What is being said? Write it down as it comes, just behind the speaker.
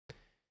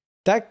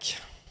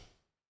Tac.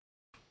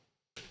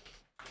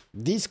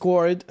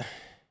 Discord.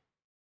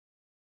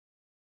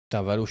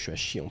 Putain, Valo, je suis à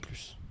chier en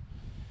plus.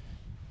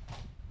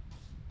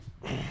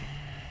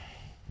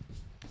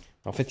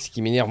 En fait, ce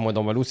qui m'énerve, moi,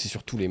 dans Valo, c'est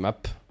surtout les maps.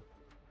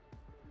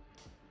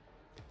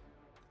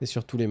 C'est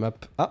surtout les maps.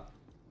 Ah!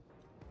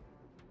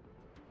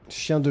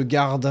 Chien de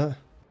garde.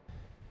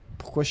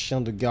 Pourquoi chien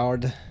de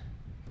garde?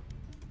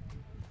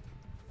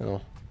 Ah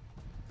non.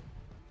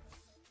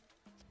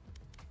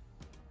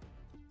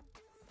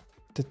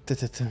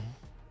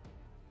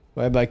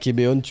 Ouais, bah,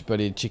 Kébéon, tu peux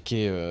aller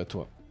checker,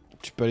 toi.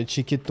 Tu peux aller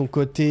checker de ton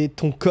côté,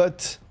 ton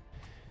cote.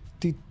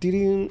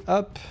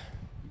 Hop.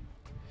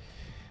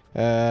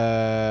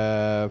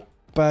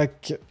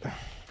 Pack.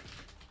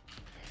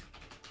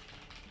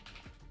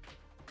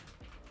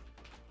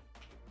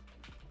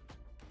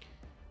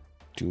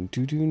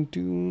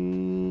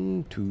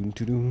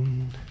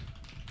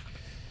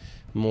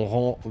 Mon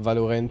rang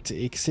Valorant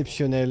est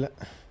exceptionnel.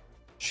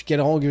 Je suis quel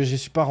rang? Je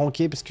suis pas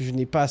ranké parce que je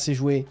n'ai pas assez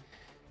joué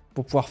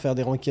pour pouvoir faire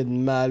des ranked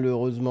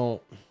malheureusement.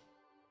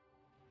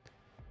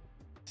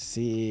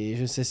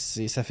 Je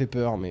sais, ça fait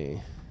peur, mais...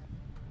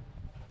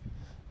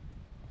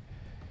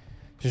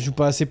 Je joue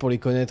pas assez pour les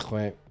connaître,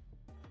 ouais.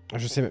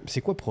 Je sais même...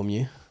 C'est quoi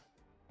premier?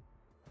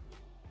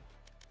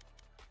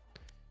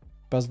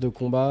 Passe de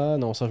combat?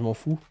 Non, ça je m'en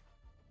fous.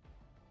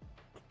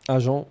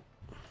 Agent.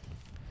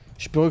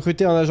 Je peux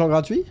recruter un agent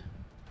gratuit?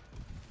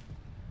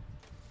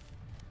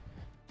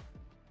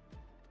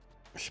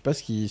 Je sais pas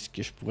ce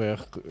que je pourrais...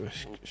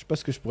 Je sais pas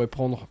ce que je pourrais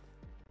prendre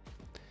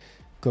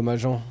comme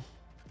agent.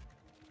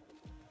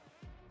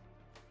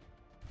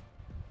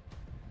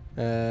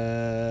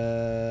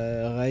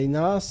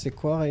 Reina, c'est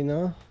quoi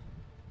Reina?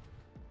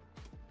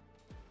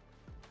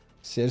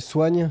 Si elle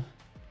soigne.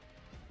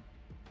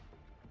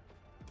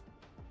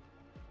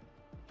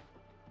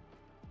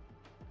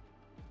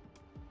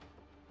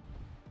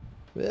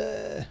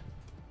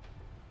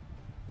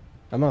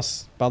 Ah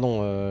mince,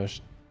 pardon,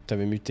 je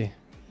t'avais muté.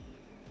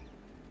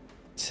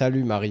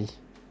 Salut Marie.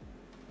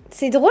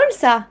 C'est drôle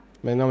ça.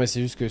 Mais non, mais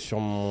c'est juste que sur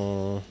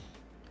mon...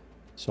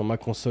 Sur ma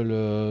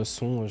console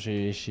son,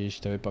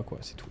 je t'avais pas quoi,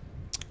 c'est tout.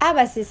 Ah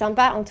bah c'est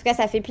sympa, en tout cas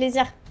ça fait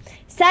plaisir.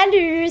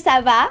 Salut,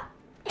 ça va?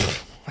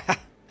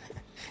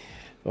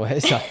 Ouais,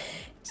 ça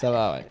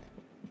va, ouais.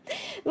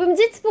 Vous me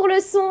dites pour le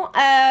son,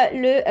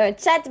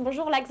 chat,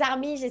 bonjour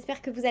Laxarmy,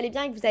 j'espère que vous allez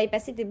bien et que vous avez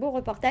passé des beaux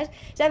reportages.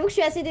 J'avoue que je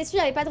suis assez déçue, il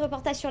n'y avait pas de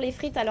reportage sur les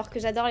frites alors que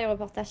j'adore les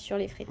reportages sur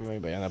les frites. Oui,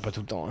 bah il y en a pas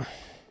tout le temps. Hein.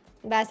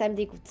 Bah ça me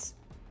dégoûte.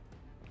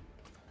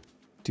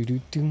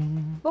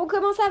 Bon,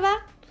 comment ça va?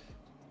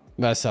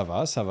 Bah ça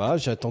va,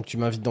 j'attends que tu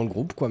m'invites dans le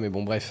groupe quoi, mais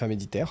bon bref,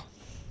 Améditaire.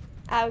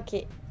 Ah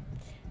ok.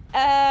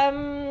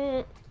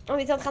 On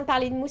était en train de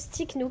parler de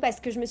moustiques nous parce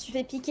que je me suis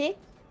fait piquer.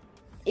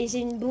 Et j'ai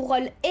une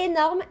bourrole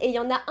énorme et il y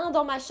en a un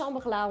dans ma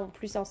chambre là en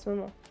plus en ce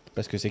moment.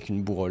 Parce que c'est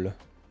qu'une bourrole.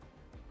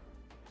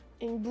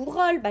 Une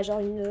bourrole? Bah genre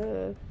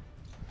une...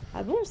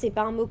 Ah bon, c'est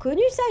pas un mot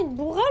connu ça, une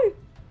bourrole?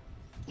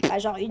 Bah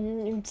genre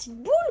une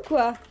petite boule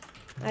quoi.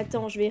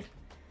 Attends, je vais...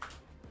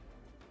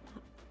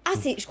 Ah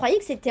je croyais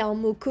que c'était un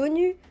mot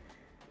connu.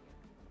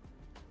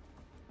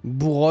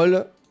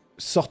 Bourrole,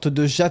 sorte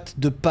de jatte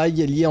de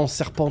paille liée en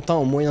serpentin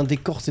en moyen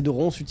d'écorce et de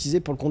ronces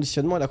utilisée pour le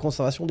conditionnement et la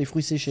conservation des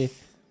fruits séchés.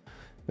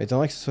 Mais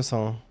t'aimerais que ce soit ça.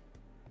 Hein.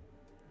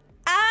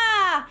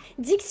 Ah!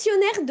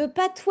 Dictionnaire de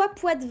patois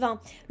poitevin.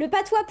 Le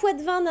patois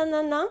poitevin,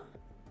 nanana.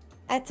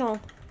 Attends.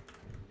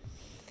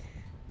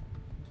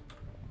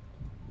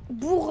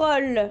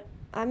 Bourrole.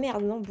 Ah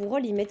merde, non,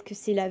 bourrole, ils mettent que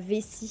c'est la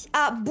vessie.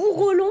 Ah,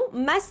 bourrelon,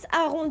 masse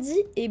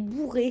arrondie et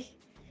bourré.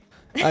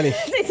 Allez.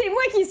 C'est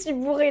moi qui suis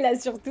bourré là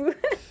surtout.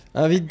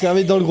 Invite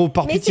dans le groupe,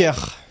 par pitié.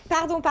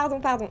 Pardon.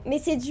 Mais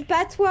c'est du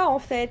patois en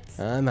fait.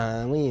 Ah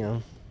bah oui.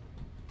 Hein.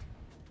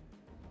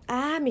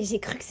 Ah, mais j'ai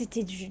cru que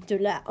c'était de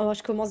là. Oh,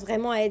 je commence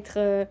vraiment à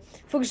être...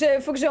 Faut que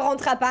je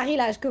rentre à Paris,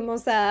 là. Je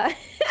commence à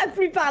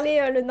plus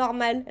parler le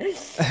normal.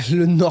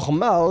 Le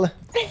normal?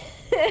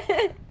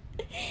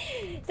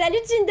 Salut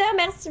Tinder,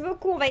 merci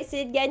beaucoup. On va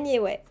essayer de gagner,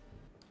 ouais.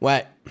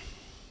 Ouais.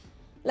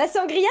 La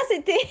sangria,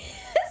 c'était...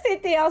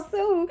 c'était un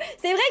saut où...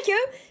 C'est vrai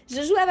que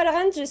je joue à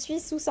Valorant, je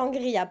suis sous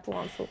sangria, pour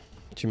info.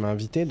 Tu m'as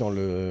invité dans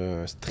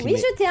le stream. Oui,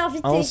 je t'ai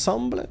invité.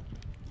 Ensemble?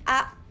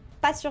 Ah,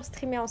 pas sur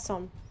streamer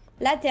ensemble.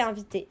 Là, t'es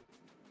invité.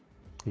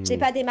 J'ai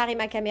pas démarré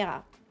ma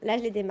caméra. Là,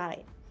 je l'ai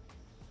démarré.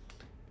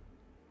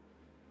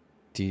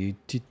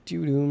 Merci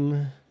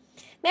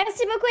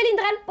beaucoup,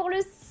 Elindral, pour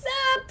le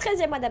sub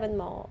 13e mois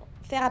d'abonnement.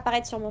 Faire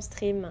apparaître sur mon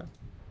stream.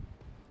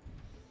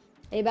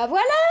 Et bah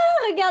voilà,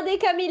 regardez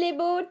comme il est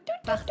beau.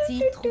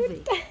 Partie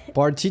trouvée.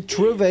 Partie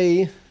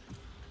trouvée.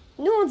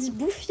 Nous, on dit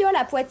bouffiole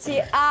à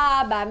Poitiers.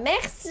 Ah bah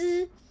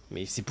merci.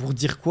 Mais c'est pour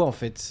dire quoi en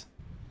fait?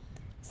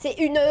 C'est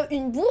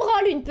une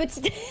bourrole, une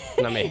petite...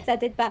 Non mais... Ça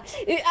t'aide pas.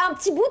 Un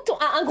petit bouton,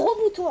 un gros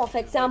bouton en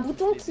fait. C'est un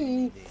bouton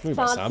qui... Oui,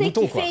 bah, enfin, tu sais,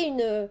 qui fait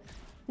une...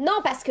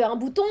 Non, parce qu'un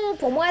bouton,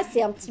 pour moi,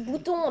 c'est un petit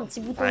bouton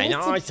Ah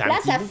non, mystique. Là,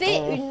 ça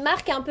fait une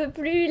marque un peu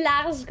plus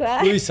large, quoi.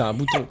 Oui, c'est un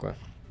bouton, quoi.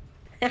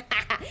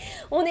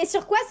 On est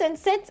sur quoi,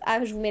 Sunset?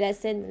 Ah, je vous mets la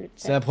scène.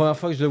 C'est la première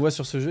fois que je le vois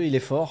sur ce jeu, il est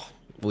fort.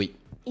 Oui.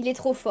 Il est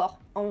trop fort,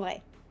 en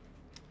vrai.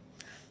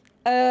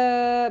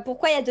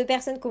 Pourquoi il y a 2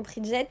 personnes qui ont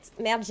pris jet?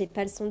 Merde, j'ai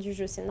pas le son du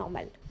jeu, c'est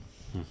normal.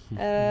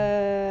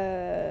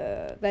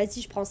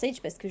 Vas-y, je prends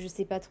Sage parce que je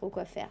sais pas trop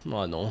quoi faire.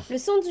 Oh non. Le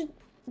son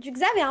du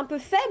Xav est un peu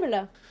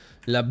faible.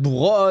 La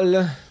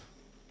bourrole.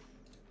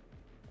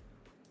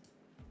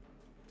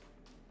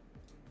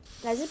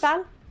 Vas-y,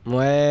 parle.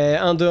 Ouais,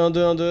 1, 2, 1,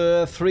 2, 1,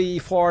 2, 3,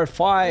 4,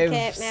 5, Ok,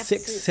 merci. 6,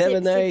 7, C'est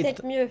 8.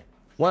 peut-être mieux.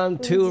 1,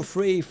 2,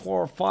 3,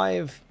 4,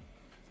 5.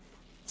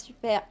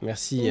 Super.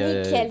 Merci.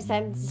 Nickel,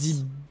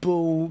 samedi.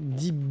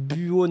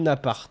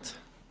 Dibuonaparte.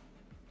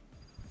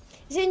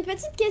 J'ai une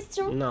petite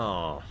question.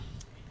 Non.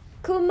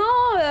 Comment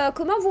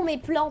vont mes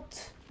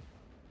plantes?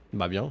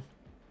 Bah bien.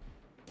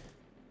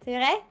 C'est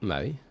vrai?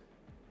 Bah oui.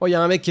 Oh, il y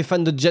a un mec qui est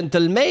fan de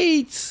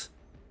Gentlemates.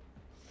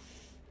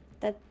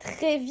 T'as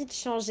très vite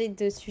changé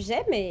de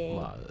sujet, mais...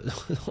 Bah,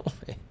 non,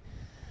 mais...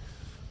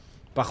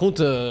 Par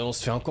contre, on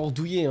se fait encore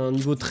douiller, un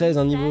niveau 13,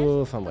 un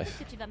niveau... Enfin bref.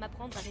 Que tu vas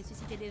m'apprendre à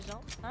ressusciter des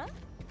gens, hein?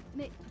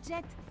 Mais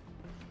Jet.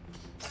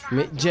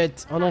 Mais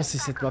Jet... Oh non, c'est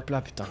cette map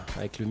là, putain,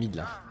 avec le mid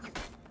là.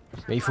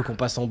 Mais il faut qu'on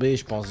passe en B,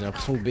 je pense. J'ai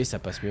l'impression que B ça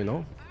passe mieux,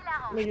 non?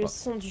 Mais le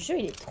son du jeu,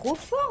 il est trop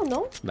fort,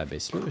 non? Bah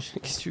baisse-le,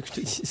 qu'est-ce que tu veux que je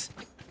te dise?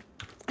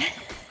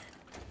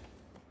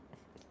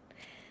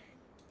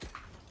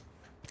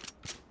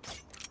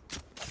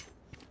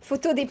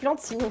 Photo des plantes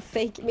sinon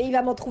fake. Mais il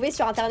va m'en trouver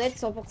sur internet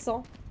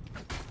 100%.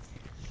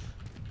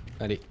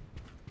 Allez.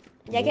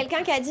 Il y a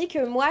quelqu'un qui a dit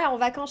que moi, en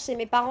vacances chez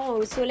mes parents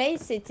au soleil,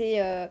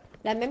 c'était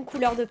la même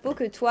couleur de peau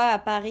que toi à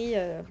Paris.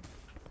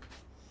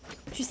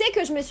 Tu sais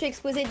que je me suis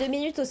exposée 2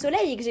 minutes au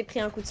soleil et que j'ai pris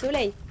un coup de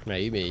soleil. Bah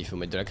oui, mais il faut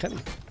mettre de la crème.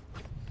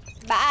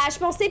 Bah, je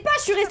pensais pas,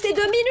 je suis restée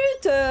 2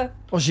 minutes.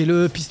 Oh, j'ai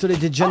le pistolet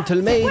des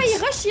Gentlemates. Pourquoi il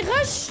rush, il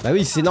rush? Bah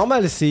oui, c'est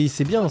normal, c'est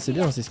bien,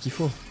 c'est ce qu'il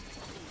faut.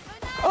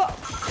 Oh.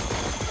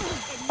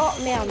 Oh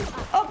merde.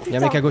 Oh putain, y'a un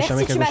mec à gauche, merci, y'a un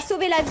mec à tu m'as gauche.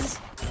 sauvé la vie.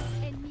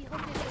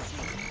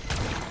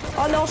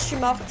 Oh non, je suis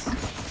morte.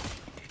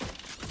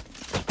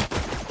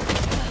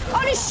 Oh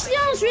le chien,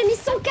 je lui ai mis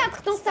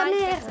 104 dans sa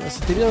mère. Ah,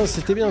 c'était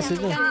bien, c'est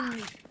bien.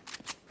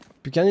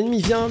 Plus qu'un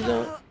ennemi, viens.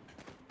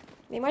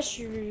 Mais moi je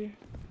suis...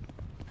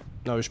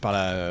 Non, mais je parle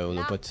à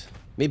nos potes.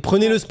 Mais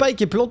prenez le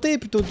spike et plantez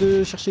plutôt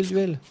de chercher le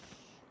duel.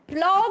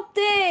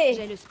 Planté.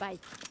 J'ai le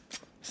spike.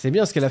 C'est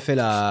bien ce qu'elle a fait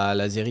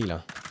la Zeri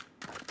là.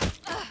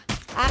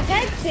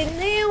 Arrête, c'est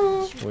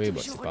néon. Oui,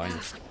 bah c'est pareil.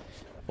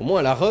 Au moins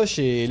elle a rush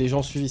et les gens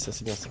ont suivi, ça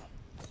c'est bien ça.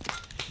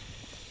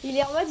 Il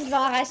est en mode il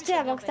va en racheter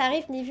avant que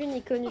t'arrives, ni vu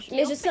ni connu.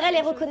 Mais je saurais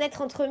les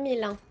reconnaître entre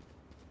 1000 hein.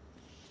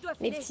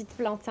 Mes petites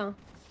plantes hein.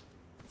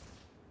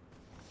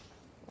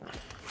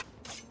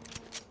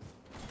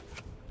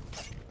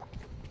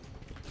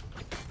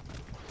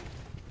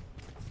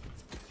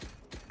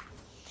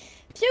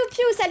 Piou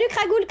piou, salut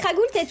Kragoul.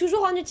 Kragoul, t'es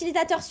toujours en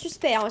utilisateur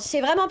suspect. Hein. Je sais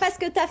vraiment pas ce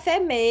que t'as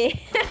fait, mais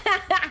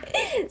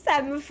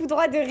ça me fout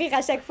droit de rire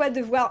à chaque fois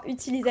de voir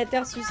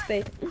utilisateur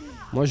suspect.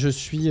 Moi je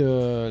suis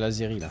la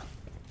Zeri là.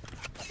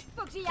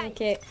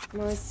 Ok,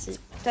 moi aussi. De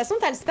toute façon,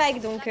 t'as le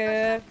spike donc.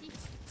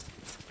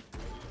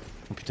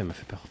 Oh putain, elle m'a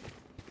fait peur.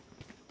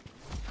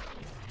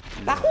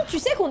 Par contre, tu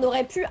sais qu'on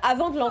aurait pu,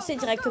 avant de lancer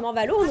directement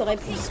Valo, on aurait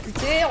pu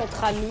discuter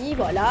entre amis,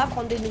 voilà,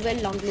 prendre des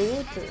nouvelles l'un de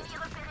l'autre.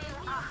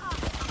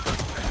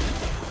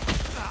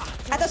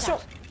 Attention!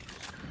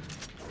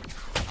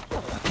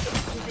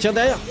 Tiens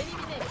derrière!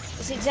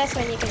 J'ai déjà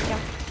soigné quelqu'un.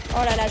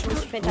 Oh là là, je me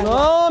suis fait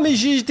avoir. Non, mais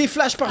j'ai été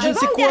flash par je ne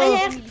sais quoi!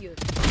 Derrière.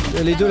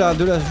 Les deux là,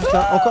 juste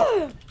là, encore!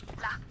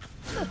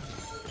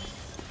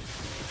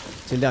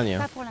 C'est le dernier. Hein.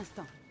 Pas pour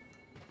l'instant.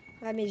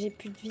 Ah, mais j'ai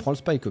plus de vie. Prends le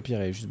spike au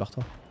pire et juste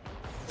barre-toi.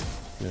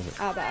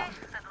 Ah bah.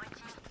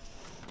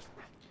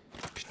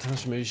 Putain,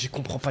 je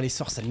comprends pas les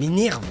sorts, ça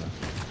m'énerve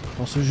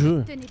dans ce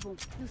jeu. Tenez bon,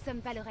 nous sommes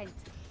VALORANT.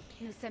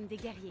 Nous sommes des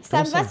guerriers.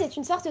 Ça me va, c'est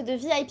une sorte de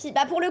VIP.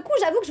 Bah pour le coup,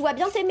 j'avoue que je vois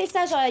bien tes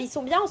messages, ils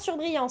sont bien en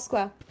surbrillance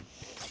quoi.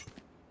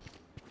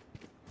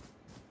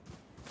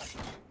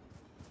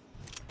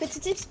 Petit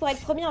tips pour être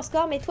premier en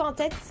score, mets-toi en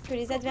tête que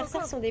les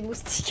adversaires sont des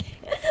moustiques.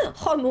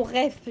 Oh mon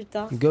rêve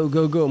putain. Go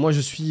go go, moi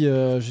je suis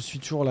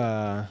toujours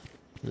la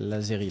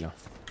Zeri là.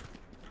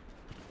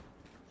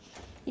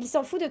 Il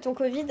s'en fout de ton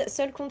Covid,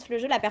 seul compte le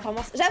jeu, la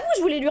performance. J'avoue,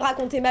 je voulais lui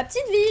raconter ma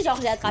petite vie, genre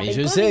j'ai attrapé mais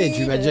le je Covid. sais,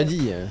 tu m'as déjà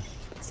dit.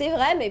 C'est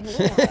vrai, mais bon.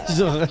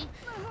 Genre...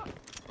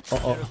 Oh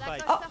oh.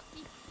 Oh.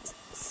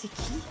 C'est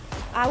qui?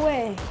 Ah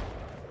ouais.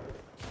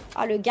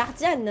 Ah le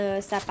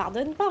Guardian, ça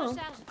pardonne pas hein.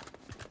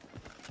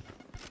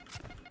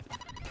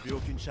 Plus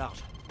aucune charge.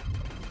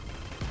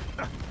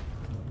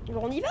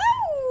 Bon, on y va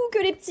ou que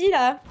les petits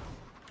là?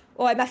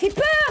 Oh, elle m'a fait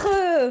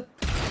peur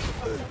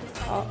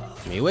Oh.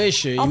 Mais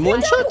wesh, il Oh me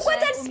one putain, shot. pourquoi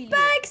t'as le spike?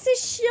 C'est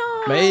chiant.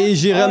 Mais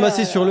j'ai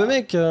ramassé là sur là. le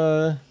mec.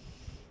 Je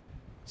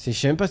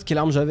sais même pas quelle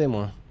arme j'avais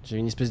moi. J'avais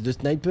une espèce de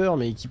sniper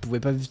mais qui pouvait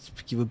pas,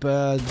 qui veut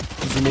pas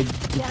zoomer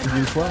plus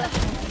d'une fois.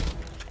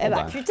 Eh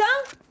bah bah. putain.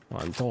 En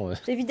même temps,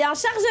 J'ai vidé un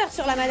chargeur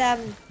sur la madame.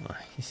 ouais,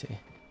 c'est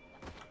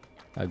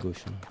à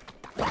gauche. Hein.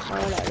 Oh là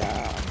là.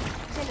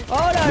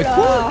 Oh là Mais là.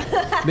 quoi?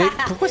 Mais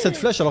pourquoi ça te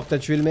flash alors que t'as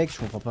tué le mec? Je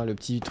comprends pas le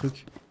petit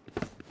truc.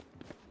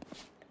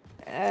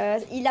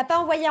 Il a pas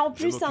envoyé en Je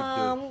plus m'occupe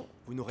un...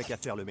 Vous n'aurez qu'à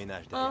faire le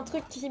ménage. Un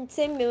truc qui, tu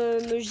sais,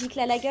 me gicle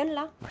à la gueule,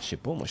 là. Bah, je sais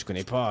pas, moi je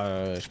connais pas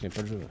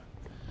le jeu.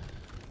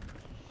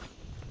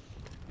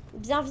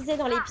 Bien visé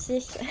dans les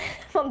pieds.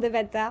 Bande de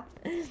bâtards.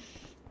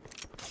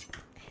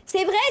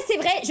 C'est vrai,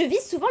 je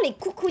vise souvent les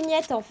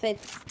coucougnettes, en fait.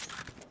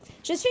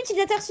 Je suis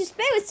utilisateur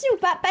suspect aussi ou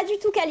pas? Pas du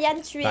tout, Kalian,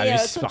 tu es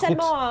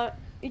totalement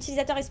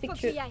utilisateur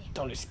respectueux.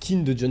 Attends, le skin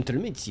de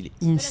Gentleman, il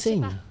est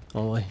insane,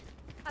 en vrai.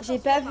 J'ai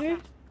pas vu.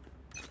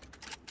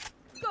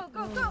 Go,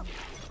 go, go.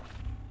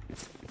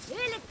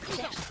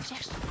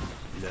 Cherche.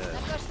 La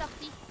coche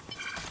sortie.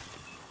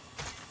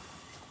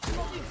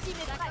 Mon ultime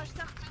est la coche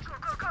sortie. Go,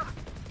 go, go.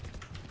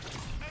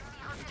 Ennemi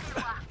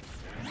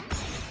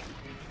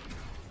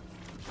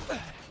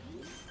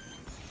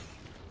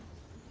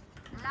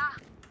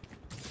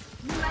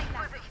repéré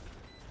moi.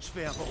 Je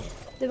fais un bond.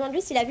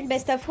 Demande-lui s'il a vu le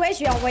best-of. Ouais, je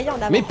lui ai envoyé en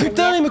avant. Mais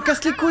putain, il me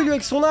casse les couilles lui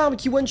avec son arme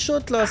qui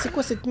one-shot là. C'est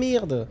quoi cette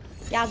merde?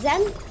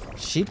 Guardian?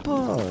 Je sais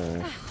pas.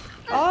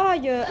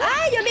 Aïe,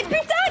 aïe, mais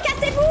putain,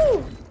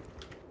 cassez-vous!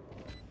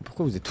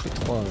 Pourquoi vous êtes tous les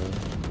trois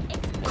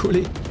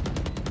collés?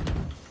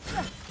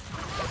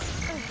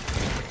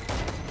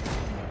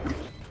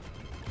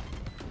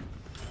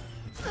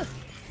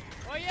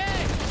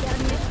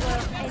 Dernier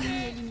joueur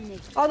ennemi éliminé.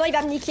 Oh non, il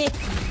va me niquer.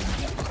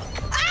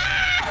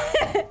 Ah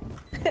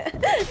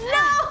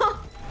non.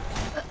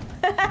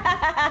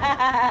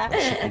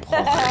 Je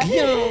comprends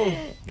rien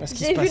à ce qui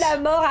se J'ai vu passe. la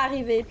mort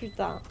arriver,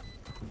 putain.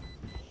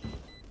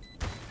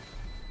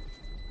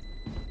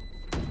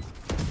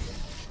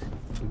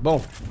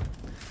 Bon.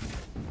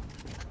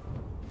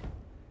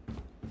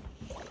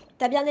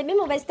 T'as bien aimé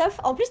mon best-of?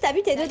 En plus, t'as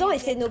vu, t'es dedans et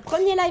c'est nos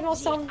premiers lives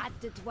ensemble.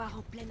 Hâte de te voir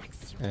en pleine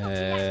action.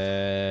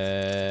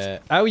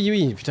 Ah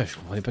oui, putain, je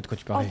comprenais pas de quoi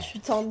tu Oh, parlais. tu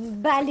t'en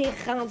bats les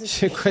reins de ce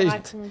Je que croyais,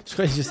 tu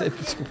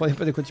racontes. je comprenais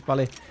pas de quoi tu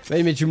parlais.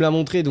 Oui, mais tu me l'as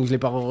montré donc je l'ai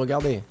pas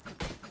regardé.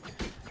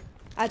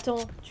 Attends,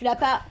 tu l'as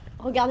pas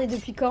regardé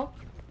depuis quand?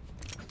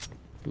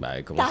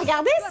 Bah, comment T'as ça?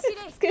 regardé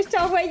ce que je t'ai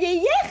envoyé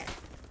hier?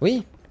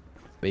 Oui.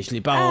 Mais je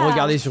l'ai pas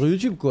regardé sur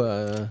YouTube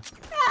quoi.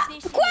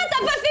 Quoi?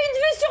 T'as pas fait une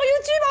vue sur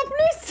YouTube en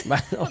plus? Bah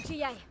non. Faut que tu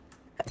y ailles.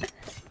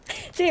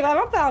 T'es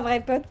vraiment pas un vrai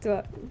pote,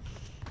 toi.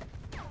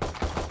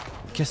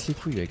 Casse les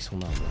couilles avec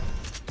son arme.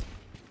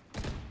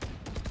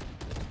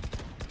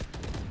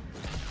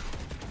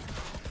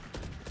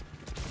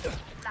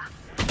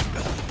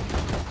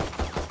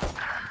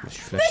 Je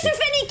suis Je me suis flashé.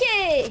 fait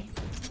niquer!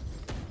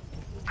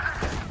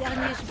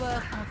 Dernier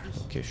joueur en vie.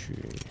 Ok, je suis...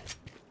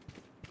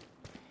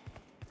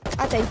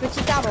 Ah, t'as une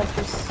petite arme en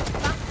plus.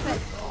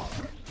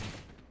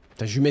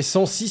 T'as je lui mets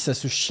 106 à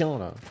ce chien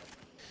là.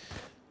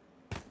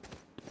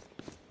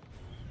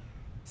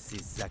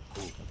 Ces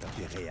accos ont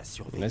intérêt à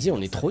surveiller. Vas-y,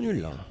 on est trop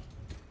nuls là.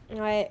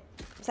 Ouais,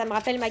 ça me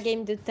rappelle ma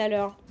game de tout à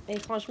l'heure. Et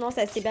franchement,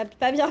 ça s'est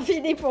pas bien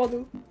fini pour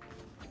nous.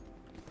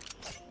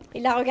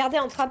 Il l'a regardé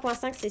en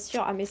 3.5, c'est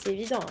sûr. Ah, mais c'est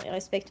évident, il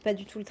respecte pas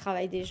du tout le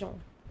travail des gens.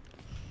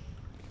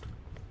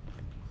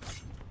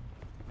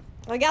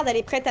 Regarde, elle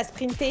est prête à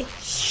sprinter.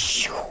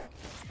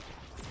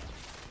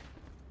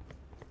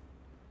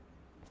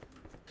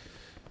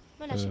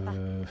 Me lâchez pas.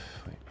 Ouais.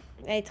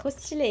 Elle est trop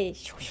stylée.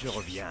 Je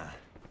reviens.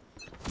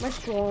 Moi,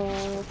 je cours en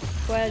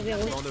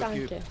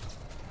x0.5.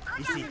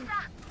 Ici.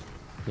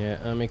 Il y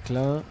a un mec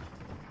là.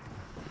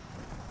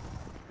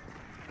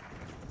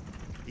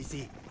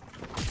 Ici.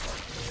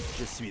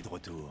 Je suis de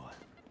retour.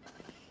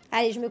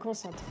 Allez, je me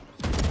concentre.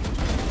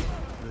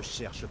 Ne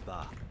cherche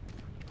pas.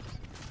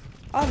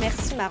 Oh,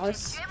 merci, Maros.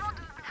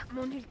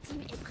 Mon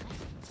ultime est prêt.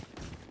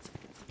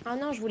 Oh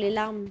non, je voulais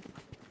l'arme.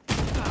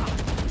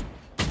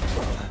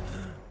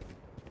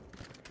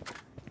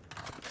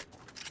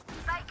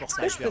 Est-ce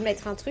que je peux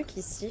mettre un truc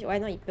ici? Ouais,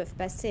 non, ils peuvent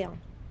passer. Hein.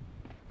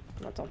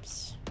 Non, tant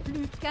pis.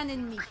 Plus qu'un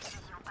ennemi.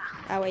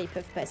 Ah ouais, ils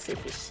peuvent passer,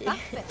 fait chier.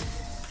 Parfait.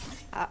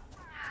 Ah.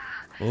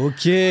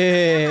 Ok,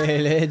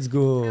 let's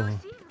go.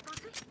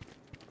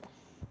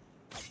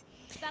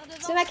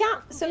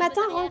 Ce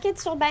matin, ranked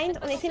sur Bind,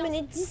 on était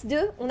mené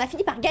 10-2. On a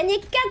fini par gagner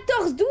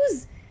 14-12.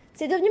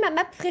 C'est devenu ma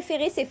map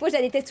préférée, c'est faux, je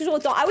la déteste toujours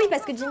autant. Ah oui,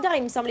 parce que Ginger,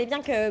 il me semblait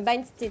bien que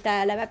Bind,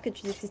 c'était la map que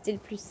tu détestais le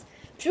plus.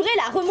 Purée,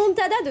 la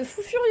remontada de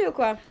fou furieux,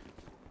 quoi.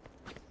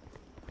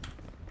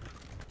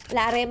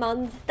 La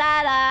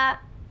remontada.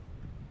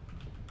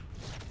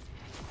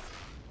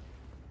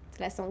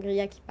 C'est la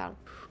sangria qui parle.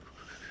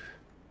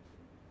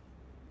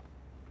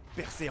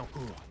 Percée en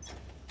cours.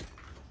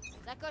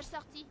 La coche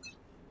sortie.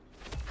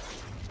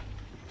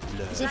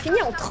 J'ai fini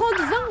en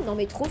 30-20. Non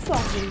mais trop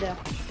fort, Ginger.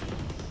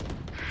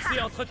 C'est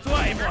entre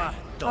toi et moi.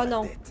 Oh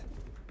non.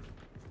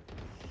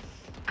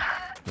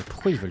 Mais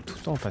pourquoi ils veulent tout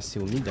le temps passer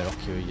au mid alors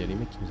qu'il y a les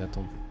mecs qui nous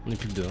attendent? On est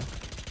plus que deux.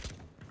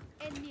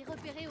 Hein. Ennemi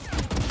repéré au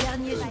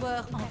dernier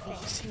joueur en vie.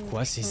 C'est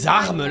quoi ces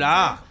armes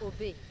là?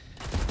 Mais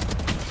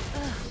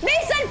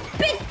ça le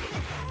pète.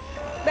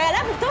 Bah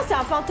là pourtant c'est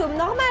un fantôme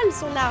normal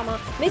son arme. Hein.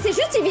 Mais c'est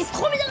juste il vise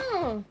trop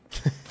bien.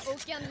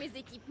 Aucun de mes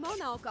équipements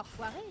n'a encore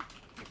foiré.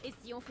 Et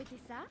si on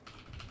fêtait ça?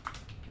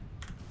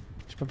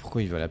 Je sais pas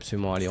pourquoi ils veulent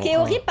absolument aller en Ce qui est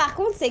horrible par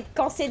contre c'est que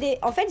quand c'est des...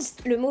 En fait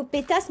le mot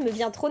pétasse me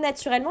vient trop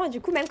naturellement et du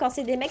coup même quand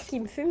c'est des mecs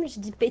qui me fument je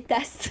dis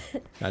pétasse.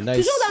 Ah, nice.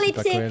 Toujours dans les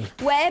pas pieds. cruel.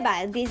 Ouais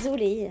bah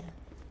désolé.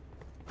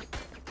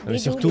 Mais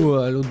surtout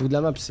à l'autre bout de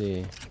la map,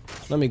 c'est...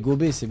 Non mais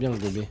gober, c'est bien le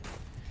gober.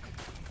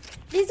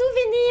 Bisous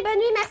Vini, bonne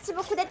nuit, merci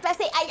beaucoup d'être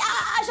passé. Aïe,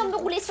 ah, je viens de me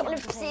rouler sur le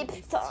pied,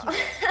 putain.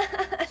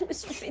 Je me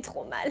suis fait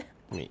trop mal.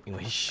 Mais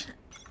oui.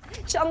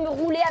 Je viens de me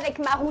rouler avec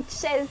ma roue de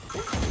chaise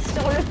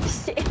sur le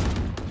pied.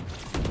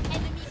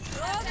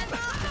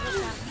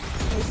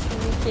 Je me suis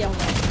niquée en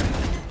vrai.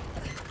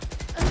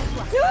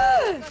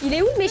 Il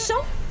est où le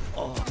méchant?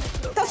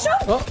 Attention!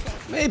 Oh,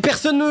 mais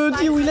personne ne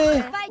dit où il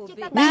est.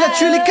 Mais il a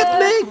tué les 4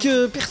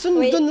 mecs. Personne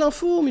ne donne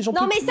l'info, mais j'en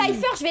peux Non mais plus.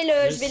 Cypher, je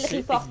vais le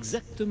report.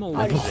 Exactement.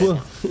 Ah, pourquoi?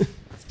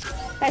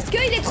 Parce qu'il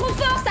est trop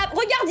fort, ça.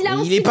 Regarde, il a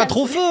un Il est speed, pas là.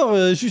 trop fort,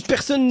 juste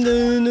personne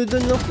ne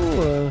donne l'info.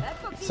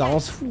 Ça rend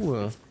fou.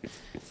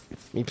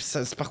 Mais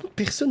ça, par contre,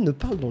 personne ne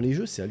parle dans les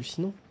jeux, c'est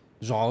hallucinant.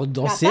 Genre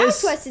dans Bah, CS. parle,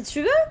 toi si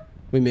tu veux.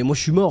 Oui, mais moi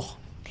je suis mort.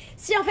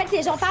 Si en fait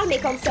les gens parlent, mais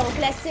quand c'est en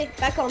classé,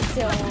 pas quand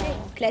c'est en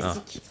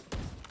classique.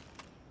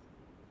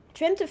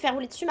 Tu aimes te faire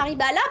rouler dessus, Marie?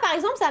 Bah là par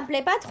exemple, ça me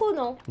plaît pas trop,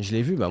 non? Je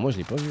l'ai vu, bah moi je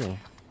l'ai pas vu. Hein.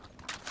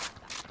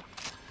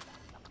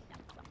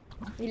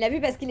 Il l'a vu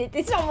parce qu'il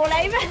était sur mon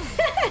live.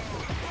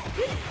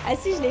 Ah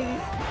si, je l'ai vu.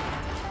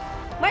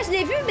 Moi je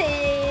l'ai vu,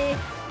 mais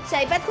je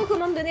savais pas trop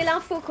comment me donner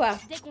l'info, quoi.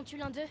 Dès qu'on tue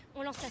l'un d'eux,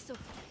 on lance l'assaut.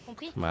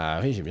 Compris? Bah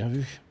oui, j'ai bien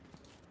vu.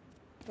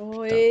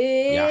 Oui.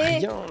 Y'a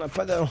rien, on n'a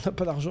pas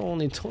d'argent, on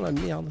est dans la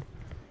merde.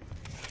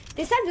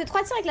 T'es salve de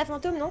 3 tirs avec la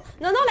fantôme, non?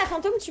 Non, non, la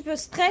fantôme, tu peux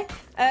spray.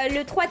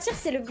 Le 3 tirs,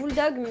 c'est le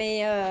bulldog,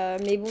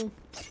 mais bon.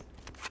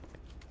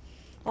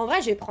 En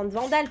vrai, je vais prendre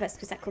Vandal parce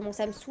que ça commence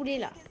à me saouler,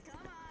 là.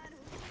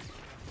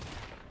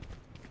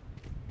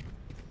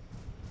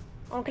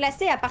 En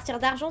classé, à partir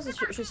d'argent,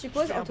 je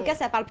suppose. En tout cas,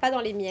 ça parle pas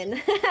dans les miennes.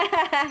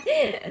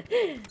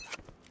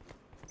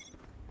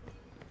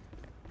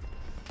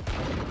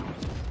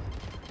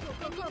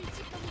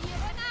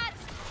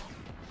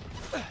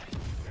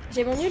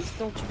 J'ai mon ult,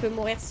 donc tu peux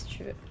mourir si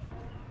tu veux.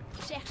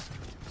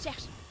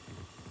 Cherche.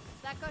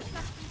 Sacoche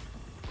partie.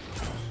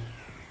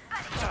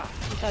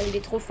 Putain, il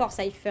est trop fort,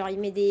 Cypher. Il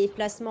met des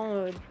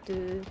placements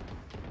de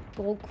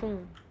gros con.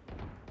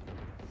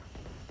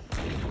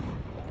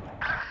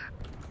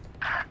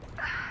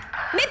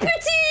 Mais putain,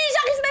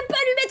 j'arrive même pas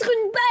à lui mettre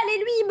une balle et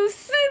lui il me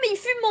fume, il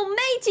fume mon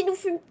mate, il nous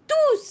fume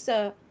tous.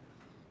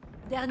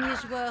 Dernier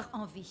joueur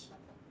en vie.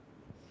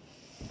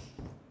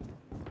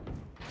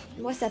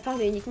 Moi ça parle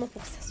mais uniquement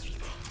pour sa suite.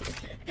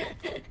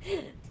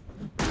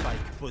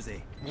 Spike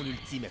posé. Mon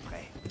ultime est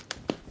prêt.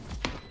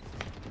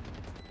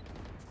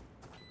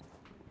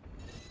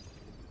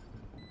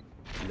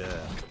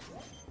 L'heure.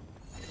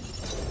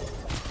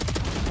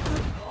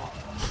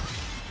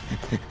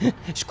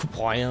 Je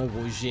comprends rien,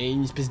 gros. J'ai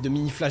une espèce de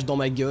mini flash dans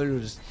ma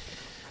gueule.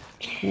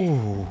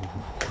 Ouh.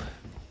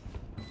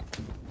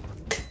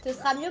 Ce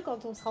sera mieux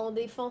quand on sera en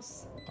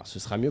défense. Alors, ce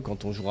sera mieux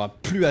quand on jouera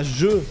plus à ce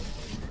jeu.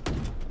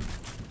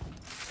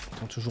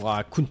 Quand on jouera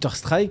à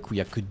Counter-Strike où il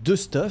y a que 2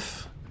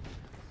 stuff.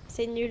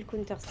 C'est nul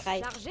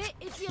Counter-Strike. Chargé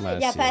et tiré. Ouais,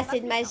 Il y a c'est pas assez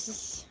de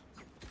magie.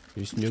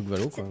 juste mieux que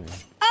Valo, quoi. Mais...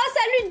 Oh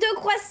salut Deux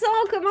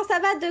Croissants, comment ça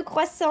va Deux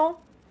Croissants?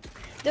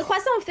 Deux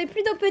Croissants, on fait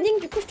plus d'opening,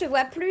 du coup je te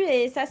vois plus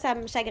et ça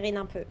me chagrine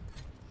un peu.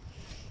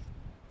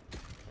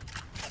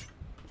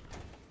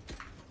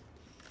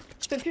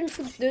 Je peux plus me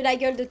foutre de la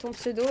gueule de ton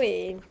pseudo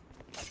et...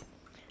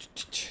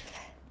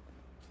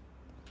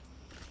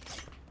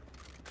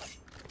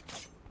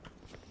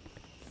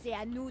 C'est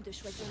à nous de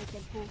choisir le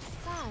tempo.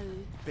 Pas à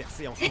eux.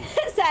 Percé en cours.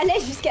 Ça allait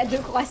jusqu'à 2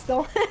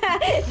 croissants.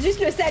 Juste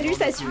le salut,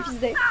 ça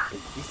suffisait.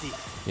 Ici.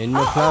 Il y a une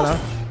meuf là.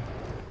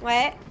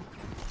 Ouais.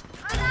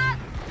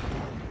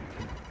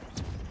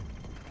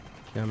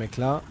 Il y a un mec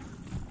là.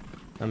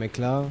 Un mec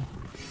là.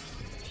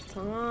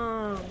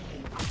 Putain.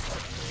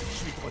 Je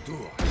suis de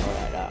retour.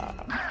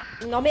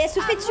 Non mais elle se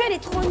fait tuer, elle est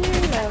trop nulle.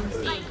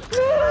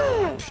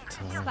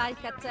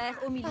 Spike à terre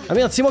au milieu. Ah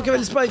merde, c'est moi qui avais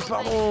le spike,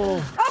 pardon.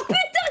 Oh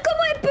putain,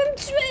 comment elle peut me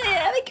tuer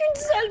avec une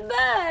seule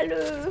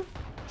balle?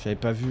 J'avais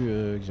pas vu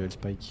que j'avais le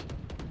spike.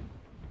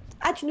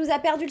 Ah, tu nous as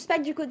perdu le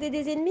spike du côté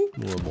des ennemis?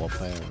 Ouais, bon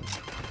après...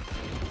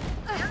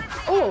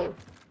 Oh.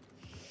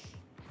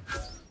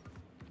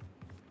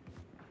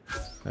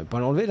 Pas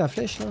l'enlever la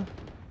flèche là?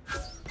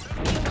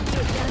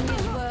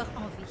 Dernier joueur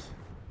en vie.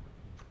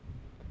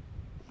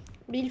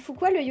 Mais il fout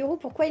quoi le Yoru?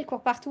 Pourquoi il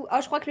court partout? Oh,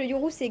 je crois que le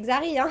Yoru c'est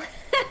Xari, hein.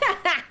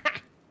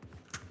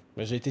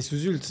 Bah, j'ai été sous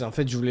ult, en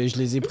fait je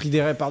les ai pris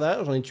des raies par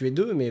derrière, j'en ai tué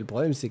 2, mais le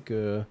problème c'est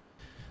que...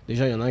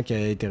 Déjà il y en a un qui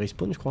a été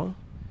respawn je crois.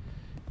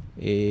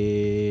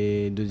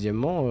 Et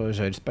deuxièmement,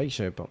 j'avais le spike, je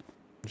savais pas.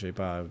 J'avais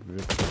pas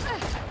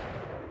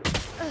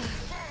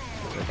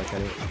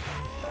calé.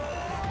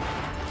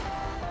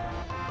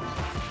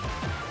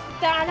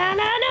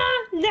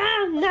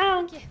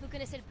 Non. Ok, vous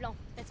connaissez le plan.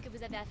 Faites ce que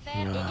vous avez à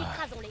faire et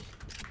écrasons-les.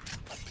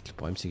 Le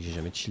problème c'est que j'ai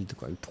jamais de shield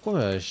quoi.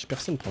 Pourquoi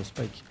personne prend le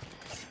spike?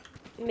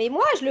 Mais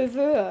moi je le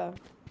veux.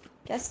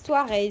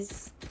 Casse-toi,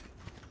 Raze.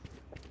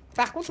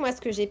 Par contre, moi ce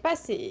que j'ai pas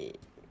c'est...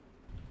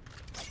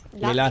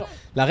 Mais la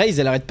Raze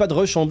elle arrête pas de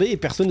rush en B et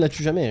personne la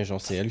tue jamais,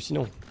 genre c'est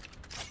hallucinant.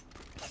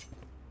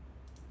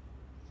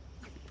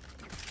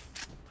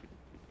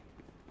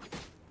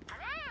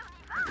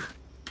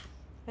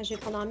 Je vais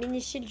prendre un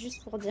mini shield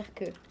juste pour dire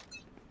que...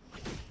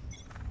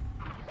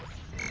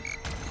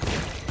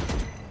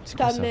 C'est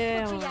quoi Ta ça?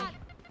 mère.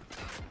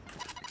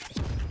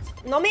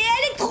 Non mais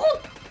elle est trop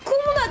con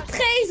notre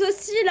Trace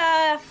aussi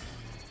là.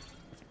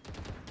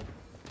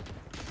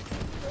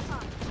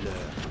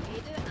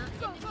 Et 2,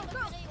 1, ennemi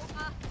repéré au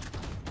A.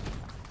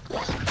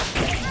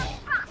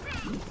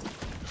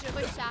 Je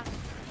recharge.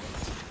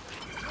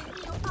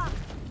 Ennemi au A.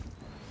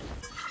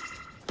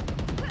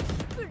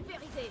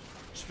 Pulvérisé.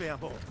 Je fais un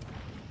bond.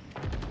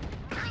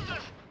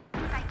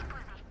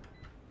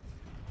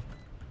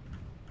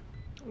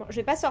 Bon, je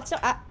vais pas sortir.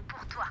 Ah.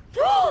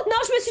 Oh non,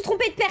 je me suis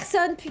trompée de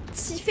personne. Putain,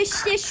 fais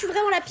chier, je suis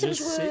vraiment la pire Je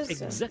sais joueuse.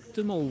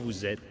 exactement où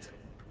vous êtes.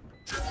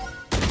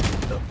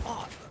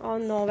 Oh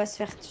non, on va se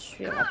faire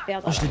tuer, on va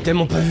perdre. Oh, je l'ai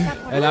tellement pas vu.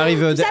 Elle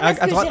arrive Tout ça parce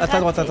à que droite, j'ai à ta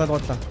droite, à raté. ta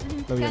droite là.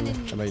 Plus Ah oui, qu'un non. ennemi.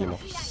 Ah bah il est mort.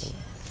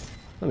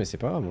 Non mais c'est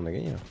pas grave, on a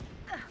gagné là.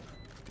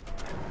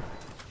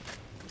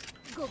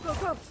 Go, go,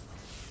 go.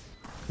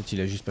 En fait,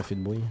 il a juste pas fait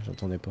de bruit,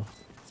 j'entendais pas.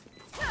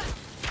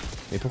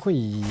 Mais pourquoi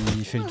il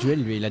fait le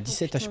duel lui? Il a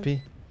 17 putain. HP.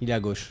 Il est à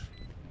gauche.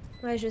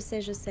 Ouais, je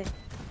sais, je sais.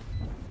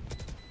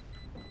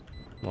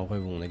 Bon, en vrai,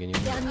 bon, on a gagné.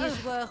 Dernier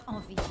joueur en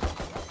vie.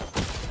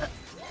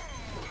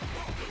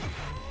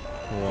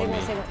 Oh, C'est bon, mais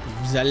c'est bon. il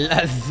vous a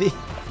lavé.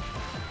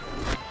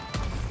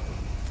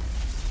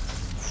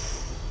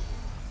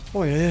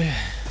 Oh, yeah.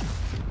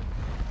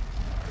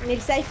 Mais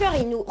le Cypher,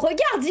 il nous...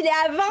 Regarde, il est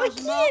à 20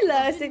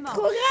 kills. C'est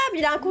trop grave,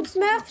 il a un compte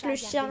Smurf, le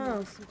chien.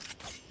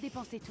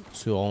 Dépensez tout.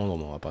 Se rendre,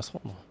 mais on va pas se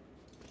rendre.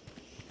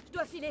 Je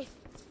dois filer.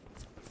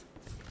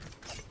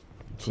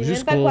 Je Faut sais même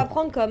juste pas quoi qu'on...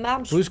 prendre comme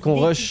arme. Faut juste qu'on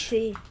rush.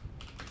 Dégoûtée.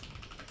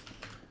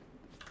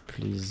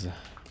 Please.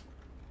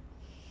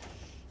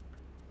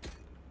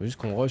 Faut juste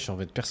qu'on rush, en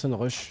fait. Personne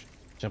rush.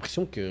 J'ai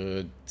l'impression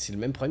que c'est le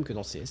même problème que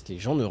dans CS. Les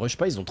gens ne rushent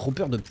pas, ils ont trop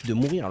peur de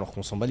mourir alors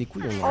qu'on s'en bat les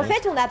couilles. On En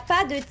fait, on n'a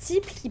pas de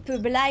type qui peut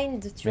blind,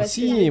 tu mais vois ce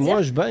que je veux si, dire.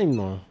 moi je bind,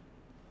 moi.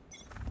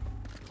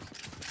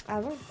 Ah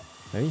bon?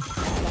 Ah oui.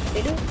 Alors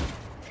fais-le.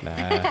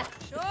 Bah,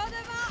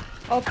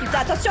 Oh putain,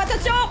 attention,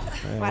 attention!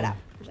 ouais, Voilà,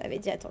 j'avais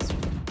dit attention.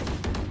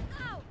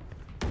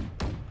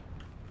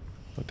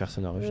 ouais.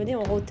 Personne n'a rush. Venez,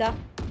 on rota.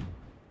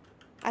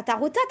 Ah, t'as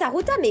rota,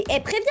 mais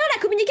préviens la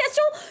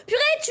communication!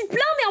 Purée, tu te plains,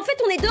 mais en fait,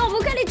 on est deux en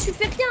vocal et tu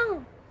fais rien!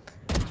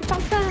 Tu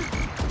parles pas.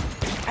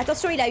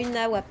 Attention, il a une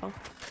nawap. Hein.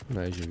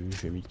 Ouais, j'ai vu,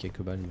 j'ai mis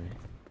quelques balles, mais.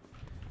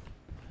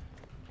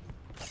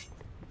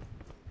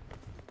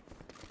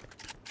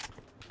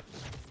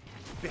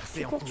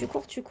 Percé en Tu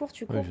cours. cours.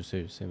 Ouais, je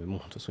sais, mais bon, de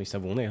toute façon, ils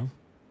savent où on est, hein.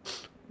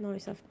 Non,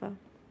 ils savent pas.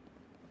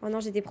 Oh non,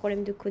 j'ai des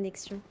problèmes de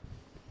connexion.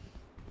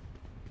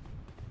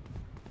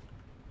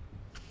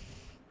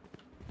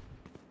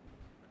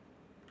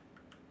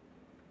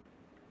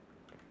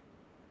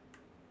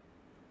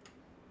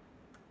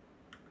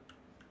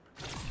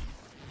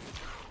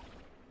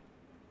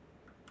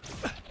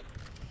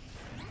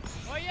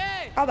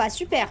 Oh bah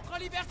super.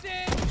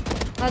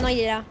 Oh non, il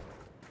est là.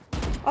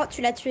 Oh,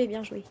 tu l'as tué,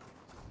 bien joué.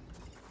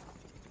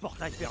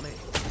 Portail fermé.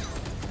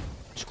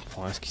 Je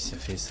comprends rien ce qui s'est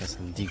fait, ça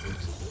me dégoûte.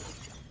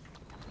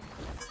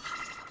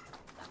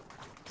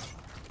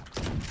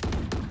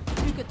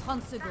 Plus que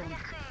 30 secondes.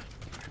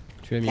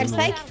 Tu l'as mis Quel où,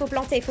 spike? Faut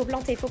planter.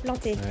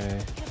 Ouais,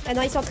 Ah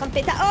non, ils sont en train de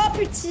péter. Oh,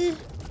 petit.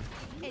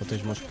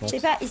 protège-moi, je Je pense. sais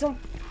pas, ils ont...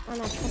 Oh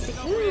non, je pensais que...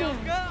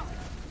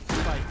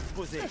 Spike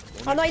posé.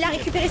 Oh non, il a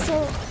récupéré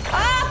son...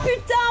 Ah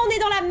putain, on est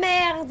dans la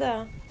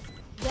merde.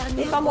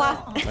 Dernier Défends-moi.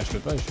 joueur en Bah, je peux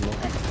pas, je suis mort.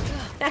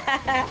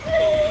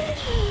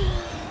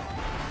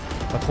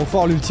 Pas trop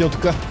fort l'ulti en tout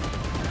cas.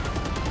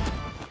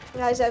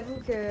 Ouais, j'avoue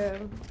que...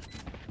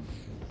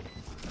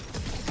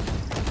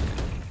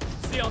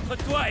 C'est entre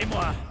toi et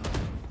moi.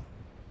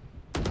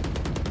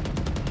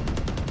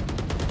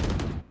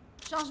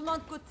 Changement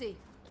de côté.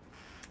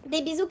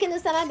 Des bisous,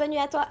 Kenosama, bonne nuit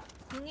à toi.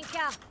 Nika,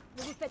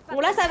 ne vous faites pas. Bon,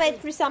 là, ça va être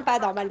plus sympa,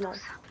 normalement.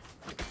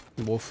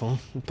 Bon, enfin,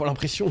 pas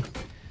l'impression.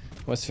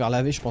 On va se faire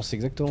laver, je pense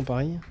exactement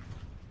pareil.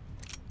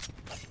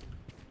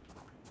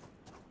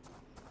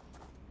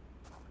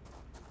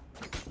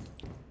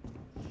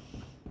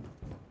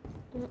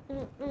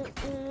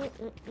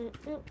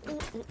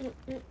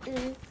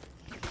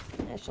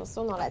 La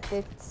chanson dans la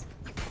tête.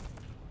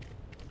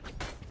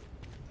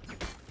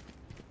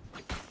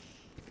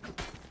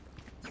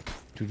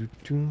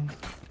 Tout.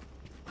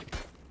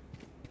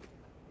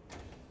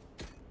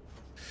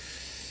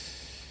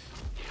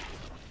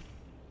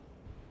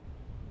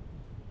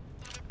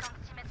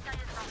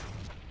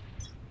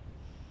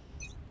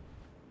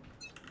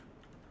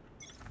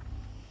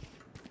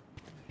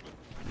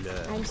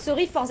 I'm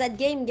sorry for that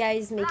game,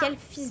 guys, mais quel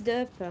fils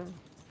d'up.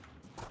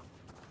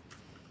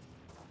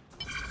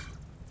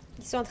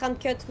 Ils sont en train de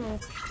cut mon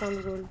putain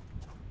de goal.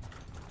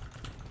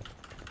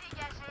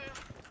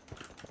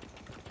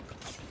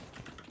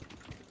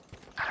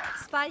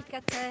 Spike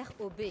à terre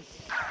au B.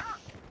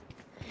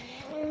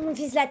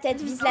 Vise la tête,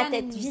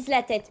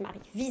 Marie.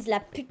 Vise la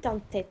putain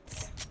de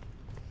tête.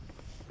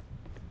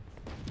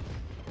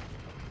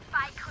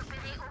 Spike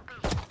repéré au B.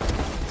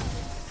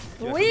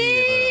 Tu as Oui!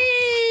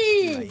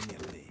 fait une erreur. Tu m'as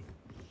énervé.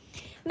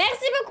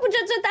 Merci beaucoup,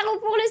 Jojo Taro,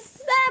 pour le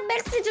sub.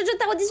 Merci, Jojo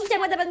Taro, 18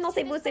 mois d'abonnement,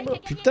 c'est beau, c'est beau.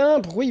 Putain,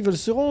 pourquoi ils veulent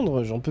se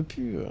rendre? J'en peux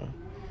plus. De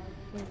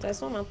toute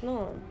façon,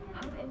 maintenant...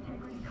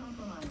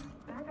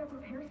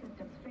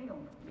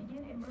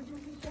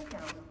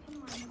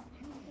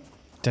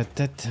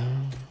 Ta-ta-ta.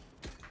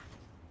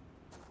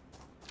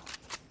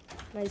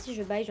 Vas-y,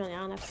 je baille, j'en ai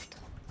rien à foutre.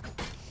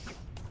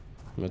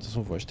 Mais de toute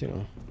façon, faut acheter là.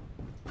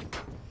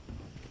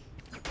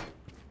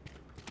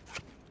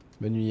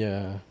 Bonne nuit.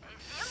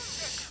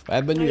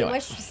 Ouais, bonne nuit. Ouais, Ouais. moi,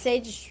 je suis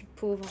Sage, je suis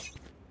pauvre.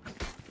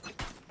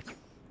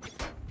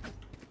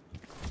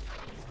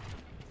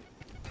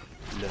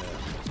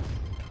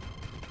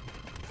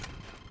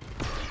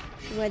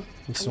 Ouais.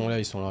 Ils sont là,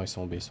 ils sont là, ils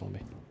sont en B, ils sont en B.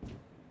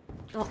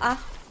 En A.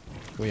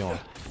 Oui, en A.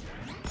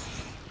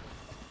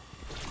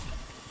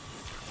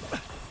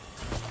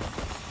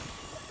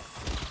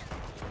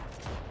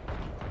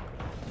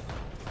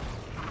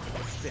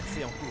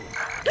 Percé en cours.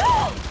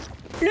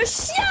 Le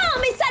chien,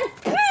 mais sale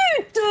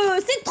pute!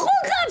 C'est trop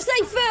grave,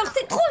 Cypher!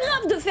 C'est trop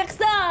grave de faire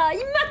ça!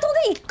 Il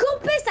m'attendait, il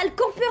campait, sale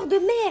campeur de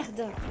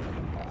merde!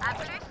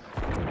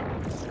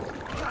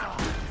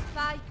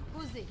 Spike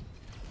posé.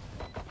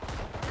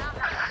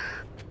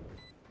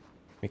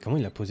 Mais comment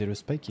il a posé le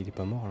spike, il est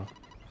pas mort là?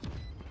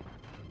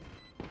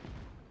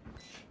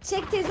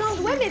 Check tes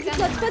angles. Ouais, mais vu que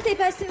notre spot est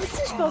passé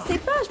aussi, je pensais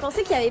pas. Je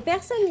pensais qu'il y avait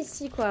personne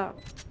ici, quoi.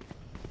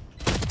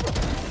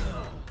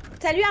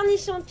 Salut Arnie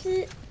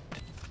Champi.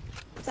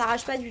 Ça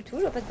arrache pas du tout,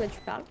 je vois pas de quoi tu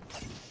parles.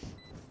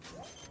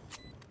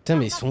 Putain,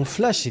 mais son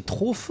flash est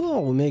trop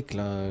fort au mec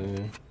là.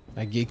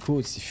 À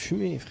Gecko, c'est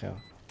fumé, frère.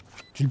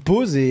 Tu le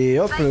poses et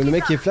hop, le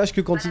mec est flash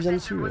que quand il vient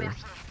dessus.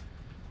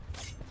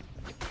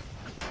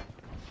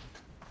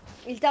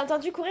 Il t'a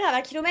entendu courir à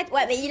 20 km.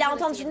 Ouais, mais il a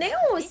entendu Néon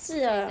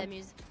aussi.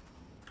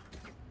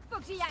 Faut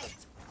que j'y aille.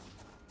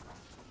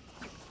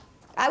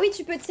 Ah oui,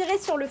 tu peux tirer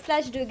sur le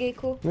flash de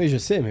Gecko. Oui, je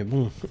sais, mais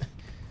bon.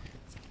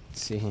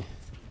 C'est.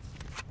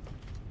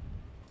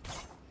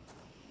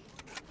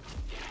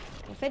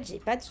 En fait, j'ai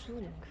pas de sous,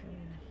 donc...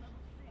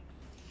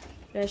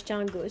 Je vais acheter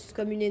un ghost,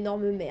 comme une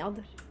énorme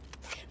merde.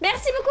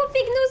 Merci beaucoup,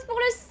 Pignous, pour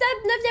le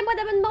sub, 9e mois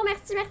d'abonnement,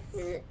 merci,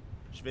 merci.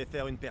 Je vais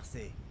faire une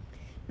percée.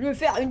 Me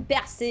faire une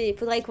percée.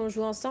 Faudrait qu'on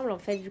joue ensemble, en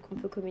fait, vu qu'on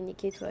peut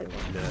communiquer, toi et moi.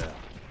 L'heure.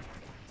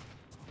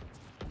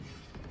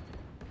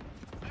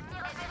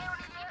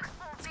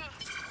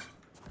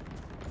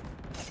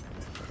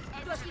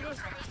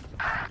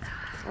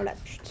 Oh la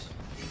pute.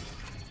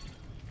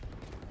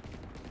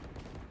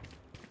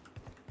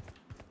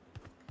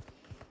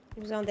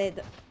 J'ai besoin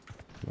d'aide.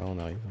 Bah, on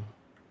arrive.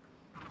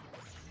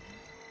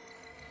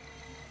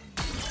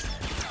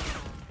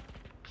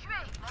 Tué,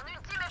 mon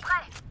ultime est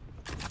prêt.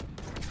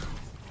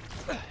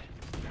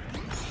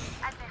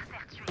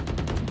 Adversaire tué.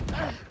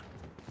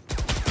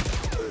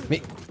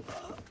 Mais.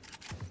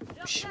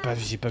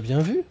 J'ai pas bien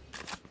vu.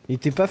 Il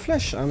était pas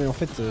flash. Ah, mais en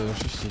fait,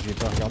 je vais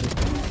pas regarder.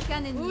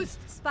 Aucun ennemi.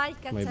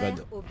 Spike à My terre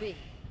bad. au B.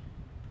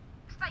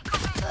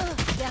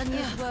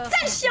 Dernier joueur.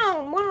 C'est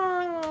chiant.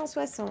 Moins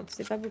 60,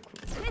 c'est pas beaucoup.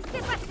 Laissez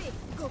passer.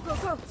 Go, go,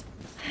 go.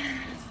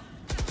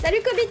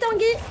 Salut Kobe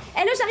Tanguy.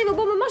 Hello, j'arrive au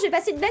bon moment, j'ai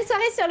passé une belle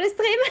soirée sur le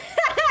stream.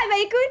 Bah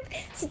écoute,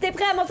 si t'es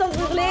prêt à m'entendre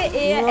hurler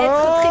et être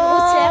très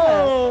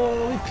grossière.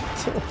 Oh,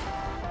 putain.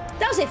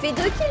 Putain, j'ai fait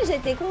 2 kills,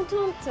 j'étais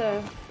contente.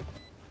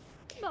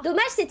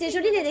 Dommage, c'était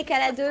joli les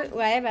décals à 2.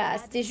 Ouais, bah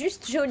c'était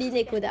juste joli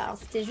Nekoda.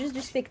 C'était juste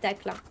du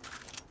spectacle. Hein.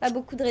 Pas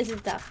beaucoup de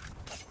résultats.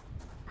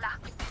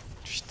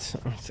 Putain,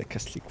 ça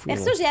casse les couilles.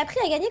 Perso, j'ai appris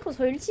à gagner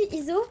contre l'ulti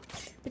ISO.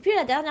 Depuis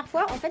la dernière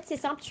fois, en fait c'est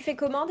simple, tu fais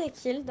commande et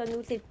kill.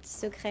 Donne-nous tes petits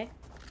secrets.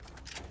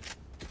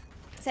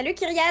 Salut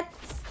Kyriat.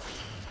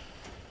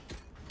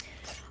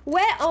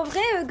 Ouais, en vrai,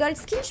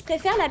 Goldskin, je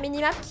préfère la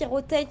minimap qui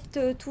rotate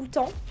tout le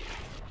temps.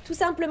 Tout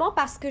simplement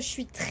parce que je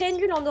suis très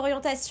nulle en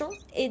orientation.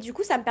 Et du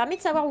coup, ça me permet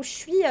de savoir où je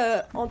suis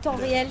en temps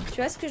réel. Tu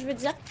vois ce que je veux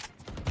dire?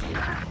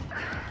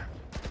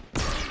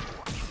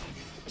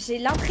 J'ai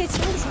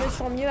l'impression que je me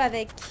sens mieux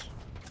avec.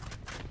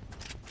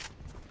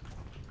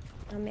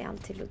 Ah merde,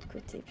 t'es de l'autre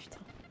côté, putain.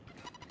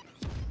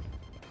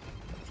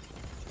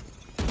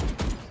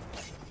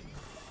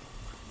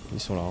 Ils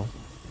sont là. Hein.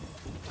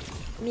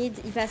 Mid,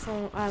 il passe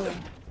en... Ah ouais.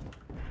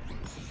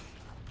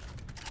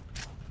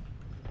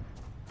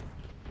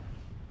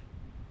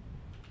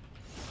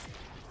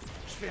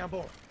 Je fais un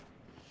bond.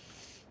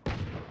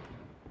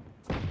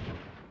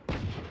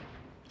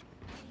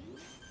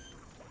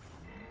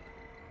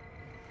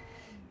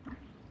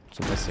 Ils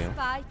sont passés. Hein.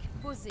 Spike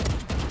posé.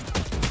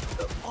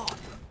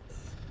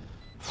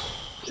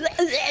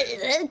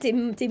 T'es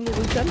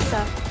mouru comme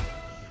ça.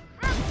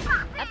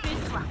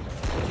 Appuie-toi.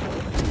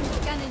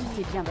 Aucun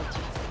ennemi est bien battu.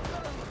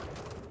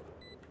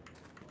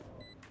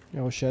 Il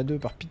est rushé à 2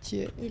 par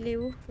pitié. Il est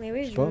où? Mais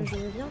oui, je Pas. veux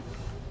bien.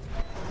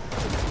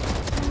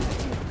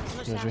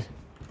 Bien joué.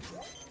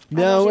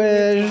 Bien non, j'ai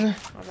ouais. voulu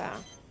toi. Ah bah.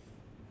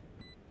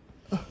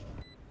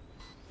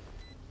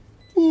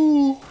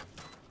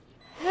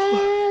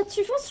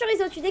 Tu fonces sur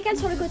ISO, tu décales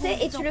sur le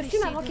côté et tu le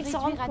fumes avant qu'il s'en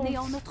rende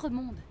compte. Notre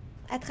monde.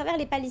 À travers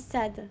les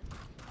palissades.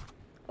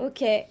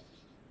 Ok.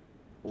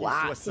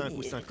 Waouh, c'est 5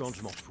 ou 50,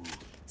 je m'en fous.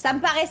 Ça me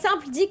paraît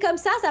simple, dit comme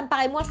ça me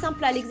paraît moins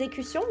simple à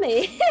l'exécution,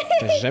 mais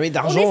T'as jamais on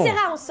d'argent.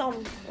 essaiera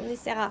ensemble. On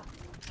essaiera.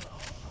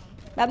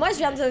 Bah moi, je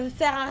viens de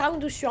faire un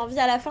round où je suis en vie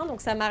à la fin,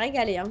 donc ça m'a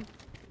régalé. Hein.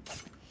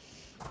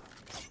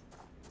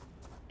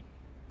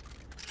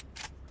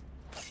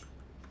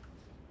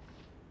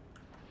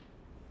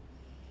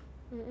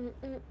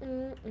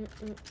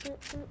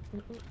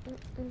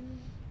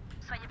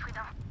 Soyez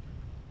prudents.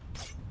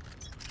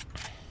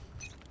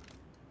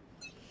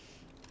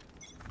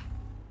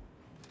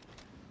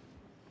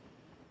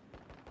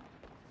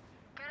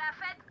 Que la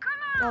fête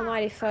commence. Oh non,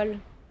 elle est folle.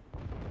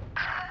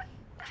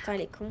 Putain,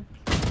 elle est con.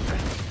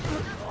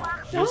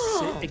 Je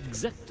sais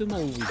exactement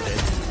où vous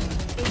êtes.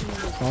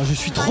 Oh, je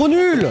suis trop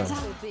nul.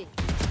 Au B.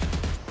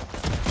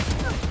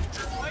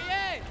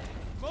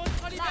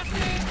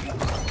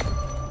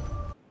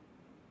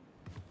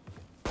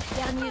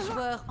 Dernier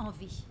joueur en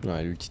vie.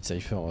 Ouais, l'ulti de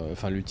Cypher,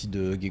 enfin l'ulti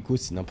de Gecko,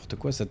 c'est n'importe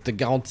quoi. Ça te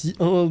garantit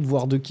 1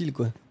 voire 2 kills,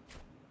 quoi.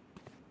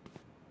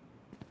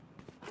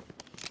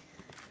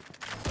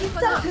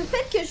 Putain, le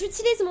fait que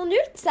j'utilise mon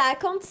ult, ça a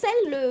cancel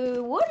le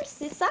wall,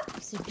 c'est ça?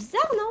 C'est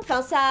bizarre, non?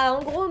 Enfin, ça a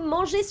en gros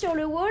mangé sur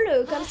le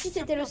wall comme si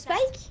c'était le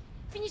spike.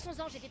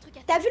 Finissons-en, j'ai des trucs à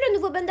faire. T'as vu le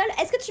nouveau bundle?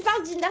 Est-ce que tu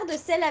parles, Dinder, de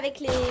celle avec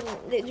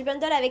du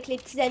bundle avec les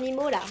petits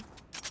animaux, là?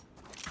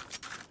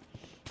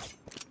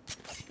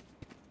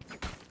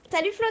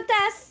 Salut,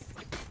 Flotas!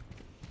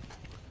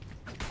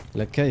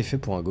 La K est fait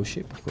pour un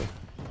gaucher, pourquoi?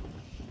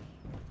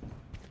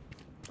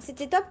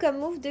 C'était top comme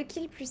move, 2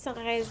 kills plus un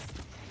raise.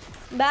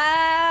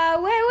 Bah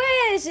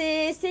ouais,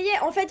 j'ai essayé.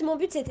 En fait, mon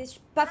but, c'était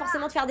pas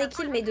forcément de faire des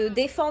kills, mais de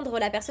défendre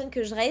la personne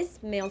que je raise.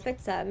 Mais en fait,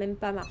 ça a même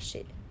pas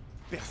marché.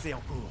 Percée en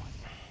cours.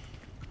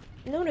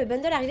 Non, le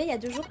bundle arrivé il y a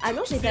 2 jours. Ah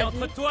non, j'ai C'est pas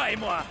entre vu. toi et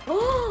moi.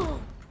 Oh,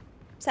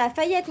 ça a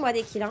failli être moi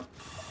des kills, hein.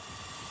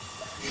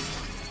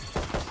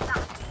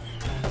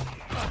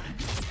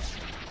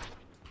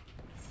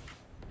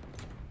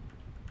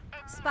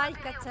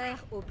 Spike à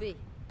terre au B.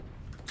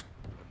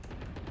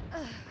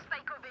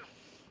 Spike au B.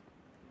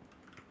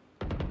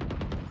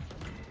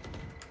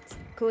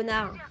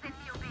 Connard. Plusieurs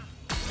ennemis au B.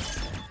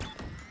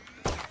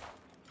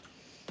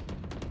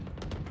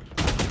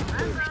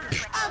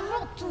 À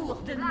mon tour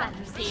de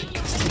m'amuser.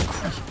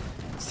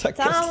 Ça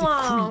Putain, casse les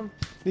moi. couilles.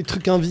 Les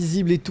trucs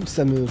invisibles et tout,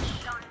 ça me...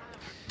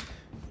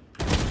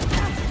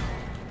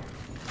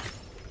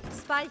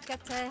 Spike à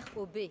terre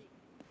au B.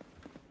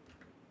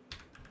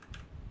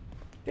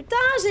 Putain,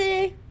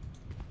 j'ai...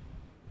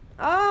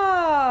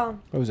 Oh,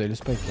 Ouais, vous avez le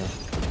spike, là.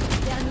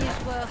 Dernier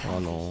joueur. Oh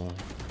non.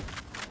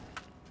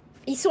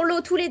 ils sont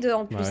low tous les deux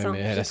en plus, Ouais, hein. mais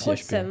elle a J'ai trop de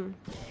 6 HP. seum.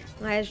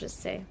 Ouais, je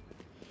sais.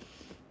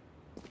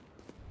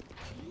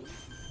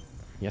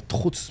 Il y a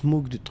trop de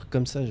smoke, de trucs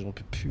comme ça, j'en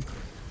peux plus.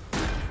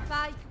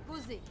 Spike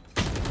posé.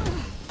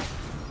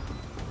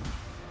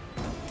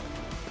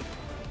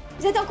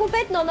 Vous êtes en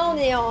compète? Non, non, on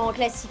est en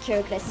classique,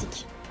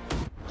 classique.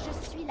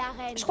 Je suis la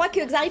reine. Je crois que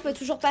Xari peut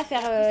toujours pas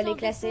faire les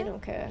classés,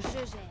 donc... Je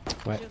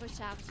gère. Ouais. Je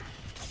recharge.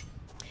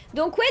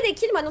 Donc ouais, des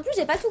kills, moi non plus,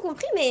 j'ai pas tout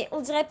compris, mais on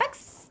dirait pas que...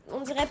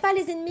 On dirait pas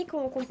les ennemis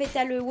qu'on pète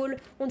le wall.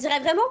 On dirait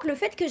vraiment que le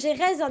fait que j'ai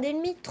raise un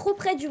ennemi trop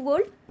près du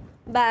wall,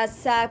 bah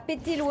ça a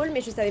pété le wall, mais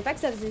je savais pas que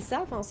ça faisait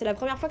ça. Enfin, c'est la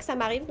première fois que ça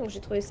m'arrive, donc j'ai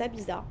trouvé ça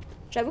bizarre.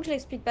 J'avoue que je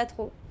l'explique pas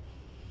trop.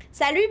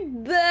 Salut,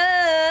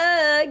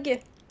 Bug.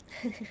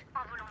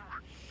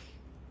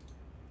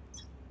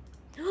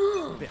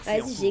 Oh,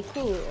 Percée en vas-y,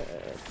 cours. Gecko.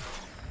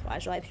 Ouais,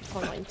 j'aurais pu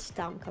prendre une petite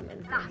arme quand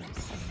même.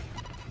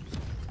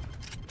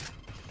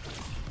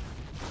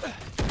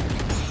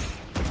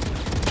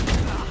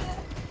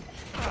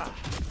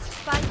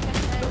 Spike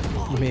à terre.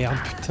 Oh, merde,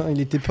 putain,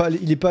 il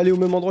est pas allé au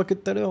même endroit que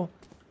tout à l'heure.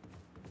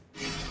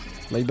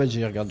 My bad,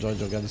 j'aurais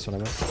dû regarder sur la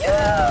map.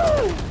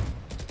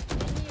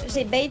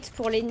 J'ai bait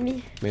pour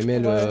l'ennemi. Mais mets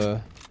Ouais.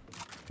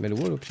 le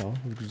wall au pire, hein,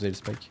 vu que vous avez le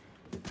spike.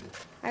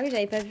 Ah oui,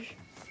 j'avais pas vu.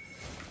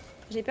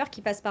 J'ai peur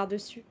qu'il passe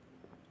par-dessus.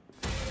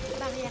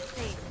 Barrière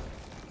créée.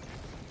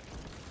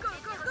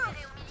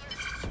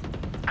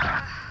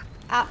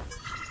 Ah.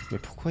 Mais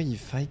pourquoi il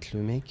fight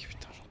le mec?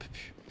 Putain, j'en peux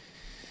plus.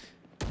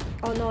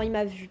 Oh non, il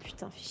m'a vu,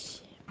 putain, fais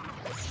chier.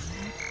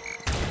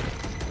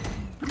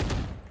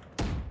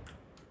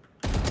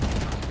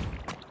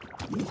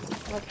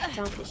 Oh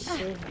putain, fais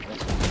chier.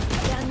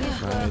 Dernier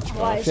joueur. Ouais, tu peux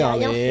Ouais, rien j'ai faire,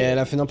 rien mais fait. elle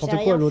a fait n'importe J'ai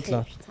quoi rien l'autre fait,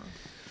 là. putain.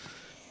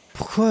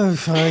 Pourquoi?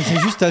 Enfin, c'est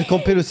juste à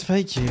camper le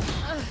spike et...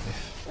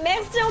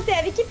 Merci Anté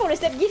avec qui pour le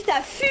step gift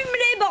à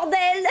fumer,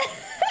 bordel.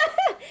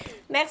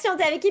 Merci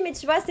Anté avec qui, mais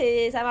tu vois,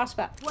 ça marche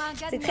pas. Point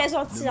C'est gagnant. très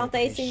gentil, Ne hein, t'as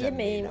montrez essayé,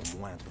 jamais mais la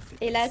moindre faiblesse.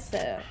 hélas... Dr.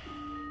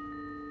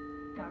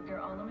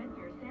 Alleman,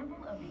 your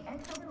sample of the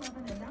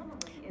XL11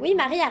 anomaly is... Oui,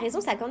 Marie a raison,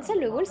 ça cancel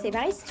le wall, c'est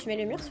pareil si tu mets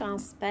le mur sur un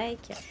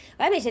spike.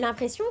 Ouais, mais j'ai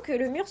l'impression que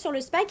le mur sur le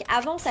spike,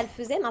 avant ça le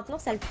faisait, maintenant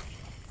ça le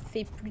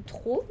fait plus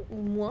trop,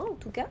 ou moins en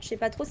tout cas. Je sais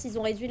pas trop s'ils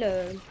ont réduit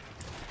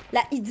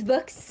la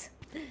hitbox.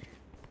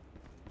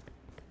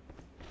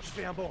 Je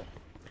fais un bond.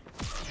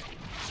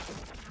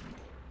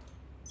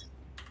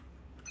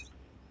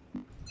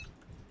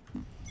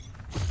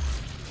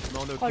 Je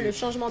m'en Oh, le occupe.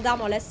 changement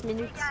d'arme en last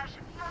minute. Dégage,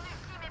 mon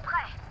ultime est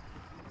prêt.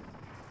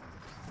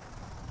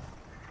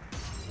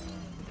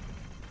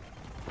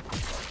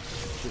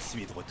 Je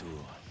suis de retour.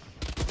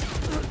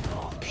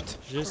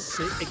 Je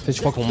sais En fait, je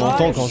crois qu'on exactement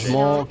m'entend Ouais, quand je je,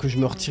 sais. que je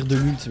me retire de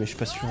l'ult, mais je suis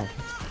pas sûr en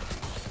fait.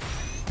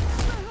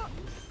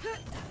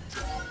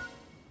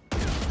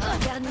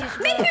 Dernier joueur.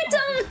 Mais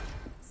putain!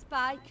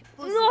 Spike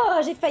posé.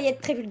 Non, j'ai failli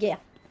être très vulgaire.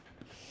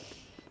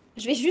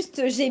 Je vais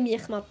juste gémir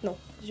maintenant.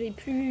 Je vais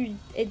plus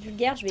être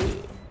vulgaire, je vais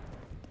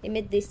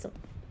émettre des sons.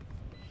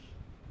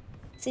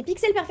 C'est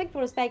pixel perfect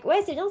pour le spike.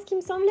 Ouais, c'est bien ce qui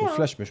me semblait. Pour Hein.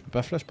 flash, mais je peux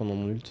pas flash pendant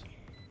mon ult.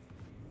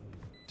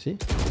 Si?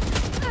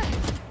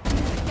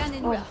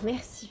 Oh,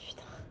 merci,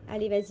 putain.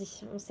 Allez, vas-y,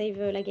 on save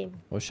la game.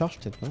 Recharge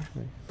peut-être, non?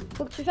 Ouais.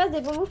 Faut que tu fasses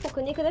des bons moves pour que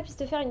Nekoda puisse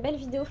te faire une belle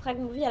vidéo frag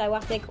movie à la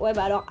Wartech. Ouais,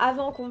 bah alors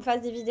avant qu'on me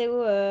fasse des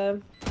vidéos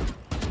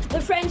The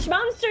French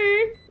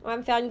Monster, on va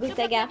me faire une good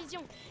taga.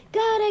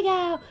 Gotta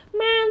go,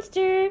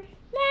 monster,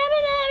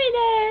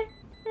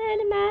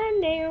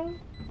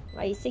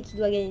 ouais, il sait qu'il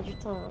doit gagner du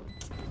temps. Hein.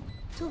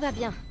 Tout va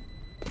bien.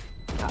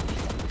 Oh,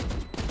 putain.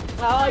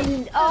 Oh,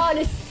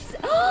 le...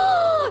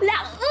 Oh, la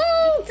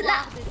honte,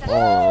 la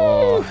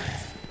honte.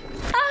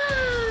 Ah.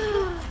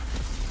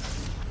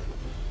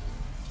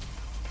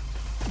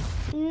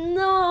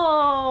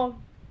 Non.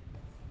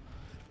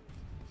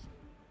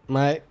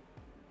 Ouais.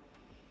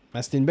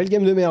 Bah, c'était une belle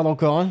game de merde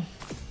encore, hein.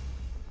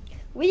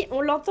 Oui,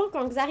 on l'entend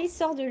quand Xari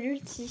sort de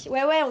l'ulti.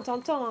 Ouais, on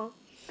t'entend, hein.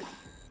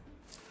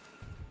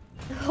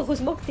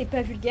 Heureusement que t'es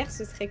pas vulgaire,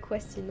 ce serait quoi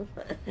sinon?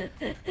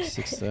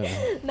 C'est que ça.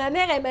 Ma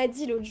mère, elle m'a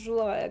dit l'autre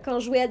jour, quand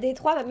je jouais à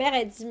Détroit, ma mère,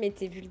 elle dit, mais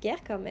t'es vulgaire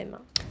quand même.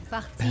 Hein.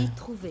 Partie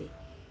trouvée.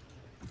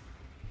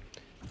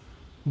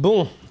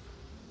 Bon.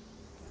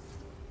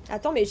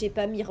 Attends, mais j'ai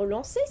pas mis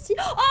relancer si.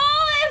 Oh,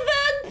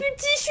 Evan,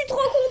 putain, je suis trop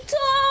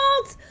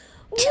contente.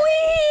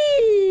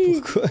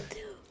 Oui. Pourquoi?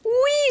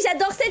 Oui,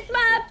 j'adore cette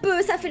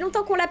map. Ça fait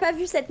longtemps qu'on l'a pas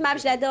vue cette map,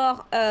 je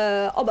l'adore.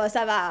 Oh bah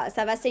ça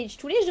va sage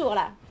tous les jours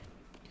là.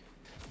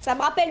 Ça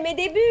me rappelle mes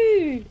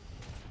débuts.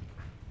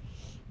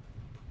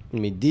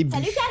 Mes débuts.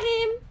 Salut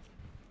Karim.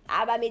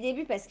 Ah bah mes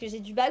débuts parce que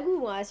j'ai du bagou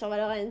moi sur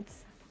Valorant.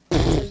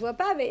 Je vois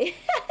pas mais...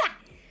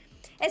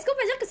 Est-ce qu'on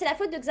peut dire que c'est la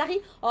faute de Xari?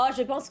 Oh,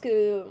 je pense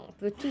que on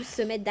peut tous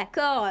se mettre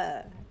d'accord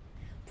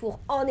pour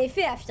en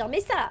effet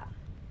affirmer ça.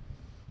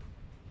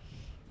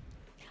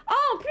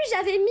 Oh, en plus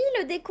j'avais mis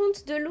le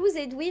décompte de lose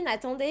et de win,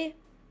 attendez.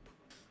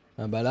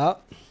 Ah bah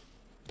là...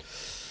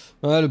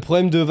 Ouais, le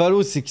problème de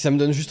Valo, c'est que ça me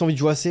donne juste envie de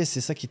jouer à CS,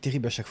 c'est ça qui est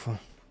terrible à chaque fois.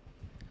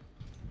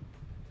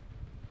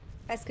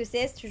 Parce que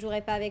CS, tu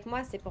jouerais pas avec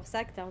moi, c'est pour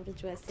ça que t'as envie de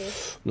jouer à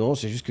CS. Non,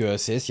 c'est juste que à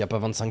CS, y a pas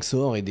 25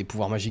 sorts et des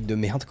pouvoirs magiques de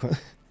merde, quoi.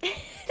 Des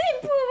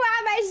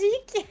pouvoirs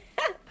magiques.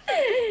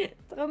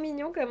 Trop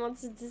mignon comment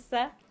tu dis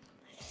ça.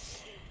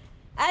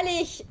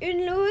 Allez,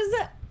 une lose,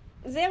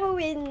 0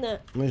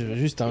 win. Moi, j'ai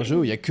juste un jeu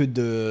où il y a que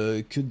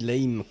de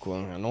l'aim,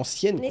 quoi.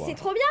 L'ancienne, quoi. Mais c'est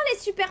trop bien les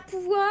super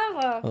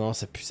pouvoirs. Oh non,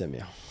 ça pue sa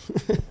mère.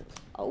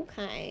 Ok.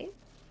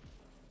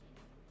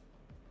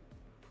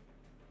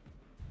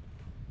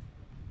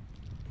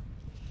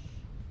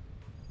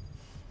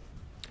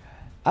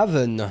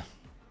 Haven.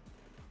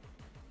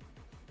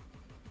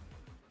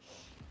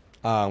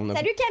 Ah, on a...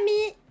 Salut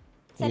Camille.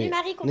 Salut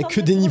Marie, on est contente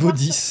que de des te niveaux revoir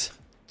 10.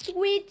 sur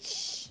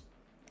Twitch.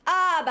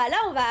 Ah bah là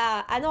on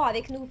va... Ah non,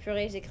 avec nous,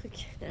 purée, j'ai cru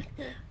que...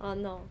 Oh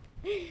non.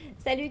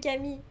 Salut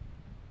Camille.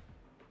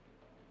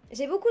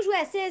 J'ai beaucoup joué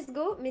à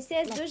CSGO, mais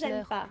CS2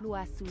 j'aime pas.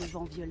 Sous le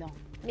vent violent.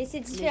 Mais c'est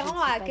différent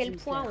à quel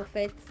point en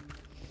fait.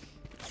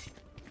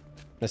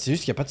 Là, c'est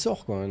juste qu'il n'y a pas de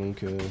sort, quoi,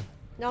 donc...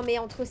 Non mais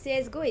entre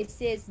CSGO et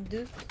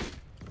CS2.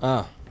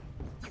 Ah.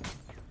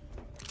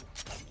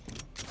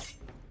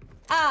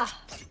 Ah.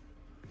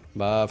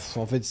 Bah,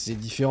 en fait, c'est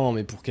différent,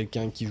 mais pour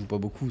quelqu'un qui joue pas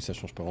beaucoup, ça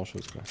change pas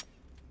grand-chose, quoi.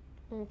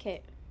 Ok.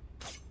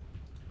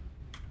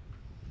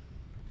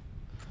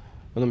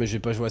 Oh non, mais je vais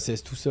pas jouer à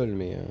CS tout seul,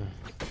 mais...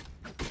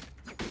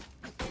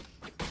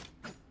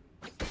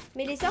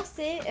 Mais les sorts,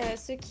 c'est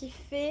ce qui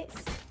fait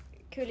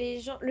que les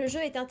gens... Le jeu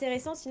est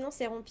intéressant, sinon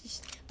c'est rompiche.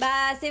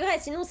 Bah, c'est vrai,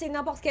 sinon c'est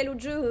n'importe quel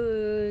autre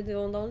jeu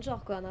dans le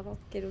genre, quoi.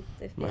 N'importe quel autre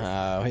FPS.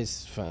 Ah ouais,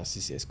 enfin, c'est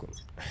CS, quoi.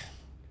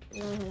 Oh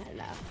là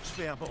là. Je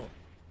fais un bond.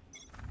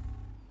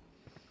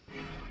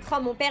 Oh,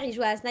 mon père, il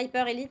joue à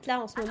Sniper Elite, là,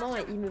 en ce moment,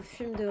 et il me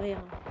fume de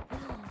rire.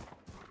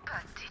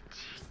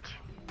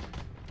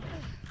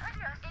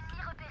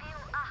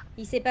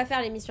 Il sait pas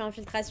faire les missions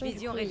infiltration, du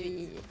coup,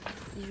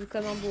 il joue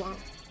comme un bourrin.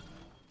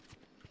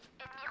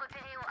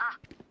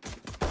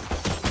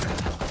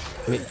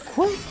 Mais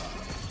quoi?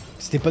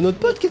 C'était pas notre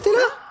pote qui était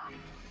là?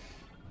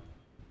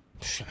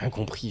 J'ai rien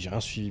compris, j'ai rien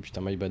suivi,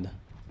 putain, my bad.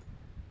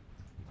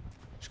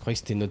 Je croyais que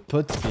c'était notre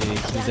pote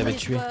qui les avait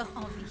tués.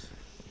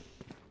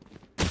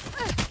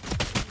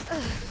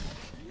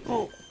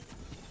 Oh.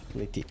 On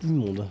était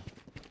immonde.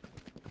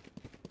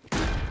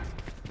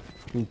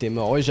 Il était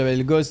mort. Ouais, j'avais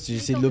le ghost, j'ai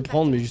essayé de le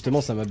prendre, mais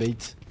justement ça m'a bait.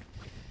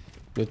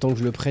 Le temps que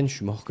je le prenne, je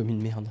suis mort comme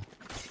une merde.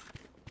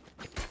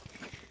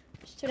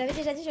 Je te l'avais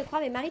déjà dit, je crois,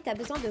 mais Marie, t'as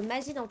besoin de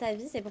magie dans ta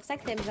vie. C'est pour ça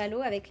que t'aimes Valo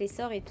avec les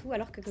sorts et tout.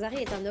 Alors que Xari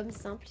est un homme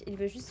simple. Il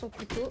veut juste son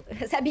couteau,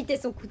 s'habiter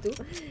son couteau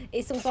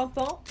et son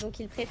pampan. Donc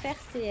il préfère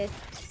CS.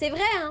 C'est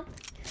vrai, hein.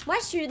 Moi,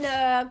 je suis une.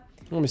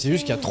 Non, mais c'est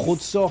juste qu'il y a trop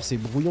de sorts, c'est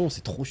brouillon,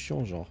 c'est trop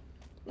chiant, genre.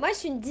 Moi, je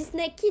suis une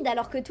Disney Kid,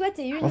 alors que toi,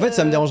 t'es une. En fait,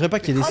 ça me dérangerait pas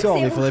qu'il y ait des sorts,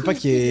 mais il faudrait pas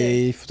qu'il y ait.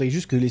 Kid. Il faudrait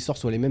juste que les sorts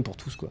soient les mêmes pour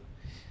tous, quoi.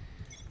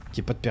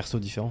 Qu'il n'y ait pas de perso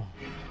différents.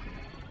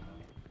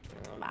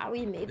 Bah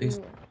oui, mais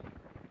bon.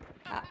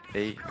 Ah.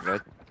 Hey,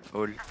 red,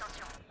 all.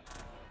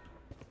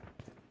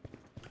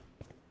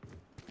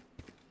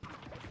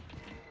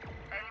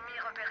 Ennemi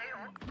repéré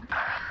au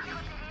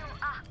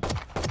A.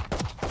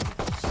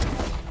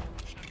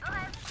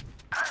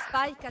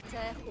 Spike à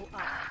terre au A.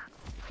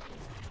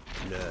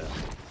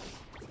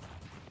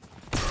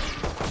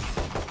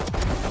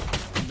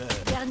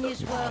 Dernier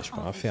joueur. Je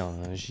peux rien faire, hein.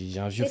 J'ai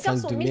un vieux Les sorts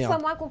flingue sont de 1000 fois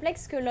merde. moins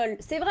complexes que LoL.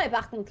 C'est vrai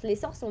par contre, les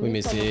sorts sont Oui, 1000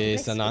 mais fois moins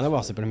complexes. ça n'a rien à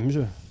voir, c'est pas le même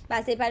jeu. Bah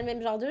c'est pas le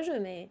même genre de jeu,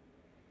 mais...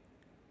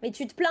 Mais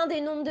tu te plains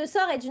des nombres de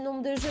sorts et du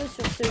nombre de jeux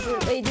sur ce jeu.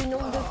 Et du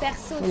nombre de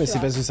persos, Non, mais tu c'est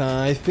vois. parce que c'est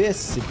un FPS,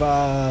 c'est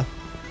pas...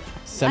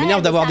 Ça Ouais, m'énerve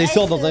mais d'avoir ça des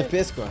sorts reste, dans un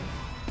FPS, quoi.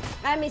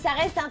 Ah mais ça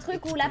reste un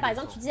truc où là par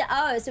exemple tu dis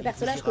ah ce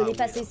personnage je connais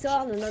pas ses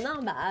sorts,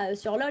 non, bah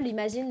sur LoL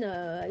imagine...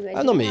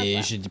 Ah non,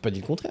 mais j'ai pas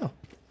dit le contraire.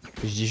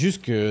 Je dis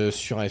juste que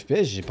sur un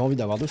FPS, j'ai pas envie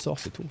d'avoir de sorts,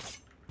 c'est tout.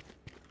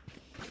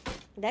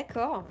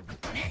 D'accord.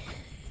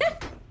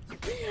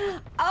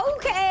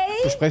 Ok.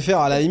 Je préfère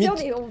à la limite...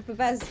 Mais on peut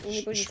pas, on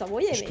est pas obligé de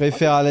s'embrouiller. Je mais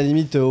préfère à la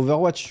limite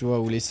Overwatch, tu vois,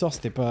 où les sorts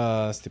c'était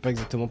pas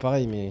exactement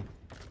pareil, mais...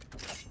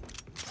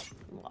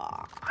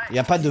 Y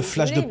a pas de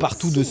flash de Désolé, mais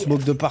partout, si. de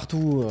smoke de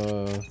partout.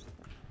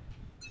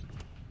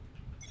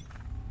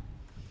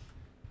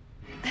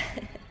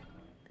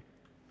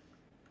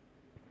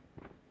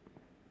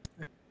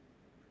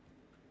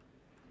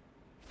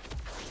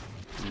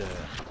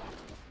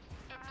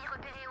 Ennemi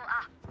repéré au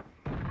A.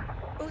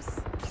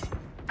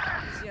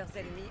 Plusieurs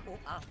ennemis au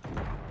A.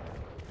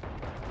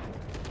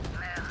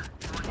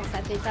 Quand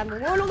ça fait ta mon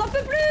wall, on n'en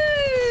peut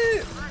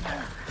plus.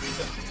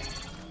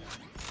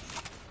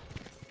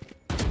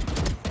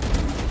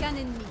 Qu'un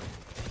ennemi.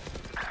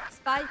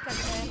 Spike à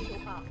terre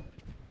au A.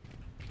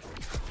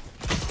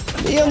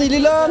 Merde, il est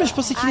là, mais je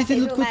pensais qu'il Ah, était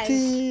de c'est l'autre dommage.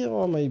 côté.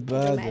 Oh my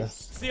bad. Dommage.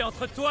 C'est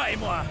entre toi et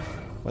moi.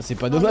 Bah, c'est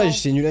pas non.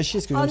 dommage, c'est nul à chier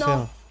ce que je Oh viens de non.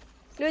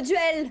 faire. Le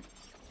duel.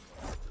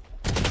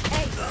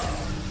 Hey.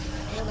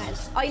 Dommage.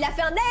 Oh il a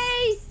fait un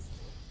ace.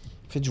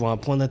 En fait, je vois un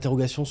point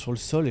d'interrogation sur le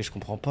sol et je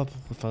comprends pas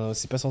pourquoi. Enfin,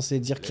 c'est pas censé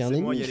dire qu'il y a un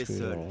Laissez-moi ennemi. y aller parce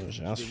que, seul.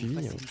 j'ai rien Je vais vous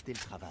suivi. faciliter le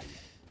travail.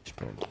 Je sais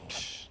pas.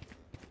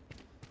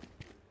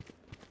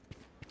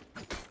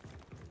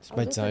 En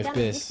Smite, c'est un d'autres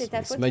termes, il dit que FPS. c'est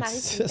ta faute, Smite, Marie,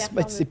 si tu Smite,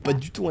 performes c'est pas pas.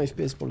 du tout un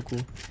FPS pour le coup.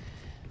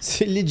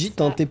 C'est legit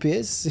Ça. un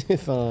TPS.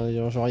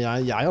 Enfin, genre, y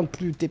a rien de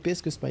plus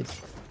TPS que Smite.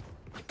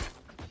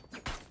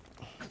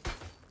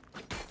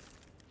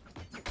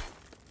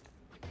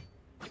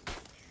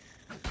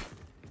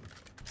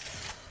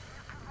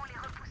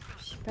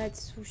 Je suis pas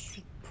dessous, je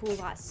suis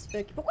pauvre as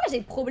fuck. Pourquoi j'ai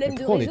le problème de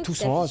Pourquoi on réseau est tous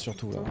qui en A s'affiche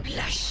surtout tout le là. temps?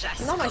 La chasse.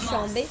 Non moi je suis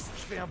en B. Je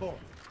fais un bond.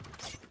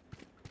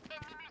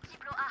 Ennemi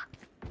multiple au A.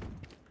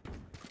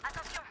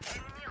 Attention,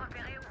 ennemi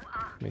repéré au A.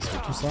 Mais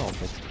c'est tout ça en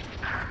fait.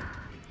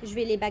 Je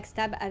vais les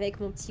backstab avec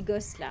mon petit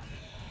gosse là.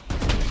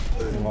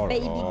 Oh là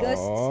Baby là.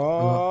 Ghost.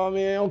 Oh,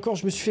 mais encore,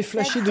 je me suis fait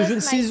flasher de That's je ne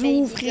just sais my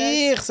où, baby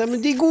frère. Ça me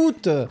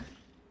dégoûte.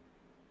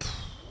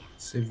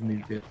 Save me,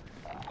 bitch.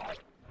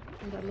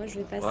 Bah moi je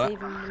vais passer Ouais. ils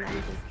vont me demander.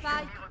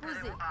 Spike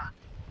posé.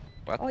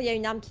 Oh il y a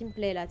une arme qui me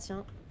plaît là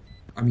tiens.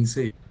 I mean,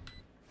 save.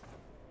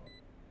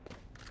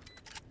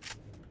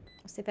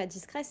 C'est pas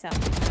discret ça.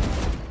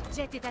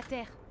 Jet est à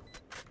terre.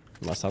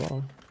 Bah, ça va.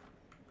 Hein.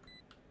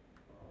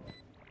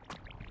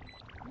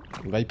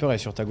 Viper est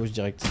sur ta gauche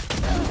direct.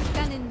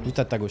 Qu'un ennemi. Juste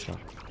à ta gauche là.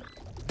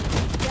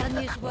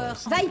 Dernier joueur.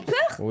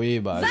 Viper. Oui,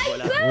 bah.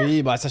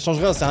 Oui, bah, ça change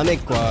rien, c'est un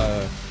mec quoi.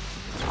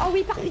 Oh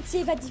oui par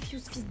pitié va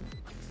diffuse fils.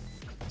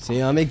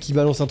 C'est un mec qui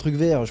balance un truc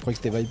vert, je crois que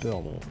c'était Viper.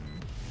 Bon.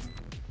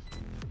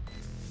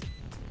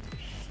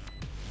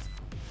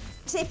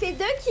 J'ai fait 2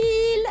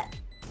 kills.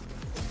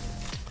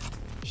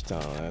 Putain,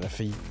 elle a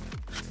failli.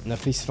 On a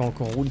failli se faire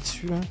encore rouler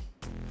dessus là.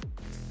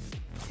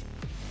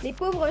 Les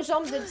pauvres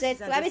jambes de Jet.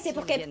 Les Ouais mais c'est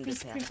pour imbéciles qu'elle viennent de puisse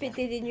plus perdre.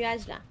 péter des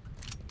nuages là.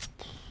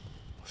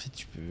 En fait,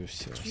 tu peux.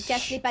 Je lui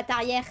casse les pattes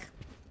arrière.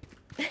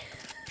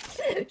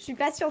 Je suis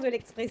pas sûre de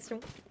l'expression.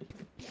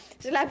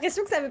 J'ai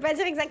l'impression que ça veut pas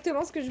dire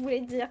exactement ce que je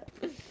voulais dire.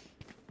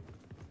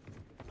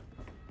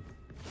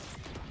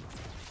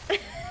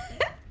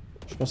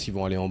 Je pense qu'ils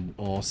vont aller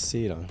en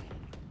C là.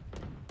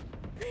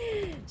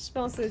 Je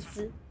pense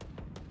aussi.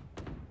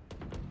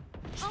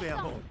 Je fais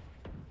un bond.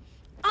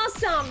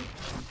 Ensemble.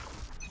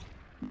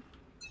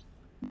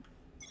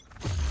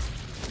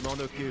 Je m'en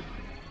occupe.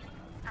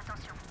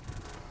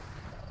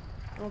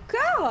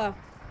 Encore.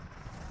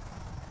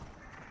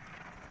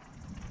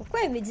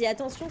 Pourquoi elle me dit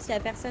attention s'il y a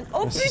personne?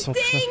 Oh Merci, son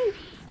putain.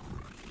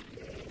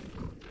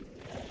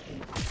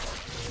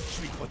 Je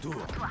suis de retour.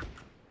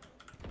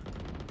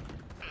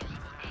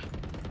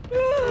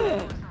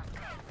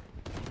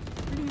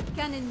 Plus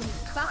qu'un ennemi.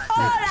 Parfait.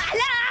 Oh là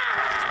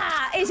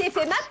là. Et j'ai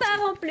fait ma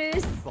part en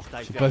plus.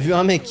 Portail J'ai fermé. pas vu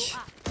un mec.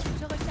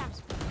 Je recharge.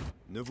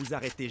 Ne vous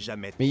arrêtez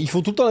jamais. Mais ils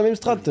font tout le temps la même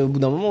strat. Au bout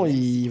d'un moment,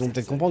 ils vont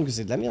peut-être comprendre que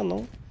c'est de la merde,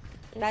 non?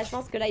 Bah je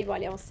pense que là ils vont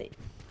aller en C.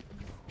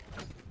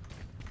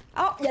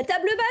 Oh, il y a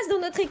table basse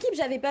dans notre équipe,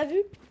 j'avais pas vu.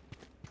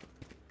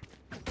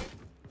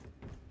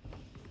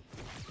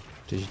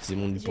 J'ai utilisé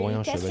mon Je but vais pour rien,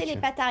 lui je suis casser les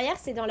abattu. pattes arrière,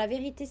 c'est dans la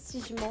vérité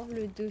si je mens,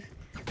 le 2.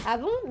 Ah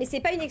bon? Mais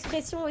c'est pas une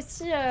expression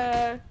aussi...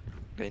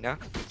 Reina,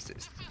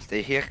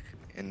 stay here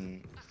and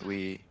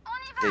we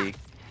take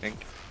think.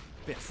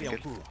 Percé en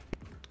cours.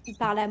 Il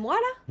parle à moi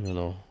là? Non,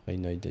 non,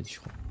 Reina est dead, je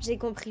crois. J'ai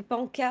compris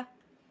Panka.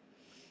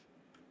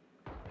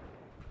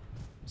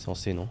 C'est en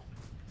C, non?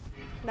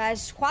 Bah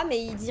je crois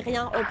mais il dit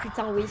rien. Oh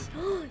putain oui.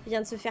 Oh, il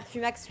vient de se faire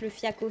fumax le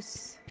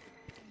fiacos.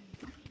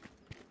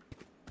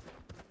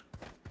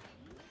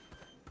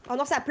 Oh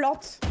non, ça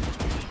plante.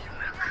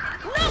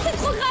 Non, c'est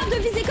trop grave de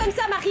viser comme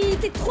ça, Marie.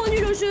 T'es trop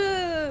nul au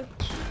jeu.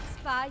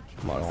 Spike.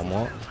 Bon alors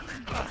moi...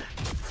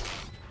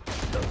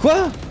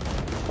 Quoi?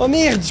 Oh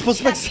merde, je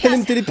pensais pas que ça allait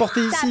me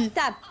téléporter ici.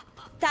 Tape,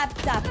 tape,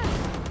 tape,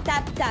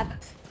 tape, tape,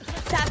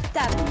 tape,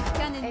 tape.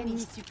 Qu'un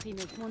ennemi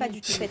supprimé. Pas du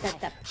tout fait tape,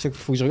 tape. Chaque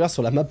fois faut que je regarde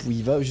sur la map où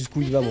il va,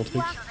 jusqu'où il va mon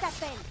truc.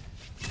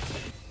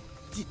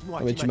 Dites-moi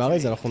Ah mais qui tu m'a m'arrêtes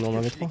tué, alors qu'on en que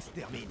avait je 3.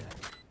 l'extermine.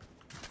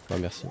 Ouais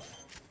merci.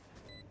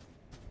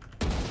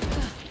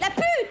 La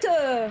pute.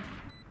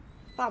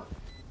 Pardon.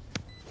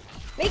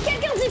 Mais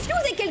quelqu'un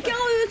diffuse et quelqu'un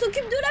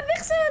s'occupe de la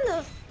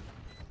personne.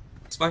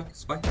 Spike.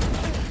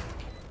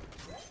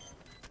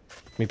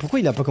 Mais pourquoi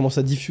il a pas commencé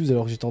à diffuse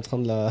alors que j'étais en train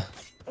de la...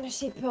 Je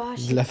sais pas,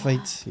 de la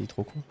fight? Il est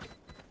trop con.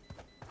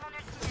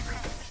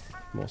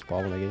 Bon c'est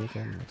pas grave, on a gagné quand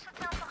même.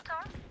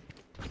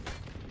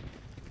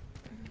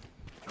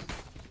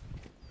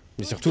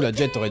 Mais surtout la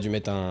Jet aurait dû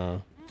mettre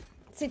un...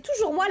 C'est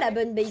toujours moi la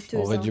bonne baiteuse.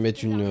 Aurait hein. dû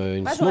mettre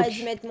une Moi smoke. j'aurais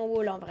dû mettre mon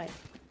wall en vrai.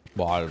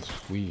 Bon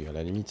oui à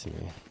la limite mais...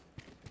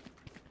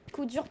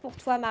 Coup dur pour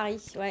toi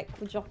Marie. Ouais,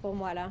 coup dur pour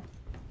moi là.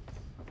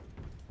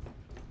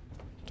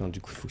 Putain du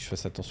coup faut que je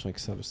fasse attention avec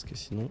ça parce que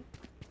sinon...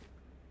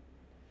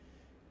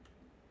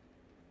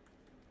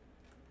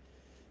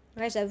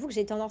 Ouais, j'avoue que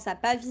j'ai tendance à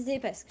pas viser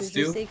parce que je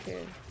Still. sais que...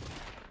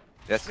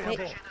 Yes. Mais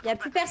y a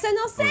plus personne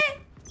en C.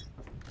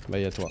 Bah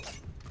y'a toi.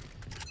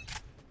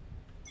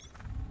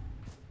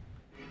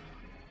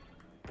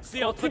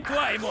 C'est entre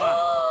toi et moi.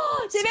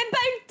 Oh, j'ai même pas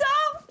eu le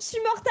temps. Je suis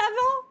morte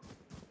avant.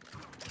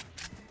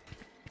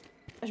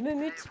 Je me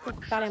mute pour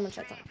parler à mon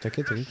chat.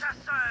 T'inquiète, t'inquiète.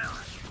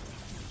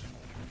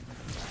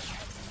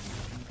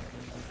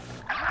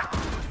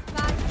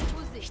 Spike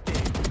posé.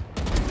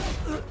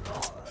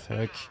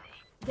 Fuck.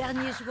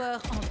 Dernier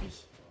joueur en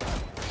vie.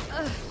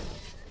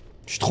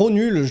 Je suis trop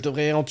nul, je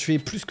devrais en tuer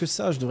plus que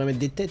ça, je devrais mettre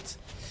des têtes.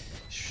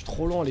 Je suis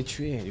trop lent à les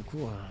tuer, et du coup,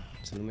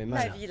 ça nous met Ma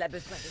mal. ville a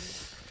besoin de nous.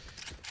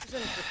 Je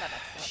ne peux pas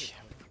m'absenter.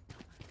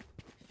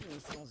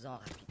 Finissons-en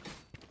rapidement.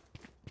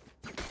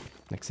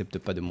 N'accepte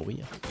pas de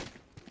mourir.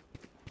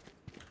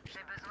 J'ai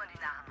besoin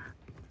d'une arme.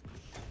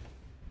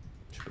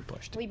 Je peux pas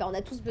acheter. Oui, bah on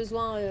a tous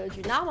besoin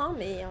d'une arme, hein,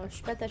 mais je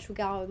suis pas ta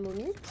sugar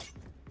mommy.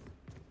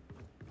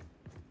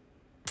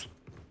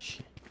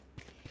 Chier.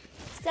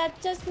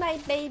 That's just my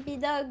baby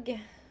dog.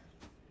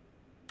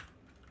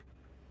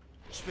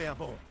 Je fais un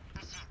bond.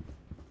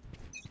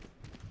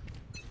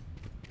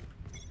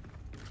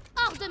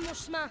 Hors de mon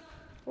chemin.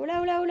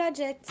 Oula, oula, oula,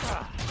 Jet.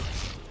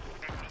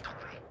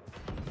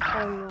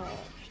 Oh non,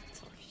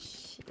 putain,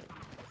 chier.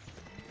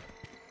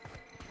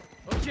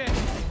 Ok,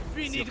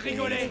 fini de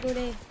rigoler.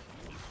 Rigoler.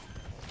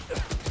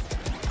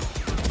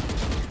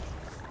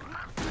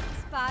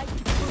 Spike.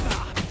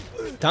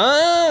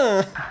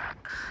 Putain!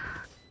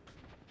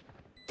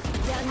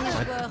 Dernier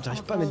joueur.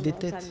 J'arrive pas à mettre des Oh non,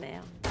 ta têtes.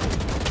 mère.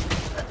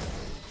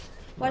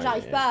 Moi,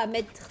 j'arrive pas à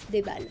mettre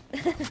des balles. Ça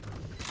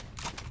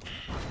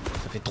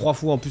fait 3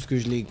 fois en plus que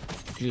je les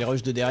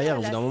rush de derrière,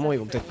 au bout d'un moment ils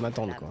vont peut-être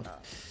m'attendre quoi.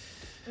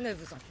 Ne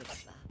vous en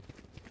faites pas.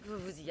 Vous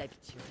vous y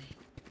habituerez.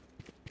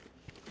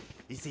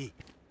 Ici.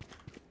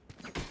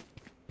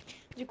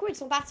 Du coup, ils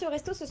sont partis au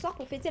resto ce soir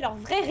pour fêter leur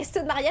vrai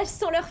resto de mariage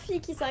sans leur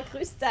fille qui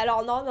s'incruste.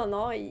 Alors non, non,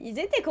 non, ils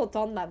étaient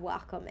contents de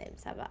m'avoir quand même,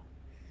 ça va.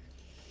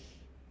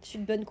 Je suis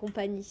de bonne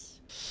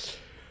compagnie.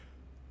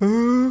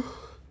 Ils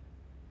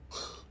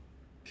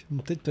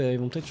vont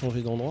peut-être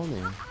changer d'endroit,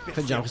 mais... En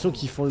fait j'ai l'impression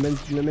qu'ils font le même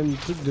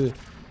truc de...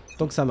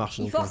 Tant que ça marche.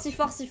 Ils forcent, ils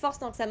forcent, ils forcent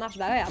tant que ça marche.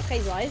 Bah ouais, après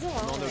ils ont raison.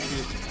 Hein.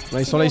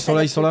 Ouais, ils sont là, ils sont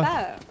là, ils sont là.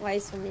 Pas, ouais,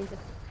 ils sont mid.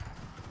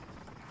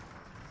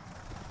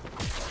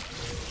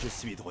 Je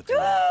suis de retour.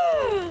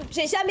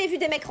 J'ai jamais vu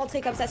des mecs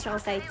rentrer comme ça sur un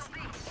site.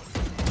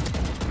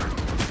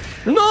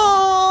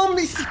 Non,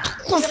 mais c'est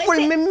 3 fois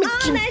les mêmes mecs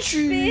qui me HP.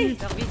 tuent.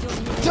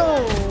 Putain.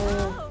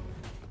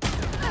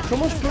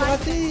 Comment je peux le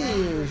rater?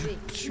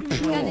 Je suis Mon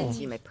chiant.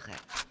 team est prêt.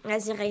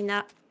 Vas-y,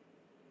 Reina.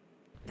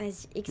 Vas-y, Ah,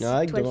 il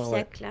excite-toi doit le avoir, ouais.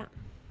 fiac là.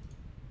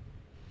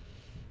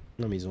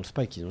 Non mais ils ont le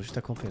spike, ils ont juste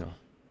à camper là.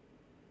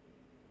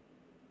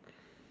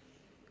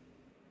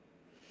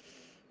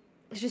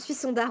 Je suis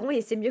son daron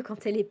et c'est mieux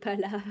quand elle est pas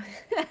là.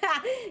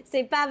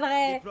 C'est pas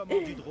vrai.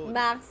 Déploiement du drone.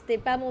 Mars, t'es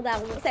pas mon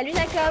daron. Salut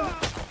Jacob.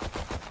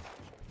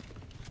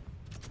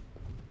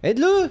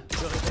 Aide-le!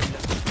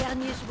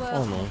 Dernier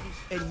joueur. Oh non.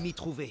 Ennemi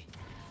trouvé.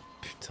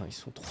 Putain, ils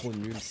sont trop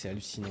nuls, c'est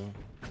hallucinant.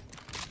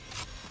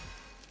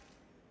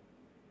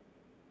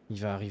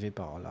 Il va arriver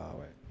par là,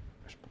 ouais.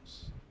 Je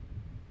pense.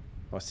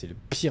 Oh, c'est le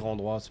pire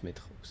endroit à se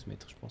mettre,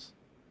 je pense.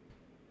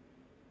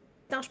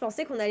 Putain, je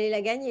pensais qu'on allait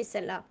la gagner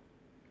celle-là.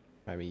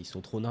 Ah mais ils sont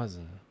trop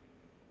nazes.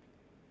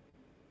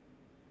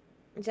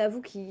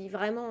 J'avoue qu'il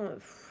vraiment...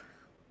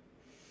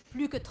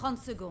 Plus que 30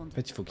 secondes. En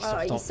fait, il faut qu'ils Oh,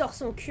 sortent en... il sort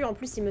son cul, en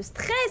plus il me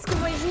stresse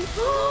comment il joue.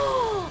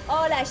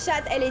 Oh la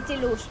chatte, elle était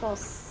low je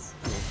pense.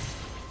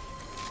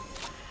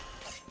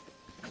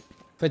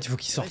 En fait, il faut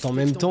qu'ils sortent en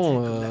même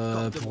temps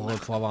pour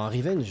avoir un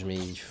revenge, mais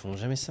ils font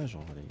jamais ça,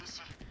 genre.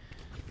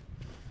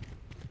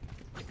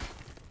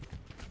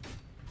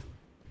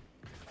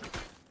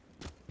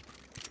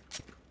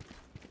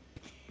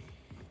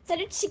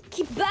 Salut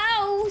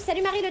Chikibao.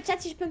 Salut Marie le chat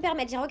si je peux me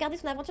permettre. J'ai regardé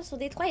ton aventure sur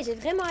Détroit et j'ai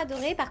vraiment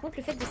adoré. Par contre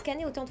le fait de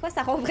scanner autant de fois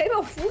ça rend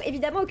vraiment fou.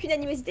 Évidemment aucune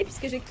animosité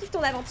puisque je kiffe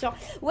ton aventure.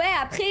 Ouais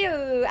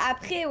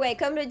après ouais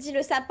comme le dit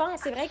le sapin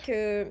c'est vrai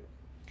que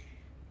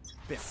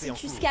si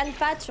tu scannes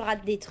pas tu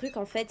rates des trucs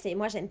en fait. Et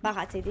moi j'aime pas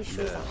rater des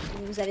choses hein.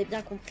 Vous avez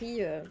bien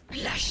compris.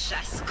 La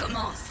chasse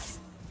commence.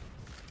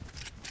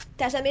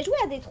 T'as jamais joué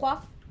à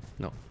Détroit?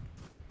 Non.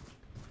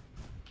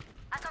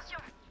 Attention.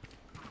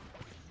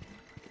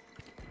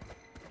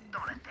 Dans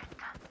la tête.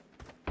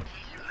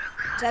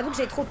 J'avoue que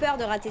j'ai trop peur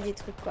de rater des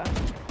trucs quoi.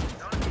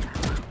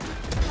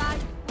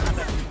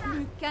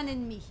 Plus qu'un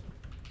ennemi.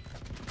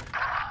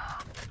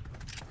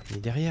 Il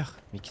est derrière.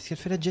 Mais qu'est-ce qu'elle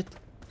fait la Jet?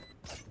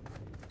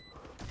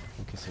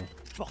 Ok c'est bon.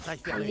 Portail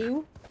Il est fermé.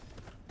 où?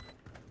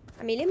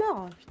 Ah mais il est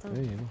mort putain.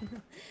 Oui, il est bon.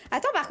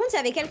 Attends par contre il y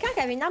avait quelqu'un qui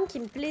avait une arme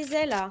qui me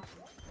plaisait là.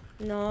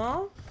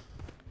 Non.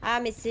 Ah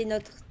mais c'est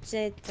notre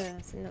Jet.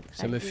 C'est notre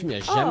Ça me allié. fume, il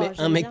n'y a jamais Oh, un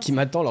j'aime mec bien qui ça.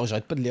 m'attend alors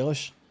j'arrête pas de les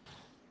rush.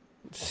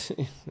 Ça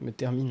me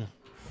termine.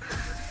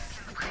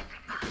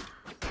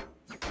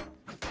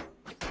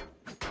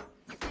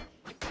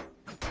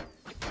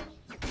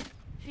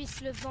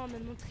 Puisse le vent me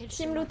montrer le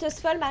Team chemin. Looteuse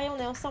folle, Marie, on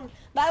est ensemble.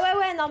 Bah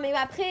ouais, non, mais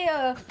après,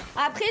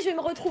 après, je vais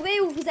me retrouver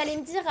où vous allez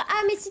me dire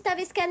ah, mais si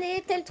t'avais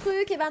scanné tel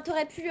truc, et ben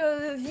t'aurais pu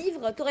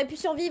vivre, t'aurais pu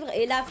survivre.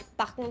 Et là,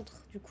 par contre,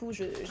 du coup,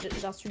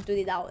 j'insulte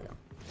des darons.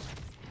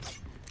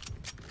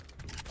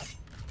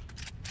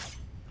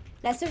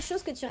 La seule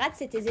chose que tu rates,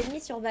 c'est tes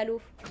ennemis sur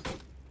Valo.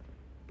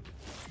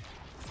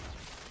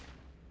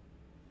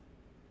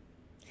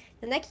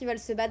 Il y en a qui veulent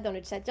se battre dans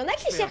le chat. Il y en a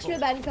qui cherchent le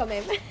ban quand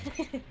même.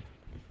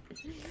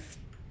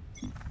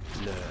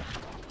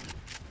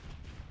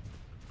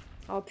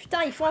 Oh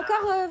putain, ils font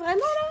encore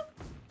vraiment là?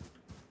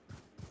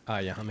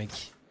 Ah, il y a un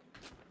mec.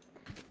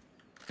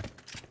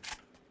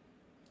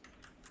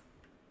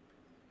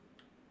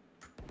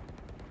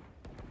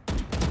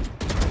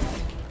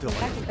 C'est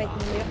pas qu'on peut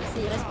être meilleur,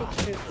 c'est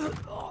irrespectueux.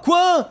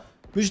 Quoi?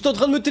 Mais j'étais en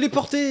train de me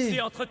téléporter.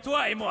 C'est entre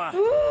toi et moi.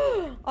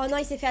 Oh non,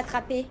 il s'est fait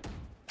attraper.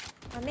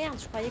 Ah merde,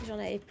 je croyais que j'en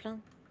avais plein.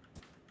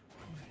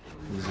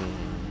 Ils sont...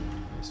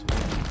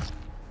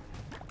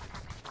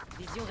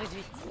 Vision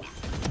réduite.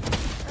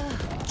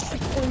 Je suis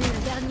trop nulle.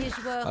 Dernier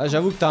joueur. Ah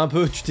j'avoue que t'as un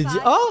peu... Tu t'es dit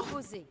Spike oh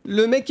posé.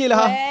 le mec est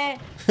là. Ouais.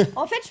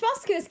 En fait, je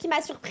pense que ce qui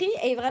m'a surpris,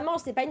 et vraiment,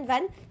 c'est pas une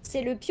vanne,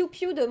 c'est le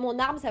piou-piou de mon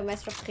arme, ça m'a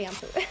surpris un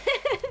peu.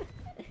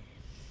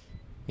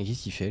 Mais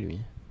qu'est-ce qu'il fait lui?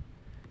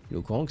 Il est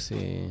au courant que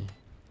c'est...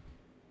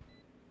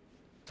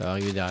 Ça va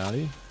arriver derrière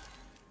lui?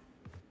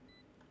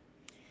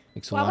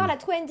 Avec son Pour avoir arme. la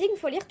true ending,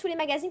 faut lire tous les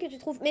magazines que tu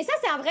trouves. Mais ça,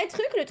 c'est un vrai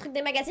truc, le truc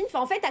des magazines. Enfin,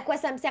 en fait, à quoi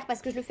ça me sert?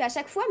 Parce que je le fais à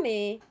chaque fois,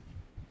 mais...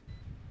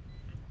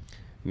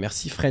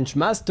 Merci French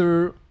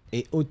Master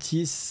et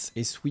Otis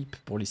et Sweep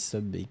pour les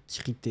subs et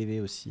Kri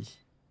TV aussi.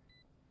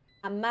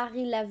 À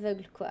Marie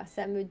l'aveugle, quoi.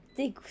 Ça me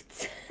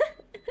dégoûte.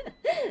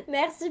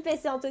 Merci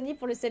PC Anthony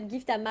pour le sub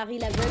gift à Marie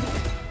l'aveugle.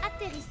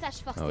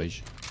 Atterrissage forcé. Ah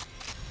oui.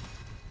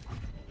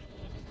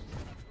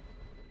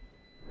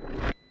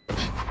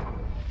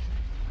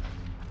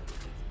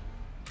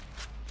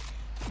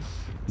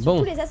 Sur Bon.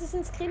 tous les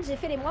Assassin's Creed, j'ai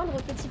fait les moindres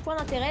petits points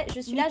d'intérêt.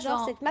 Je suis là,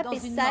 genre, cette map Dans est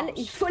une sale, manche.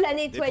 il faut la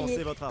nettoyer.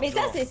 Dépensez votre Mais ça,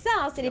 argent. c'est ça,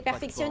 hein, c'est Y a les pas de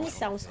perfectionnistes, temps.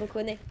 ça, on se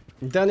reconnaît.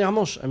 Une dernière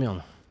manche. Ah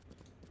merde.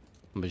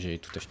 Bah j'ai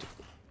tout acheté.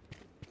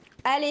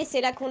 Allez,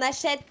 c'est là qu'on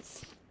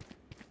achète.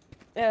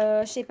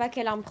 Je sais pas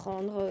quelle arme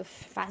prendre.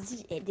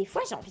 Vas-y, et des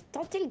fois, j'ai envie de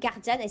tenter le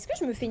Guardian. Est-ce que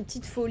je me fais une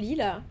petite folie,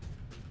 là?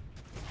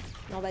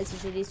 Non, vas-y,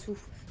 j'ai les sous.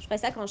 Je ferai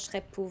ça quand je serai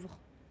pauvre.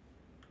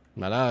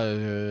 Bah là,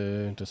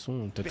 de toute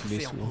façon, t'as tous les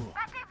Percé en sous. cours.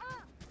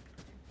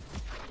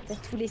 T'as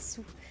tous les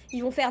sous.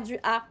 Ils vont faire du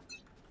A.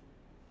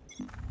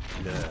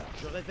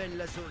 Je révèle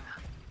la zone.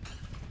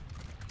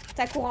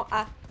 Ça court en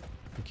A.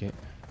 Ok. Ennemi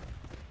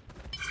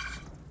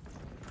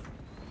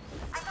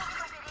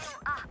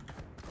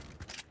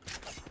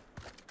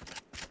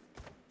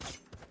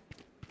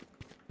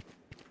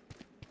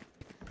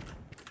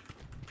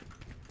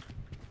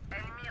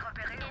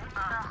repéré au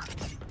A.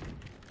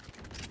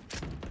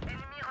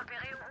 Ennemi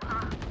repéré au A.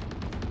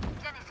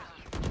 Bien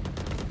essayé.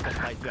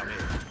 Portail fermé.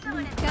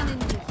 Plus qu'un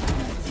ennemi.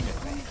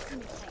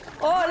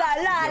 Oh là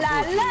là là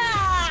là!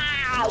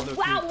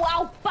 Waouh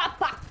waouh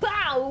papa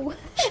pau!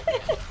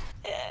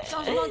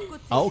 Changement de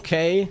côté. Ah ok.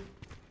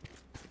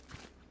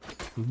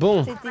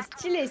 Bon. C'était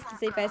stylé ce qui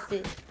s'est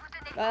passé.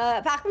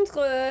 Par contre,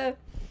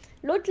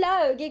 l'autre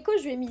là, Gecko,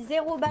 je lui ai mis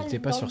 0 balles. T'étais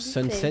pas dans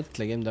sur le bif, Sunset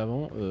la game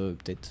d'avant?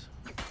 Peut-être.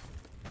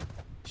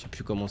 Je sais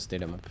plus comment c'était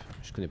la map.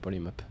 Je connais pas les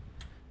maps.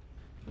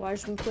 Ouais,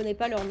 je ne connais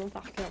pas leur nom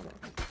par cœur. moi.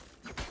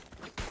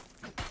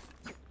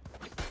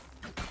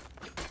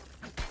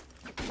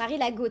 Marie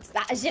la goutte.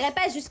 Bah, j'irai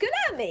pas jusque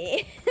là,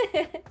 mais.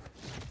 Je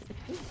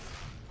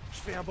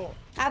fais un bond.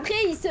 Après,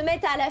 ils se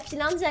mettent à la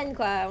file indienne,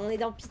 quoi. On est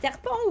dans Peter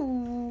Pan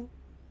ou.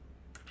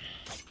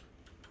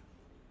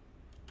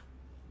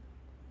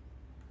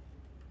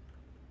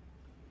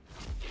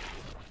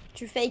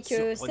 Tu fake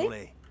C?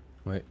 Surprenons-les.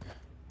 Ouais.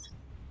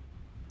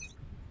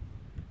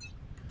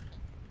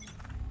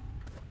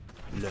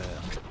 L'heure.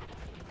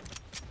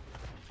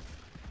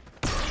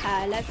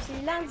 À la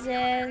file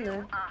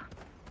indienne.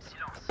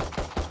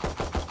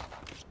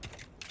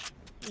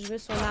 Je veux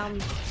son arme.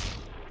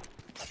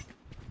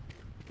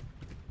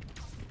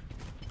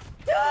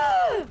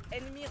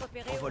 Ennemi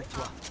repéré.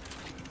 Envole-toi.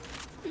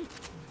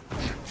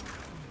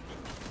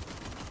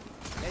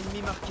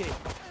 Ennemi marqué.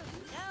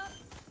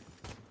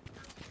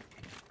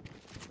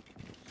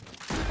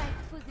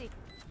 Posé.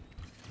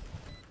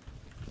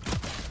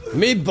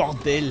 Mais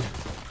bordel!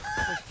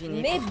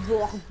 Mais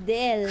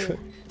bordel!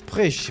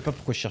 Après, je sais pas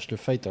pourquoi je cherche le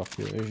fight alors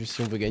que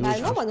si on veut gagner. Bah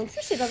je non, cherche. moi non plus,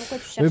 je sais pas pourquoi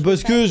tu cherches. Mais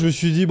parce le que fight. je me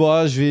suis dit,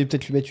 bah, je vais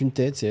peut-être lui mettre une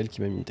tête, c'est elle qui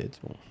m'a mis une tête.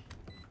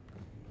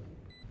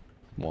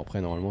 Bon,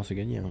 après, normalement, c'est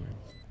gagné. Hein.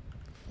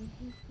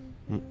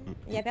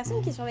 Y'a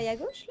personne qui surveille à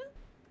gauche là?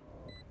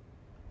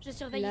 Je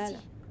surveille Là, ici. là.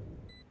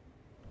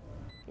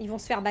 Ils vont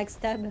se faire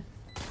backstab.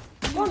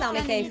 Bon, on a un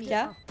mec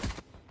AFK.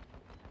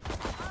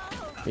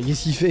 Et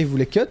qu'est-ce qu'il fait? Il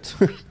voulait cut?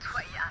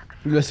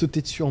 Il lui a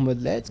sauté dessus en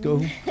mode let's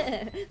go.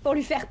 Pour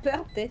lui faire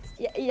peur peut-être.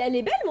 Elle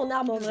est belle mon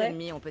arme en Les vrai.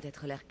 ennemis ont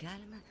peut-être l'air calmes,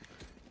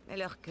 mais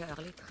leur cœur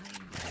les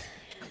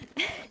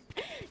traîne.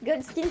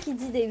 Goldskin qui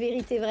dit des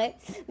vérités vraies.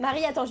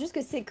 Marie attend juste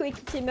que ses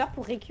coéquipiers meurent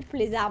pour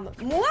récupérer les armes.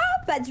 Moi,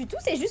 pas du tout,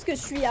 c'est juste que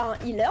je suis un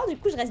healer, du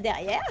coup je reste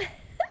derrière.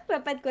 Je vois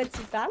pas de quoi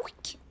tu parles.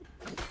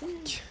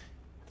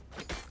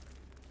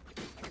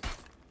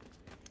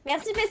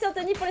 Merci Messi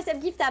Anthony pour le sub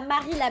gift à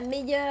Marie la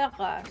meilleure.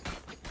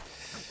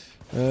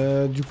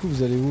 Du coup,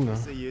 vous allez où là?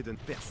 Essayez de ne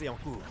percer en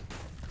cours.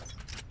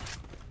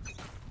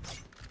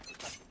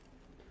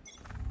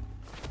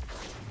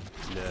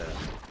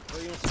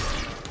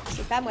 Je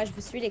sais pas, moi je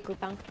vous suis les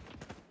copains.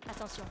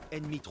 Attention.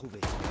 Ennemi trouvé.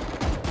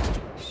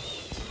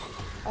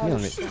 Oh Merde,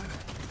 le mais- chien.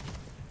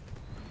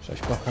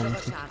 J'arrive pas à prendre Je le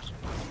truc. recharge.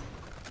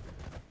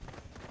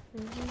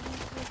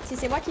 Si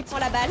c'est moi qui prends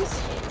la balle.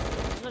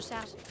 Je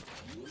recharge.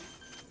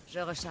 Je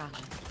recharge.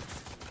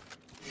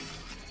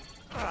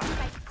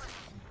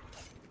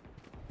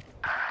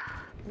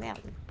 Merde.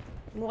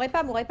 Mourrez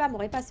pas,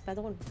 c'est pas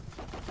drôle.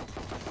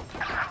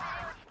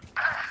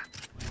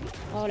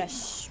 Oh la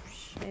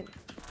même.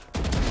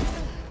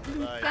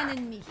 Qu'un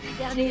ennemi. J'ai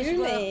Dernier eu,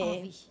 joueur mais-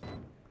 en vie.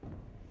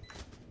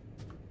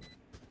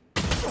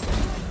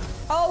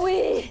 Oh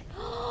oui.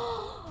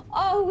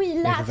 Oh oui,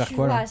 Mais là faut faire tu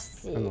quoi, là vois,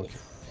 c'est... Ah, non, ok.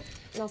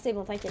 Non c'est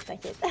bon, t'inquiète.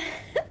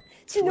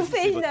 Tu nous Choisissez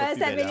fais une votre plus belle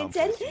Samuel arme,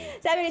 Etienne.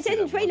 c'est Samuel Etienne,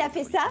 la une fois il a moindre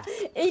fait ça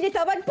politique. et il était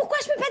en mode pourquoi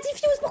je peux pas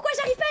diffuse, pourquoi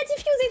j'arrive pas à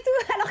diffuse et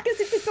tout, alors que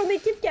c'était son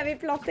équipe qui avait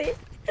planté.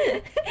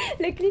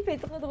 Le clip est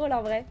trop drôle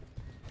en vrai.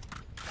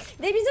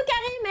 Des bisous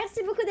Karim,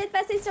 merci beaucoup d'être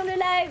passé sur le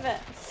live.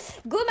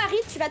 Go Marie,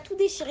 tu vas tout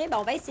déchirer, bah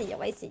on va essayer.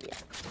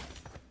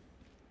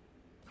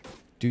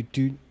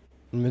 Tu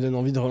me donne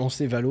envie de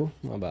relancer Valo.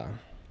 Ah bah.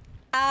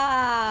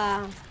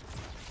 Ah,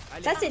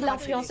 Allez, ça c'est de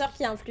l'influenceur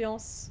qui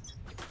influence.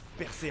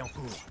 percer en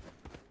cours.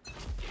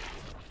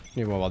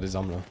 Ils vont avoir des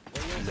armes là.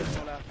 Voyons ces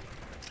gens-là.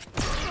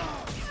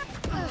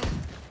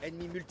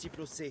 Ennemi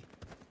multiple au C.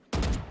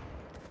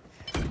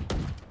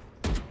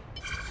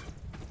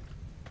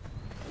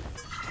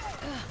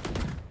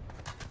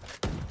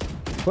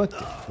 Quoi?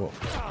 Wow.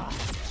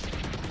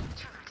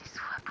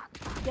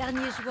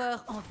 Dernier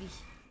joueur en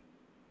vie.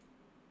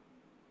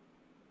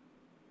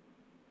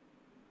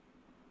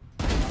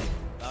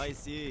 Par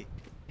ici.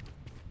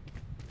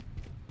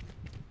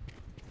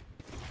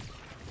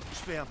 Je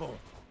fais un bond.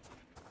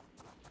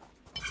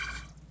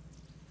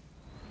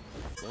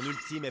 Mon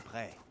ultime est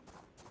prêt.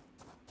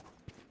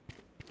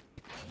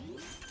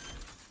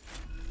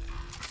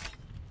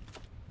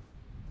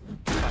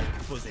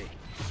 Spike posé.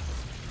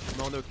 Je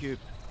m'en occupe.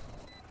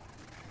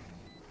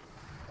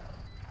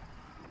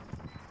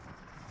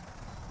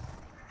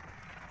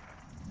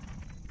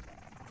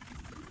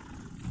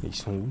 Mais ils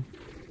sont où?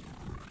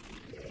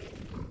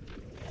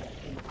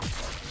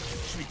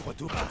 Je suis de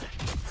retour.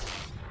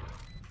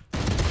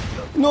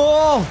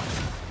 Non!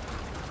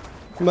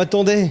 Ils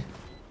m'attendaient.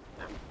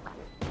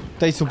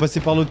 Putain, ils sont passés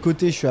par l'autre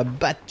côté, je suis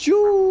abattu.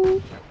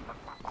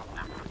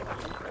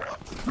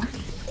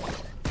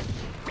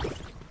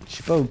 Je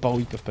sais pas par où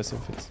ils peuvent passer en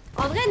fait.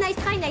 En vrai, nice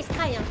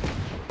try. Hein.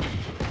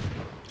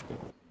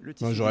 Le Non,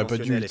 tissu j'aurais pas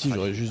dû dimensionnel ulti, est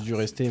j'aurais fragile. juste dû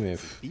rester, mais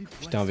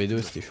j'étais un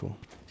V2, c'était chaud.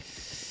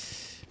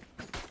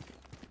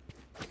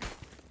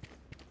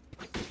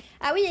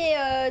 Ah oui,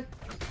 et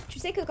tu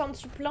sais que quand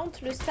tu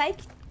plantes le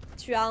spike,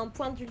 tu as un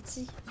point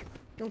d'ulti.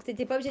 Donc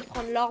t'étais pas obligé de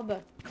prendre l'orbe.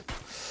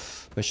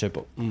 Bah, je sais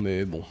pas,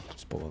 mais bon,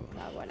 c'est pas grave.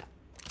 Bah voilà.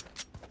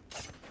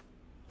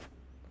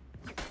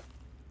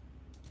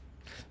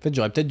 En fait,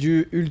 j'aurais peut-être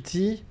dû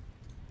ulti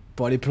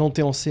pour aller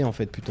planter en C en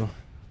fait, plutôt.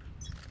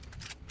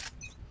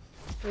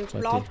 Le Ça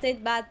a planter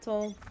de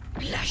bâton.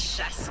 La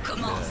chasse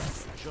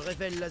commence. Je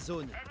révèle la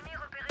zone.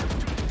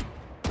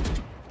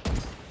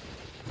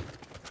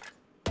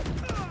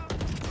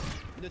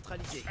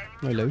 Neutralisé.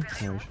 Ouais, il l'a eu.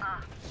 Ouais, ouais.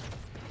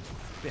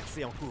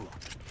 Percé en cours.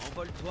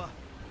 Envole-toi.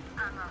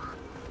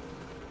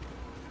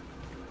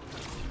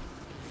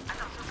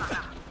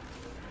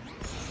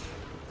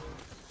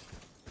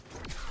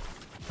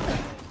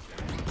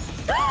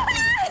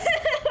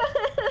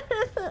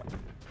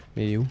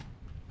 Mais il est où?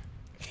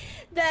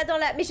 Dans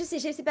la... Mais je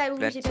sais pas où,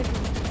 Là. j'ai pas vu.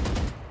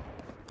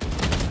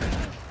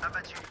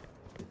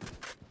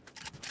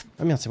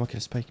 Ah merde, c'est moi qui ai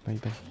le spike, my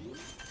bad.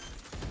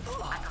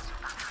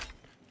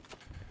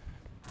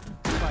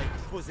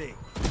 posé.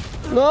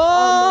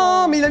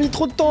 Non, mais il a mis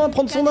trop de temps à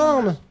prendre son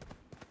arme.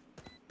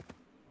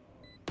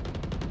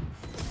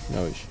 Ah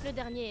oui. Le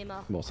dernier est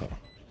mort. Bon, ça va.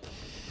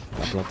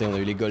 On a planté, on a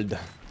eu les golds.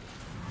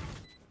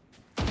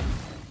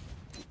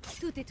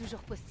 Tout est toujours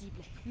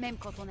possible, même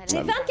quand on a la... J'ai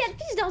 24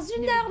 piges dans 1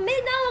 heure. Mais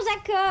non,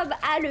 Jacob.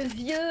 Ah, le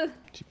vieux.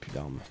 J'ai plus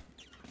d'armes.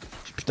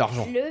 J'ai plus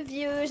d'argent. Le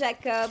vieux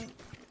Jacob.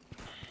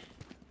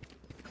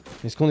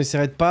 Est-ce qu'on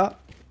essaierait de pas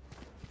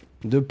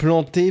de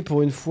planter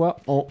pour une fois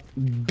en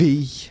B?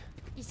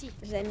 Ici.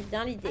 J'aime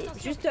bien l'idée.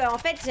 Juste, en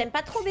fait, j'aime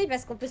pas trop B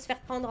parce qu'on peut se faire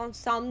prendre en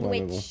sandwich.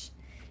 Ouais, bon.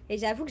 Et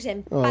j'avoue que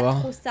j'aime On va pas voir.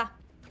 trop ça.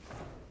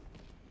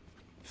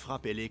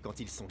 Frappez-les quand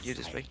ils sont You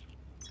this way.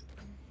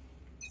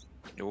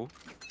 No.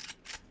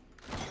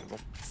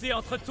 C'est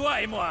entre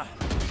toi et moi.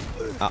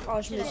 Oh,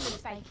 je me suis...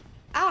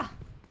 Ah,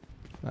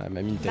 Ah, elle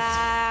m'a mis une tête.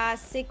 bah,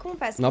 c'est con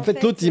parce que. Non, en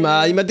fait, l'autre, il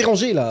m'a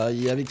dérangé là,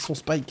 avec son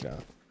spike là.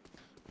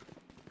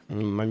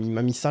 Il m'a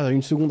mis ça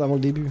 1 seconde avant le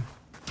début.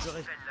 Je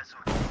révèle la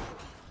zone.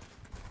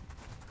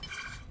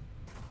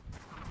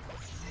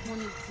 Mon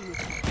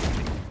ultime.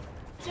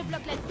 Je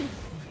bloque la nuit.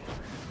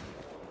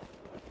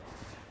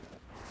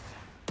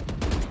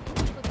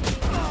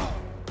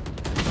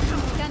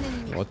 Aucun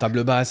ennemi. Oh,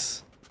 table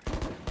basse.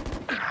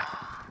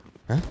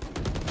 Hein?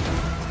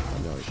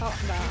 Oh,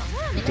 bah.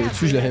 Il était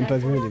au-dessus, je l'avais même pas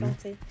vu au début.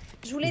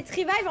 Je voulais te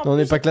revive en Non, on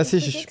n'est plus, pas j'ai classé, pris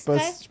je le suis truc pas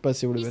exprès.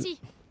 assez haut level. Ici.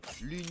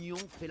 L'union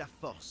fait la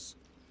force.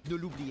 Ne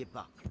l'oubliez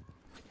pas.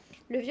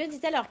 Le vieux dit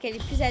alors qu'elle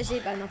est plus âgée,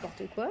 bah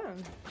n'importe quoi.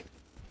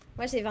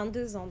 Moi j'ai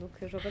 22 ans donc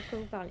je vois pas de quoi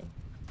vous parlez.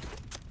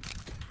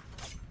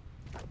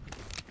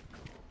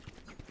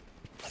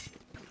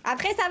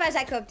 Après ça va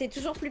Jacob, t'es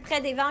toujours plus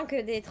près des 20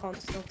 que des 30,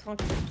 donc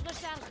tranquille. Je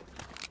recharge.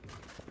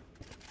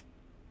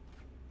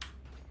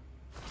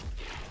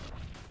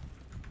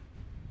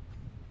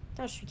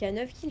 Putain je suis qu'à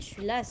 9 kills, je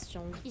suis là si j'ai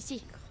envie de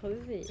Ici.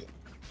 crever.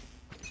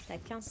 T'as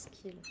 15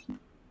 kills.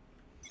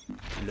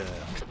 L'heure.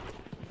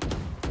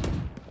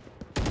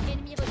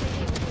 Ennemi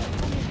repéré au cœur.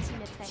 Mon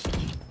ultime est prêt.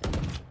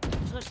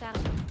 Je recharge.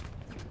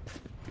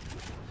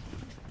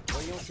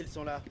 Voyons s'ils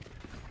sont là.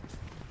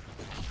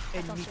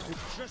 Ennemi Attention. troupe.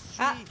 Je suis.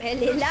 Ah,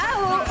 elle est là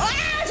oh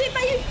ah, j'ai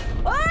failli.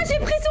 Oh, j'ai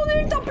pris son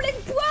ult en pleine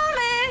poire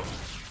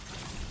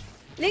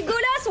Les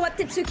golas, on va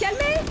peut-être se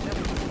calmer.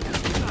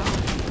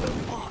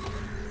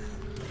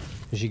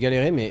 J'ai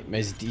galéré, mais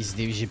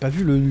j'ai pas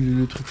vu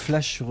le truc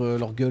flash sur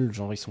leur gueule.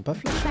 Genre, ils sont pas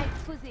flash.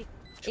 Posé.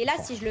 Et là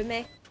si je le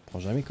mets. Je comprends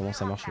jamais comment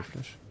ça marche les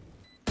flash.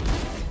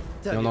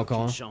 T'as Il y en a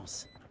encore un.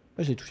 chance.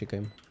 Ouais, j'ai touché quand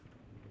même.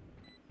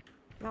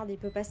 Merde, il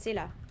peut passer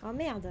là. Oh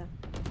merde.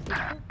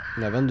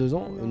 Il a 22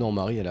 ans? Oh non. Non,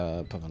 Marie, elle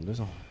a pas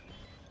 22 ans.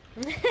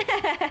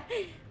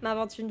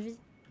 M'invente une vie.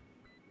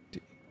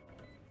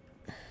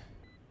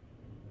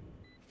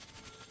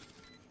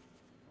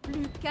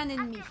 Plus qu'un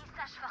ennemi.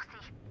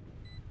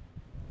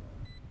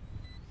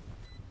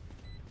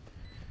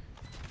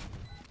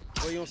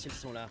 Voyons s'ils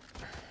sont là.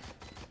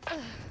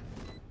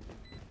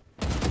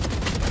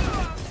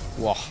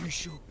 Wow.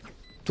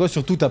 Toi,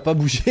 surtout, t'as pas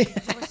bougé.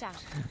 Je recharge.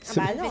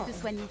 Ça, bah Je non. vais te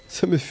soigner.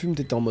 ça me fume,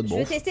 t'étais en mode Je bon.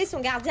 veux tester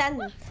son Guardian.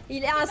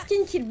 Il a un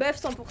skin qui le buff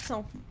 100%.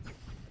 Ouais,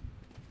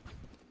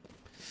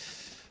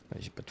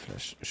 j'ai pas de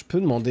flash. Je peux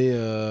demander.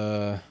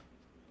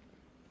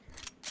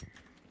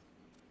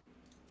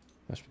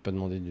 Ah, je peux pas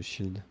demander du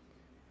shield.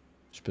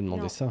 Je peux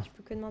demander Non, ça. je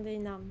peux que demander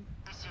une arme.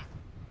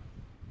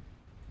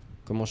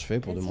 Comment je fais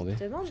pour Vas-y, demander?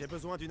 demande. J'ai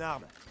besoin d'une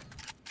arme.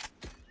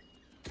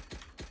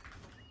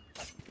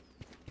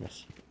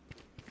 Merci.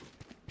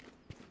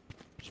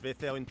 Je vais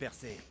faire une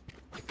percée.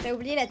 T'as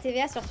oublié la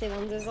TVA sur tes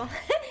 22 ans.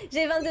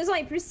 J'ai 22 ans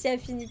et plus si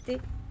affinité.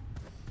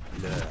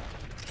 L'heure.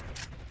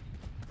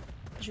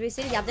 Je vais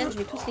essayer les gardiens, je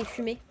vais tous les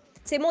fumer.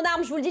 C'est mon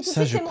arme, je vous le dis tout de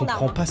Ça, suite, je c'est mon arme.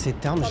 comprends pas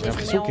cette arme. J'ai Attendez, je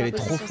l'impression mets qu'elle en est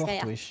trop position forte,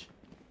 Skyra. wesh.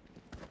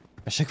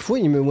 À chaque fois,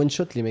 il me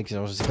one-shot, les mecs.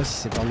 Alors, je sais pas si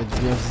c'est permet de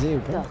bien viser ou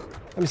pas.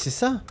 Ah, mais c'est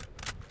ça!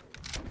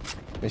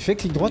 Mais fais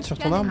clic droite sur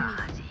ton arme.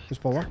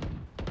 Juste pour voir.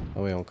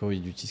 Ah ouais, encore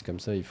ils l'utilisent comme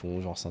ça, ils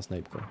font genre 5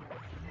 snipe quoi.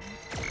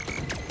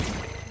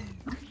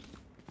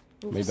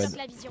 My bad.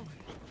 La vision.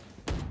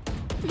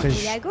 Après,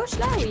 Il est à gauche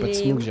là ou j'ai il pas de est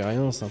smoke, où? j'ai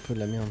rien, c'est un peu de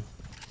la merde.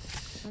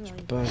 Ah non, Je peux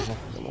il- pas genre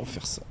vraiment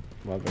faire ça.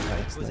 Ouais, bah,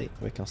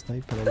 avec un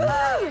snipe à la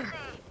limite.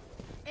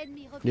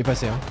 Ennemi repéré. Il est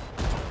passé hein.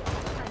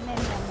 Même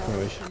la mort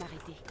Ouais, ouais. peut m'arrêter.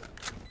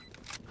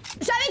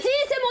 J'avais dit,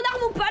 c'est mon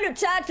arme ou pas le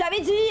chat, je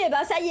l'avais dit, et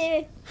ben ça y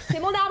est. C'est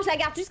mon arme, je la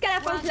garde jusqu'à la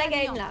fin de la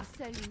game là.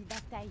 Seule une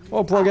bataille.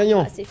 Oh, point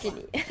gagnant! Ah, c'est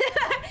fini.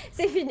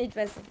 C'est fini de toute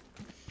façon.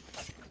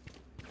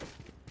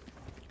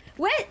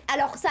 Ouais,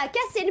 alors ça a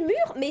cassé le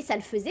mur, mais ça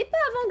le faisait pas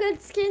avant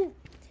Goldskin.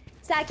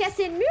 Ça a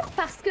cassé le mur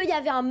parce qu'il y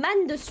avait un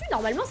man dessus.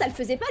 Normalement, ça le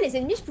faisait pas. Les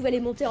ennemis, je pouvais les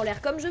monter en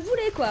l'air comme je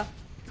voulais, quoi.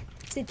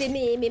 C'était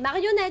mes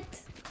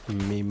marionnettes.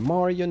 Mes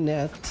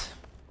marionnettes.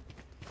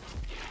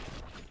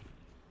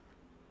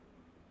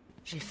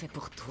 J'ai fait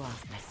pour toi,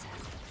 ma sœur.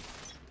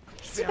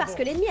 C'est parce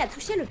que l'ennemi a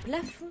touché le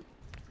plafond.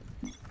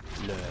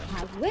 L'heure.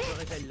 Ah ouais, Je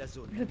révèle la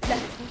zone. le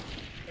plafond.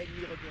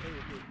 Ennemi repéré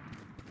au B.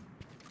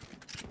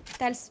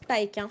 T'as le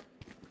spike, hein.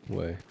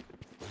 Ouais.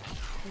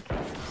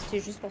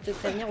 C'était juste pour te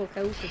prévenir au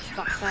cas où que tu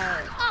pars pas.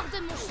 Hors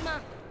de mon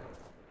chemin.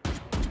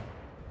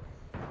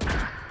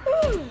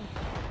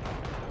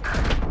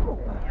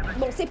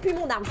 c'est plus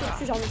mon arme, c'est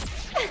plus genre...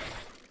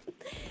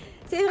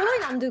 C'est vraiment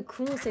une arme de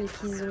con, celle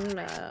qu'ils ont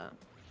là.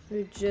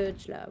 Le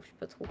judge là, ou je sais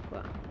pas trop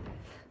quoi.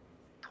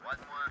 3 de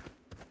moins.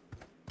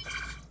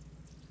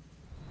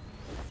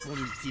 Mon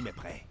ultime est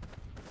prêt.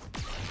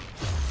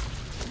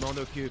 Je m'en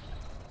occupe.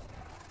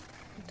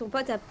 Ton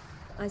pote a...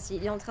 Ah si,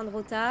 il est en train de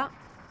rota.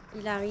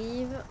 Il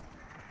arrive.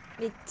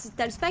 Mais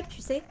t'as le spike,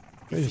 tu sais?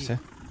 Oui, je sais.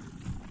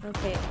 Ok.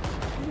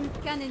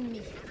 Qu'un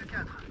ennemi.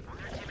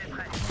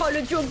 Oh,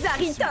 le duo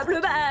Xari,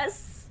 table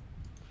basse.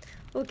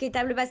 Ok,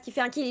 table basse qui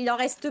fait un kill. Il en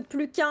reste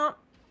plus qu'un.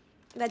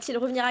 Va-t-il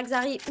revenir à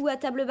Xari ou à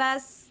table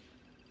basse?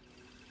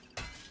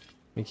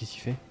 Mais qu'est-ce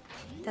qu'il fait?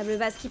 Table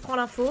basse qui prend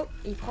l'info.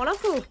 Il prend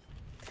l'info.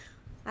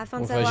 Afin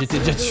de Enfin, savoir j'étais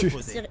déjà dessus.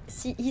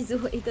 si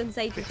Iso est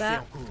on-site ou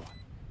pas.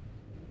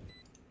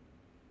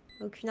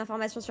 Aucune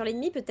information sur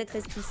l'ennemi. Peut-être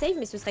est-ce qu'il save,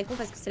 mais ce serait con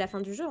parce que c'est la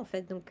fin du jeu en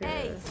fait. Donc.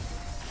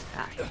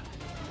 Ah.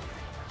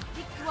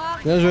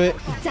 Bien joué.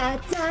 Ta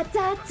ta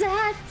ta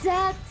ta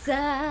ta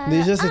ta.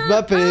 Déjà cette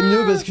map elle est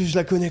mieux parce que je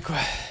la connais quoi.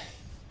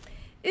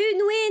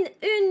 Une win,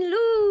 une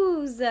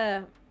lose.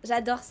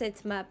 J'adore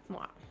cette map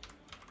moi.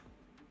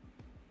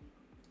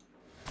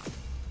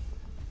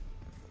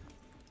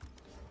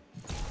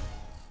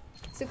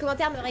 Ce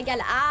commentaire me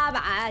régale. Ah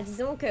bah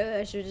disons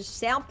que je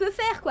sais un peu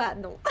faire quoi.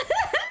 Non.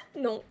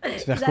 Non.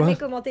 Jamais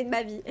commenté de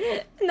ma vie.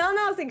 Non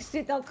non c'est que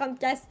j'étais en train de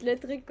cast le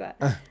truc quoi.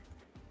 Ah.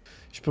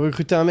 Je peux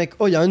recruter un mec.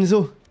 Oh il y a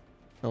Enzo.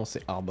 Non,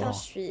 c'est Arbor. Putain,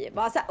 je suis...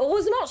 Bon, ça,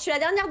 heureusement, je suis la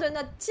dernière de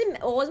notre team.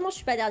 Heureusement, je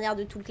suis pas dernière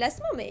de tout le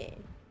classement, mais...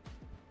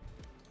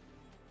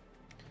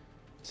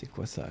 C'est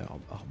quoi ça,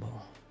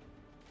 Arbor?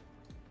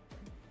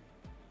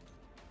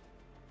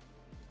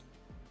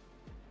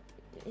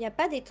 Y a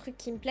pas des trucs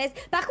qui me plaisent.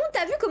 Par contre,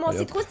 t'as vu comment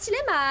c'est trop stylé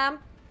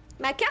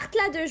ma carte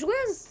là de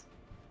joueuse?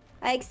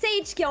 Avec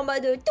Sage qui est en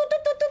mode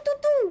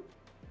tout.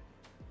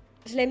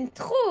 Je l'aime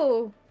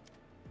trop.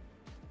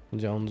 On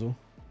dirait Enzo.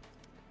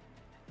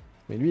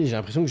 Mais lui, j'ai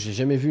l'impression que j'ai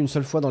jamais vu une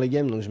seule fois dans les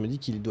games, donc je me dis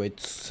qu'il doit être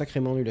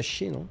sacrément nul à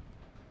chier, non?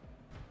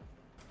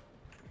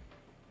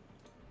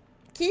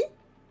 Qui?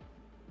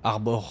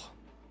 Arbor.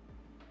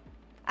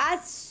 Ah,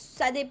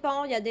 ça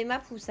dépend. Il y a des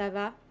maps où ça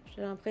va.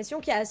 J'ai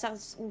l'impression qu'il y a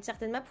une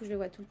certaine map où je le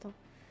vois tout le temps.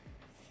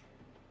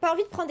 Pas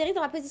envie de prendre des risques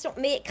dans ma position.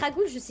 Mais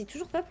Kragoul, je sais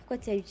toujours pas pourquoi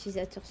t'es à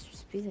l'utilisateur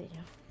suspect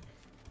d'ailleurs.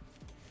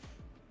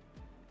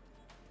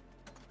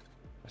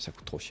 Ça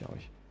coûte trop cher,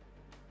 oui.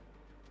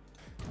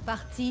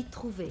 Partie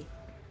trouvée.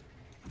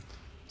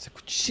 Ça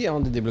coûte cher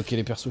hein, de débloquer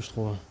les persos, je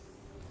trouve.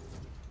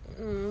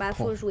 Bah,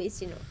 faut jouer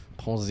sinon.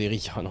 Prends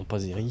Zeri. Ah non, pas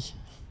Zeri.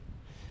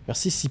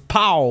 Merci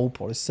Sipao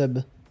pour le sub.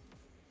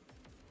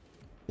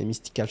 Les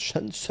Mystical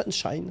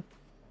Sunshine.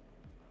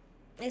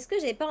 Est-ce que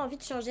j'ai pas envie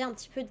de changer un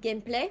petit peu de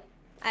gameplay?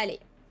 Allez.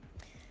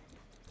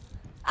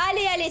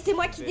 Allez, c'est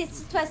moi qui décide de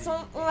toute façon.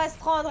 On va se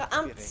prendre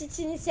un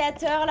petit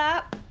initiateur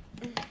là.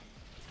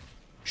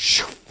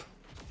 Chouf.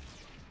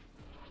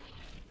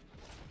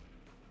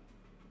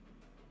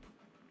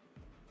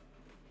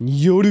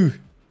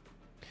 Yolu.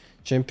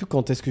 Je sais même plus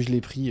quand est-ce que je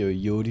l'ai pris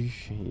Yolu.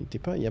 Il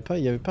y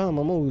avait pas un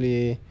moment où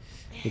les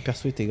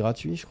persos étaient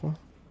gratuits, je crois.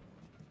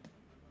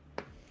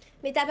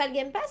 Mais t'as pas le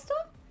Game Pass toi?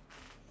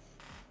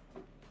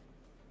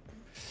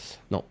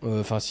 Non,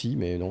 enfin si,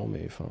 mais non,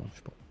 mais enfin, je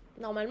sais pas.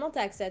 Normalement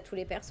t'as accès à tous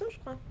les persos, je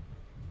crois.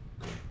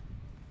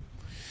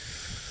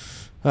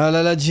 Ah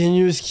là là,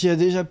 Genius qui a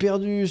déjà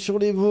perdu sur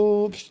les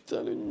veaux.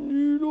 Putain, le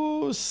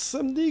nulos,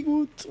 ça me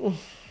dégoûte.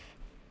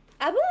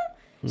 Ah bon?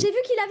 J'ai vu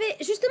qu'il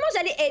avait... Justement,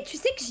 j'allais... Eh, tu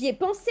sais que j'y ai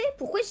pensé.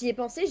 Pourquoi j'y ai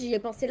pensé? J'y ai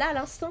pensé là, à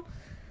l'instant.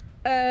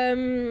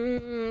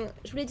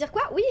 Je voulais dire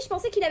quoi? Oui, je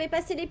pensais qu'il avait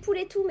passé les poules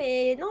et tout,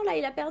 mais non, là,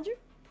 il a perdu.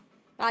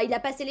 Ah, il a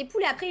passé les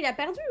poules et après, il a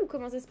perdu ou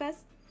comment ça se passe?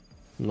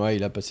 Ouais,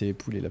 il a passé les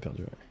poules et il a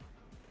perdu, ouais.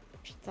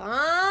 Putain!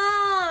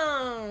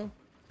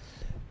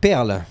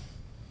 Perle.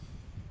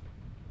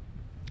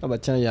 Ah bah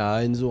tiens, il y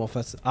a Enzo en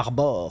face.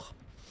 Arbor.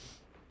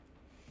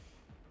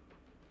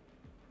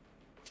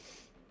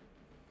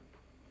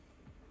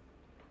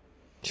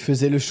 Tu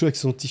faisais le show avec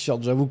son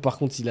t-shirt, j'avoue par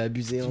contre il a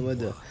abusé en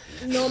mode...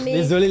 Non mais...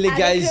 Désolé les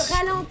gars.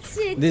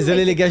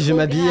 Désolé les gars, je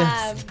m'habille.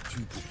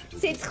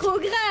 C'est trop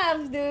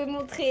grave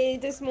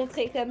de se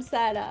montrer comme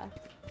ça là.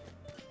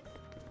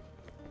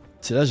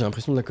 C'est là, j'ai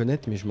l'impression de la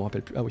connaître mais je me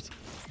rappelle plus. Ah oui.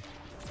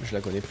 Je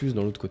la connais plus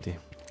dans l'autre côté.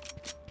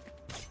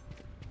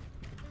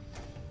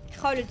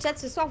 Oh le chat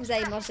ce soir vous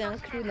avez mangé un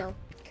clown hein.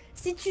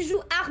 Si tu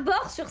joues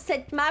Arbor sur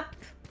cette map...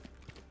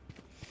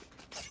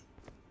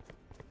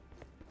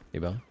 Eh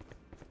ben...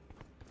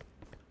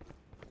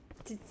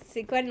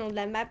 C'est quoi le nom de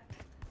la map?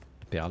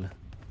 Perle.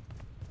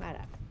 Voilà.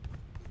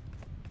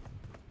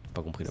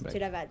 Pas compris la blague. Tu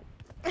la vanne.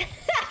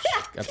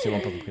 Absolument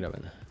pas compris la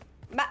vanne.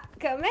 Bah,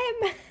 quand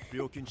même. Plus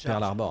aucune charge.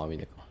 Perle Arbor, ah oui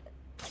d'accord.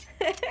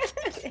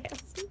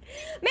 Merci.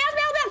 Merde,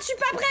 je suis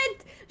pas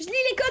prête. Je lis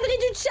les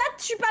conneries du chat,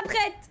 je suis pas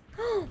prête.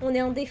 Oh, on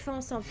est en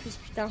défense en plus,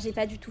 putain, j'ai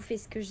pas du tout fait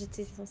ce que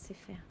j'étais censée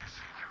faire.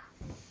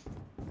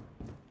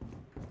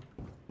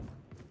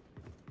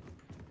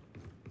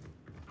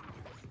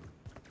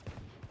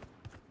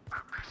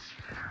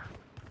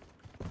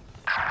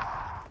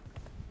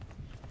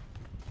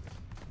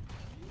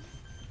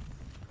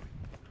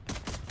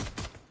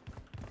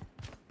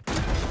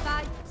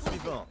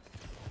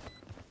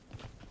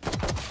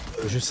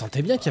 Je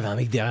sentais bien qu'il y avait un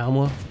mec derrière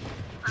moi.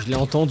 Je l'ai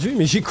entendu,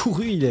 mais j'ai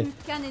couru, il est. Plus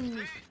qu'un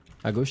ennemi.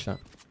 À gauche là.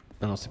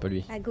 Ah non, c'est pas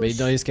lui. À gauche. Mais il est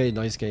dans l'escalier,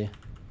 dans l'escalier.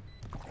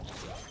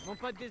 Mon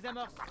pote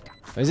désamorce.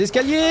 Dans les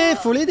escaliers,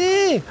 faut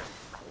l'aider.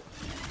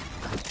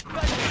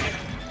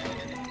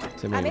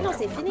 C'est bon. Ah mais non,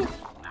 c'est fini.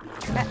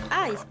 Bah,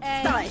 ah,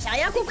 putain, j'ai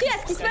rien compris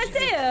à ce qui se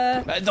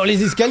passait. Bah, dans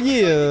les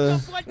escaliers.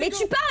 Mais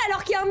tu parles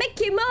alors qu'il y a un mec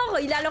qui est mort.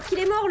 Alors qu'il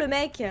est mort, le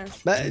mec.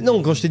 Bah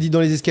non, quand je t'ai dit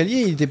dans les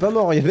escaliers, il était pas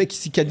mort. Il y a le mec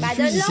qui a Bah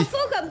diffusé donne ici. l'info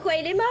comme quoi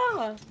il est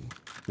mort.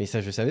 Mais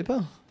ça, je savais pas.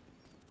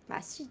 Bah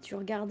si, tu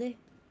regardais.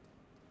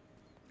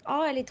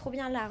 Oh, elle est trop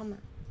bien l'arme.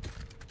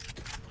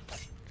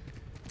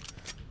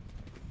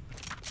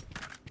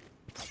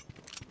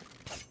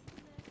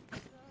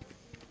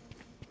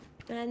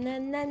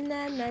 Nanana,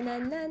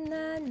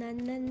 nanana,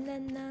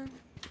 nanana.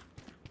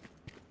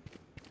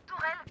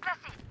 Tourelle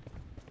placée.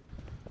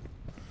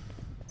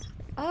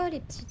 Oh, les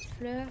petites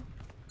fleurs.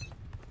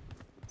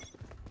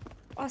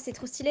 Oh, c'est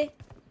trop stylé.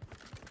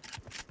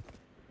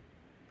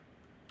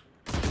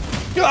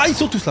 Ah, ils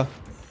sont tous là.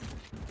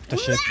 Putain,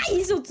 Ah,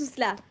 ils sont tous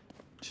là.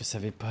 je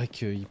savais pas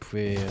qu'ils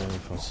pouvaient.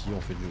 Enfin, si,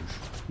 en fait,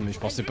 mais je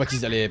pensais pas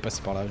qu'ils allaient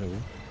passer par là, j'avoue.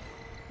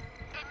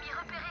 Ennemi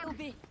repéré au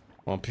B.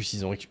 En plus,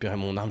 ils ont récupéré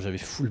mon arme, j'avais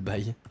full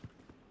bail.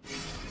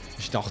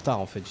 J'étais en retard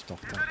en fait, j'étais en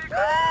retard.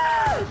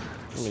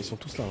 Non, mais ils sont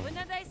tous là. Hein.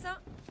 Grenade à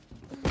ça.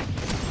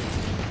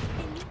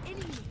 Ennemi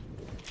éliminé.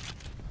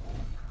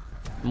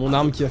 Mon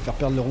arme qui va faire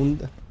perdre le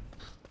round.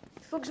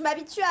 Faut que je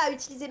m'habitue à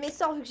utiliser mes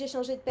sorts vu que j'ai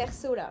changé de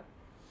perso là.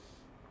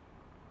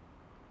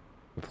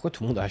 Mais pourquoi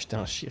tout le monde a acheté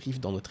un shérif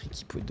dans notre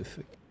équipe de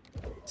feu?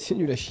 C'est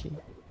nul à chier.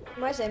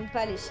 Moi j'aime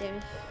pas les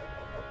shérifs.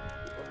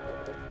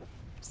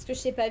 Parce que je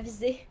sais pas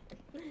viser.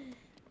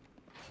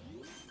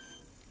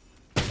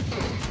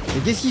 Mais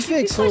qu'est-ce qu'il fait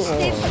avec son...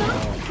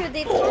 Que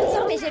des 30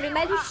 ans, mais j'ai le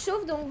malus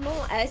chauve donc bon,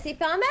 c'est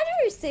pas un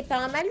malus, c'est pas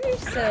un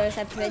malus,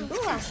 ça peut être beau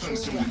un chauve.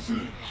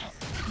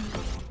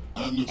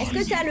 Est-ce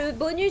que t'as le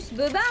bonus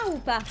beubard ou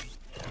pas?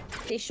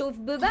 T'es chauve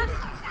beubard?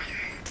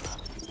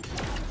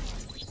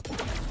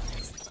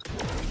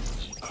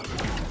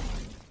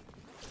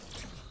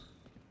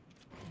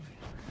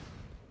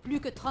 Plus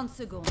que 30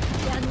 secondes.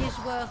 Dernier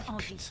joueur en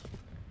vie.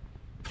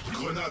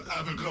 Grenade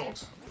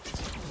aveuglante.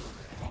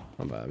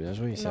 Ah bah bien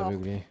joué, il s'est Non.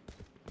 aveuglé.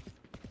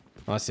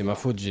 Ah c'est ma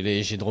faute,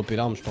 j'ai droppé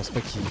l'arme, je pense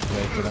pas qu'il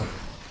pouvait être là.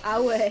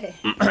 Ah ouais.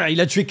 Il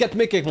a tué 4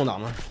 mecs avec mon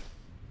arme. Hein.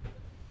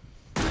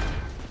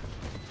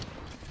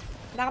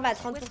 Barbe à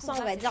 30%,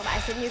 on va dire, bah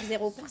c'est mieux que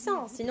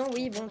 0%. Sinon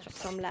oui, bon, tu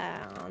ressembles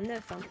à un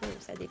 9 un peu,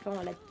 ça dépend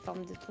de la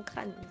forme de ton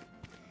crâne.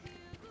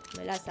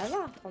 Mais là ça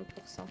va,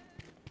 30%.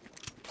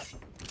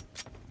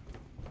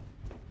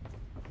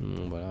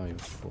 Bon bah là il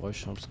faut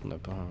rush hein, parce qu'on a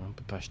pas, on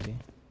peut pas acheter.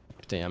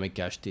 Putain y'a un mec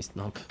qui a acheté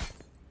Snap.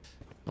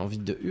 Envie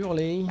de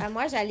hurler. Ah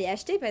moi j'allais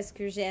acheter parce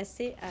que j'ai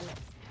assez... Ah non,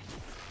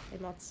 j'ai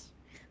menti.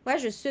 Moi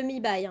je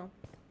semi-buy hein.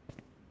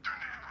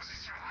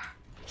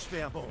 Je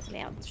fais un bond.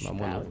 Merde, je suis Bah,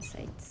 moi, pas non. on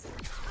site.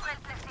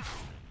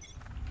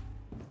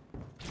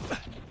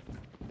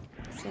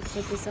 C'est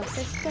après tes sorts,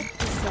 c'est toi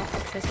qui sors. De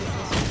toute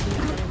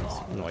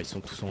façon, Non ils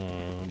sont tous en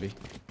B.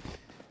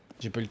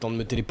 J'ai pas eu le temps de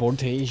me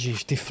téléporter, j'ai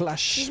jeté si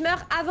flash. je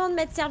meurs avant de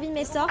m'être servi de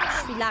mes sorts,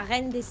 je suis la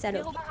reine des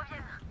salopes.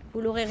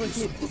 Vous l'aurez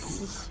retenu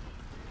ici.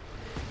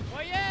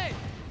 Voyez,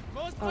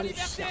 monstre Oh, en le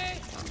liberté.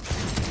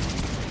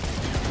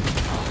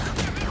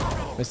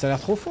 Mais ça a l'air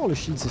trop fort le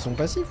shield, c'est son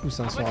passif ou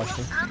c'est un sort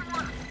acheté?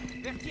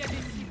 Verti à des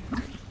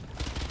cibles.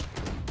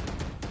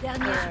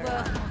 Dernier joueur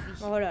en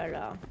vie. Oh là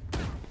là.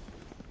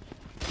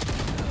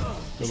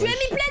 Je lui ai Dommage.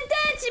 mis pleine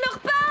tête, il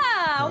meurt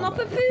pas. On n'en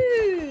peut En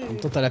plus. même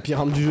temps t'as la pire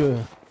arme du jeu.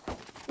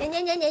 Gna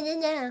gna gna gna gna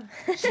gna.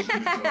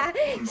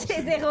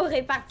 J'ai 0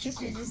 réparti, je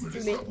suis juste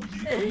saoulée.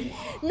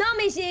 Non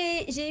mais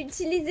j'ai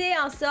utilisé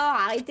un sort,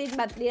 arrêtez de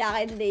m'appeler la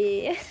reine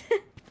des...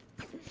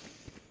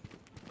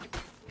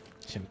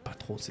 J'aime pas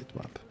trop cette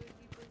map.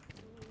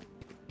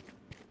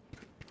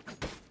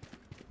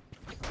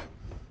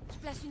 Je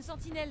place une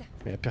sentinelle.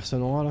 Mais y'a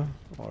personne en A là?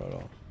 Oh là là.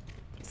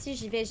 Si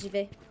j'y vais, j'y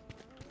vais.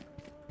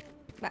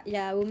 Bah il y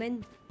a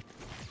Omen.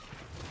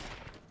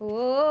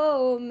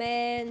 Oh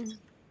Omen.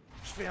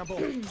 Je fais un bond.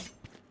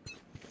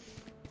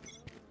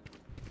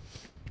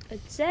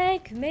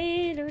 Take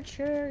me to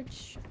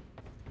church.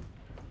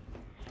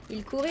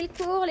 Il court,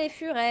 les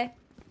furets.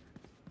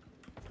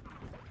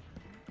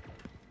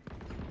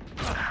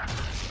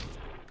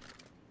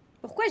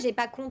 Pourquoi j'ai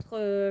pas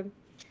contre...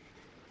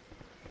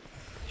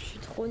 Je suis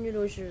trop nulle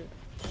au jeu.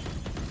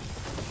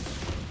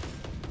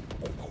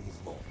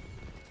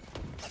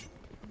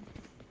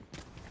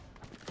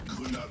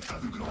 Grenade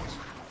aveuglante.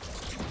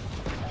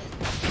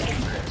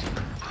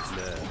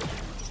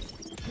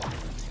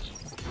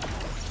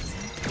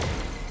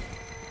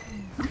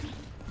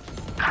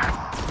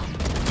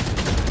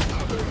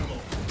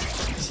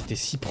 C'était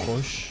si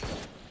proche.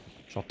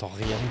 J'entends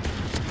rien.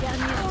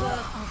 Dernier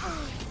joueur en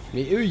vie.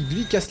 Mais eux, ils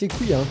lui cassent les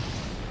couilles, hein.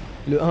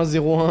 Le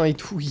 1-0-1 et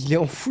tout, il est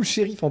en full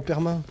shérif en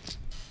perma.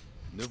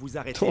 Ne vous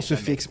arrêtez On se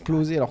jamais. fait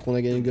exploser alors qu'on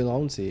a gagné le gun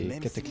round, c'est Même si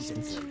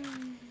cataclysmique.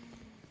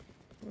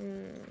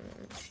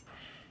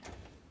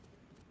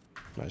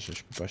 Bah, je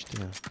peux pas acheter.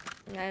 Hein.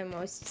 Ouais,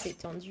 moi aussi, c'est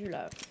tendu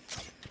là.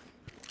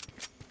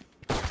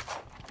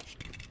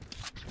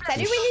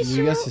 Salut Winnie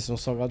Les gars, c'est son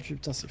sang gratuit,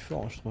 putain, c'est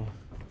fort, hein, je trouve.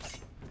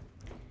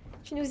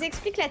 Tu nous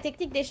expliques la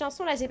technique des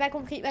chansons, là, j'ai pas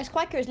compris. Bah, je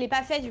crois que je l'ai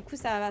pas fait, du coup,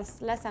 ça,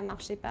 là, ça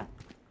marchait pas.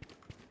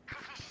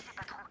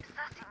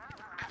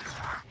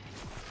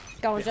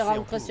 Quand je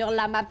rentre sur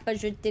la map,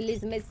 je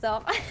utilise mes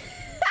sorts.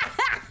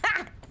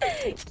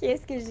 Qui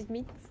est-ce que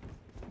j'imite?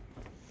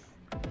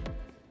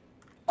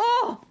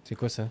 Oh! C'est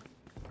quoi ça?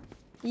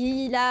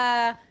 Il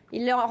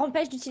leur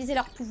empêche d'utiliser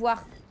leur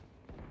pouvoir.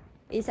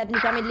 Et ça nous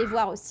permet de les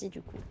voir aussi,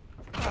 du coup.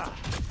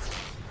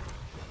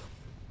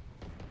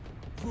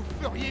 Vous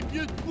feriez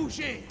mieux de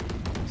bouger.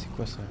 C'est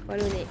quoi ça?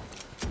 Wallonné.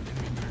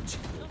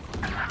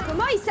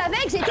 Comment ils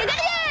savaient que j'étais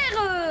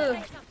derrière eux?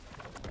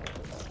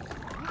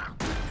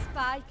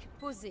 Spike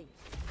posé.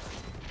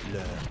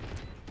 L'heure.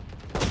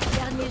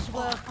 Dernier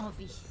joueur en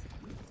vie.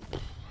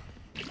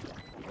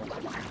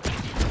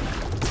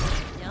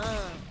 Bien.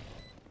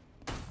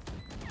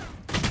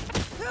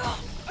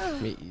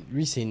 Mais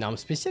lui, c'est une arme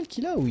spéciale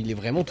qu'il a ou il est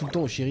vraiment tout le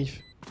temps au shérif?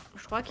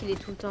 Je crois qu'il est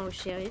tout le temps au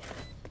shérif.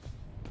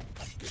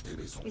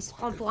 Il se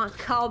prend pour un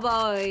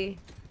cowboy.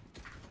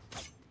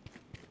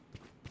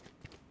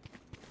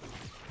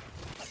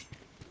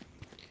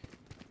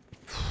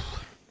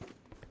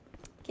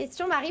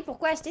 Question Marie,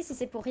 pourquoi acheter si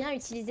c'est pour rien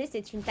utiliser?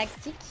 C'est une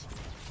tactique.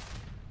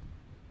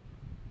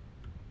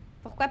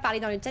 Pourquoi parler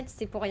dans le chat si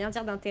c'est pour rien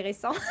dire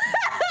d'intéressant? Oh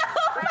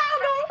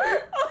pardon!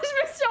 Oh je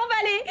me suis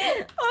emballée!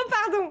 Oh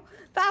pardon!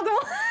 Pardon!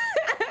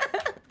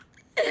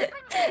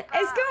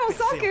 Est-ce qu'on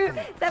sent que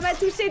ça m'a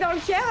touché dans le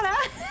cœur là?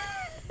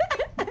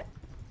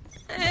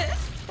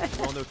 Je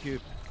m'en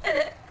occupe.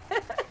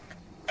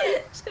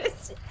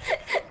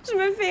 Je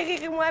me fais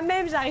rire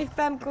moi-même, j'arrive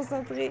pas à me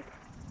concentrer.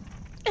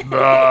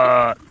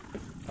 Bah.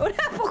 Oh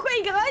là, pourquoi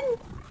il grogne?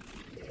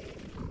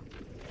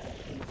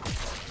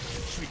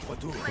 Je suis de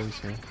retour.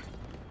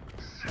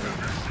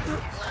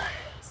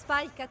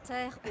 Spike à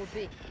terre au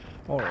B.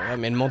 Oh là là,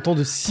 mais elle m'entend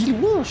de si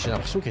loin. J'ai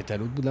l'impression qu'elle était à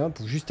l'autre bout de la map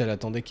ou juste elle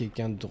attendait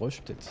quelqu'un de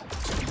rush peut-être.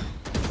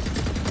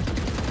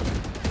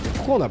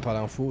 Pourquoi on n'a pas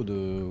l'info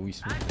de où ils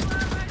sont?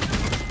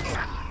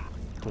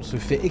 On se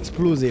fait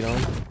exploser là.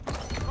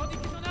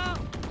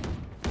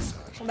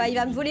 Bah il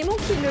va me voler mon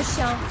kill le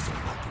chien.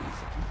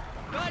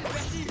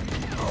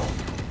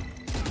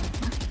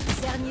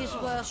 Dernier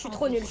joueur. Je suis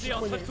trop nulle, je suis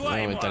trop nulle.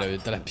 Non mais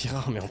t'as la pire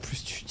arme mais en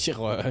plus tu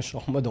tires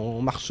genre en mode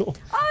en marchant.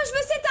 Oh je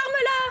veux cette arme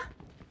là.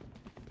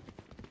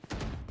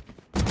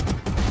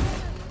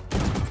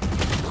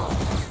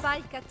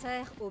 Spike à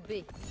terre au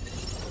B.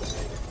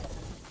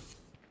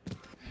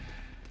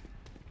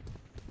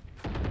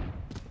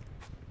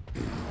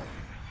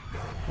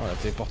 Oh la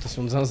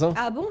téléportation de zinzin.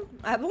 Ah bon?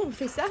 Ah bon on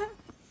fait ça?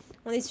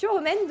 On est sûr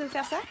Omen de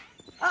faire ça?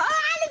 Oh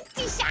le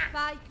petit chat!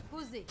 Spike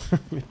posé.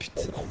 Mais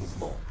putain.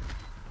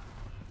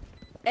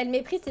 Elle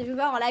méprise ses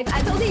viewers en live.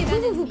 Attendez,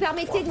 vous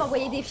permettez de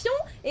m'envoyer des fions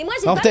et moi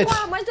j'ai pas le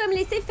droit. Moi je dois me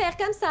laisser faire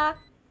comme ça.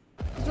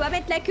 Je dois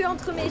mettre la queue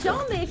entre mes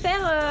jambes et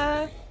faire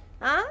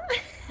hein?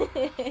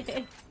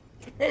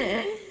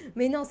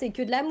 Mais non, c'est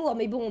que de l'amour.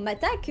 Mais bon, on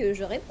m'attaque,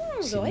 je réponds,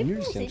 c'est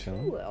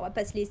tout. On va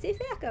pas se laisser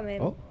faire quand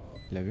même. Oh,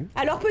 il a vu.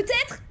 Alors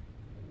peut-être?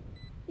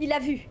 Il l'a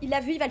vu, il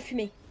va le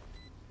fumer.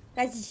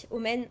 Vas-y,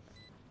 Omen.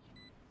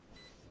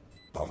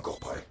 Pas encore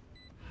prêt.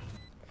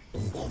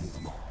 Ombre en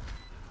mouvement.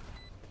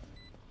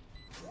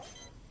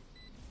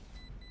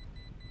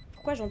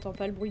 Pourquoi j'entends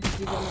pas le bruit du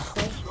deuxième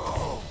message?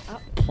 Ah.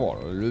 Oh,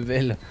 le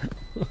level.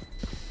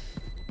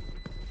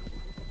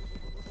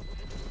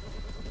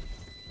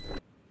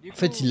 En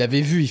fait, il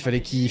l'avait vu, il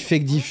fallait qu'il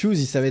fake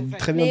diffuse, il savait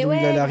très bien d'où il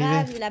allait arriver.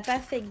 Grave, il a pas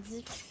fake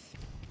diff.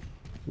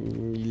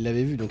 Il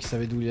l'avait vu, donc il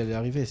savait d'où il allait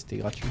arriver, c'était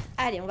gratuit.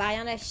 Allez, on va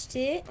rien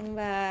acheter. On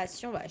va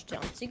acheter un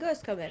petit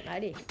gosse quand même.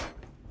 Allez.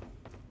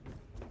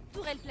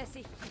 Tourelle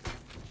placée.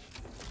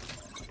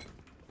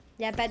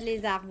 Y a pas de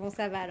lézard. Bon,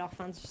 ça va alors,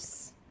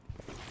 Findus.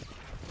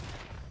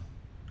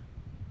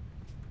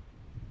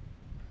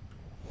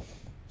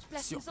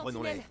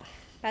 Surprenons-les.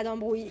 Pas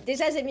d'embrouille.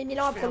 Déjà, j'ai mis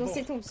 1000 ans à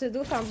prononcer ton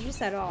pseudo,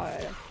 Findus, alors...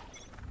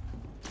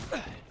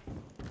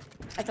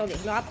 Attendez,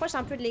 je me rapproche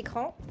un peu de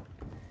l'écran.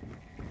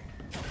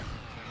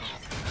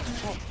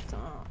 Oh putain.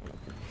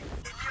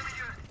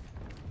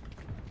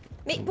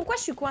 Mais pourquoi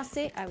je suis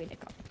coincée? Ah oui,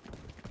 d'accord.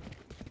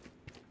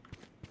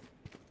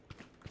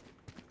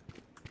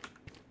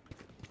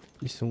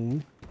 Ils sont où?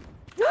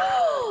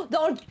 Oh,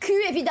 dans le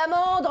cul,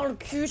 évidemment! Dans le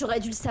cul, j'aurais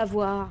dû le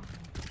savoir.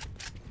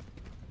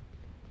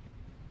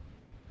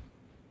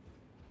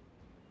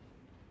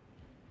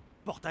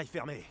 Portail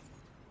fermé.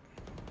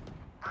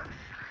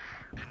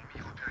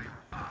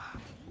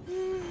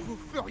 Vous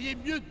feriez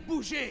mieux de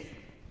bouger.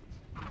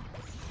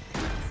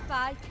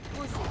 Spike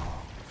posé.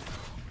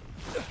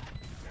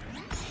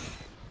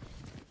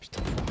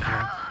 Putain.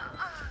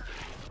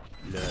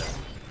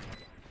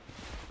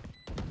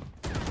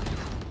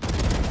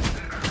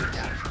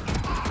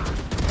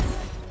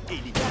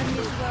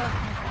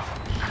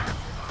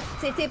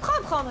 C'était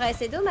propre en vrai,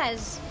 c'est dommage.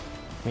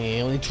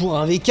 Mais on est toujours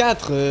un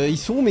V4, ils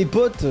sont où mes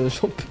potes?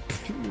 J'en peux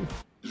plus.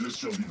 Je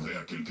survivrai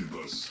à quelques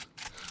boss.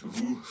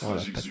 Vous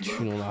Voilà, pas de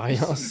thunes, on a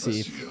rien,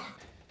 c'est...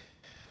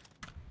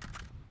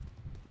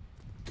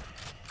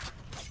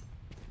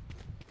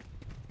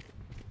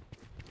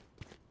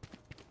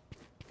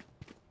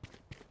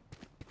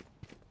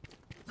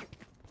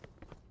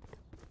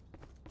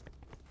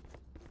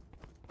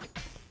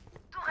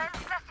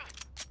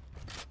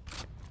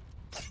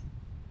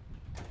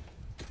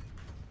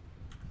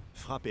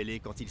 Frappez-les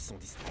quand ils sont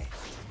distraits.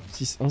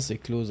 6-1 c'est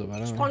close,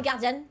 voilà. Je prends le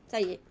gardien, ça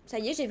y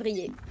est, j'ai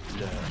vrillé.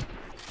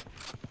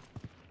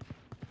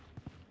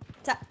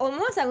 Ça, au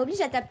moins ça m'oblige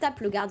à tap-tap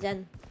le gardien.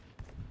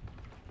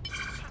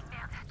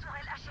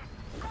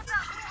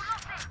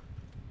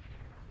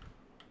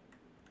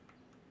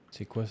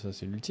 C'est quoi ça,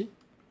 c'est l'ulti?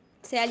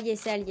 C'est allié,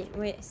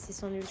 ouais, c'est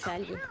son ult, c'est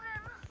allié.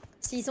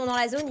 S'ils sont dans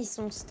la zone, ils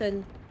sont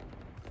stun.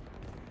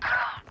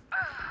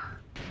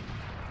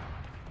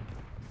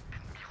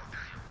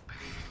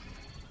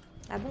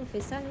 Ah bon, on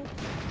fait ça, nous?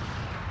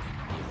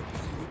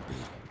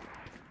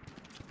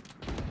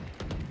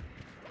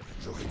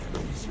 J'aurai une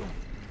vision.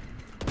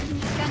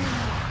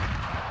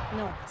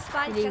 Non.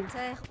 Spike Il est à où?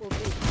 terre au B.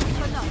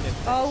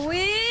 Oh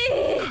oui!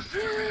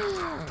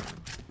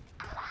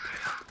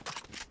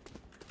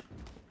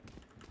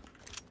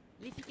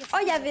 Oh,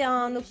 il y avait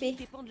un OP.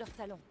 Dépend de leur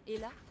talent. Et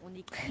là, on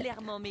est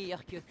clairement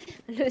meilleur qu'eux.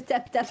 Le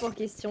tap-tap en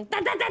question. Ta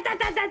ta ta ta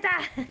ta ta ta.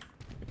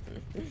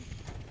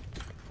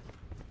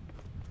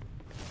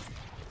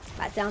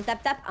 Bah, c'est un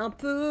tap-tap un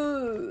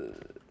peu...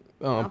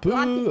 Un peu...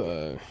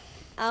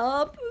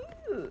 Un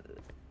peu...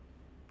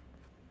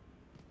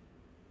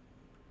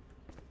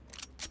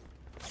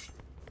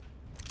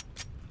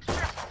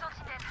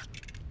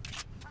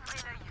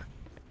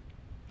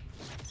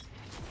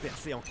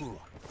 Percée en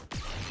cours.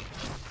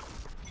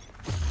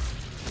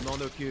 Je m'en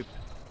occupe.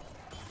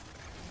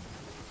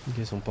 Ok,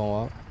 ils sont pas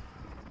en A.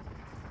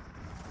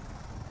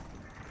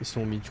 Ils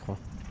sont au mid, je crois.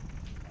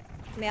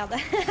 Merde.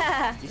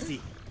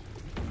 Ici.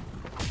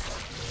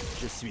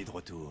 Je suis de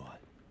retour.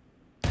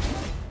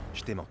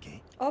 Je t'ai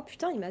manqué. Oh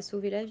putain, il m'a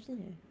sauvé la vie.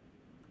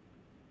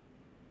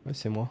 Ouais,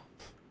 c'est moi.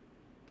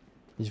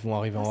 Ils vont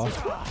arriver en A.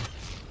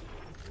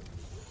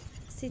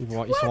 C'est Ils toi,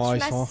 vont, ils sont en A,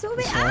 tu ils sont en m'as A.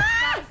 sauvé. Ils sont en A.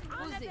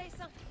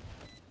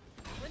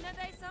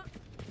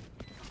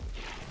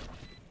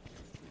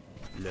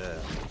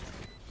 L'heure.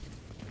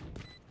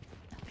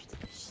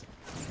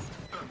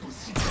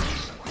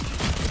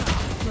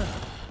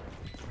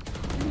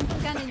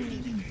 Aucun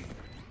ennemi.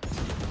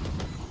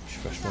 Je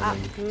suis vachement Ah,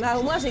 dingue. bah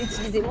au moins j'ai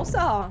utilisé mon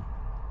sort.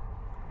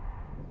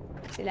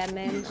 C'est la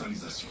même.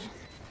 Neutralisation.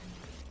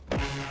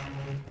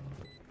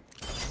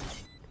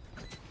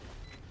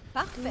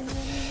 Parfait.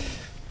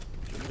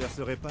 Je ne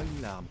verserai pas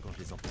une larme quand je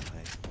les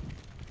entendrai.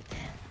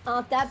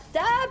 Un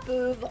tap-tap,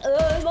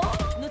 vraiment.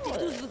 Notez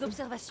tous vos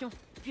observations,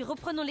 puis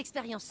reprenons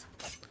l'expérience.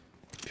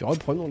 Puis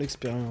reprenons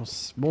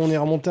l'expérience. Bon, on est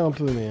remonté un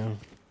peu, mais...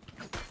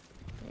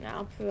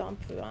 Un peu, hein,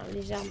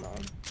 légèrement.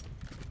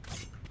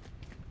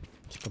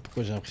 Je sais pas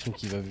pourquoi j'ai l'impression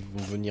qu'ils vont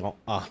venir en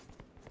A.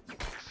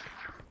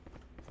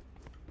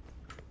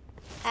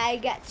 I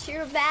got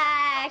your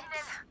back.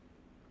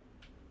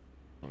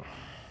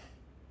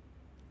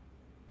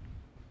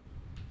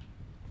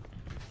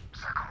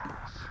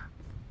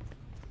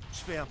 Je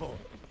fais un bond.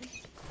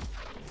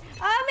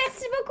 Oh,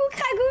 merci beaucoup,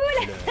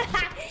 Kragoul.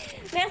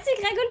 Merci,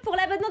 Kragoul, pour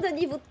l'abonnement de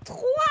niveau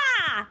 3.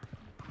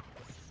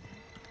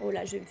 Oh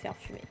là, je vais me faire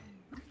fumer.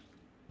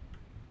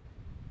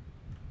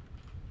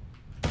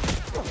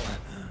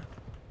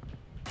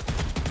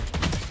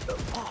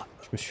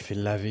 Je me suis fait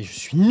laver, je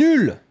suis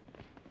nul.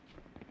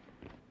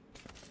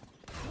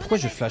 Pourquoi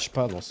je flash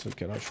pas dans ce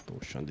cas-là? Je sais pas,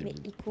 je suis un Mais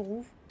débile. il court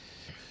où?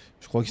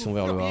 Je crois qu'ils sont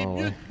vers le A,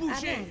 ouais. Ah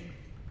non.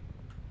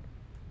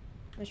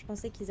 Moi, je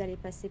pensais qu'ils allaient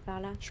passer par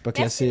là. Je suis pas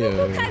classé,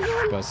 je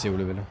suis pas assez haut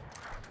level.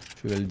 Je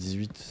suis level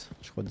 18,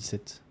 je crois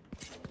 17.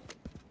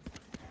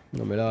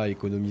 Non mais là,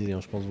 économisez,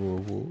 hein, je pense,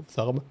 vos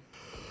armes.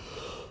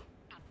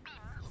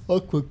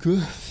 Oh, quoique.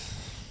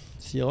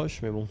 Si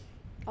rush, mais bon.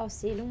 Oh,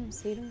 c'est long,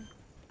 c'est long.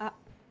 Ah.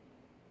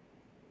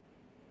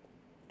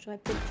 J'aurais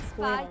peut-être pu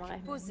courir en vrai.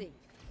 Spike posé.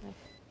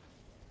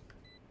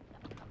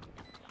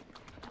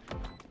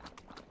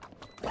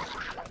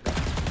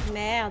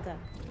 Merde.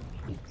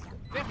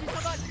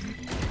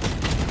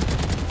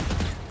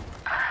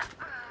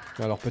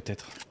 Alors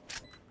peut-être.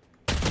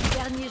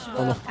 Dernier Oh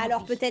joueur. non.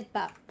 Alors peut-être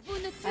pas. Vous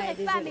ne Ouais,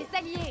 tuerez pas désolé. mes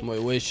alliés. Ouais,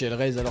 ouais, chez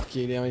Elrez alors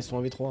qu'ils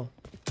sont 1v3.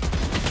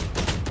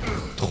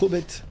 Trop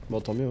bête.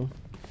 Bon, tant mieux. Hein.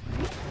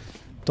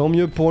 Tant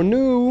mieux pour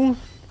nous.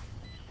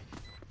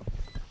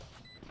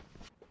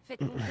 Faites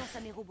confiance à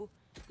mes robots.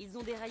 Ils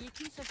ont déraillé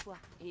qu'une seule fois.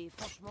 Et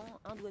franchement,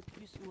 un doigt de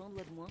plus ou un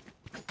doigt de moins.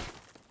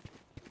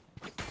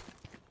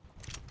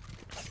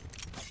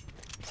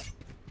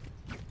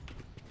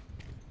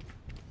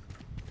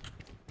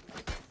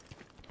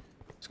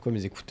 C'est quoi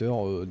mes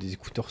écouteurs? Des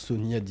écouteurs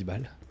Sony à 10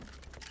 balles.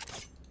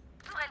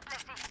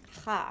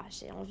 Ah,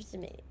 j'ai envie,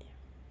 mais...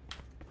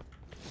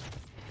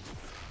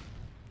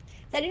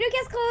 Salut le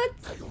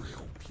casse-croûte.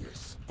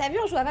 T'as vu,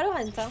 on joue à Valorant,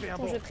 hein,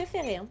 ton jeu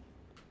préféré. Hein.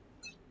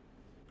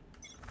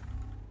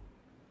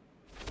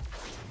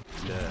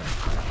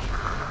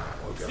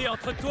 C'est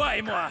entre toi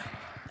et moi.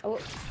 Oh.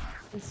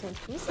 Ils sont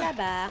tous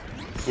là-bas.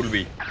 Full B.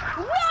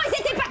 Non, ils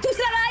étaient pas tous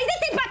là-bas. Ils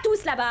étaient pas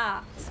tous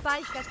là-bas.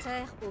 Spike à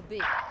terre au B.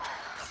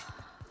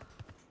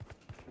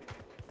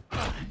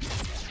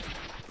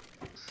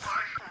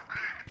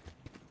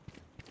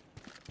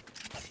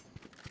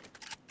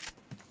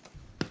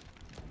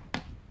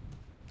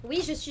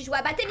 Oui, je suis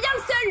jouable. Bah, t'es bien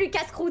le seul,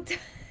 Lucas Croûte.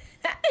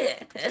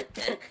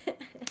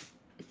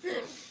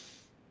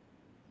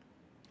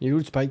 Il est où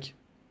le Spike?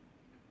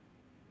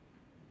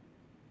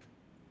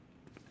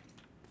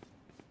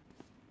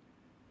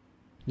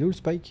 Il est où le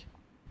Spike?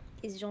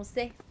 Et j'en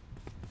sais.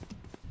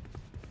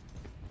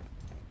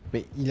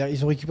 Mais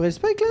ils ont récupéré le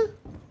Spike là?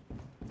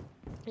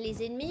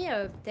 Les ennemis,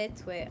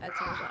 peut-être, ouais.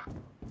 Attends, genre.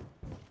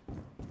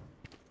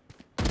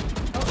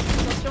 Oh,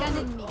 attention. Un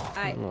ennemi.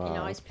 Ah ouais, il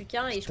en reste plus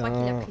qu'un et je crois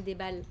qu'il a pris des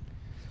balles.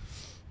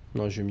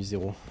 Non, j'ai mis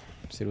 0.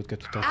 C'est l'autre qui a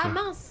tout Ah fait.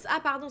 mince! Ah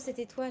pardon,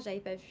 c'était toi, j'avais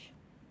pas vu.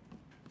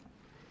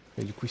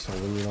 Et du coup, ils sont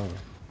revenus là.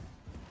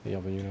 Il est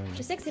revenu là.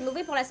 Je sais que c'est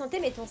mauvais pour la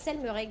santé, mais ton sel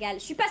me régale.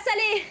 Je suis pas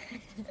salée.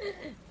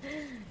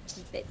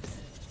 J'y pète.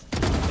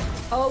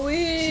 Oh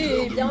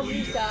oui, bien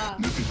vu ça.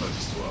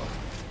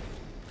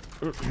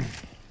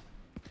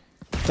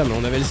 Putain, mais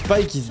on avait le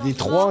Spike, ils étaient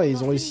 3 et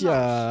ils ont réussi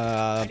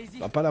à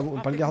pas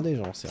le garder,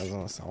 genre. Ça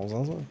rend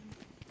zinzin.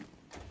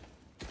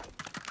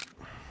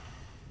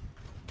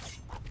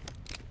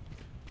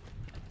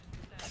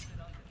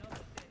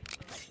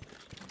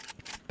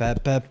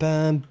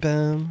 Pam.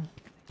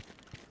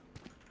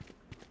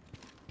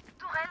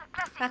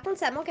 Par contre,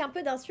 ça manque un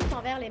peu d'insultes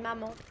envers les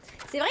mamans.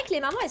 C'est vrai que les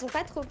mamans, elles ont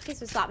pas trop pris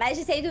ce soir. Bah,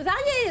 j'essaye de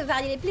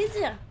varier les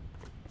plaisirs.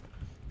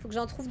 Faut que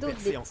j'en trouve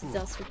d'autres, des petites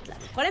insultes là.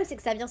 Le problème, c'est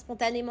que ça vient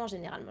spontanément,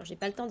 généralement. J'ai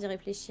pas le temps d'y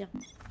réfléchir.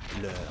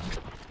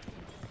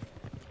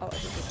 Oh,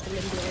 j'ai des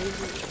problèmes de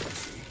réseau.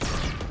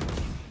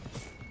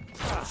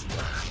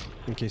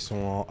 Ok, ils sont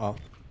en A.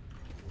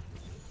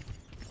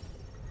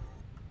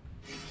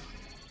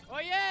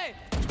 Oyez!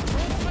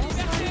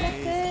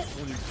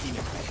 Mon ultime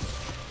est prêt.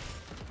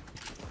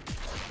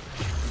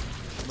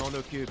 Je m'en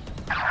occupe.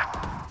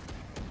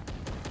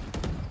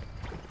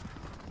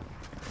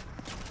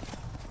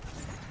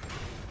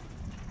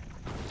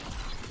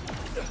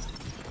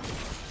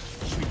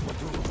 Je suis de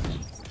retour.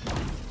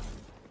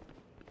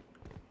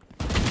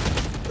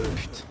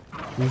 Putain.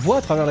 On voit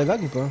à travers les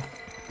vagues ou pas?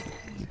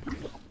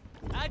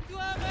 À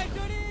toi, ma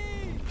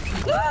jolie!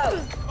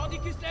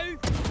 Mordicus l'a eu!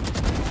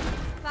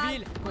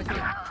 Bill!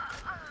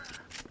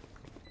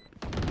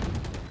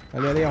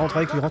 Allez, rentre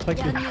avec lui,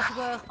 Dernier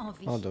joueur en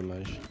vie. Oh,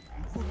 dommage.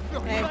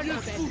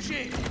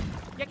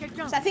 Y'a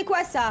quelqu'un! Ça fait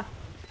quoi ça?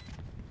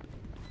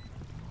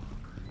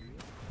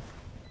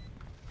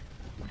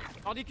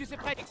 Mordicus est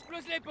prêt!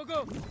 Explose-les,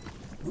 Pogo!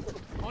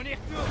 On y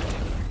retourne!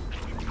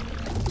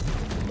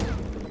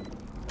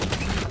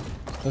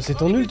 C'est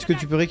ton ult que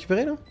tu peux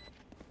récupérer là?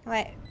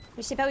 Ouais,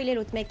 mais je sais pas où il est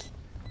l'autre mec.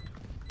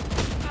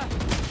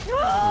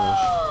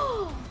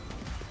 Oh,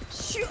 je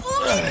suis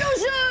horrible au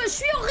jeu! Je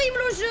suis horrible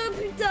au jeu,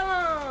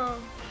 putain!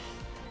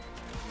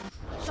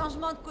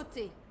 Changement de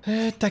côté.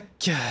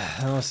 Tac.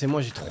 Ah non, c'est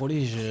moi, j'ai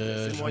trollé,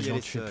 j'aurais dû en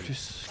tuer seul.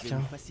 plus Je vais qu'un.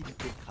 vous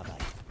faciliter le travail.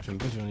 J'aime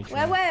pas si j'en ai tué.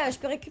 Ouais, je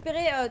peux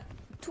récupérer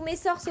tous mes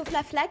sorts sauf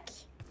la flaque.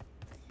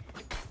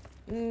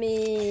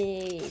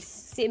 Mais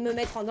c'est me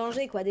mettre en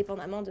danger, quoi,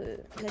 dépendamment de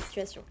la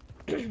situation.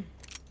 Putain,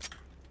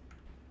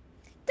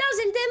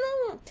 j'ai le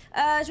démon!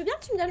 Je veux bien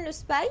que tu me donnes le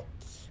spike.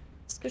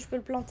 Est-ce que je peux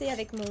le planter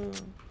avec mon...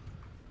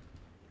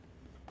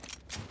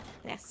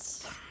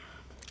 Merci.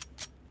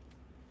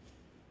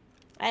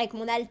 Avec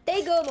mon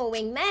Altego, mon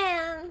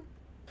wingman.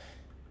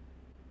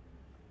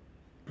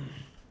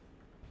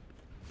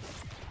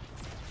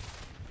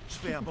 Je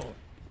fais un bond.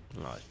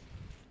 Ouais.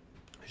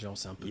 J'ai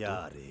lancé un peu tôt.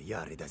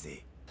 Yare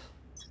dazé.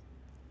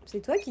 C'est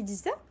toi qui dis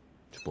ça?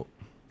 Je sais pas.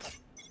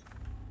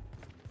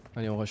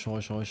 Allez, on rush. Ça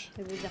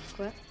veut dire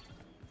quoi?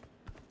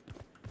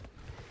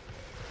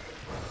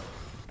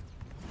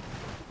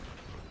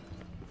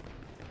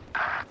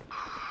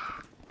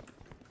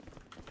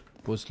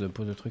 Pose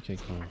le truc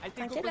avec mon...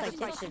 T'inquiète,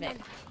 je vais.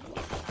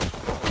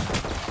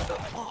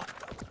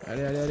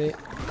 Allez.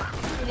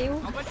 Il est où?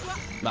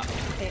 Bah.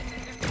 Okay.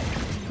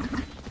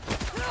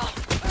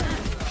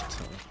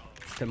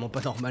 C'est tellement pas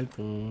normal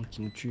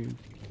qu'il nous tue.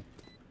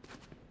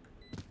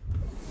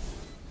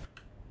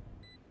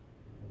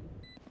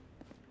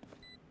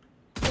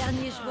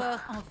 Dernier joueur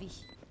en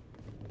vie.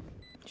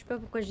 Je sais pas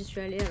pourquoi j'y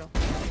suis allée alors.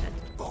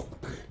 Bon,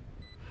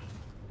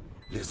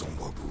 les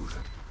ombres bougent.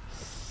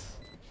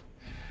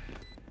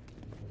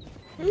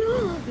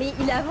 Mais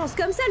il avance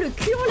comme ça, le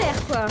cul en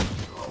l'air quoi.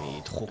 Mais il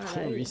est trop con,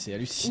 ouais. lui, c'est Il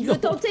hallucinant. veut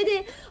tenter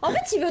des... En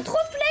fait, il veut trop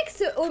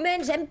flex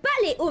Omen. J'aime pas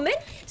les Omen.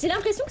 J'ai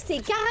l'impression que c'est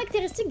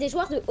caractéristique des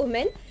joueurs de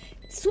Omen.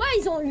 Soit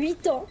ils ont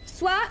 8 ans,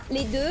 soit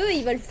les deux,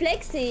 ils veulent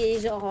flex et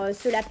genre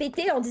se la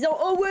péter en disant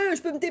 « Oh ouais,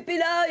 je peux me TP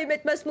là et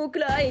mettre ma smoke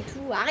là et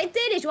tout. » Arrêtez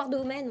les joueurs de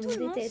Omen, on Tout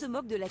le monde déteste. se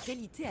moque de la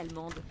qualité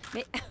allemande.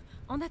 Mais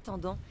en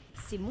attendant,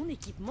 c'est mon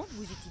équipement que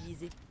vous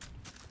utilisez.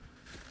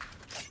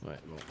 Ouais,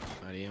 bon,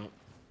 allez, hein.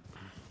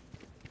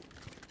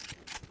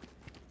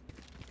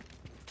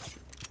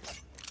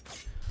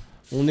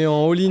 On est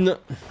en all-in.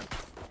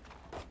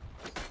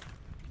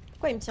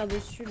 Pourquoi il me tire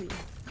dessus lui?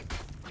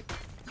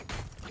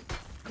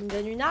 Il me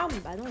donne une arme?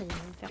 Bah non, il va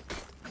me faire.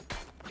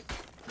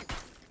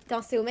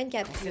 Putain, c'est Omen qui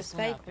a pris le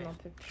spike, on n'en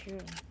peut plus.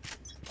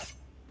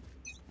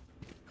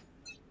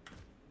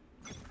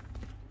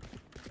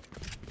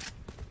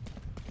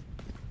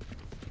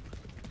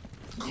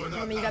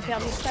 Non mais il va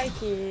perdre le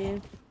spike et...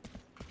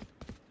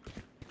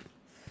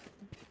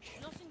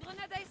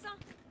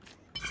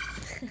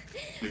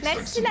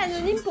 Merci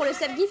l'anonyme pour le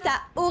subgift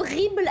à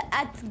horrible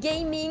at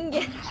gaming.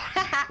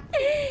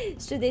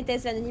 Je te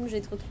déteste l'anonyme, je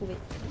vais te retrouver.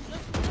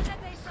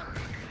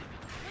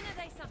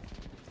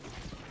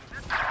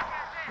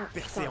 Oh,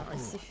 putain, il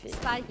s'est fait.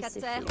 Spike à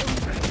terre.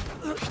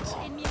 Je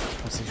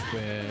pensais que je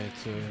pouvais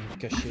être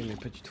caché, mais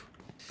pas du tout.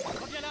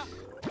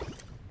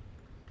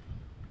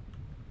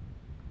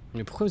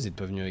 Mais pourquoi vous êtes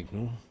pas venu avec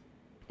nous?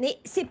 Mais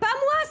c'est pas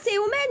moi, c'est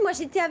Omen. Moi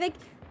j'étais avec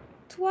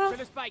toi.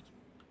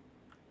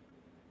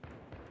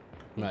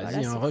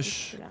 Vas-y, voilà, un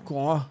rush,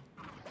 courant.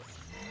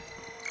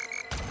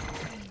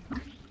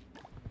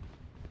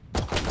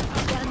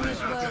 Dernier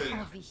joueur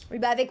en vie. Oui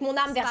bah avec mon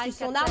arme versus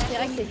son arme, c'est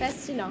vrai que c'est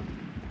facile. Hein.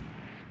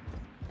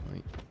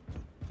 Oui.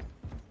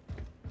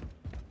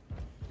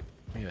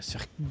 Il va se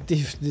faire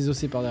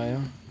désosser par derrière.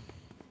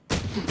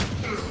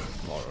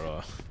 Oh là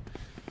là.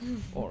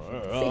 Oh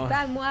là là. C'est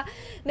pas moi.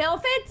 Mais en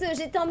fait,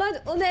 j'étais en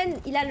mode Omen,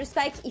 il a le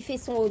spike, il fait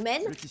son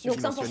Omen. Donc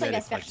 100% il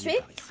va se faire tuer.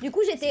 Du coup,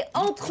 j'étais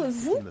entre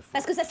vous.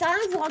 Parce que ça sert à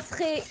rien que vous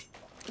rentrez.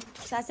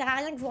 Ça sert à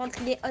rien que vous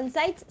rentriez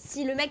on-site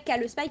si le mec qui a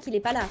le spike il est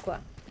pas là quoi.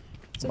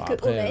 Sauf que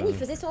après, Omen, il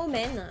faisait son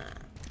Omen.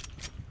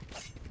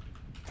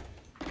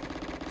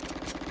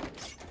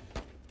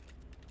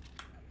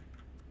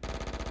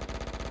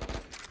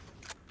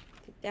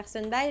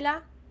 Personne baille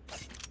là?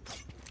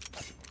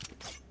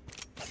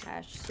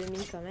 Ah, je suis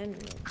semi quand même. Mais...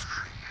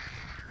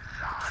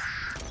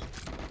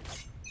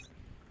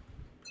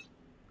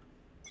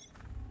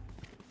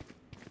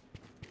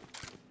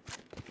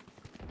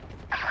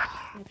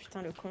 Oh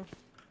putain, le con.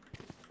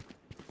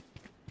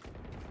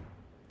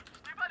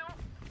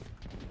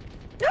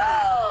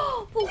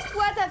 Oh,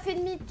 pourquoi t'as fait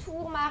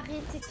demi-tour,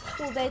 Marie? T'es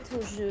trop bête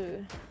au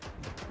jeu.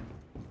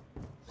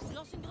 Je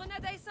lance une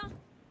grenade à S1.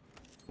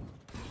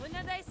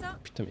 Grenade à S1.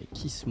 Putain, mais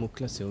qui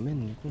smoke là? C'est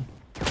Omen du coup.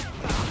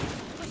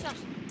 Recharge.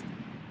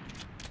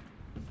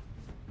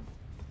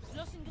 Je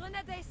lance une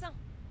grenade à S1.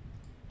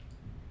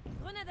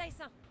 Grenade à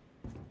S1.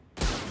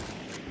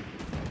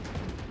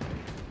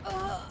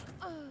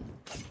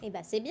 Et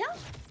bah c'est bien.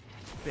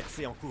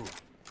 Percée en cours.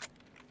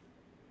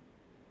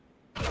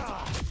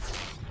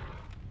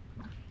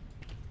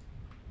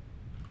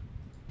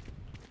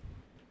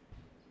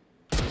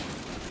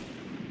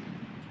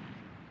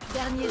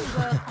 Dernier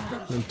joueur.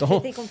 En même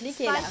temps. C'était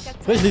compliqué là.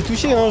 Après, je l'ai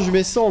touché, hein, je lui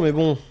mets 100, mais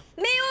bon.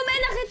 Mais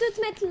Omen, arrête de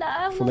te mettre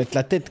là. Faut mettre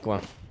la tête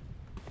quoi.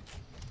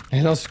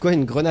 Elle lance quoi?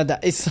 Une grenade à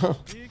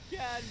S1. Du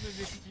calme,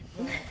 mes petits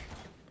frères.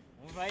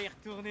 On va y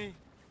retourner.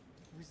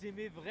 Vous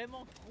aimez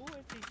vraiment trop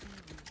être ici.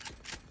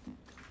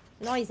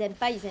 Non, ils aiment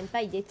pas,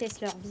 ils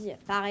détestent leur vie.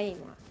 Pareil,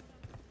 moi.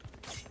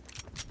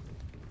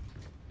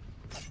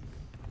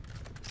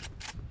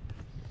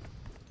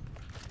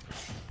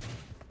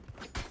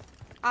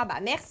 Ah bah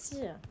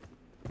merci.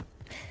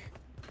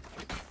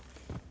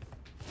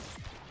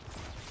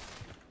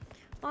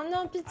 Oh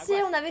non,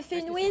 pitié, on avait fait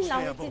une win, là,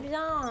 on était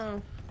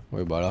bien.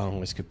 Ouais, bah là, on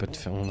risque pas de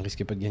faire, on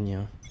risquait pas de gagner.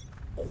 Hein.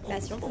 Là,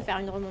 si on peut faire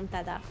une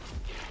remontada.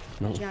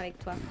 Non. Je viens avec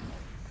toi.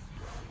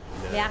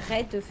 Mais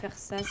arrête de faire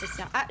ça, ça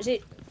sert. Ah,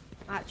 j'ai.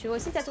 Ah, tu vois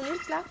aussi, t'as ton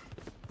ult là?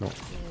 Non.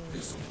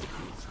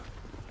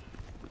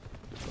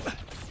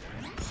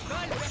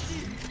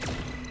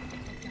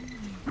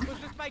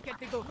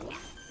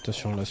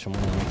 Attention là sur mon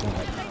montant.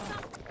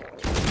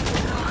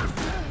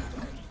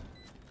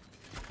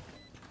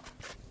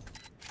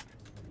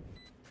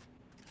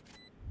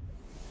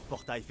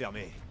 Portail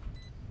fermé.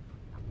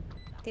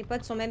 Tes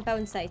potes sont même pas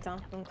on site, hein,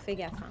 donc fais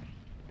gaffe. Hein.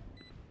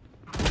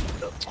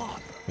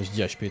 Je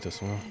dis HP de toute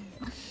façon.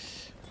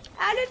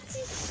 Ah, le petit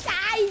chat,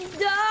 il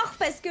dort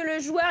parce que le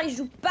joueur il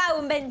joue pas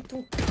au mène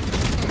ton cul.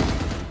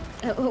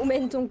 Au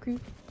mène ton cul.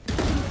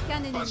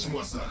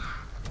 Passe-moi ça.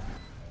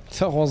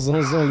 Ça rend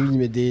zinzin lui,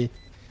 mais des.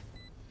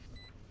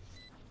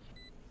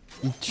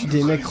 Il tue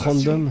des mecs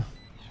random.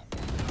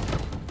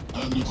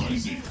 À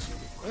neutraliser.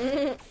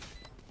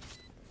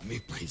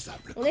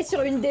 Méprisable. On est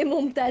sur une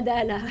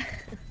démontada là.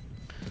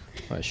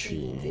 Ouais, je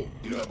suis.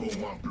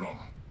 Élaborons un plan,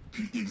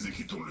 puis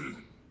exécutons-le.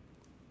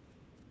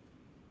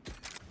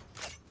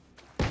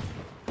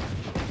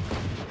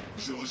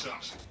 Je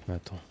recharge.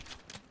 Attends.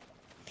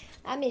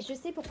 Ah mais je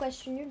sais pourquoi je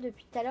suis nulle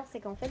depuis tout à l'heure, c'est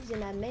qu'en fait j'ai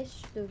ma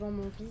mèche devant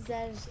mon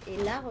visage. Et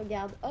là,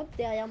 regarde, hop,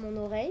 derrière mon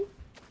oreille.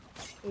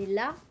 Et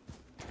là,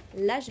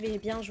 je vais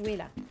bien jouer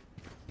là.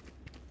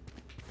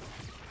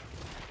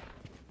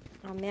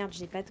 Oh merde,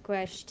 j'ai pas de quoi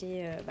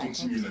acheter.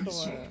 Continue la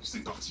mission,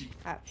 c'est parti.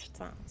 Ah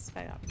putain, c'est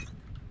pas grave.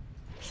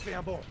 Je fais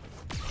un bond.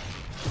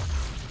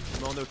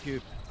 Je m'en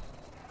occupe.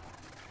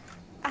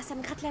 Ah, ça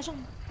me gratte la jambe.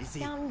 Ici.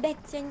 Il y a une bête,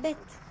 il y a une bête.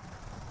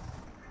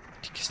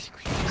 Casse les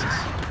couilles.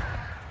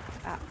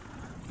 Ah.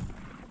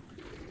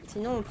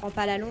 Sinon, on prend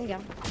pas la longue. Hein.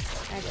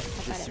 Allez, on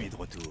prend Je pas la suis longue. de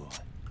retour.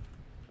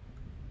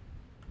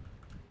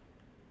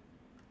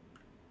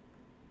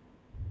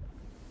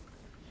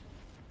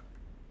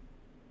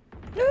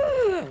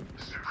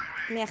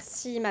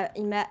 Merci,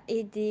 il m'a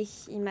aidé.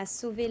 Il m'a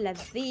sauvé la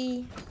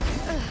vie.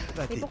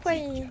 Mais pourquoi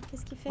il...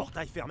 Qu'est-ce qu'il fait?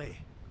 Portail fermé.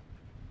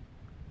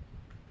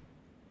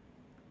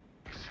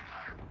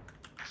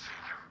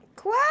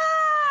 Quoi?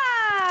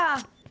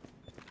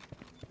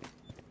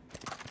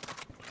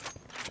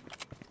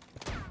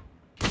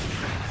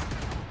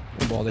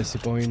 Oh bordel,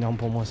 c'est pas une arme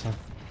pour moi ça.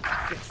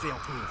 Percé en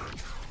cours.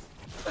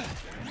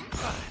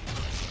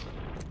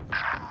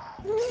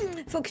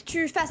 Faut que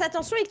tu fasses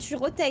attention et que tu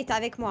rotates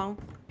avec moi. Hein.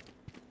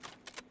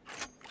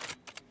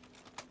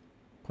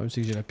 Le problème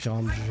c'est que j'ai la pire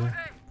arme du jeu.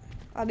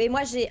 Ah mais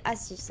moi j'ai... Ah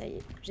si, ça y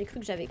est. J'ai cru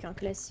que j'avais qu'un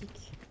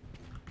classique.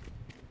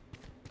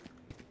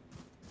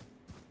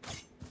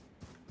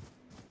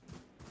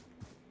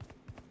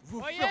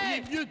 Vous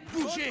feriez mieux de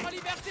bouger.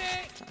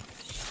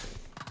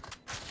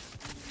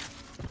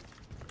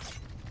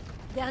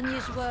 Dernier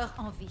joueur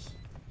en vie.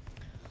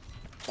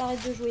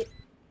 J'arrête de jouer.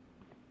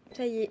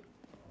 Ça y est.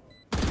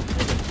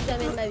 Plus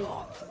jamais de ma vie.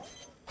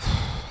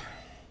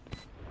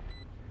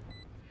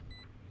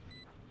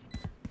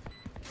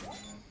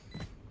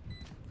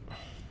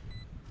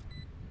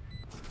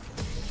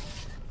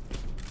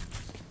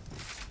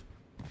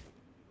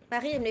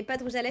 Marie, elle met pas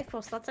de rouge à lèvres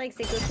pour sortir avec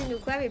ses copines ou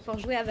quoi, mais pour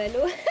jouer à Valo.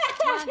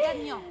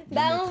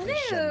 Bah en vrai,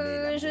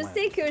 je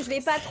sais que je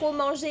vais pas trop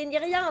manger ni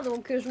rien,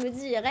 donc je me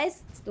dis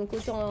reste, donc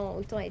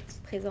autant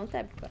être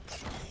présentable quoi.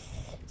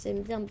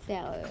 J'aime bien me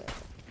faire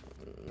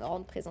me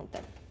rendre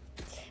présentable.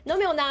 Non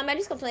mais on a un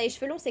malus quand on a les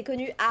cheveux longs, c'est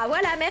connu. Ah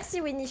voilà, merci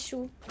Winnie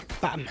Chou.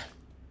 Bam.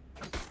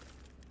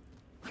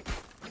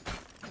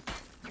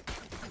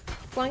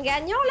 Point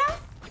gagnant là?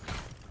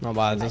 Non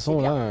bah de toute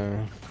façon là...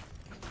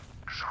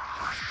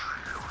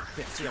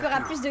 Tu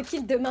feras plus de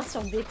kills demain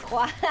sur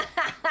D3.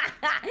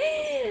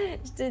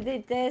 Je te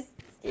déteste.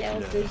 Il y a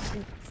honte de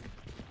shit.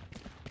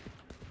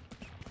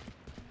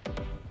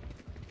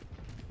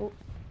 Oh.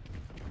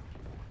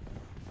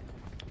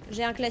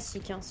 J'ai un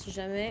classique, hein, si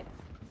jamais.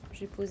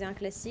 J'ai posé un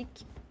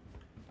classique.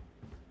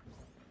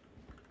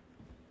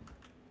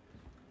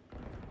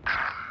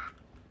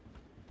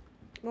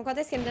 Bon, quand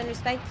est-ce qu'elle me donne le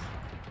spike?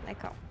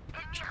 D'accord.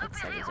 Je crois que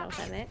ça veut dire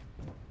jamais.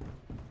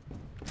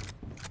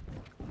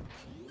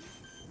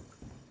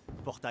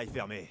 Portail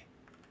fermé.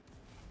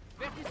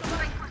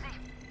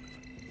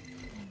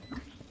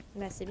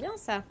 Bah c'est bien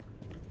ça.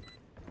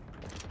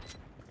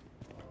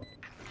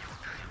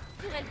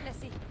 Tourelle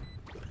placée.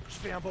 Je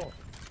fais un bond.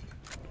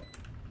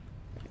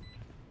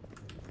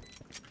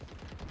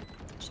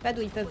 Je sais pas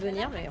d'où ils peuvent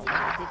venir, mais on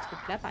va mettre des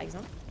trucs là par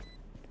exemple.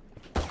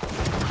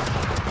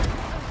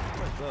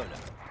 Vol.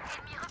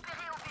 Ennemi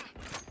repéré au B.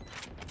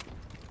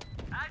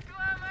 À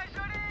toi, ma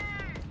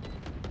jolie.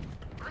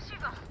 Au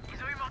suivant.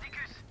 Ils ont eu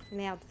Mordicus.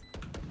 Merde.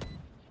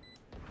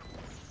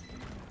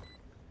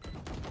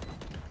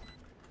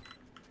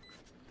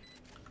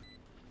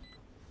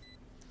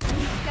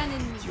 Qu'un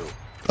ennemi.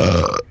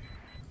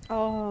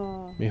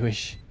 Oh. Mais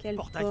wesh. Quel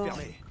Portail porc.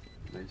 fermé.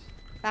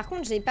 Par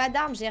contre, j'ai pas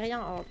d'armes, j'ai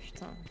rien. Oh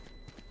putain.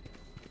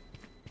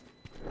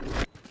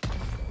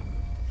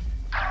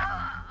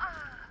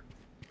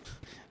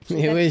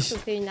 Mais wesh.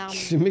 Choper une arme.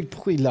 Ce mec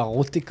pourquoi il l'a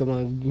roté comme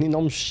un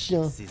énorme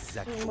chien? Ces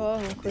accros Bon,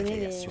 on connaît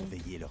devraient les...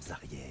 surveiller leurs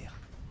arrières.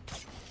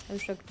 Ça me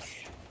choque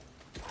plus.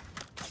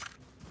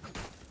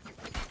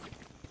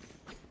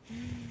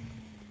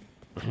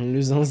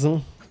 Le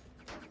zinzin.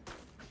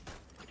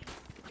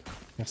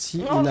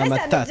 Merci, En vrai, ça m'est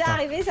Inamatata. déjà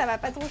arrivé, ça m'a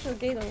pas trop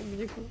choqué donc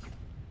du coup.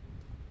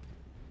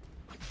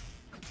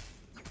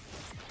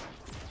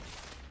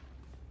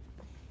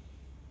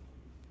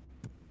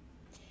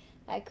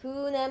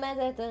 Hakuna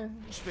Matata.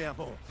 Je fais un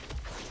bond.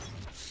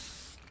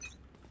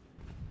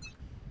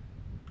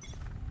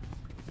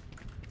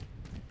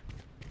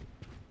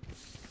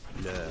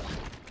 L'heure.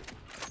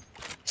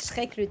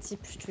 Shrek le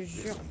type, je te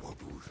jure.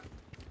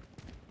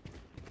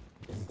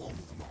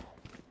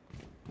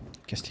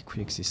 Casse les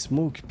couilles avec ses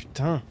smokes,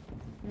 putain.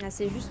 Ah,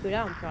 c'est juste que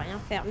là, on peut rien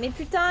faire. Mais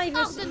putain, il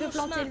veut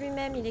planter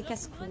lui-même, il est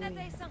casse-couille.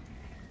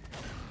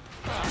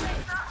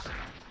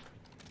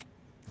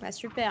 Bah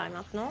super, et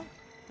maintenant?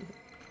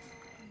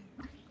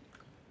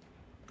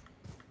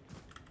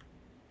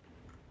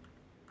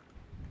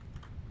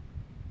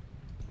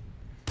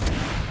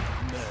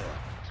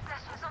 Je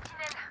place une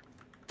sentinelle.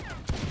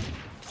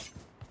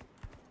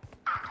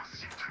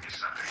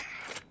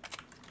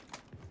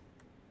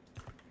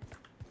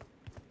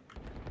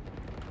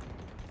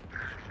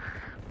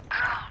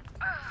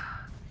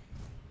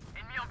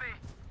 Ennemi en B.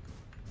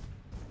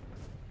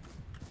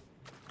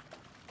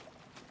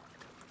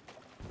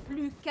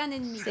 Plus qu'un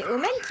ennemi. C'est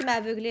Omen qui m'a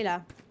aveuglé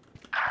là.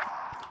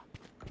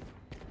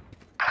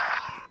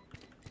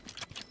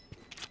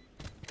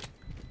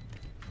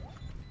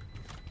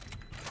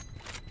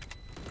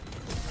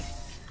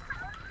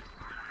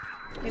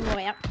 Je vais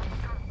mourir.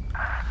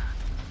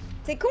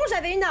 C'est con,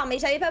 j'avais une arme mais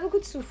j'avais pas beaucoup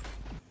de sous.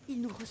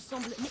 Ils nous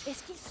ressemblent, mais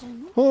est-ce qu'ils sont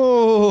nous?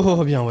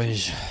 Oh, bien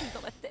wesh.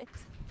 Dans la tête.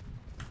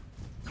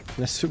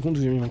 La seconde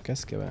où j'ai mis mon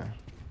casque, ouais.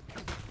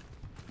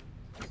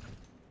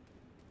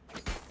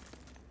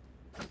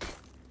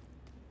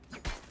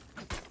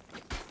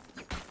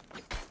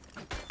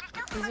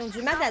 Ils ont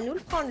du mal à nous le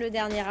prendre le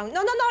dernier round.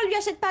 Non, non, non, lui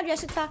achète pas, lui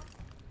achète pas.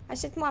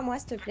 Achète-moi moi,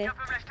 s'il te plaît. Quelqu'un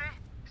peut me l'acheter,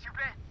 s'il vous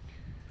plaît?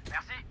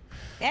 Merci.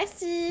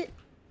 Merci.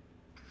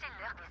 C'est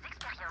l'heure des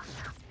expériences.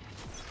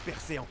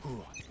 Percée en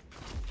cours.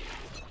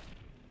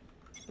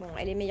 Bon,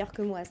 elle est meilleure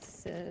que moi.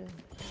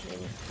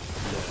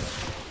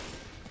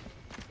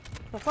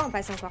 Pourquoi on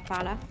passe encore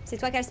par là? C'est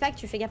toi qui as le spike,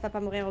 tu fais gaffe à pas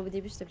mourir au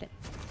début, s'il te plaît.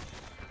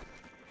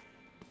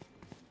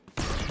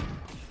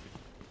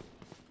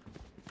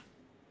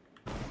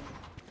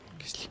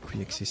 Qu'est-ce les couilles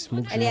avec ces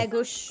smokes? Elle est à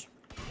gauche.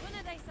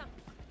 Grenade à 5.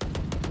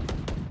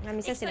 Ah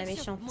mais ça c'est la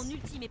méchante. Mon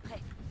ultime est prêt.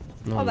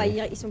 Non, Oh bah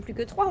mais- ils sont plus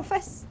que 3 en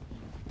face.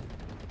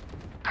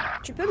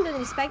 Tu peux me donner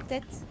le spike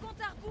peut-être? Compte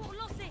à rebours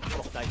lancé.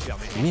 Portail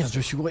fermé. Merde, je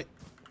me suis gouré.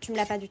 Tu me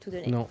l'as pas du tout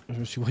donné. Non, je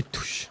me suis gouré de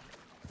touche.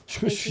 Je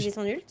Tu me as suis... utilisé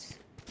ton ult?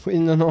 Oui,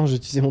 non, j'ai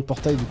utilisé mon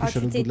portail, du coup Oh je suis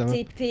à tu l'autre bout t'es de la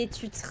main. TP,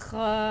 tu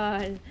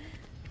trolls.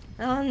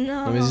 Oh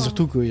non. Non mais c'est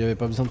surtout qu'il n'y avait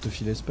pas besoin de te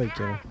filer spike.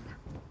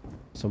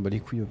 Il s'en bat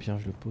les couilles, au pire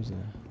je le pose.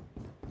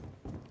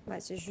 Bah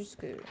c'est juste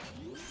que...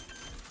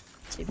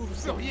 Vous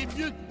feriez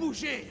mieux de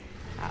bouger.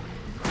 Ah.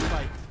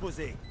 Spike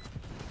posé.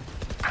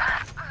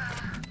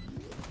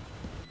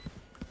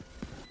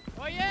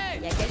 Voyez.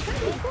 Il y a quelqu'un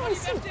qui court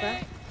ici ou pas?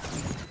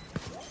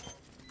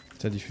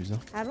 Ça diffuse, hein.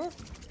 Ah bon?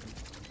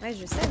 Ouais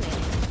je sais mais...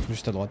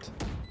 Juste à droite.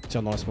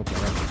 Tire dans la smoke là.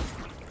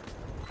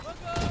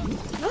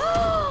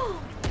 Oh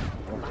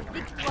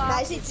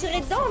bah j'ai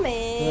tiré dedans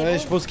mais... Ouais,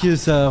 je pense que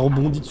ça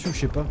rebondit dessus, je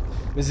sais pas.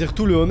 Mais c'est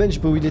surtout le Omen, je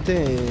sais pas où il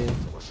était et...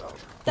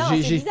 Putain c'est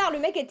bizarre, le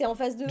mec était en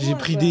face de moi. J'ai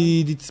pris quoi.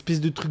 des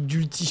espèces de trucs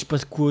d'ulti, je sais pas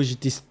quoi,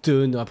 j'étais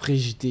stun, après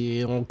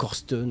j'étais encore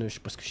stun, je sais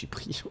pas ce que j'ai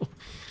pris.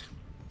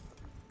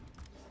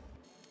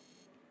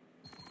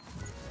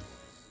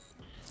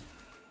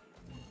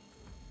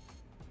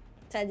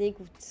 Ça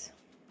dégoûte.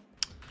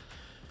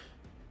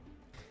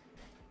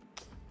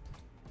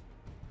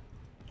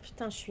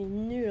 Putain, je suis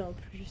nulle en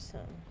plus.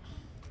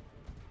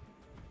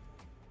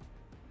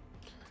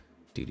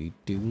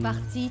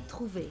 Partie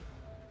trouvée.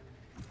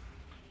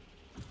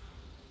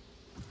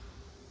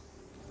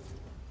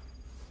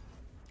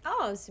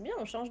 Oh, c'est bien,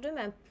 on change de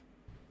map.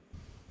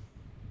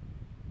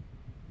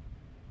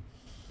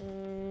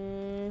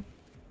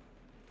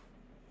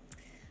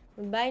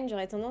 Bind,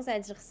 j'aurais tendance à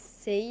dire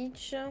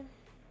Sage.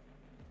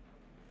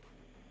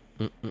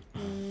 Je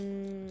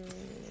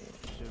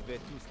vais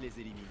tous les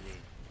éliminer.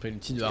 Après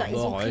l'ulti de Putain, ils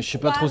ont Harbor, pris je sais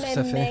pas trop ce que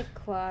ça trois fait. mêmes mecs,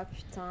 quoi,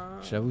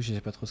 putain. J'avoue, je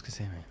sais pas trop ce que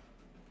c'est. Mais...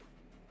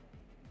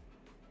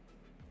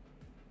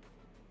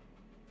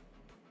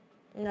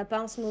 On n'a pas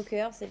un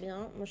smoker, c'est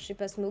bien. Moi, je sais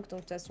pas smoke, donc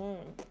de toute façon...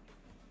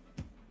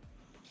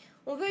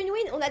 On veut une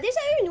win. On a déjà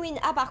eu une win.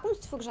 Ah, par contre,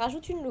 il faut que je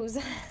rajoute une lose.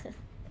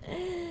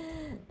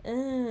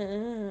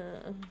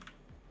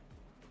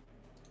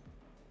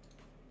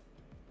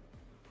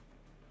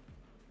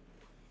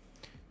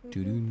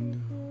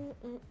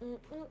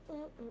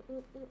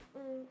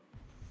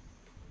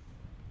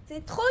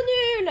 C'est trop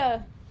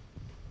nul.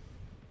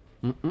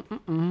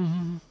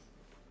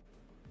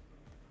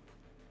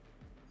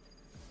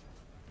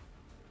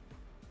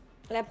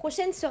 La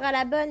prochaine sera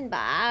la bonne.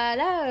 Bah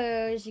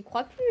là, j'y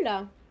crois plus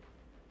là.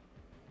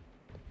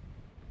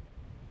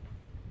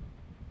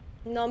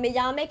 Non mais il y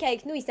a un mec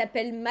avec nous, il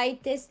s'appelle My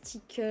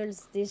Testicles.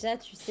 Déjà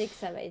tu sais que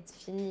ça va être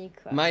fini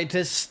quoi. My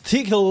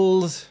Testicles.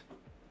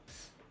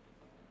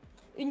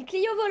 Une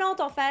Clio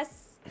volante en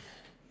face.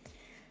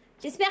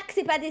 J'espère que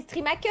c'est pas des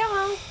stream hackers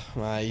hein.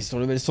 Ouais, ils sont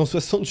level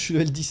 160, je suis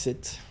level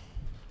 17.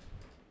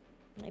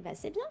 Et bah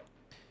c'est bien.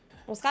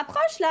 On se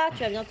rapproche là, tu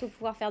vas bientôt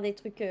pouvoir faire des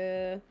trucs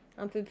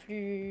un peu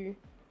plus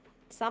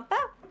sympas.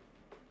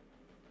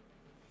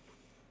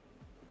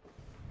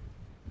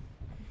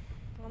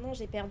 Oh non,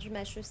 j'ai perdu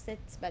ma chaussette.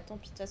 Bah tant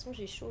pis, de toute façon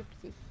j'ai chaud au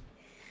pied.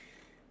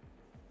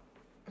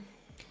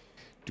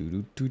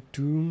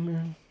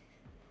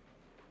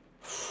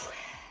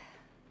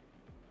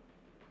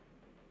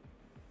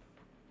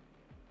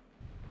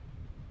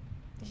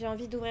 J'ai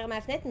envie d'ouvrir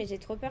ma fenêtre, mais j'ai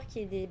trop peur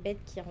qu'il y ait des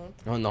bêtes qui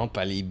rentrent. Oh non,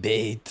 pas les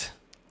bêtes.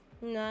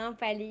 Non,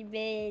 pas les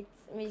bêtes.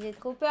 Mais j'ai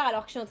trop peur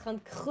alors que je suis en train de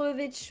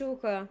crever de chaud,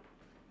 quoi.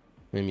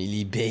 Mais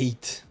les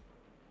bêtes.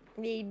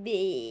 Les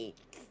bêtes.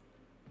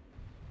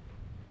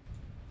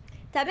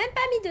 T'as même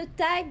pas mis de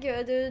tag,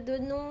 de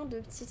nom, de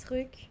petits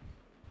trucs.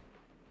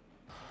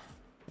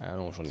 Ah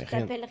non, j'en ai Je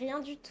rien. t'appelle rien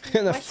du tout.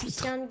 Rien à Moi, je suis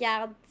foutre. chien de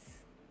garde.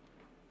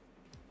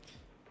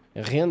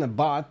 Rien à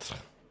battre.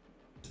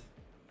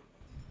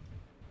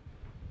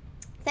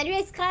 Salut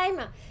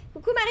Escrime.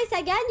 Coucou Marie,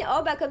 ça gagne.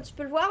 Oh bah comme tu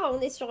peux le voir, on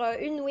est sur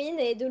une win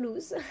et 2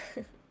 lose.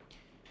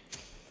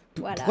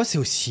 Voilà. Pourquoi c'est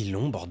aussi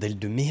long, bordel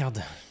de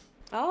merde?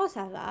 Oh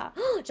ça va.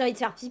 Oh, j'ai envie de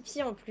faire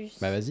pipi en plus.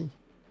 Bah vas-y.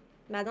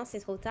 Bah non, c'est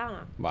trop tard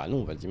là. Bah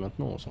non, vas-y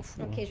maintenant, on s'en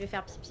fout. Ok, hein. je vais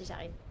faire pipi,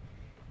 j'arrive.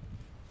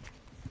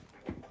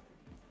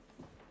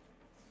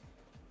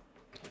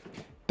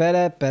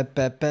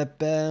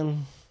 Palapapapapa.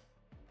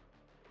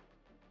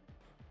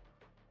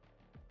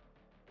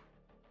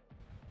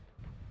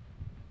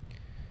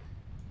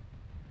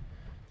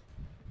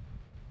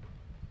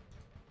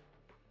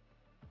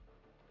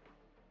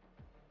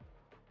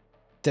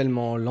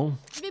 Tellement lent.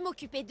 Je vais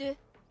m'occuper d'eux.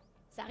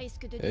 Ça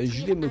risque de Je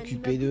détruire vais un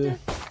m'occuper immeuble ou d'eux.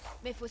 deux.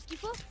 Mais faut ce qu'il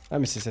faut. Ah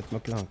mais c'est cette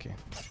map là, ok.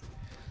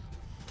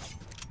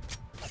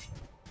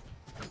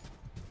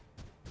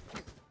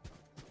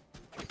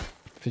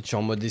 En fait, je suis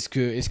en mode est-ce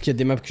qu'il y a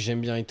des maps que j'aime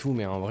bien et tout,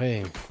 mais en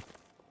vrai,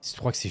 je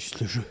crois que c'est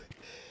juste le jeu.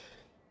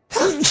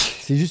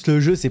 C'est juste le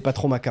jeu, c'est pas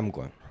trop ma cam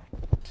quoi.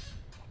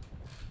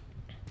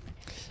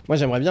 Moi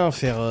j'aimerais bien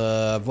faire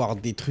avoir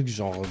des trucs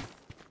genre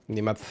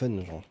des maps fun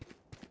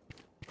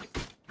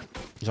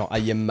genre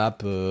IM map,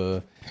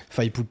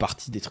 Five Pool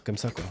Party, des trucs comme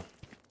ça quoi.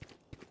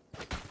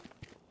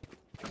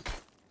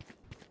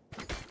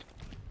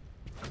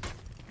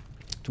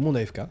 Tout le monde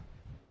AFK.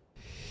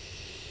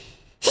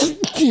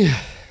 Je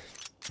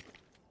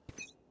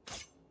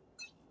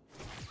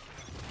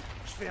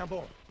fais un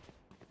bond.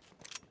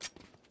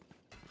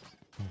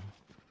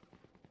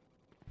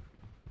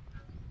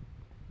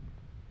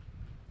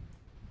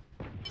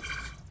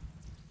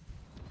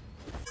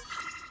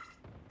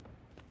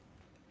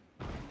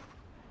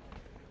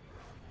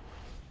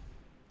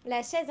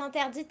 La chaise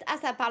interdite. Ah,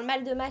 ça parle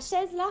mal de ma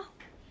chaise là?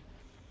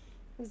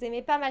 Vous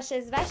aimez pas ma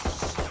chaise vache?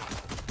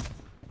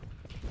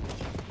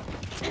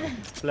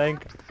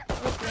 Plank.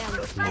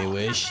 Mais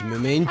wesh, il me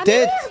met une Ah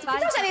tête. merde,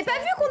 putain, j'avais pas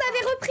vu qu'on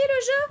avait repris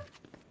le jeu.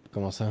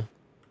 Comment ça?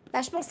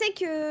 Bah je pensais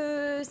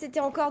que c'était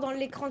encore dans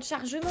l'écran de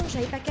chargement,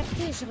 j'avais pas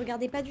capté, je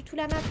regardais pas du tout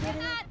la map ni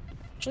rien.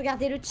 Je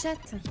regardais le chat.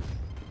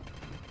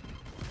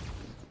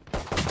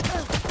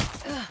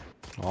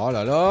 Oh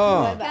là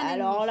là. Ouais, bah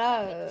alors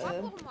là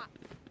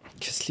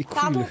Casse les couilles.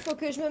 Pardon, faut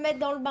que je me mette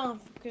dans le bain,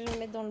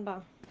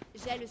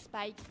 J'ai le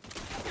spike.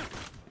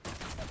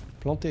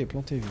 Plantez,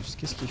 juste.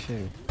 Qu'est-ce qu'il fait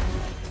lui?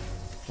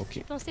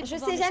 Ok. Je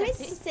sais jamais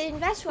si c'est une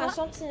vache ou un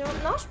champignon.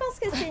 Non, je pense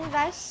que c'est une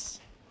vache.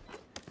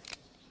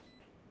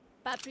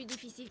 Pas plus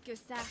difficile que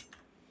ça.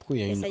 Pourquoi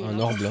il y a un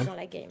orbe là? Dans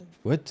la game.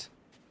 What?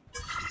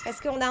 Parce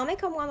qu'on a un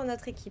mec en moins dans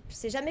notre équipe.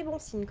 C'est jamais bon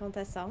signe quant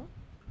à ça. Hein.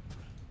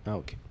 Ah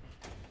ok.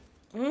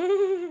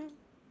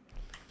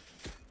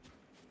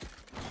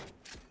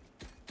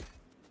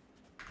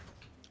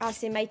 Ah,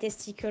 c'est My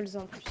Testicles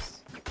en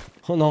plus.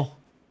 Oh non.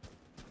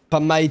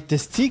 Pas My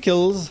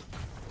Testicles.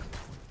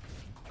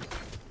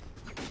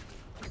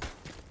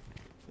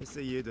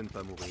 Essayez de ne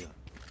pas mourir.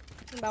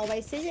 Bah on va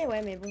essayer,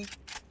 ouais, mais bon.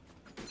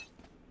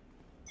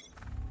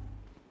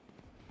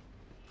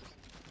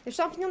 Le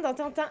champignon dans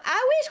Tintin. Ah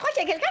oui, je crois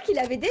qu'il y a quelqu'un qui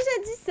l'avait déjà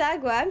dit ça,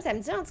 Guam. Ça me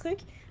dit un truc.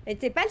 Mais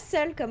t'es pas le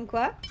seul, comme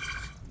quoi.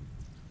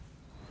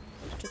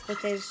 Je te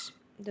protège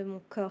de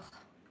mon corps.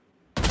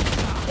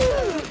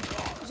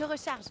 Je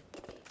recharge.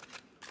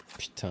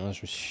 Putain,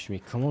 je me suis... Mais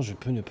comment je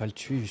peux ne pas le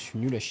tuer? Je suis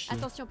nul à chier.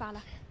 Attention par là.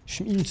 Je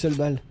suis mis une seule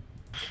balle.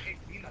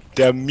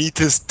 Der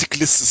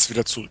Mietesticklis ist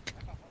wieder zurück.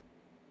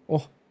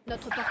 Oh.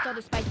 Notre porteur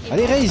de spike.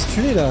 Allez, Raze,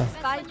 tuez là.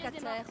 Spike à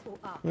terre au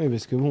A. Oui,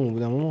 parce que bon, au bout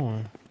d'un moment...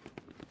 Hein.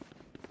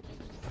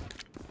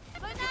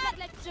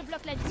 Je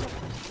bloque la vision.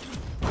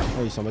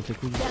 Oh, ils s'en battent les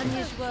couilles.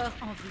 Dernier joueur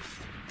en vue.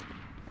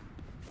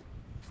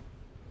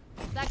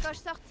 Sacoche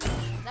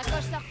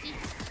sortie.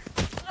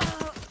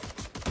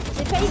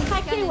 J'ai failli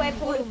craquer, ouais,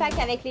 pour le pack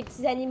avec les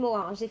petits animaux.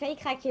 Hein. J'ai failli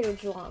craquer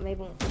l'autre jour, hein, mais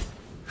bon.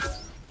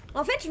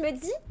 En fait, je me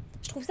dis,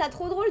 je trouve ça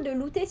trop drôle de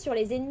looter sur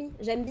les ennemis.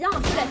 J'aime bien un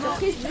peu la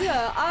surprise du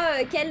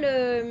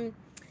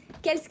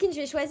quel skin je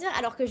vais choisir,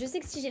 alors que je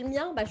sais que si j'ai le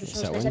mien, bah je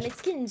changerai jamais de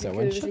skin, vu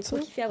que je vais trop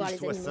kiffer avoir les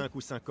animaux. 5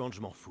 ou 50,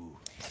 je m'en fous.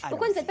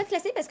 Pourquoi ne faites pas de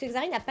classer? Parce que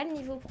Xari n'a pas le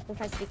niveau pour qu'on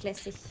fasse les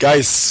classer.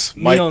 Guys,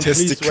 my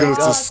testicles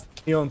is...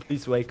 Neon,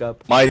 please wake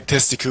up. My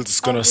testicles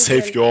is gonna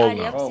save you all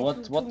now. Oh,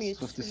 what's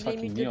with this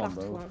fucking Neon,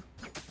 bro?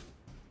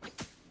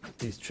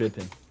 He's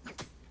tripping.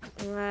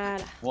 Voilà.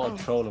 What a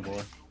troll,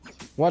 boy.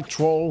 What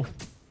troll?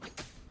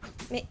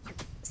 Mais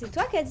c'est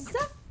toi qui as dit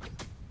ça?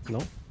 Non.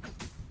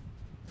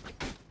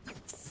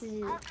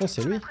 Si. Ah,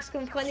 c'est lui. Je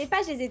comprenais pas,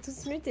 je les ai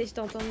tous mutes et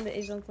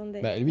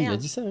j'entendais. Bah lui, il a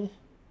dit ça, oui.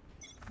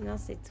 Non,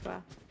 c'est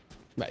toi.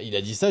 Bah il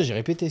a dit ça, j'ai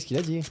répété ce qu'il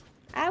a dit.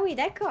 Ah oui,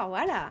 d'accord,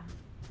 voilà.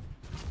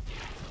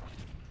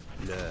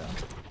 L'heure.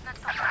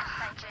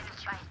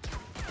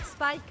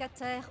 Spike à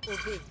terre au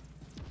B.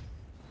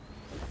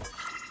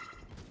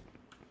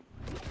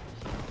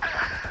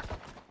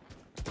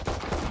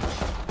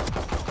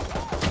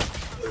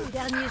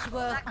 Dernier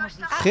joueur en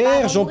vie.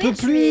 Frère, j'en peux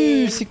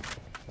plus. C'est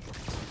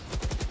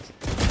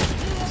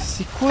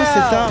quoi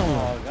cette arme?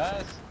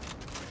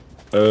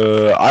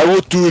 I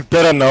would do it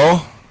better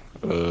now.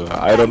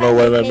 I don't know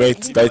why my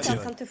mate died here.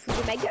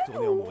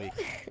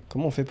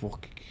 Comment on fait pour...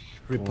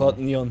 Report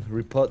Neon,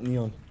 report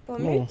Neon. Pour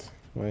mute.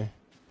 Ouais.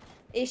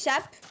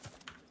 Échappe.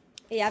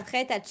 Et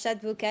après, t'as chat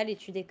vocal et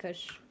tu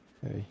décoches.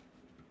 Oui.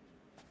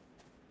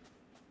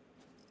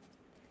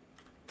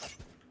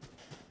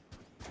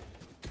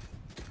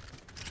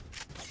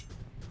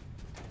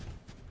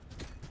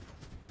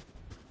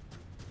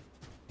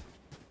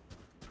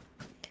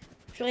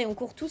 Purée, on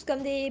court tous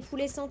comme des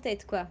poulets sans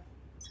tête, quoi.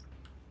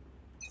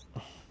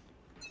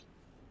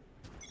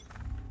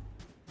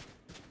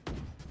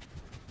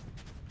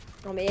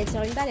 Non mais elle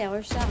tire une balle, elle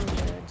recharge.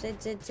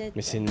 Jet.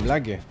 Mais c'est une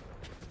blague.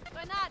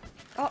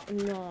 Oh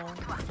non.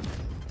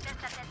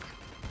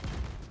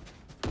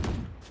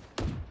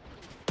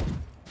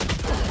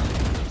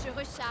 Je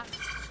recharge.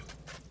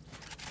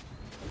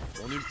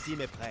 Mon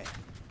ultime est prêt.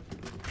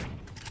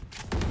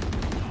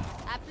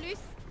 A plus.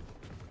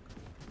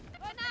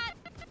 Grenade.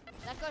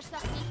 Sacoche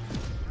sortie.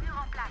 Mur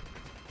en place.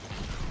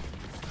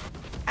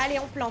 Allez,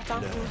 on plante,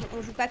 hein.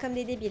 On joue pas comme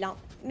des débiles, hein.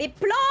 Mais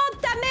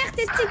plante ta mère,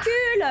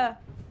 testicule!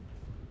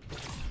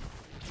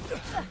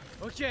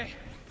 Ok,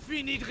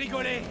 fini de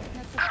rigoler.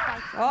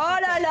 Oh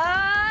là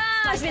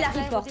là! Je vais la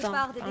report,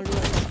 hein.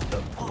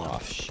 Oh,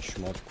 je suis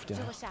mort du coup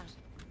derrière.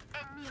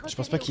 Je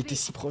pense pas qu'il était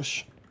si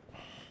proche.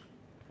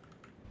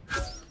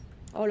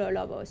 Oh là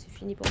là, bah c'est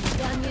fini pour moi.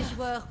 Dernier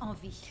joueur en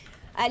vie.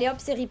 Allez hop,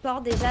 c'est report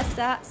déjà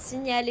ça,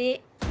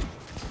 signalé.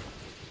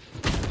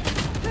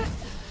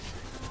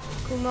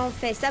 Comment on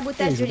fait?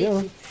 Sabotage de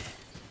l'équipe.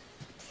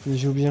 Il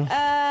joue bien.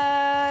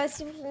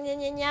 Si vous... Gna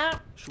gna gna.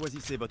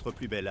 Choisissez votre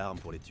plus belle arme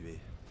pour les tuer.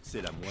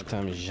 C'est la moindre.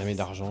 Putain, mais j'ai jamais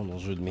d'argent dans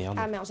ce jeu de merde.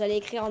 Ah merde, j'allais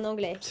écrire en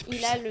anglais.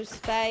 Il a le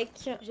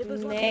spike,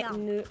 mais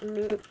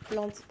ne le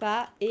plante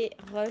pas et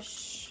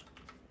rush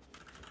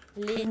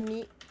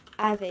l'ennemi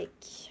avec.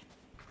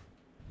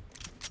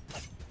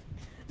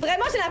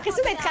 Vraiment, j'ai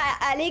l'impression d'être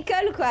à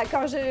l'école, quoi.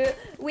 Quand je...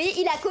 Oui,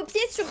 il a copié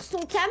sur son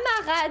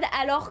camarade,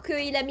 alors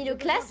qu'il a mis le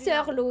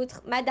classeur,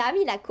 l'autre. Madame,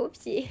 il a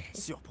copié.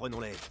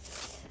 Surprenons-les.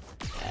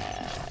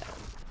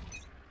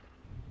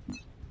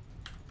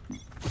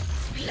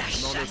 La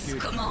chasse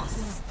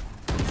commence.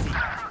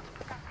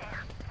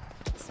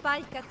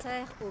 Spike à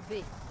terre au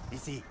B.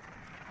 Ici.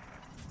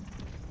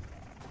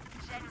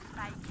 J'ai le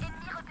spike.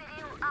 Ennemi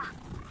repéré au A.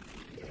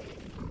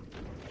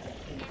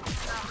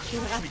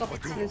 Une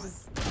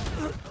rapporteuse.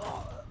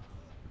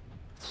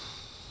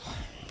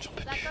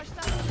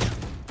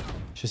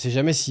 Je sais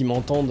jamais s'ils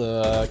m'entendent,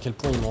 à quel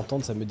point ils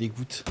m'entendent, ça me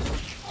dégoûte.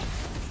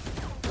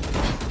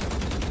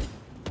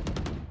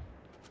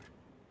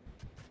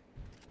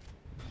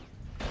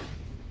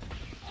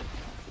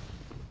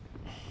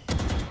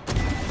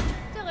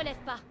 Te relève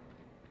pas.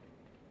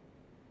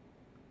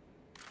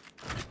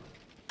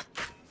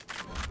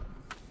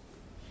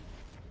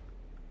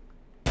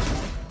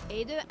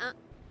 Et de 1.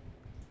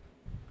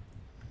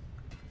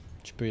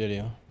 Tu peux y aller,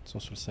 hein. Ils sont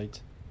sur le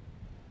site.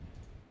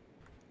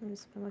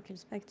 C'est pas moi qui ai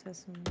le spike de toute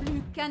façon.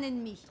 Plus qu'un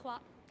ennemi.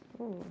 3.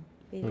 Oh.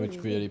 Ouais, tu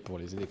peux y aller pour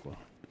les aider, quoi.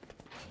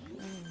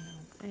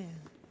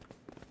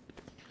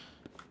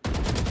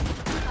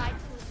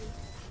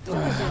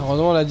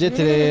 Heureusement, la jet,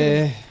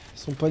 Ils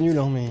sont pas nuls,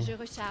 hein, mais... Je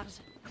recharge.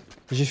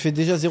 J'ai fait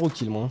déjà 0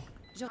 kill, moi.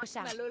 Je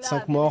recharge.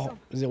 5 morts,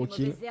 0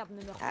 kill.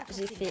 Ah,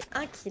 j'ai fait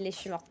 1 kill et je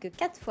suis morte que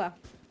 4 fois.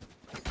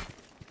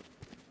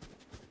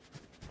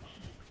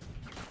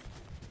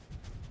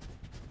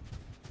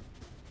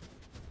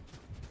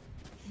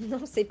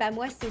 Non, c'est pas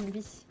moi, c'est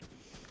lui.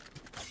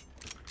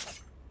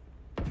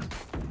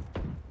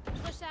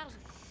 Je recharge.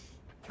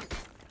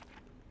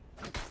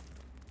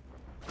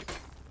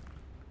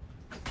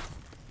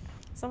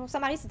 Sans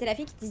Marie, c'était la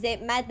fille qui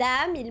disait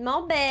Madame, il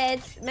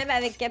m'embête. Même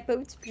avec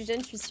Capote plus jeune,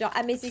 je suis sûre.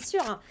 Ah, mais c'est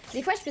sûr, hein.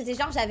 Des fois, je faisais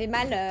genre j'avais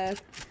mal.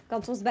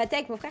 Quand on se battait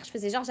avec mon frère, je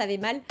faisais genre j'avais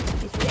mal. Et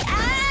je faisais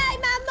aïe,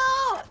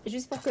 maman!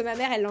 Juste pour que ma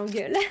mère, elle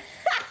l'engueule.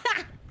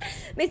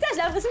 Mais ça,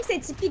 j'ai l'impression que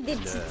c'est typique des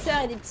petites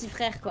sœurs et des petits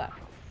frères, quoi.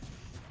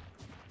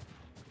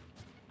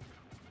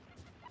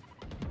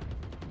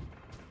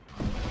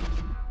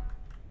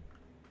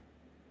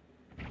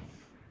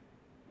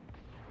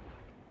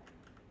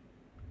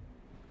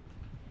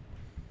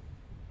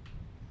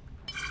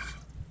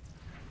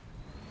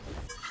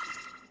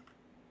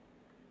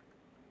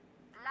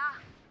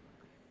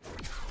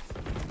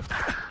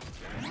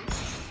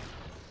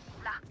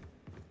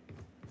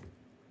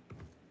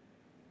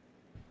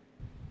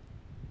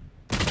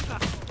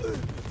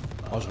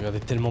 Oh, je regardais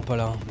tellement pas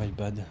là, my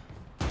bad.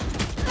 Je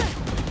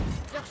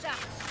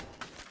recharge.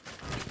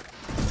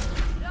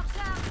 Je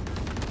recharge.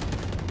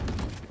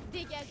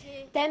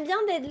 Dégagez. T'aimes bien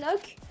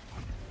Deadlock?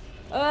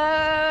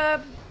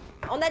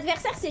 En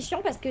adversaire, c'est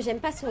chiant parce que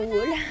j'aime pas son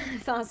wall.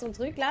 Enfin, son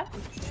truc là.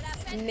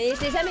 Mais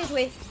je l'ai jamais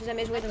joué. J'ai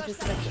jamais joué donc je sais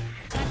pas trop.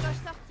 La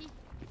gauche sortie.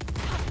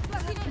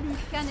 Plus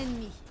qu'un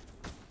ennemi.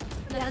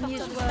 Dernier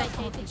joueur Spike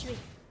a été tué.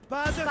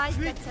 Pas de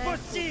fuite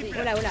possible.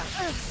 Oh là, oh là.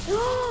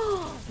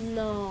 Oh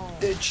non.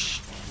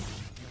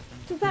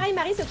 Tout pareil,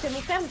 Marie, sauf que mon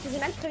frère me faisait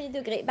mal premier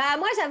degré. Bah,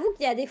 moi, j'avoue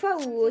qu'il y a des fois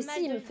où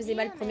aussi il me faisait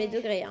mal premier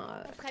degré. Hein.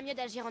 On ferait mieux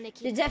d'agir en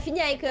équipe. J'ai déjà fini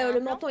avec le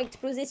menton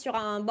explosé sur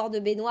un bord de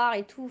baignoire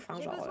et tout. Enfin,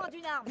 J'ai genre. besoin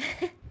d'une arme.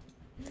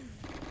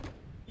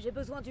 J'ai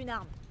besoin d'une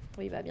arme.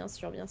 Oui, bah, bien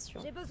sûr, bien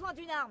sûr. J'ai besoin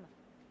d'une arme.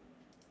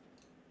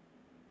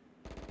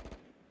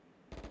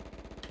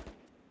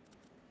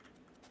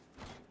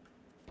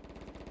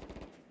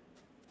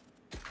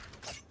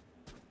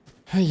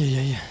 Aïe aïe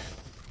aïe.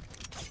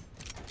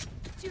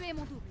 Tuez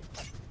mon double.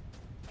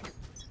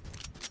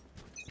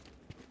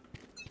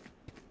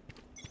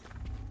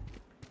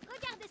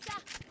 Regardez ça.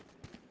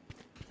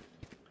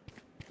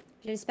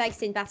 J'ai le spike,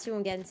 c'est une partie où on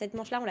gagne. Cette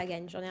manche-là, on la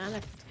gagne. J'en ai rien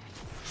à foutre.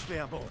 Je fais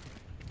un bond.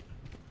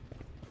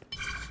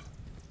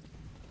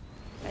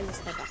 Elle ne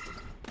serait pas.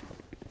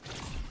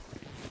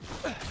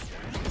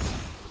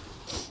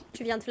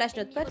 Tu viens de flash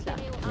notre pote là?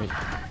 Oui.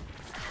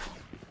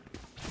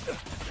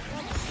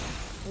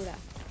 Oula.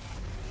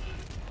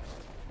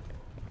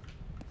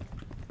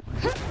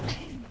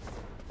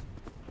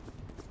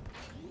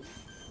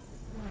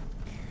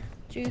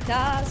 Tu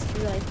casses,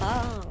 tu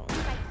répares.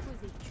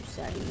 Tu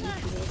salis,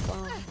 tu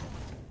nettoies.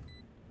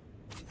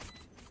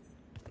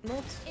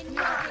 Monte. Ennemi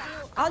repéré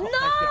au Oh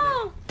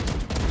non!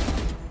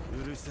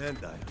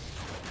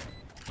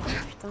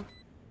 Putain.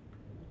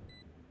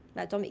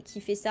 Bah attends, mais qui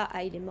fait ça?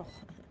 Ah, il est mort.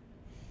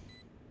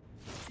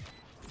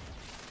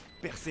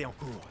 Percé en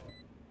cours.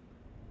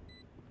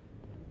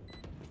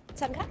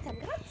 Ça me gratte, ça me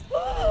gratte.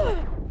 Oh,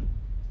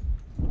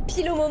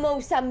 pile au moment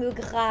où ça me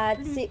gratte,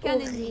 c'est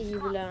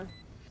horrible.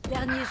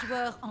 Dernier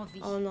joueur en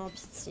vie. Oh non,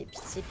 pitié,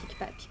 pitié, pique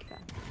pas, pique pas.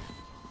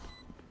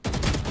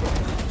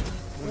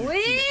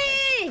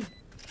 Oui!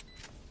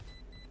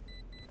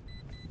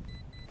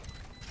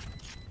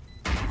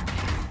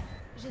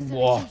 Je serai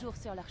Wow. toujours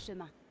sur leur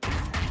chemin.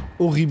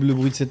 Horrible le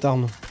bruit de cette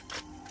arme.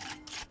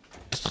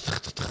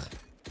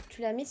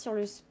 Tu l'as mis sur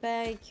le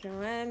spike,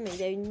 ouais, mais il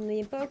y a une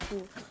époque où...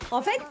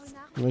 En fait,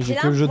 Ouais, j'ai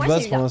que le jeu de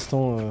base pour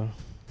l'instant.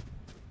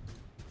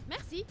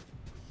 Merci.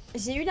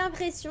 J'ai eu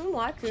l'impression,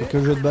 moi, que... J'ai que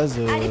le jeu de base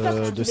à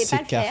l'époque, tu de pouvais pas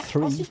le faire.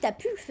 CK3. Ensuite, t'as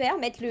pu le faire,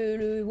 mettre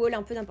le wall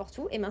un peu n'importe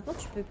où, et maintenant,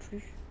 tu peux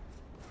plus.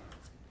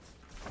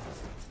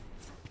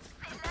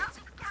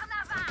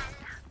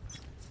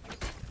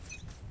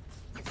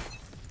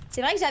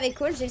 C'est vrai que j'avais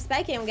call, j'ai le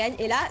spike et on gagne.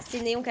 Et là, c'est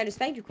Néon qui a le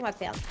spike, du coup, on va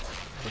perdre.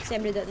 Sauf si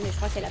elle me le donne, mais je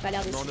crois qu'elle a pas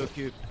l'air de... M'en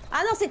occupe.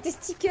 Ah non, c'était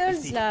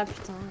Stickles, là,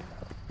 putain.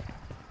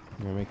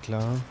 Il y a un mec là.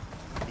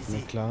 Un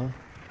mec là.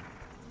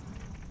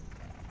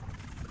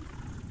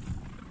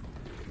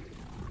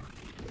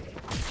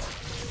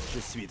 Je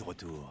suis de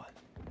retour.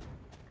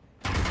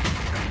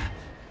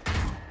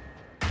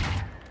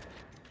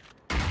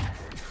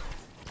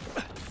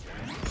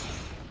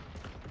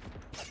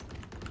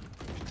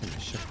 Putain, mais à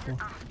chaque fois.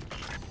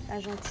 Ah,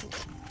 gentil.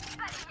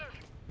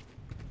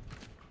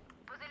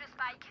 Posez le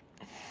spike.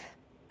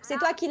 C'est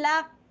toi qui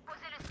l'as?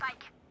 Posez le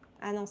spike.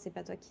 Ah non, c'est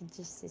pas toi qui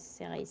dis,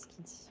 c'est Race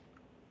qui dit.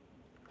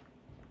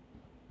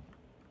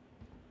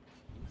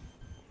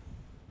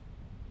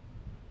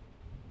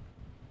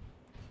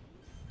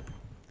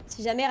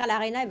 Si jamais à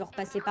l'arena, elle veut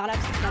repasser par là,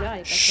 parce que tout à l'heure, elle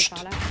est passée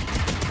par là.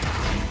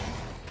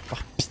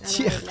 Par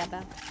pitié. Ah non, elle est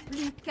là-bas.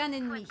 Plus qu'un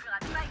ennemi.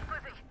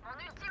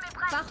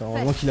 Attends,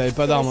 heureusement qu'il avait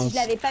pas d'arme. Si je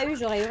l'avais pas eu,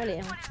 j'aurais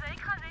hurlé. Hein.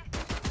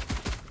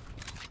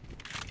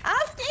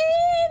 Ah,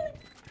 skin!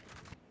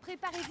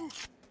 Préparez-vous.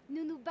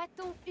 Nous nous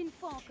battons une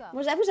fois encore.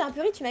 Bon, j'avoue, j'ai un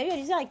peu ri, tu m'as eu à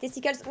l'usure avec tes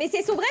stickles. Mais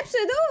c'est son vrai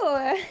pseudo!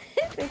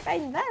 C'est pas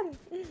une vanne.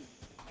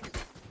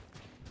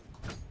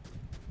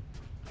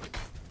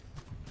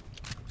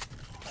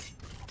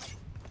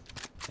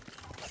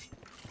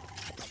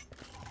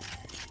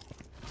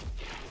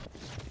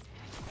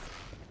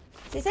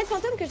 C'est cette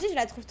fantôme que je dis, je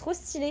la trouve trop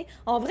stylée.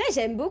 En vrai,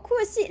 j'aime beaucoup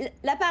aussi.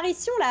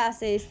 L'apparition là,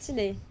 c'est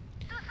stylé.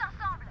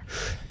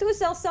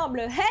 Tous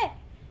ensemble. Hey!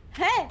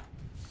 Hey!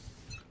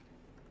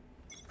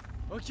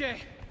 Ok,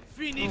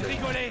 fini de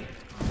rigoler.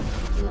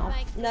 Non,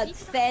 not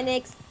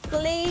Phoenix,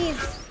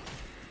 please.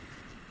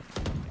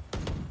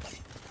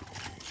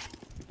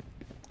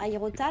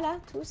 Aérota là,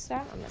 tous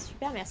là. Ah bah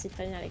super, merci de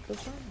prévenir les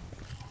copains.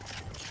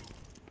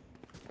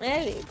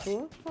 Les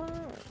copains.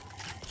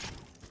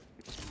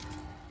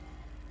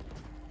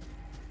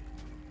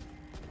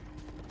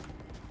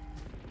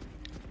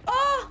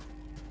 Oh!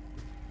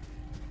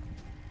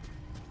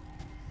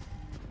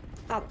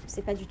 Ah,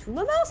 c'est pas du tout le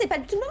moment, c'est pas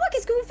du tout le moment.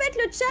 Qu'est-ce que vous faites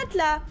le chat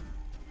là?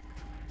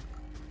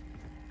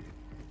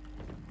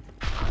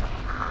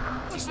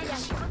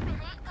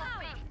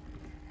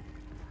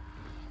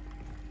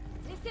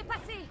 Laissez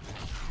passer.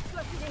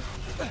 Sois filé.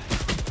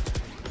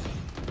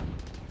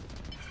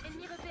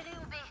 Ennemi repéré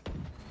au B.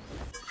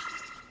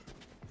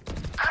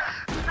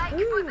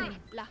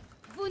 Là.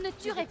 Vous ne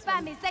tuerez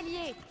pas mes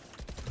alliés.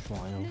 Je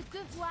vois rien. Le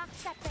devoir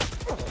s'appelle.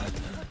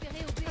 Ennemi repéré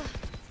au B.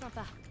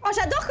 Sympa. Oh,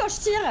 j'adore quand je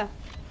tire.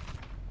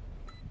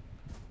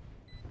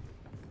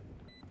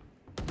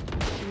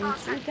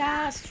 Tu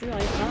casses, tu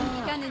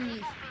réponds. Qu'un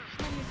ennemi.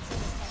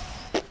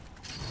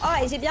 Oh,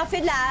 et j'ai bien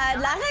fait de la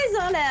raise,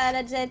 hein,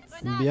 la jet.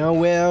 Bien,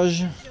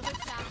 wesh.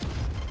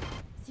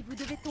 Si vous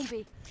devez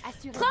tomber,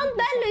 assurez-vous. 30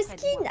 balles le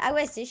skin. Ah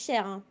ouais, c'est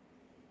cher. Hein.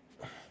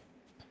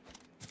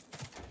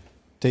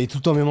 T'avais tout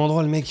le temps au même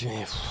endroit, le mec,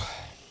 mais.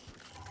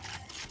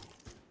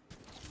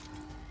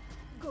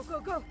 Go, go,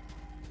 go.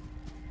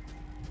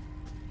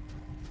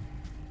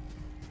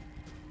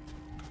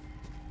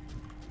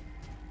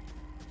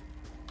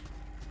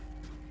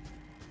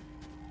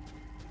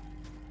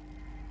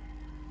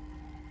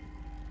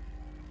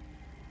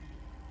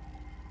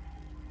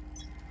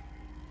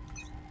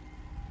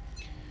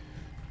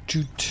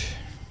 Chut.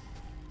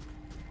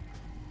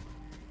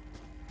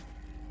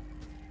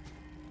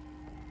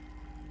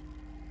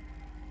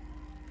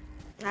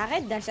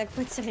 Arrête d'à chaque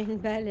fois tirer une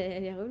balle,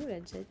 elle est relou la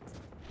jet.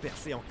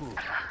 Percé en cours.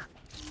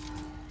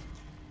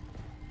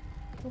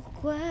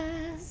 Pourquoi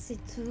c'est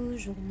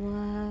toujours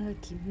moi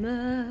qui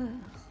meurs?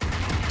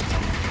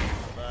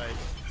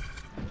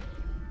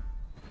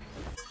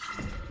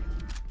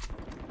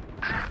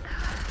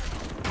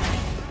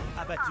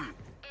 Abattu.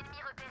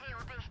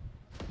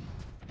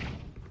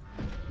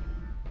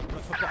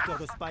 Notre porteur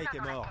de Spike est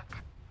mort.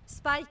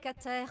 Spike à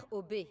terre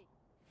au B.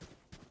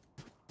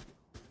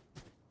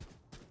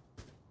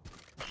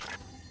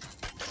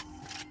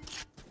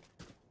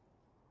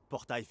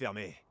 Portail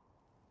fermé.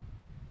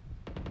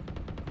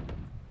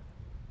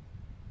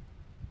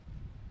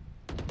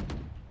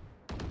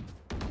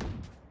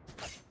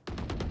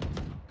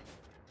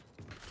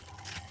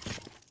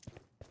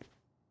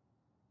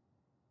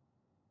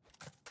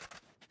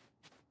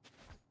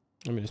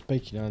 Non mais le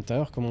spike il est à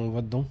l'intérieur, comment on le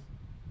voit dedans?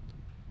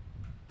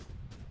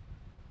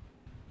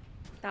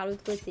 Par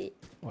l'autre côté.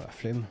 Oh la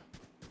flemme.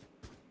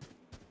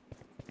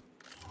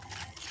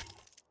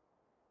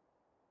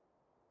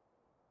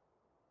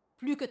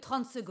 Plus que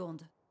 30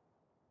 secondes.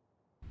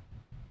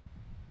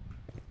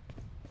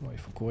 Ouais, il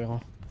faut courir, hein.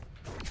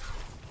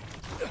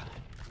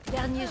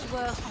 Dernier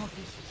joueur en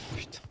vie.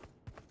 Putain.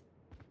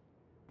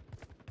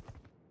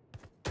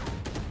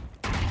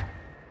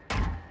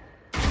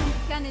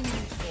 Qu'un ennemi.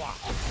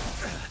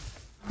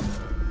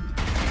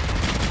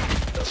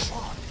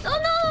 Oh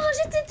non,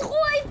 j'étais trop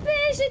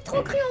hypée, j'ai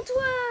trop cru en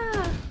toi.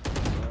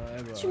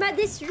 Ouais, bah... Tu m'as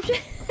déçu.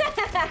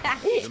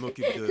 Je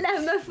m'occupe de... La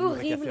meuf Il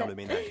n'y a qu'à horrible. faire le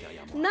ménage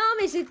derrière moi. Non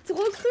mais j'ai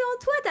trop cru en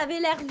toi, t'avais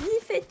l'air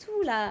vif et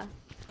tout là.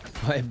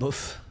 Ouais,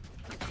 bof.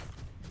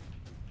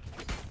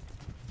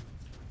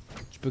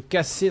 Tu peux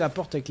casser la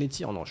porte avec les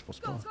tirs? Non, je pense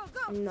pas.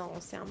 Non,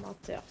 c'est un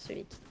menteur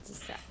celui qui te dit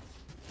ça.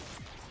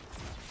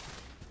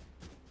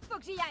 Faut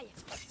que j'y aille.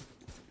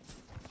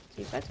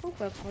 Je sais pas trop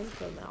quoi prendre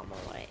comme arme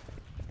en vrai.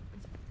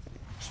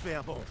 Je fais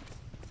un bond.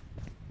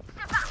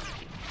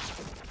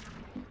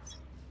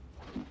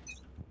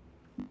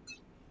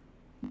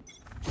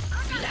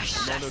 La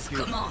chasse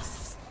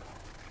commence.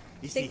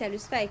 Tu sais que t'as le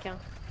spike hein.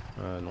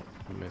 Non,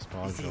 mais c'est pas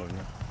grave, je vais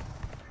revenir.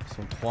 Ils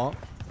sont 3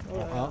 en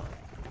A.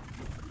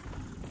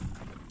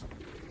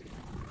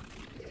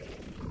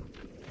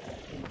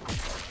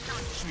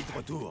 Je suis de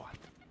retour.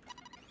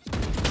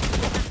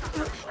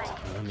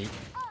 Non mais...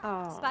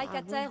 Oh, Spike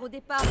à terre au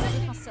départ d'un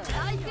défenseur.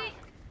 Arrêtez.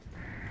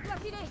 Dois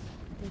filer.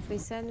 On fait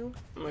ça nous.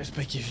 Ouais,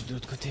 spike est juste de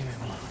l'autre côté, mais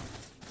bon.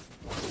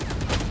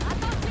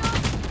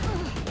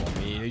 Bon,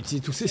 mais il a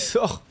utilisé tous ses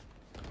sorts.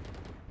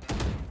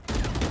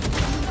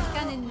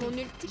 Qu'un ennemi. Mon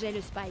ulti. J'ai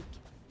le spike.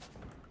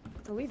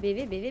 Oui,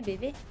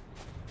 BV.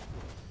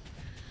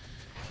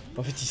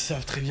 En fait, ils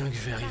savent très bien que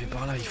je vais arriver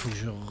par là, il faut que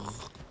je...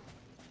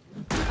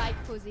 Spike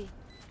posé.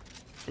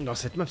 Dans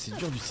cette map, c'est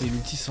dur d'utiliser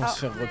l'ulti sans se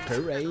faire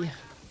repérer.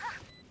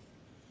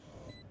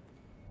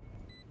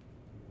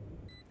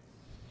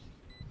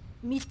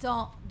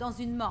 Mi-temps dans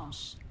une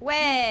manche.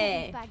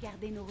 Ouais. Faut pas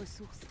garder nos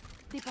ressources.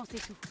 Dépensez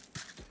tout.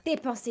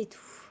 Dépensez tout.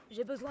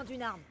 J'ai besoin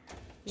d'une arme.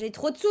 J'ai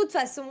trop de sous de toute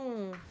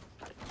façon.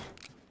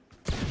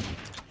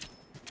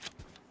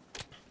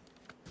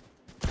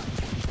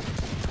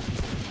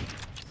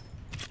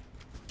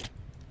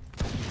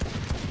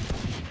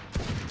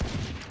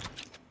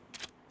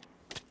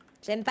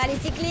 J'aime pas les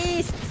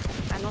cyclistes.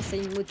 Ah non, c'est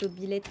une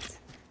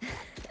motobilette.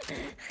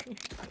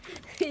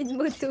 Une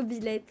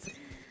motobilette.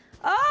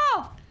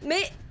 Oh!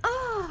 Mais...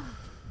 Oh!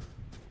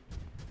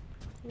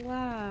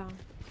 Waouh.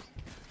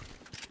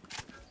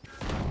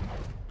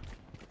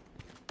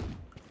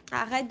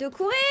 Arrête de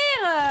courir!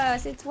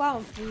 C'est toi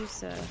en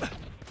plus.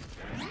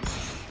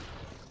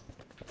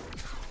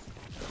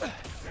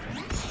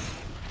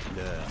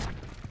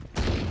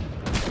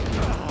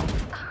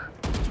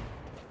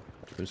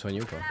 Tu peux me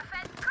soigner ou pas?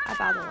 Ah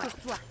pardon. Pour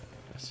toi.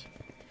 Merci.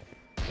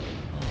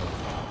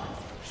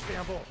 Je fais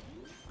un bond.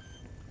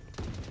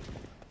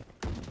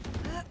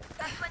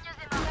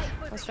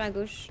 Attention à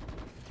gauche.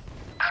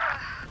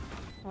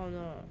 Oh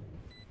non.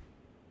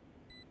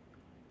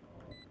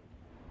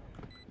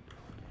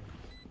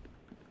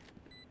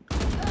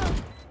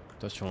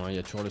 Attention, il y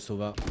a toujours le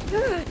Sova.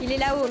 Il est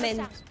là-haut, men.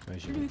 Ouais,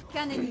 j'ai Plus vu.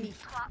 qu'un ennemi.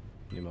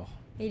 Il est mort.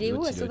 Et il est où,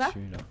 L'autre, Sova?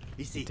 dessus, là.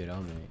 Ici. Il était là,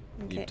 mais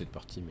il est Ok. peut-être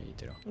parti, mais il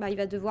était là. Bah il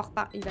va devoir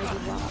pas. Il va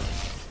devoir.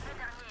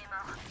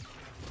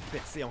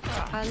 Percé encore.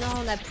 Ah non,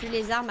 on a plus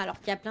les armes alors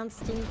qu'il y a plein de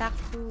skins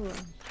partout.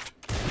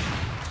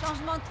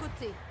 Changement de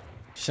côté.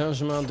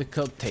 Changement de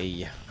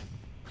côté.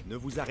 Ne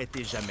vous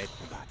arrêtez jamais de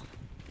combattre.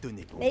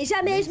 Tenez bon. Mais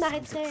jamais Même je si vous êtes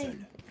m'arrêterai. seul.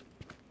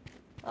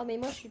 Oh mais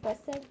moi je suis pas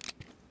seule.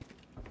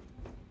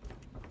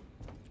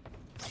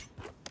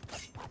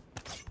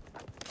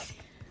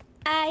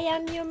 I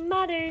am your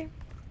mother.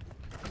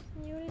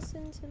 You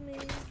listen to me.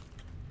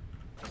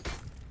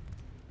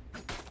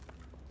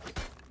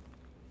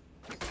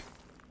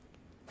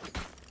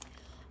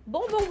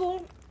 Bon.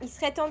 Il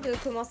serait temps de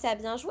commencer à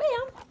bien jouer,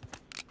 hein.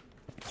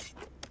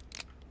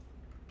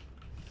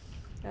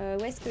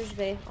 Où est-ce que je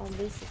vais? En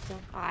B, c'est bien.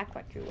 Ah,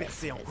 quoique. Ouais,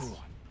 Percé en vas-y.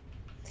 cours.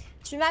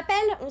 Tu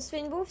m'appelles? On se fait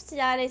une bouffe s'il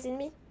y a les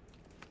ennemis?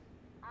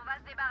 On va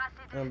se débarrasser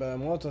de... Ah bah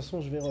moi de toute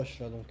façon je vais rush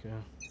là donc...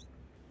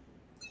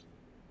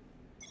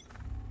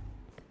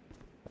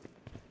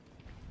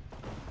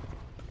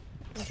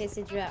 Ok,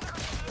 c'est dur.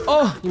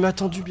 Oh! Il m'a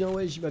attendu bien,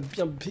 ouais, il m'a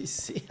bien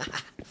baissé.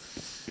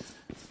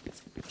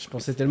 Je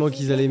pensais tellement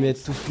qu'ils allaient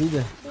mettre tous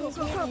mid. Oh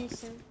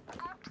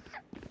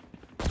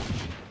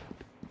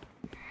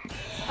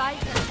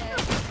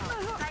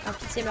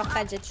pitié, meurs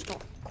pas, Jet, je t'en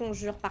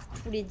conjure par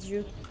tous les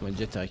dieux. Moi,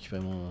 Jet, t'as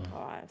récupéré mon... Ouais.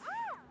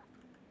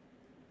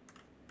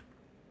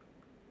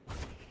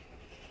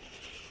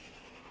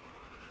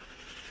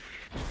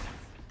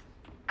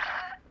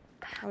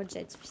 Oh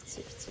Jet,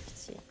 pitié.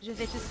 Je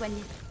vais te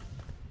soigner.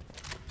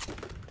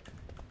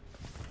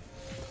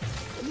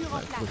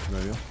 Ouais, pourquoi tu m'as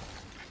vu?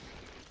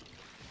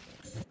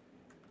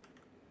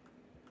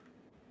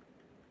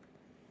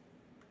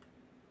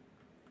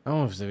 Ah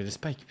non, vous avez les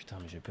spikes, putain,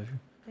 mais j'ai pas vu.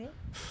 Oui.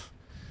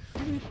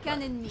 Plus qu'un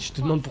ennemi. Je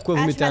te demande pourquoi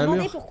vous tu mettez m'as un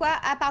demandé mur. pourquoi.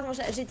 Ah pardon,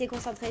 j'étais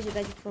concentrée, j'ai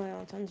pas du tout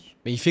entendu.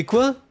 Mais il fait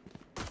quoi?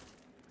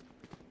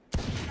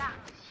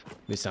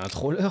 Mais c'est un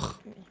troller.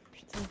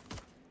 Putain.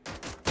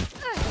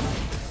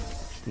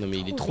 Non mais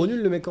il est trop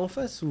nul le mec en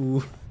face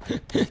ou...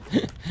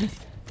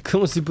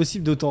 Comment c'est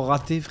possible d'autant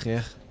rater,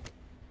 frère?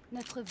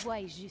 Notre voie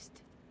est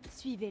juste.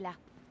 Suivez-la.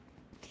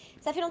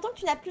 Ça fait longtemps que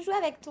tu n'as plus joué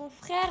avec ton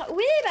frère.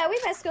 Oui, bah oui,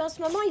 parce qu'en ce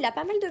moment, il a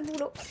pas mal de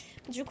boulot.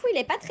 Du coup, il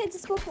est pas très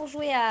dispo pour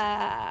jouer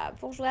à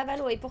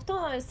Valo. Et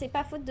pourtant, c'est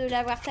pas faute de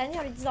l'avoir tanné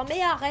en lui disant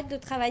mais arrête de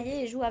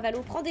travailler et joue à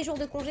Valo. Prends des jours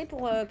de congé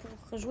pour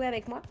jouer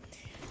avec moi.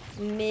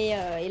 Mais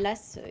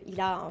hélas,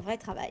 il a un vrai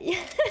travail.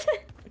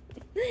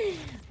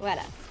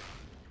 Voilà.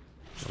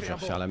 Je vais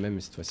refaire la même,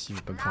 mais cette fois-ci, je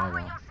vais pas me faire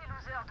avoir.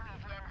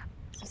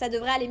 Ça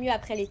devrait aller mieux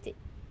après l'été.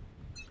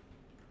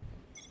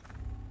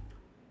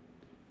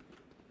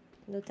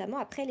 Notamment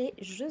après les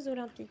Jeux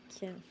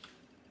Olympiques.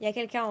 Il y a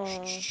quelqu'un en...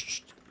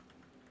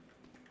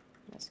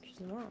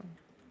 Excuse-moi.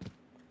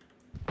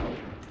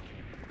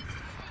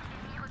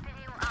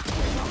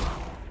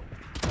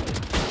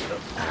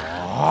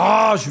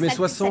 Oh, je mets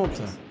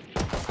 60.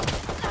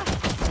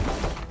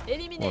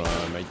 Éliminé. Oh là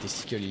là, My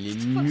Testicle, il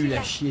est nul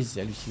à chier,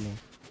 c'est hallucinant.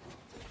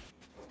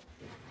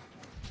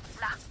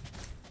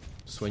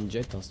 Soit une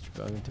jet, hein, si tu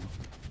peux arrêter.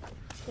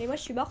 Et moi,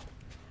 je suis morte.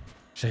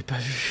 J'avais pas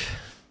vu.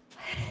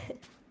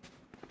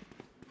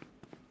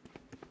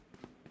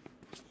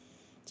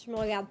 Tu me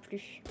regardes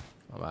plus.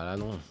 Ah bah là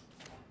non.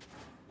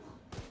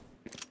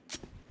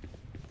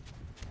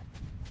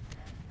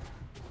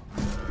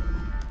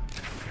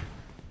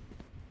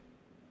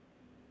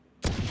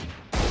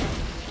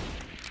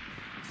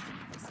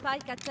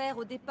 Spike à terre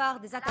au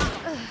départ des attaquants.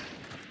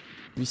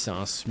 Lui c'est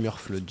un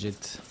smurf le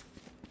jet.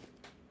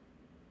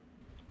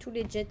 Tous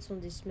les jets sont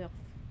des smurfs.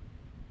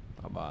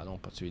 Ah bah non,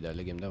 pas celui de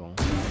la game d'avant.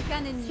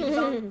 Qu'un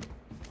ennemi.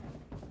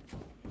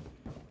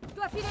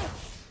 Dois filer.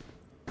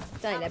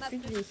 Putain, il a plus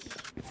de vie.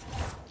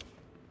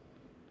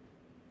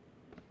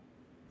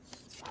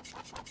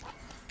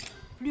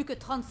 Plus que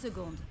 30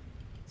 secondes.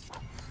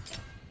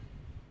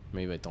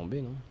 Mais il va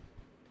tomber, non?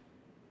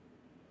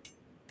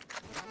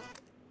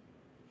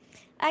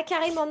 Ah,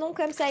 carrément non,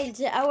 comme ça, il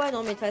dit ah ouais,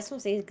 non, mais de toute façon,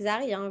 c'est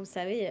Xari, hein, vous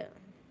savez.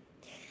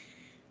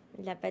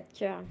 Il a pas de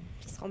cœur.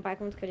 Il se rend pas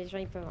compte que les gens,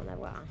 ils peuvent en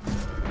avoir.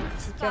 Un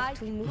petit cœur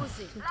tout mou,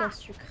 tout en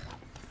sucre.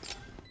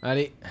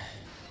 Allez.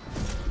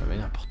 Ça va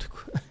n'importe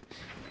quoi.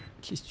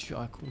 Qu'est-ce que tu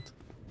racontes?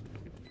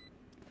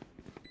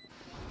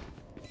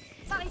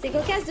 C'est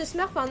cocasse de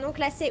Smurf un non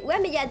classé. Ouais,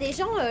 mais il y a des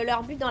gens,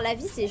 leur but dans la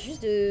vie, c'est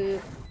juste de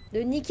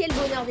niquer le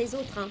bonheur des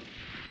autres. Hein.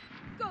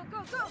 Go, go,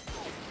 go.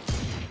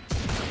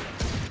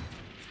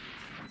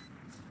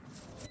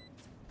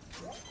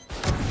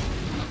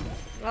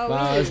 Ah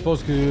bah, oui. je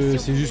pense que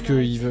c'est juste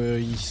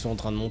qu'ils sont en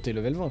train de monter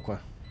level 20, quoi.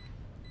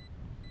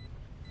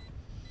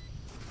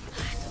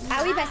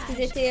 Ah oui, parce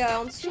qu'ils étaient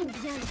en dessous.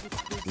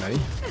 Bah oui.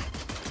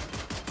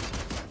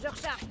 Je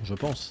recharge. Je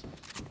pense.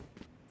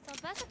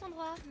 Sympa cet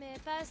endroit, mais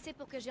pas assez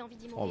pour que j'ai envie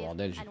d'y Oh mourir.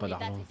 bordel, j'ai Allons pas les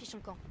d'argent. battre et fichons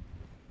le camp.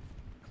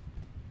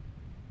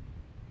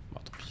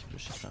 Bon, tant pis, je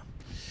cherche là.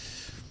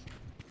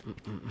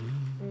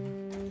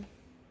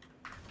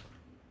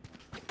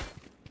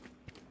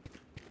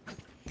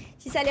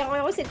 Si ça les rend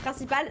heureux, c'est le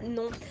principal.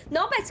 Non.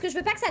 Non, parce que je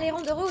veux pas que ça les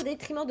rende heureux au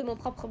détriment de mon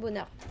propre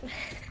bonheur.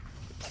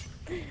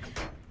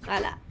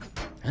 Voilà.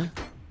 Hein?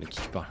 De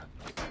qui tu parles?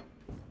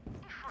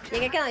 Il y a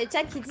quelqu'un dans les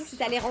chats qui dit si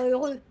ça les rend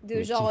heureux. De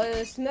mais genre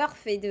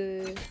Smurf et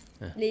de...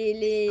 Hein?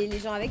 Les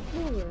gens avec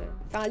nous.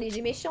 Enfin, les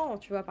méchants,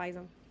 tu vois, par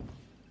exemple.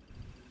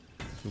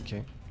 Ok.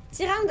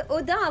 Petit round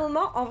Odin à un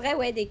moment, en vrai,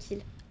 ouais, des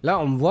kills. Là,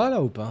 on me voit,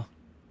 là, ou pas?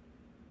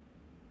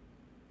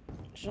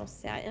 J'en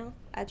sais rien.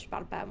 Ah, tu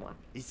parles pas à moi.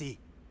 Ici.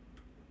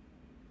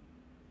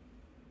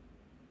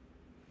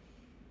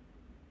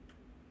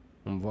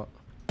 On me voit.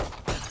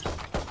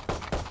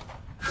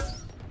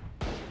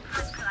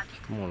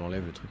 Comment on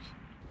l'enlève, le truc?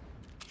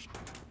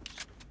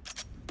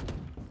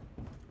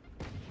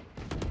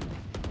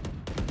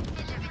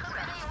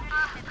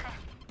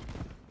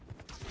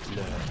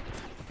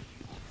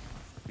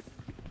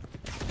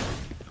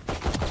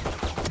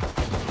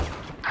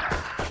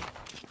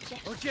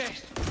 Ok,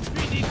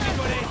 fini de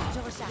rigoler. Je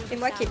recharge. C'est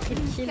moi qui ai pris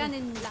le kill. Qu'un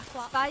ennemi.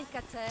 Spike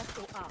à terre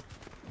au A.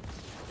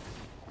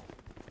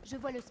 Je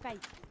vois le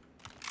spike.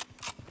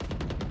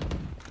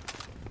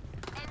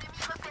 Ennemi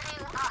repéré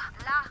au A,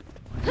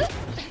 là.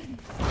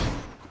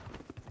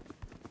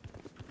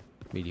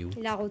 Mais il est où?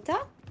 Il a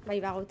rota? Bah,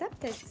 il va rota,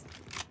 peut-être.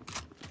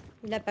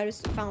 Il a pas le...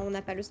 Enfin, on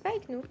n'a pas le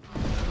spike, nous.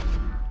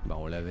 Bah,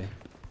 on l'avait.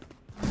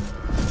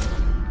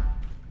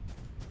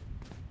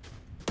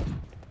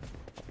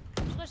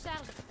 Je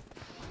recharge.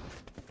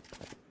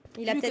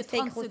 Il a Plus peut-être que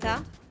 30 fake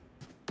rota.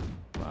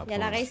 Bah, Il y a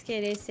la race qui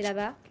est laissée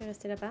là-bas, qui est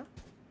restée là-bas.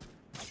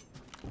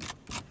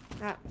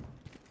 Ah.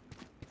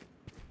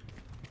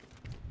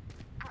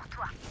 Pour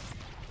toi.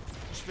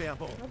 Je fais un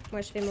bond. Hop,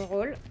 moi, je fais mon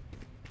rôle.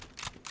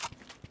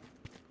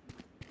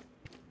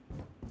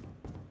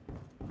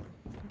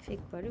 Il fait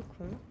quoi, le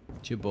con?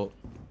 Je sais pas.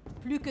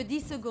 Plus que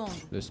 10 secondes.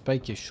 Le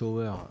spike est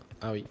shower.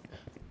 Ah oui.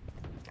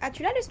 Ah,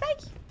 tu l'as le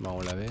spike? Bah,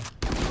 on l'avait.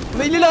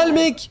 Mais il est là, le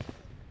mec!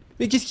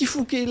 Mais qu'est-ce qu'il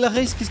fout? La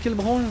race, qu'est-ce qu'elle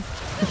branle?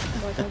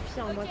 Bon, tant pis,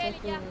 hein, moi, tant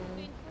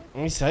pis.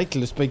 Oui, c'est vrai que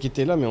le spike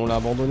était là, mais on l'a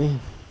abandonné.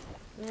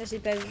 Ouais, j'ai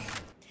pas vu.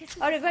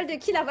 Oh, le vol de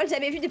kill, un vol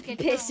jamais vu depuis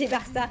PSG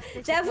Barça.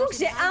 J'avoue que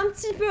j'ai un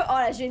petit peu... Oh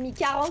là, j'ai mis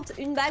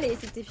 41 balles et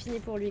c'était fini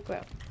pour lui,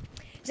 quoi.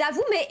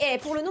 J'avoue, mais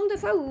pour le nombre de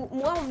fois où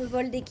moi, on me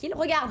vole des kills...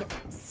 Regarde,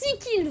 6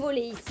 kills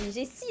volés ici.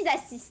 J'ai 6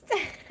 assists.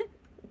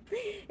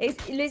 Et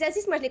les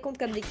assists, moi, je les compte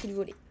comme des kills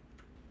volés.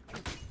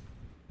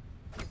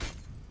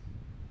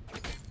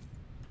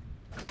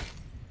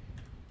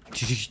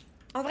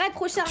 En vrai,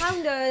 prochain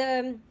round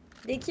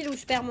des kills où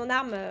je perds mon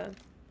arme,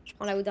 je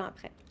prends la Odin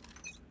après.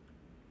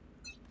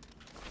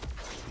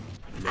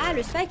 Ah,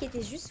 le spike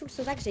était juste sous le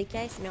sofa que j'ai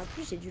KS, mais en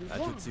plus j'ai dû le voir.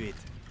 Tout de suite.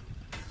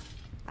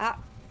 Ah,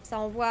 ça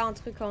envoie un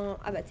truc en...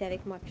 Ah bah t'es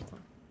avec moi, putain.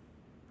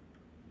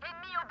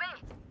 Ennemi au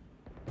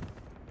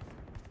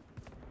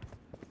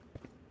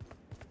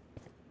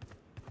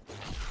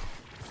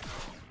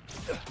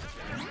B.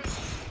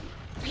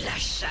 La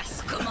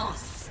chasse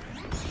commence.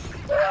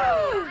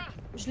 Oh,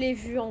 je l'ai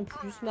vu en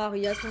plus,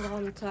 Marie, à son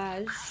grand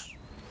âge.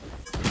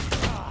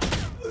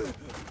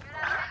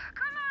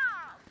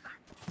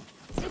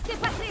 Laissez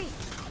passer.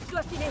 Je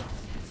dois filer.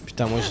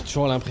 Putain, moi j'ai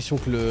toujours l'impression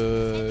que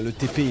le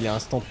TP il est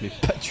instant, mais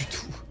pas du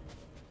tout.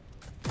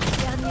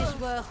 Dernier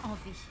joueur en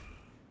vie.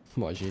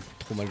 Moi j'ai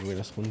trop mal joué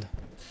là ce round.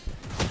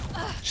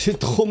 J'ai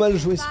trop mal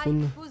joué ce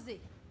round.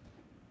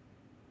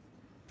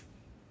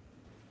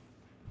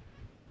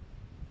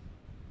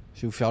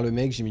 Je vais vous faire le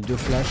mec, j'ai mis 2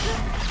 flashs.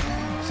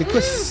 C'est quoi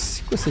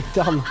cette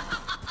arme?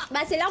 Bah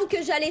c'est l'arme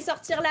que j'allais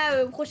sortir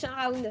là au prochain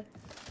round.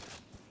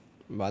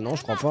 Bah non,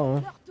 je crois pas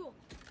hein.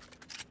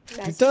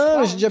 Bah,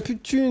 Putain, si, j'ai déjà plus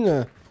de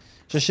thunes.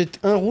 J'achète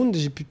un round et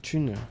j'ai plus de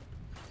thunes.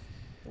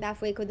 Bah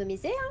faut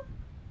économiser hein.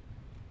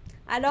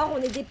 Alors on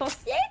est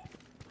dépensier.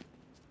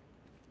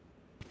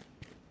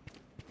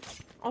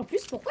 En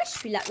plus pourquoi je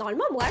suis là?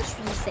 Normalement moi je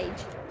suis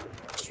Sage.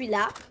 Je suis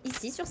là,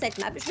 ici sur cette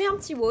map, je mets un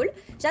petit wall,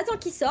 j'attends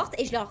qu'ils sortent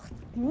et je leur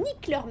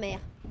nique leur mère.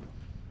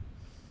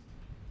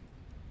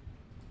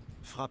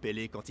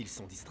 Frappez-les quand ils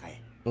sont distraits.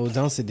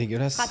 Odin c'est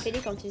dégueulasse. Frappez-les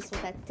quand ils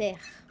sont à terre.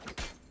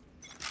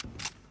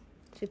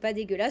 C'est pas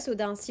dégueulasse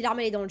Odin, si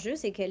l'arme elle est dans le jeu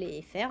c'est qu'elle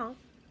est faire hein.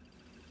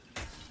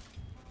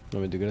 Non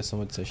mais dégueulasse en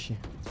mode ça chie.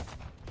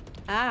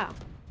 Ah.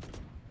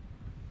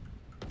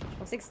 Je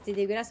pensais que c'était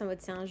dégueulasse en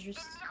mode c'est injuste.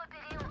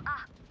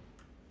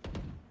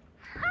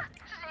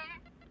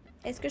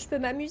 Est-ce que je peux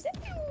m'amuser?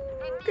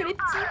 Que les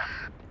petits.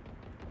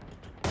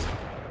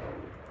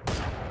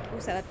 Oh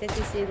ça va peut-être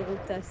essayer de route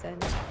ça.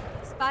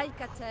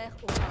 Spike à terre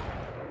au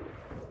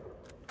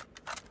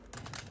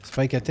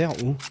Spike à terre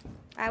où?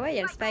 Ah ouais il y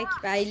a le spike,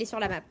 bah il est sur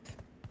la map.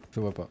 Je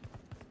vois pas.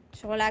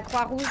 Sur la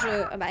croix rouge,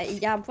 bah il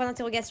y a un point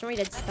d'interrogation, il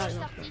a disparu.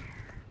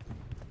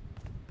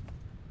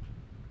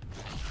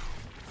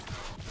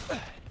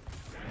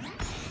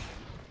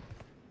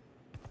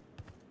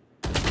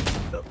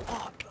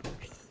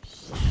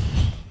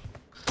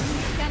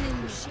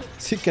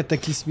 C'est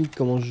cataclysmique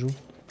comment je joue.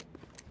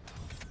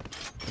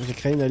 J'ai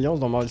créé une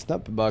alliance dans Marvel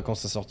Snap, bah quand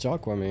ça sortira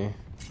quoi, mais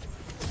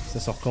ça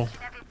sort quand?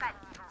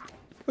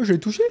 Oh je l'ai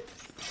touché.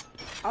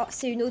 Oh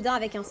c'est une Odin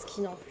avec un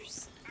skin en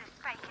plus.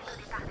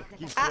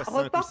 Ah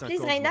report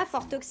please Reina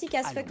for toxic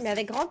as fuck, mais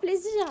avec grand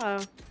plaisir.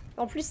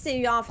 En plus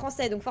c'est un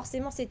français donc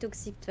forcément c'est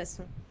toxique de toute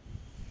façon.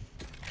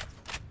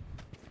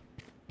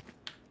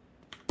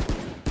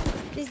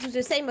 Please do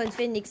the same on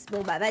Phoenix.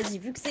 Bon bah vas-y,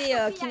 vu que c'est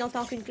qui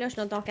n'entend qu'une cloche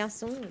n'entend qu'un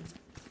son.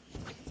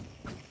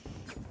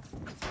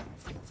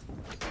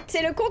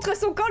 C'est le contre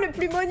son camp le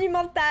plus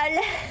monumental.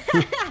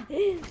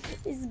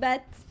 Ils se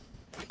battent.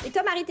 Et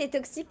toi Marie t'es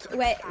toxique?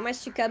 Ouais, moi je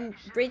suis comme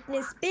Britney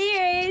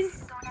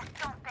Spears.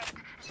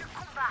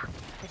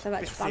 Bon, ça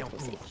va, tu parles trop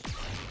sec.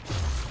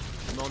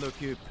 Je m'en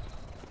occupe.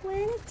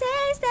 When the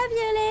taste of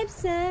your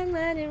lips and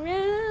running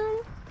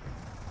around.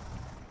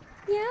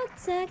 You're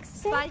toxic.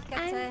 Spike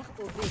à terre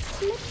au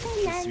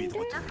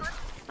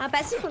Un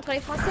passif contre les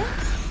Français?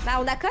 Bah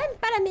on a quand même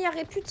pas la meilleure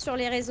répute sur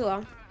les réseaux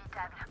hein.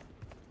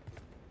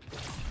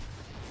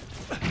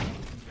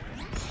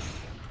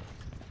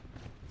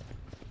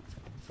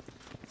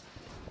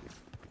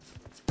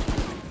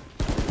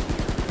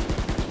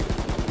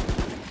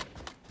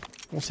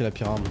 Oh c'est la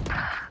pire arme.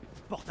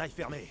 Portail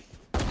fermé.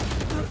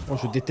 Oh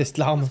je déteste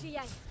l'arme.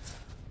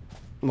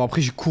 Bon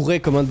après je courais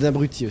comme un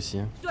abruti aussi.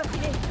 Hein.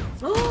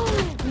 Oh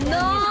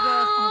non,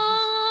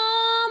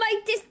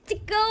 my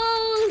testicles.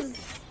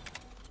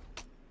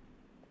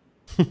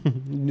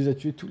 Il nous a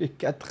tués tous les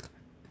 4.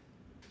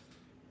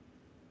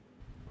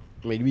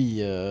 Mais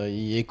lui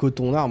il écho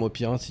ton arme au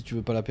pire hein, si tu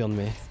veux pas la perdre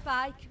mais.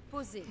 Spike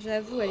posé.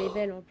 J'avoue elle est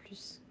belle en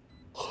plus.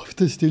 Oh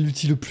putain c'était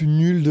l'outil le plus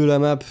nul de la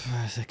map.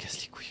 Ça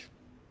casse les couilles.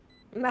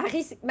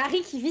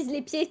 Marie qui vise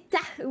les pieds,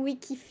 ta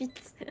wiki fit.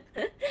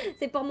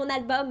 C'est pour mon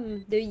album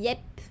de Yep.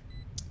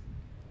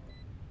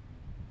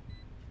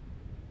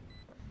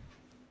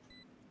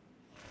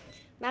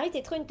 Marie,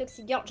 t'es trop une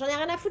toxic girl. J'en ai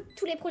rien à foutre.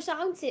 Tous les prochains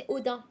rounds, c'est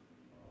Odin.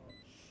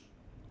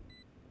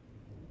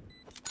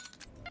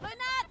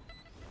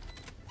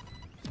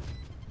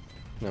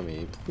 Non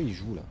mais pourquoi il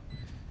joue là?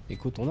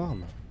 Écho ton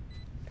arme.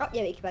 Oh, il y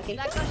avait pas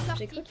quelqu'un.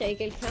 J'ai cru qu'il y avait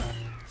quelqu'un.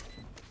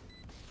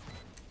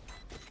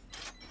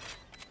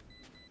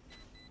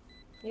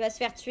 Il va se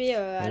faire tuer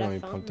à la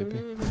fin.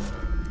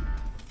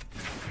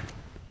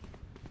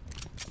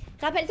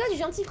 Rappelle-toi du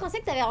gentil français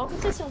que t'avais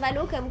rencontré sur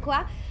Valo comme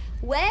quoi.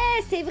 Ouais,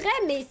 c'est vrai,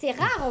 mais c'est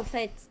rare en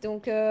fait.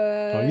 Donc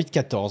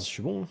 8-14, je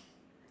suis bon. Ouais,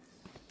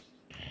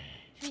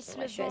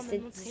 je suis à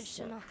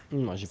 7-10.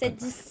 Moi j'ai pas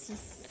 7-10-6.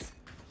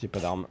 J'ai pas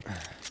d'armes.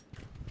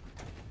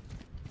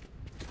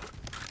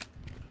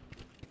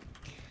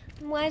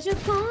 Moi je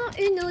prends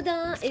une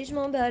Odin et je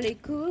m'en bats les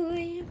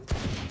couilles.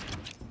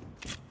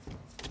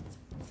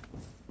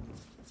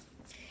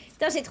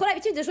 Putain, j'ai trop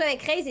l'habitude de jouer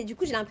avec Raze et du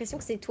coup j'ai l'impression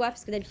que c'est toi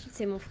parce que d'habitude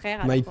c'est mon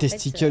frère. My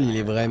Testicle il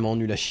est vraiment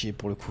nul à chier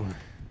pour le coup.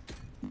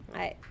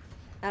 Ouais.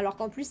 Alors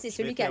qu'en plus c'est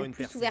celui qui a le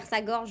plus ouvert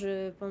sa gorge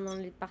pendant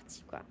les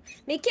parties quoi.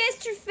 Mais qu'est-ce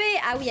que tu fais?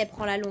 Ah oui, elle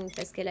prend la longue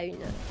parce qu'elle a une...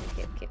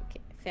 Ok.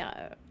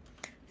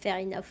 Fair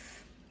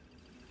enough.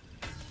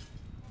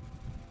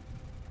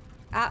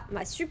 Ah,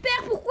 bah super,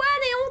 pourquoi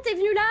Néon t'es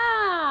venu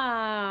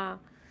là?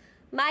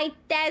 My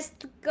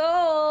testicles.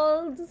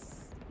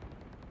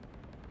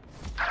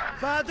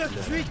 Pas de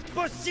fuite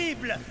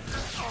possible.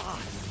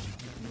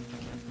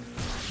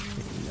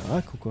 Il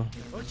rack ou quoi?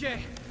 Ok,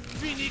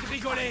 fini de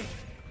rigoler.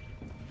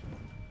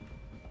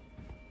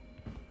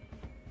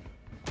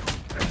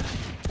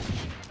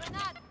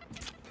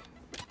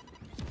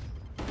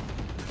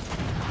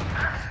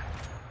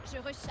 Je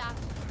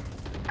recharge.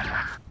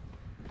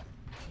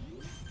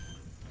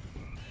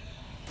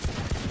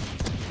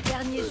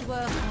 Dernier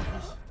joueur en vie.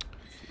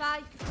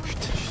 Spike.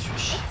 Putain,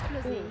 je suis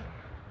Explosé.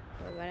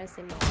 Voilà,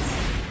 c'est mort.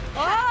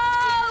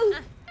 Oh!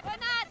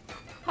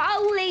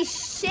 Holy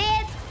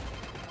shit!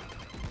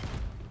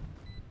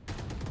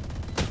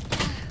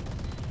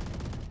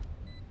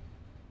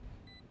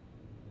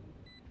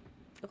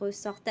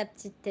 Ressors ta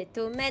petite tête,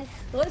 Omen.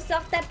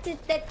 Ressors ta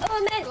petite tête,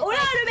 Omen. Oh là,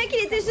 le mec,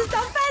 il était juste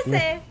en face,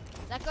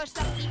 La coche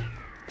sortie.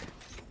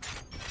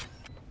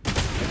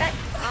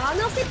 Oh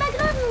non, c'est pas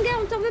grave, mon gars,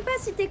 on t'en veut pas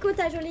si t'écoutes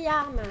ta jolie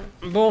arme.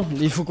 Bon,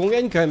 il faut qu'on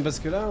gagne quand même parce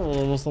que là,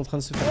 on est en train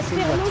de se faire... On se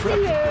fait remonter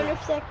le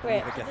fiac,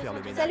 ouais.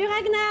 Salut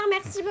Ragnar,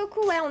 merci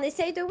beaucoup. Ouais, on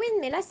essaye de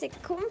win, mais là, c'est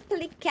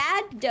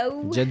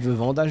complicado. Jet veut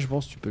Vandal, je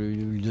pense, tu peux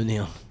lui donner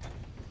un.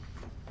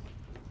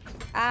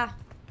 Ah.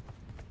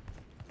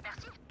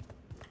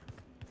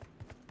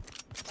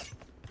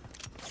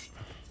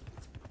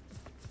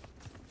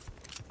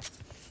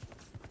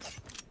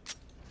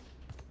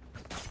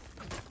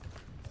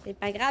 C'est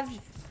pas grave.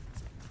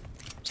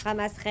 Je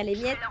ramasserai les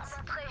miettes.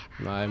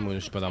 Ouais, moi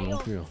j'ai pas d'armes non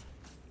plus. Hein.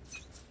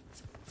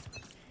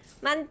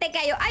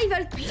 Mantecayo. Ah, ils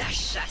veulent. La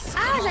chasse.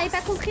 Ah, j'avais pas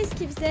compris ce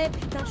qu'ils faisaient.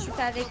 Putain, je suis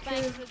pas avec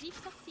eux.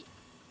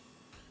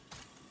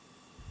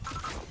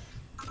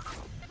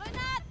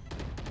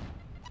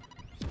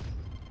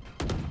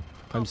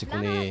 Le problème, c'est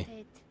qu'on est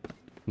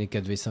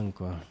 4v5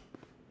 quoi.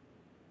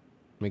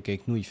 Le mec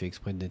avec nous, il fait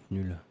exprès d'être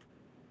nul.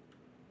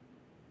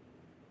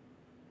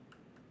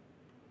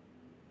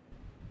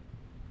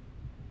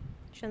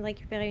 Je viens de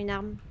récupérer une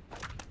arme.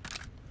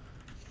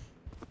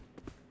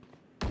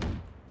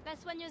 La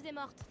soigneuse est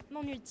morte.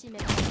 Mon ultime est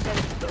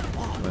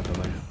Ouais, pas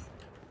mal.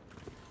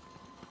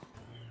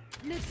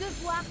 Le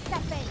devoir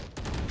t'appelle.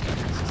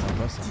 C'est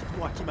sympa ça.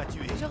 Dites-moi qui m'a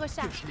tué. Je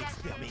recharge. Je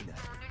l'extermine.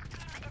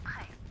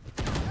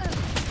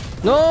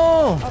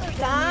 Non! Oh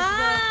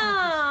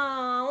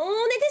putain!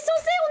 On était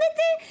censé,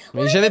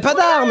 Mais j'avais pas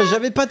d'armes,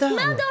 j'avais pas d'armes.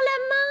 Main dans la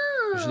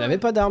main! Je n'avais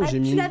pas d'armes, j'ai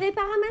mis. Tu l'avais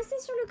pas ramassé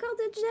sur le corps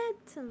de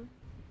Jet.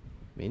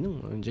 Mais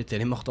non, Jet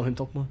elle est morte en même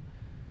temps que moi.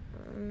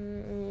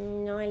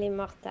 Non, elle est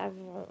morte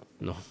avant.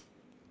 Non.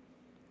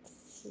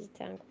 Si,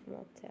 t'as un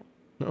commentaire.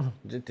 Non,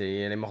 Jet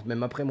elle est morte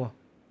même après moi.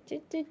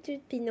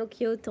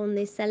 Pinocchio, ton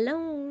nez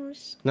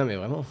s'allonge. Non mais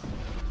vraiment.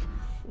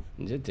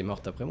 Jet est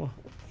morte après moi.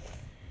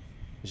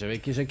 J'avais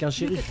qu'un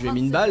shérif, je lui ai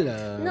mis une balle.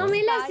 Non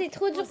mais là c'est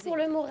trop dur pour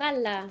le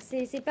moral là.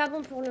 C'est pas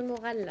bon pour le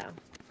moral là.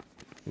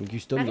 Une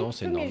custom, non,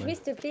 c'est normal. Jouer,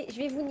 s'il te plaît. Je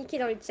vais vous niquer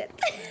dans le chat.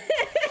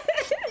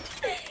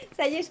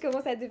 Ça y est, je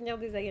commence à devenir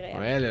désagréable.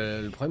 Ouais,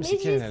 le problème c'est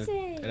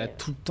qu'elle a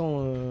tout le temps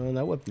un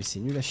AWP, mais c'est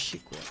nul à chier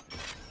quoi.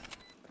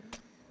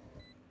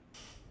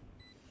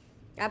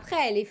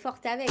 Après, elle est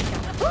forte avec. Hein.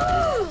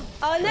 Oh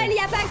non, elle y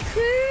a pas cru.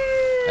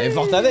 Elle est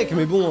forte avec,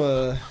 mais bon.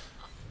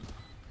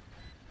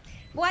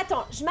 Bon,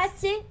 attends, je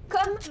m'assieds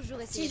comme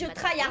si je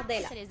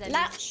tryhardais là.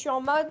 Là, je suis en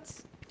mode.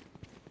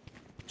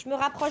 Je me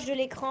rapproche de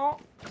l'écran.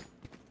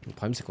 Le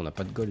problème c'est qu'on n'a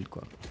pas de gold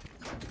quoi.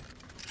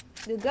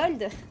 De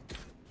gold?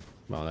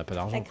 Bah, on n'a pas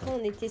d'argent. Après,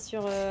 on était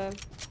sur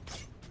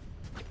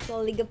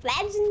League of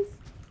Legends.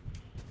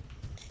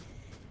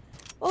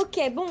 Ok,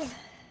 bon.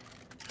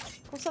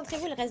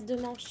 Concentrez-vous, il reste 2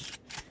 manches.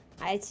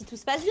 Ah, si tout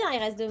se passe bien, il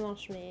reste 2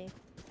 manches, mais...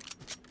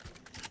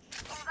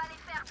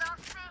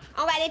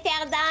 On va les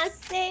faire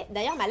danser.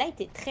 D'ailleurs, ma light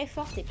est très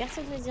forte et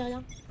personne ne dit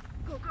rien.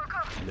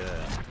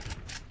 L'heure.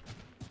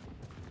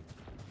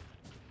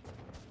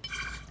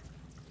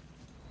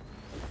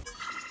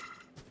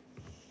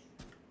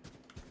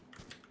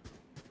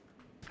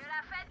 Que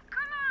la fête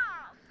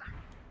commence.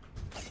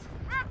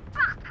 C'est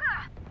parti.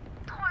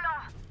 Trop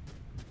lent.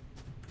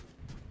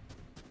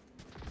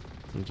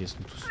 Ok, ils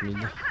sont tous mid.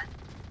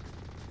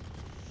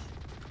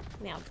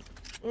 Merde.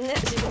 J'ai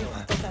compris.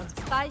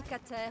 Spike à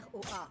terre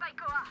au A.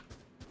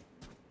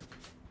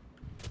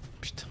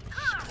 Putain.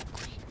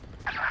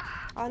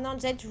 Oh non,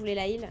 Jet, je voulais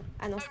la heal.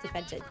 Ah non, c'était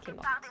pas Jet qui est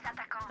mort. Ah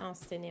non,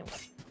 c'était Néon.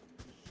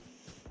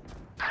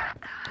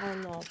 Oh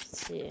non,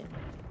 pitié.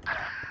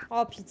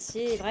 Oh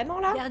pitié, vraiment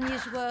là? Dernier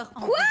joueur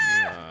en Quoi?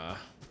 Ah.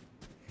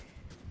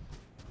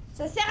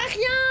 Ça sert à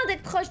rien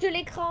d'être proche de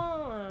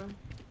l'écran.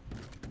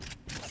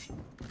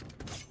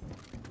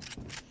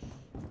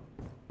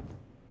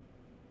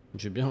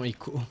 J'ai bien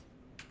écho.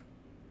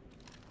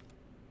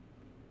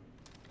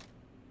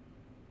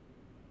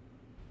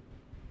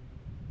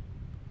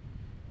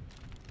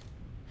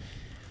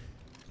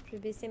 Je vais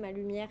baisser ma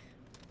lumière.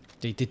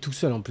 T'as été tout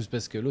seul en plus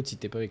parce que l'autre il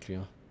était pas avec lui.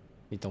 Hein.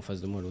 Il était en face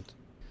de moi l'autre.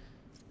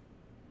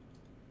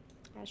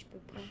 Ah, je peux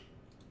pas.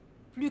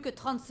 Plus que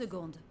 30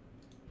 secondes.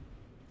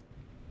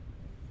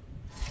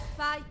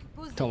 Spike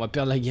posé. Attends, on va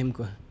perdre la game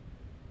quoi.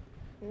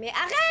 Mais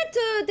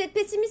arrête d'être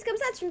pessimiste comme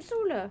ça, tu me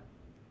saoules.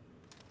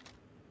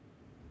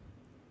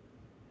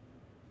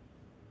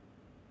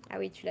 Ah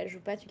oui, tu la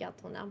joues pas, tu gardes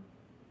ton arme.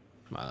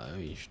 Bah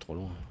oui, je suis trop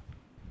loin.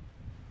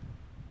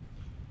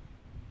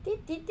 Ti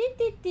ti ti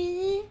ti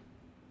ti.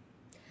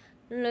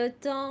 Le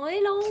temps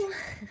est long.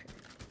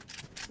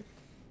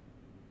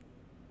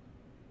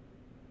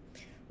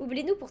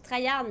 Oubliez-nous pour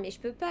tryhard, mais je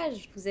peux pas,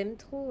 je vous aime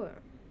trop.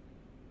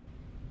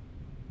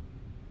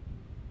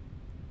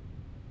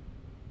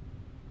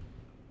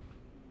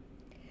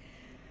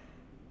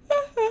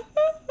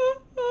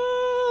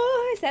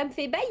 Ça me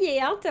fait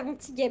bailler, hein, t'as mon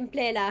petit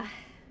gameplay là.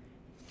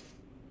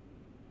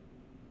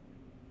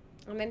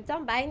 En même temps,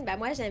 Bind, bah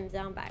moi j'aime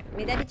bien Bind.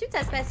 Mais d'habitude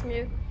ça se passe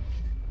mieux.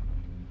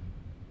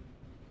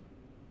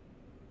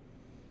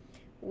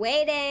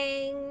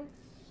 Waiting.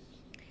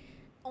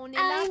 On est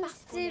là I'm parce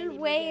qu'on est still les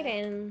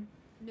waiting.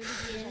 Ne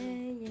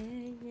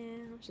l'oubliez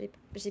jamais.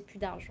 J'ai plus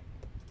d'argent.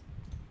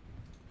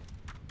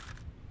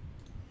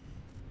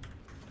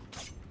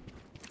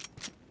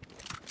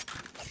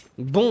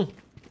 Bon.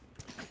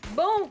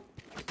 Bon.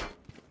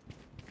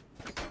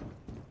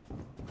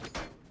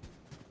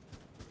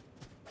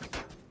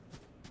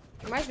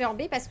 Moi je vais en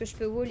B parce que je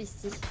peux wall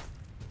ici.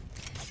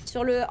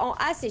 Sur le en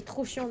A c'est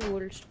trop chiant de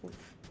wall je trouve.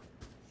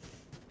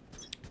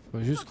 Faut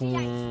juste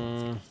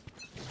qu'on...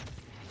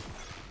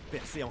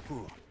 Percé en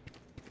cours.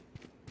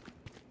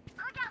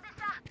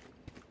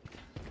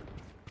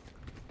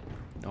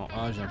 En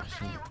A j'ai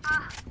l'impression.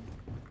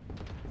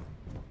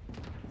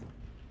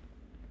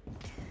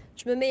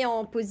 Je me mets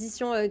en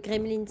position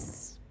Gremlins.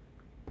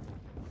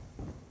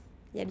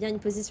 Il y a bien une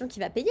position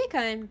qui va payer quand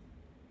même.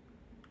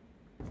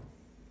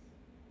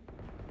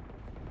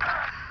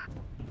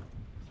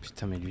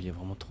 Putain mais lui il est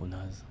vraiment trop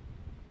naze.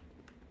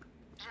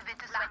 Je vais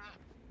te soigner.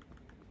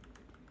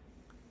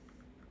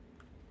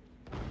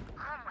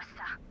 Rends-moi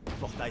ça.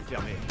 Portail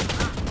fermé.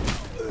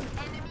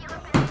 Ennemi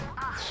repéré au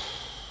A.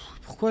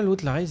 Pourquoi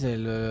l'autre la raise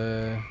elle...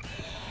 Ah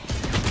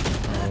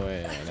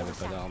ouais, elle avait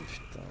pas d'arme,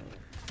 putain.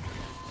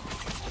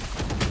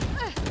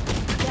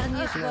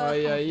 Dernier joueur.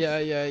 Aïe aïe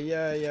aïe aïe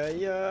aïe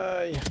aïe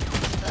aïe.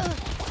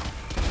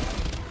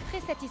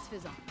 Très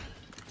satisfaisant.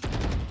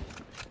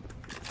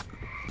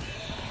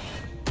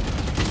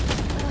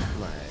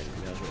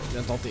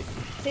 Bien tenté.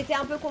 C'était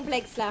un peu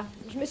complexe là.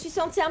 Je me suis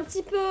sentie un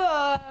petit peu.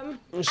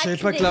 Je savais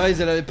pas que la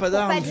raise elle avait pas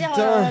d'arme,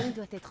 putain.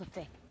 Doit être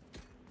fait.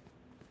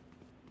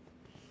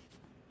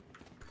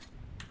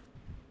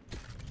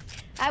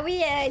 Ah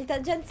oui,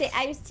 Elton John c'est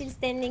I'm Still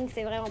Standing,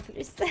 c'est vrai en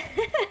plus.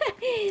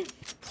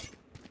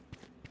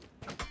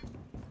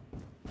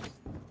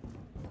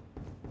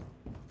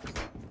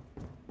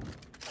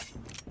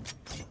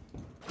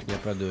 Y a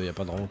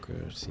pas de rank,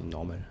 c'est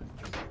normal.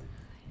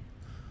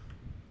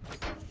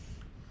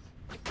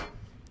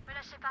 Me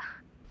lâchez pas.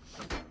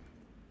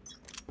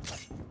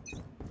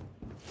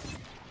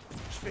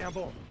 Je fais un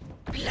bond.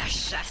 La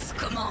chasse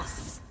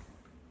commence.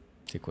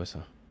 C'est quoi ça?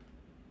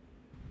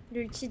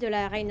 L'ulti de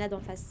la Reina d'en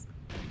face.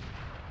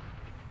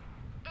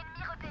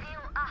 Ennemi repéré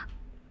au A.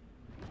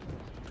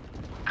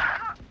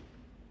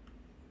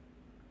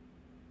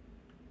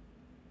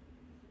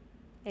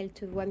 Elle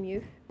te voit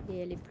mieux et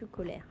elle est plus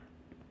colère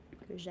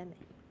que jamais.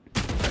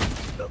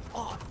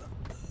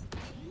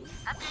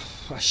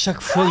 À chaque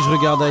fois que je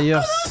regarde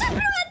ailleurs. J'ai plus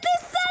raté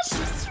ça, je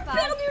suis super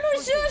nulle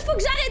au jeu. Faut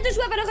que j'arrête de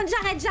jouer à Valorant.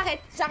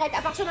 J'arrête.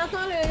 À partir de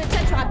maintenant, le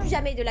chat, il n'y aura plus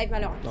jamais de live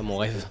Valorant. Dans mon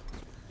rêve.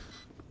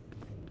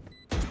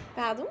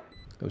 Pardon?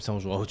 Comme ça on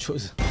jouera à autre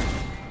chose.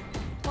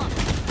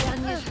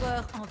 Dernier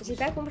joueur en J'ai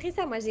pas compris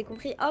ça, moi j'ai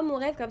compris. Oh mon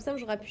rêve, comme ça on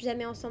jouera plus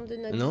jamais ensemble de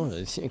notre Non,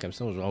 vie. si, comme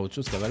ça on jouera à autre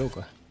chose qu'à Valo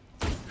quoi.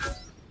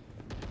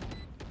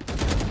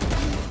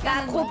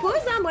 Bah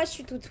propose, hein, moi je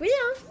suis toute oui.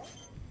 Hein.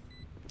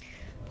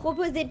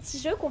 Propose des petits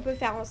jeux qu'on peut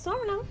faire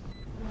ensemble. Hein.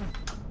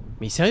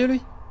 Mais il est sérieux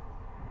lui?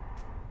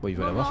 Bon il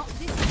va l'avoir.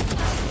 Il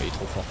est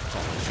trop fort.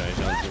 J'ai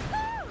un dit.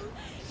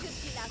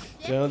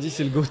 J'ai un dit,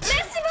 c'est le GOAT.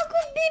 Merci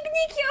beaucoup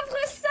Bibni qui offre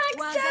 5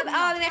 subs.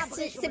 Ah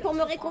merci, c'est pour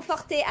me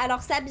réconforter.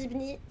 Alors ça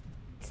Bibni,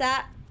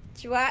 ça,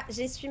 tu vois,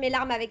 j'essuie mes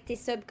larmes avec tes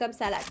subs comme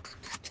ça là.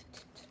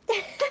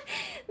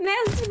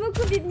 Merci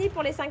beaucoup Bibni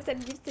pour les 5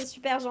 subgifts, c'est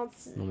super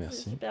gentil. Non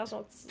merci. Super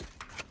gentil.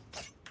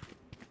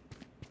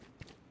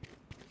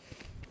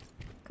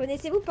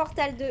 Connaissez-vous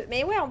Portal 2?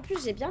 Mais ouais, en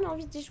plus j'ai bien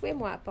envie d'y jouer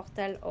moi,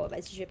 Portal. Oh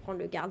vas-y, je vais prendre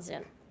le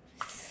gardien.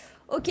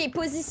 Ok,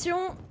 position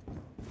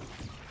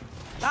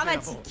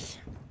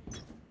dramatique.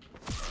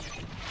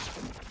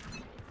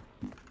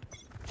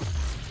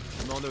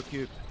 Je m'en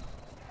occupe.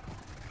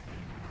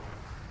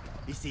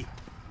 Ici.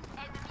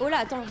 Oh là,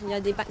 attends, il y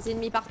a des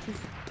ennemis partout.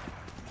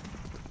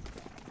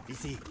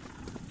 Ici.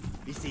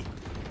 Ici.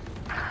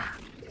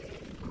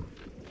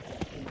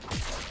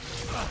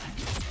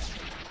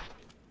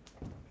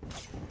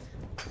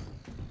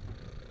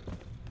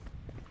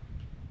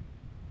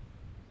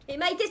 Et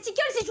My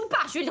Testicles, il joue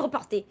pas. Je vais le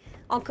reporter.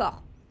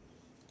 Encore.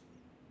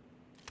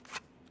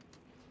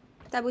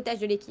 Sabotage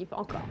de l'équipe,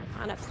 encore.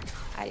 Rien à foutre.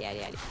 Allez,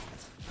 allez, allez.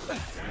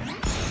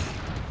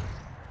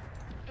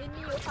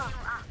 Ennemi au A.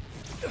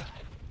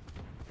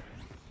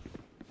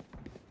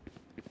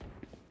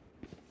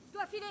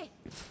 Dois filer.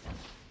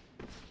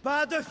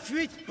 Pas de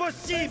fuite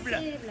possible.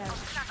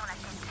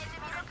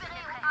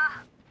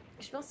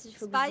 Je pense qu'il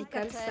faut bouger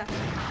comme ça.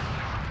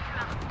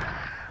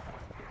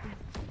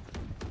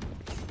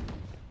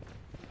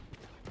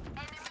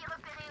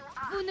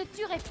 Vous ne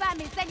tuerez pas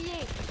mes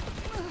alliés.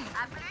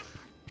 À plus.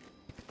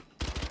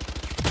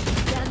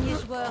 Dernier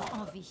joueur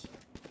en vie.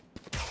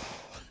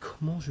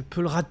 Comment je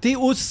peux le rater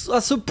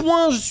à ce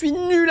point? Je suis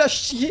nul à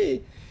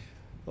chier.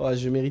 Oh,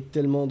 je mérite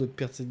tellement de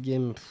perdre cette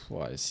game.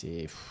 Ouais,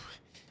 c'est...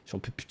 J'en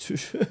peux plus de ce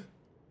jeu.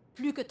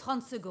 Plus que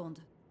 30 secondes.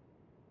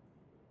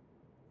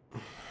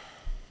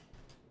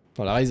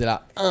 Bon, la Raze elle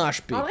a 1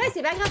 HP. En vrai,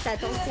 c'est pas grave, t'as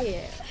tenté.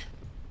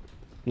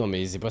 Non,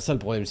 mais c'est pas ça le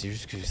problème, c'est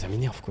juste que ça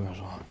m'énerve quoi.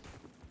 Genre.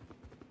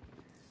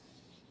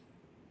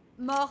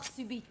 Mort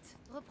subite.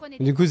 Reprenez.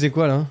 Du coup, c'est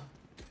quoi là?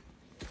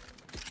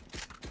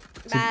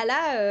 Bah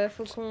là,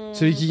 faut qu'on...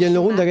 Celui qui gagne le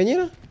round a gagné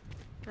là?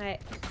 Ouais.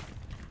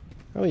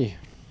 Ah oui.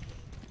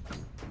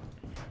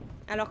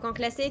 Alors qu'en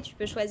classé, tu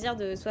peux choisir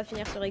de soit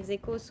finir sur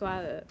ex-aequo,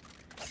 soit...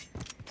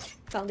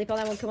 Enfin,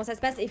 dépendamment de comment ça se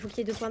passe. Et il faut qu'il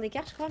y ait 2 points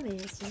d'écart, je crois, mais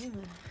sinon...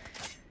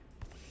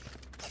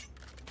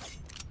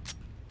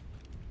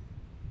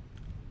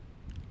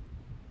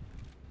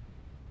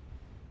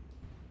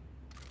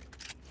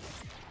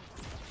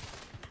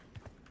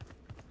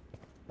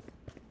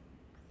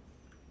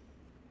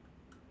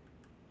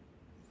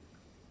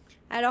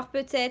 Alors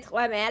peut-être...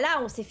 Ouais, mais là,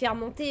 on s'est fait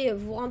remonter...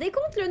 Vous vous rendez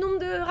compte le nombre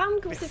de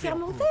rounds qu'on s'est fait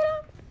remonter,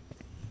 là?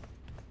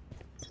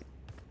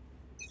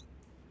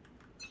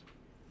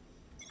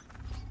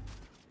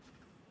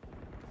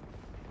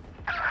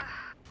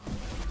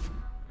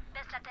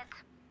 Baisse la tête.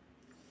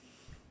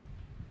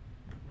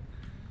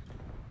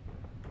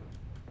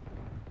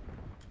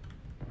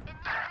 Ennemi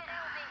repéré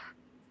au B.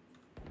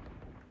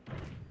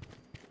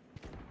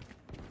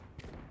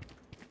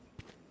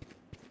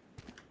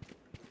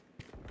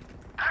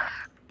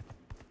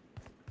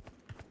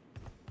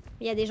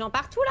 Il y a des gens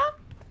partout, là?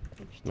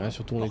 Ouais,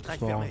 surtout on est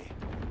tous morts.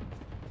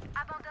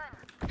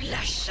 Abandonne.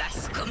 La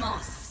chasse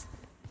commence.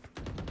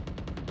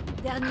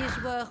 Dernier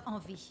joueur en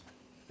vie.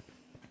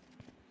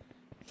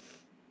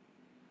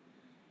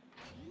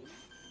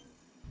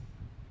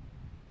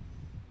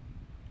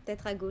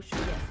 Peut-être à gauche.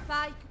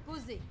 Spike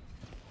posé.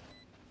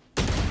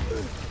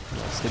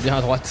 C'était bien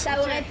à droite.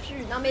 Ça aurait pu.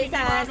 Non mais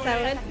ça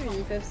aurait pu.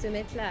 Ils peuvent se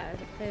mettre là.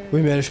 Après,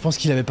 Oui, mais je pense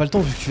qu'il avait pas le temps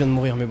vu que tu viens de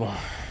mourir, mais bon.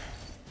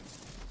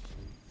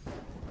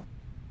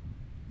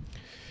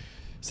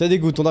 Ça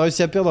dégoûte, on a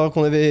réussi à perdre alors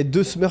qu'on avait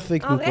 2 smurfs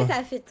avec En nous. vrai, Quoi.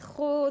 ça fait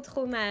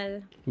trop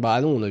mal.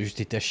 Bah non, on a juste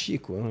été à chier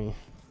quoi.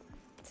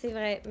 C'est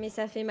vrai, mais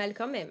ça fait mal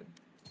quand même.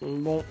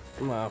 Bon,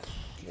 bah,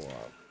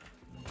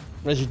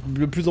 là j'ai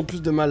de plus en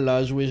plus de mal là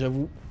à jouer,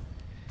 j'avoue.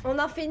 On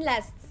en fait une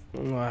last.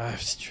 Ouais,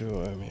 si tu veux,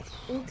 ouais, mais...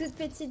 Une toute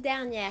petite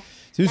dernière.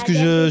 C'est juste que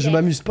je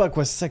m'amuse pas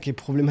quoi, c'est ça qui est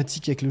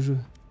problématique avec le jeu.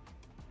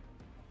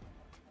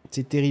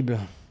 C'est terrible.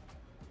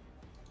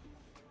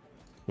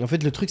 Et en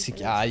fait le truc c'est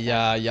qu'il y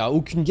a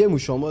aucune game où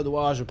je suis en mode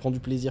ouah, je prends du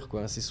plaisir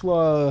quoi. C'est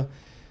soit...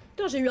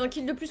 Attends, j'ai eu un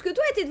kill de plus que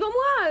toi et t'es devant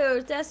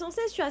moi. T'es à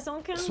 116, je suis à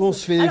 115. Soit on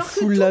se fait alors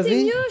full que laver. tout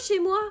est mieux chez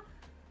moi.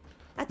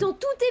 Attends,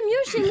 tout est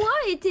mieux chez moi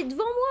et t'es devant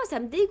moi, ça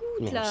me dégoûte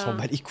Mais là. on s'en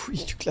bat les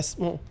couilles du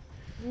classement.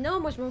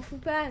 Non, moi je m'en fous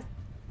pas.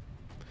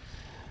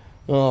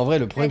 Non, en vrai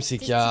le problème c'est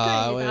qu'il y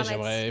a... Ouais,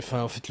 j'aimerais...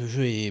 Enfin en fait le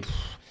jeu est...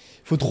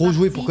 Faut trop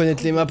jouer pour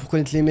connaître les maps, pour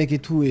connaître les mecs et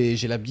tout, et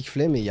j'ai la big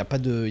flemme et il y a pas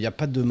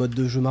de mode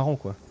de jeu marrant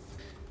quoi.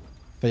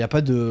 Enfin y a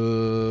pas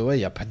de... Ouais,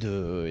 y a pas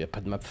de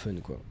map fun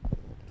quoi.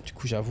 Du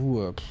coup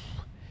j'avoue...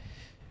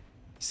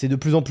 C'est de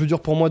plus en plus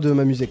dur pour moi de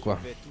m'amuser quoi.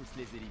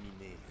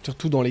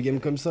 Surtout dans les games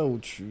comme ça où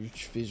tu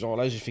fais genre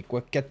là j'ai fait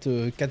quoi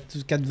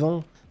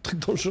 4-20, truc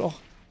dans le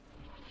genre.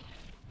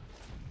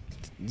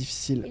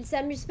 Difficile. Il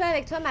s'amuse pas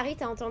avec toi Marie,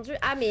 t'as entendu?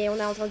 Ah mais on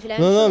a entendu la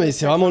même Non chose. non mais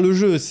c'est vraiment le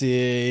jeu,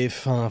 c'est...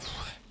 Enfin...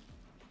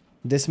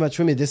 Deathmatch,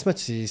 ouais mais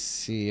Deathmatch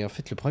c'est... En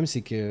fait le problème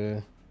c'est que...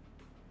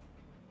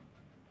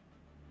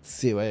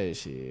 C'est ouais,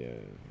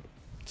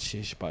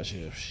 je sais pas,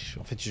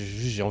 en fait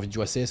j'ai envie de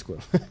jouer à CS quoi.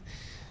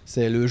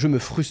 Le jeu me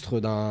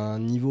frustre d'un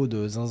niveau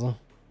de zinzin.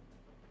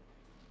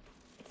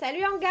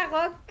 Salut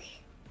Angarok.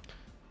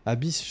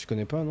 Abyss, je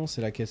connais pas, non?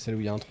 C'est laquelle? Celle où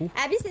il y a un trou?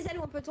 Abyss, c'est celle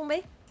où on peut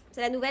tomber.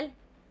 C'est la nouvelle.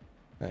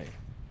 Ouais.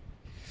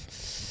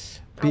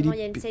 Ah non, il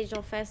y a une Sage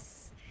en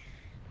face.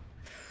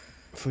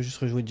 Faut juste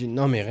rejouer Jin.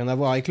 Non, mais rien à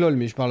voir avec LoL,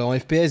 mais je parle en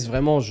FPS,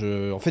 vraiment.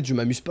 En fait, je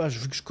m'amuse pas,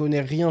 vu que je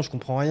connais rien, je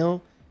comprends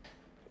rien.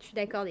 Je suis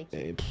d'accord,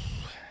 Deki.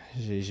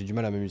 J'ai du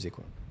mal à m'amuser,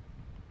 quoi.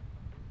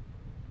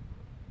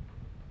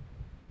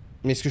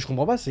 Mais ce que je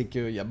comprends pas, c'est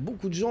qu'il y a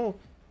beaucoup de gens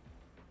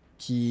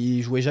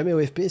qui jouaient jamais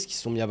au FPS, qui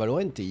se sont mis à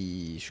Valorant,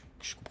 et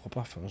je comprends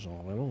pas, enfin,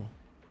 genre, vraiment.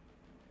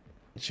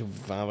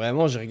 Enfin,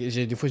 vraiment,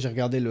 des fois, j'ai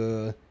regardé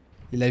les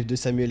lives de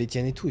Samuel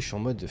Etienne et tout, et je suis en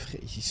mode,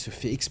 frère, il se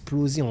fait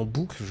exploser en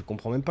boucle, je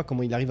comprends même pas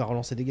comment il arrive à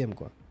relancer des games,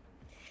 quoi.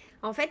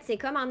 En fait, c'est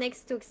comme un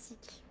ex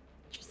toxique.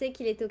 Tu sais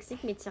qu'il est toxique,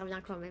 mais t'y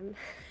reviens quand même.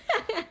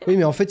 Oui,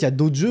 mais en fait, il y a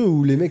d'autres jeux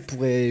où les mecs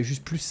pourraient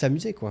juste plus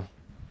s'amuser, quoi.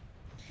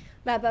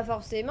 Bah, pas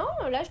forcément.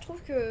 Là, je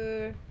trouve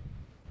que...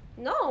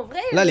 Non, en vrai...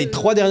 Là, les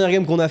 3 dernières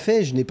games qu'on a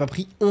fait, je n'ai pas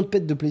pris un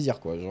pet de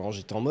plaisir, quoi. Genre,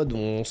 j'étais en mode,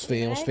 on se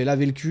fait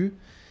laver le cul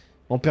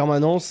en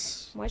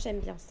permanence. Moi, j'aime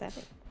bien ça.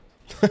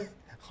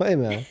 Ouais,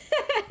 mais...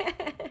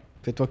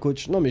 Fais-toi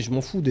coach. Non, mais je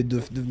m'en fous de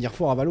devenir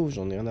fort à Valo,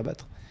 j'en ai rien à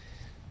battre.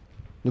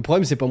 Le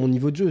problème, c'est pas mon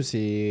niveau de jeu,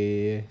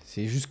 c'est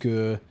juste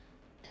que...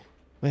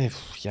 Ouais,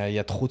 il y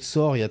a trop de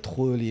sorts, il y a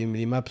trop...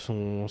 Les maps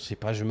sont... Je sais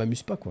pas, je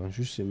m'amuse pas, quoi.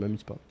 Juste, je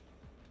m'amuse pas.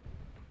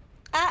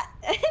 Ah,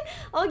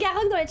 en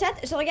Garonne dans le chat,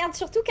 je regarde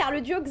surtout car le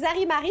duo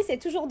Xari-Marie c'est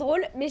toujours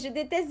drôle, mais je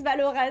déteste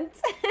Valorant.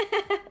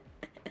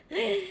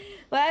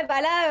 Ouais,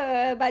 bah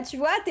là, bah tu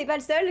vois, t'es pas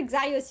le seul,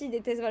 Xari aussi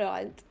déteste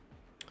Valorant.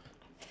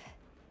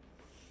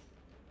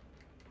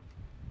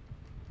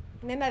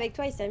 Même avec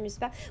toi, il s'amuse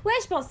pas. Ouais,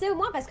 je pensais au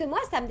moins, parce que moi,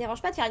 ça me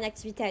dérange pas de faire une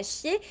activité à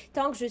chier,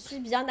 tant que je suis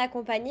bien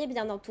accompagnée,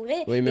 bien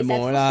entourée. Oui, mais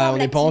bon, là, on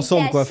n'est pas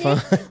ensemble, quoi.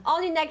 En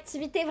une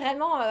activité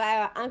vraiment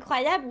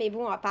incroyable, mais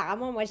bon,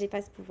 apparemment, moi, j'ai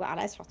pas ce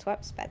pouvoir-là sur toi,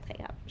 c'est pas très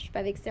grave. Je suis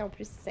pas vexée en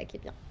plus, c'est ça qui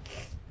est bien.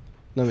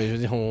 Non, mais je veux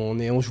dire,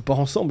 on joue pas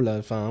ensemble, là.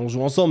 Enfin, on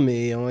joue ensemble,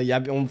 mais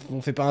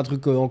on fait pas un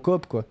truc en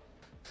coop, quoi.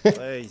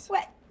 Ouais.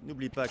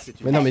 N'oublie pas que c'est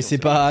une... Mais non, mais c'est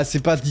pas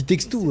dit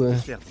texto.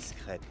 Faire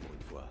discrète pour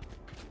une fois.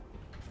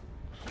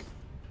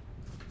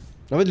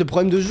 En fait, le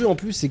problème de jeu, en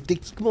plus, c'est que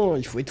techniquement,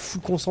 il faut être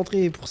full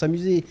concentré pour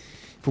s'amuser.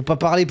 Faut pas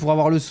parler pour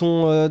avoir le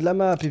son de la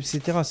map,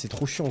 etc. C'est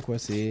trop chiant, quoi.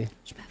 C'est...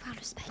 Je peux avoir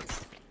le spike, s'il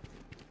te plaît.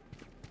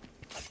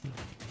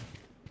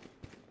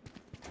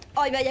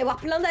 Oh, il va y avoir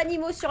plein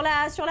d'animaux sur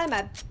la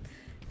map.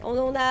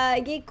 On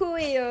a Gecko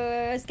et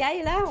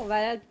Sky, là. On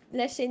va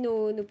lâcher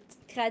nos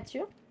petites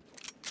créatures.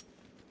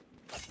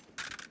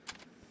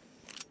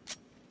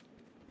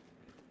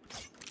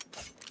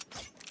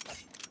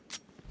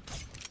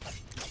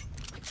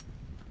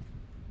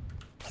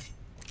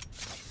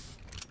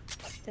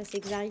 C'est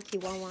Xari qui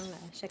ouin ouin là,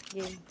 chaque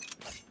game.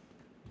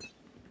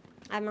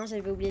 Ah mince,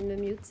 j'avais oublié de me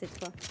mute cette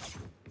fois.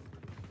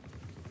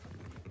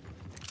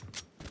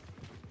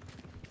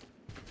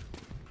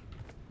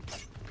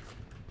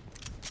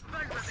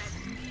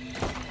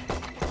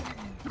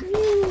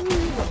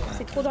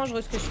 C'est trop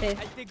dangereux ce que je fais.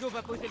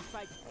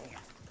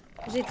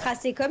 J'ai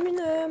tracé comme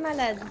une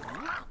malade.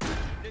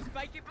 Le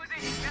spike est posé.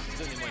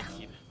 Donnez-moi une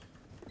cible.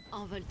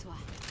 Envole-toi.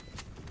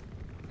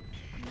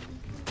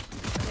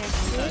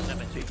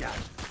 Merci.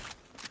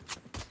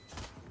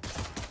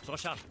 Je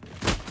recharge.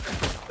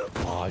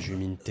 Oh, je lui ai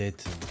mis une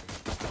tête.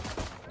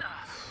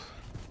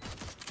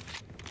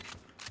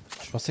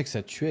 Je pensais que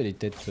ça tuait les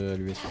têtes à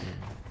l'USP.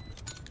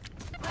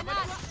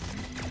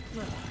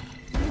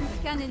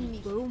 Qu'un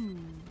ennemi.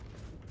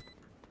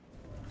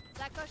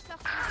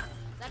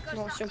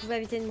 Bon, si on pouvait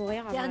éviter de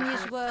mourir. Dernier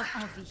joueur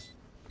en vie.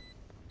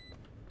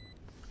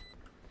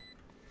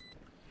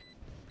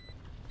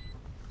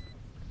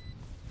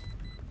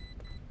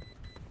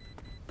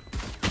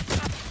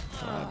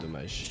 Ah,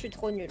 dommage. Je suis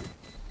trop nulle.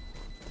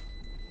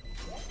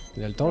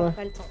 Il a le temps là?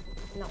 Pas le temps,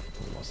 non.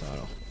 Bon, ça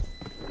alors.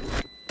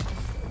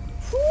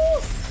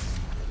 Ouf.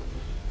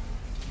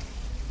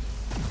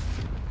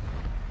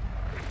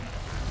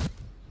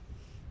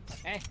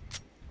 Eh,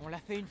 on l'a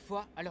fait une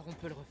fois, alors on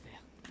peut le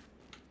refaire.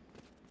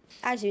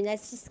 Ah, j'ai une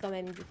assist quand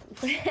même du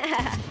coup.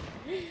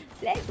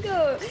 Let's go.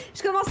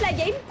 Je commence la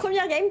game,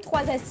 première game,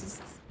 3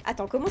 assists.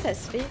 Attends, comment ça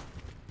se fait?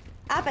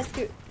 Ah, parce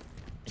que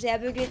j'ai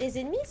aveuglé les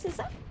ennemis, c'est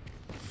ça?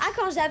 Ah,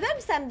 quand j'aveugle,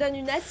 ça me donne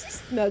une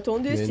assist? Mais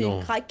attendez, c'est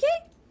une craquée.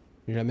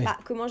 Jamais. Bah,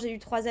 comment j'ai eu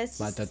 3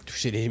 assists? Bah, t'as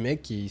touché les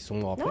mecs qui sont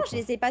morts après. Non, je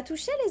les ai pas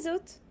touchés les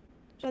autres.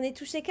 J'en ai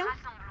touché qu'un.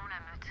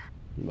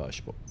 Bah, je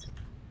sais pas.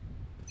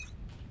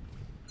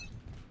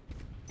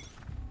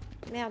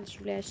 Merde, je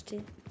voulais acheter.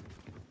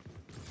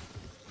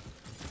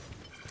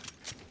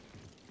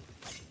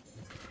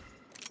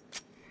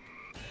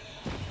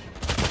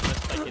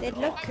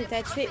 Deadlock que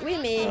t'as tué. Oui,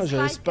 mais. Ah,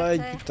 j'avais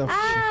Spike, putain.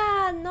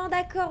 Ah, non,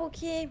 d'accord, ok.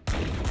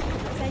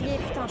 Ça y est,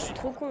 putain, je suis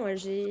trop con,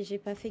 j'ai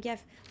pas fait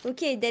gaffe. Ok,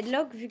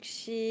 Deadlock, vu que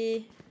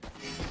j'ai...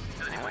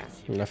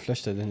 La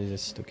flash t'a donné des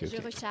assists, ok.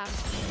 Je recharge.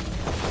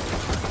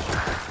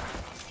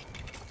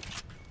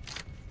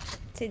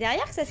 C'est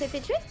derrière que ça s'est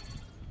fait tuer?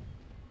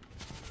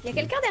 Y'a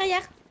quelqu'un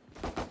derrière?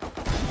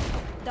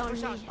 Dans le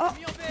Oh,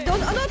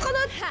 un autre.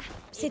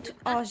 C'est tout.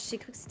 Oh, j'ai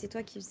cru que c'était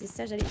toi qui faisais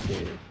ça, j'allais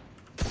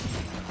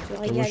te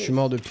Moi, je suis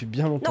mort depuis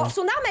bien longtemps. Non,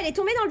 son arme, elle est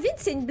tombée dans le vide,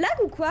 c'est une blague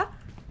ou quoi?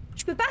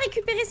 Je peux pas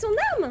récupérer son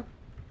arme?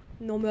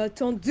 Non mais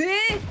attendez.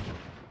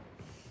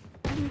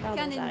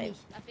 Pardon, j'arrive.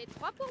 Ça fait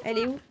 3 pour Elle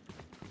est où?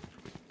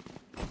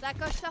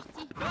 Sacoche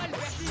sortie.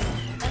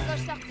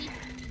 Sacoche sortie.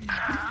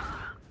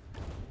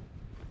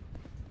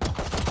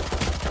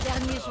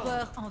 Dernier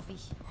joueur en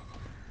vie.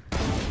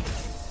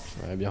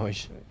 Ouais, bien,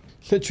 oui.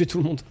 Il a tué tout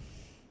le monde.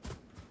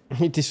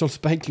 Il était sur le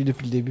spike, lui,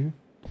 depuis le début.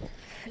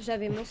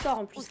 J'avais mon sort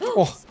en plus.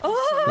 Oh,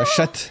 la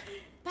chatte.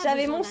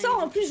 J'avais mon sort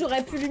en plus,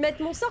 j'aurais pu lui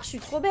mettre mon sort, je suis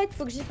trop bête,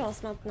 faut que j'y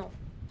pense maintenant.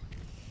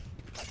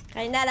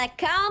 Reina la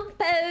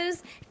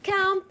campeuse,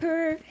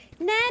 camper,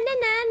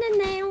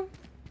 nananana.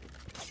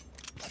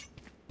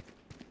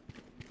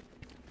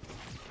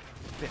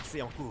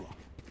 Percée en cours.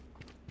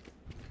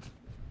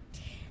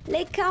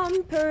 Les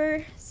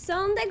campers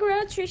sont des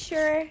gros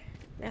tricheurs.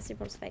 Merci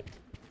pour le spike.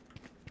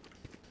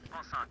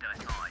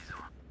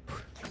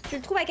 Tu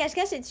le trouves à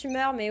cache-cache et tu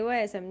meurs, mais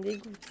ouais, ça me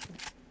dégoûte.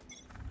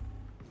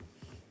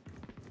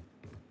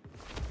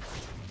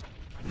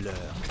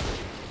 L'heure.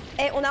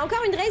 Eh, on a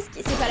encore une race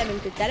qui... C'est pas la même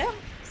que tout à l'heure.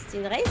 C'était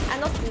une race. Ah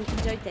non, c'était une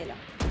petite Joytel.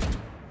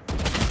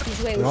 Qui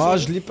jouait au Oh,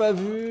 jeu. je l'ai pas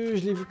vu,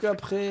 je l'ai vu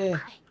qu'après.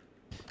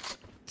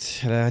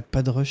 Elle arrête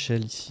pas de rush,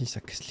 elle, ici, ça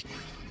casse les couilles.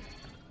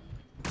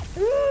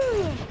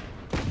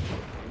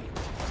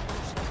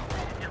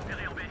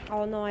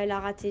 Oh non, elle a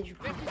raté du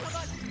coup.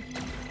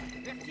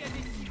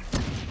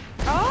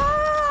 Oh!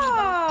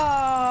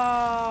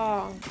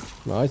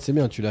 Bah ouais, c'est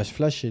bien, tu lâches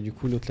flash et du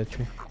coup l'autre l'a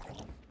tué.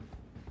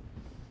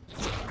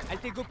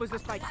 Altego pose le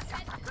spike.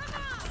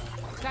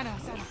 Ça là.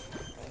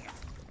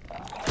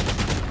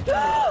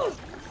 Oh!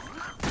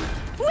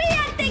 Oui,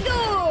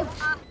 Altego!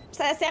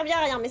 Ça a servi à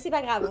rien, mais c'est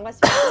pas grave. On va se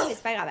faire chier, mais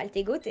c'est pas grave.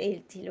 Altego,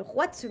 t'es le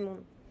roi de ce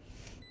monde.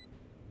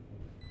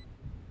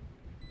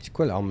 C'est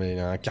quoi l'arme? Elle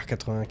a un car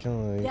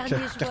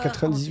 95, car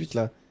 98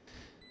 là.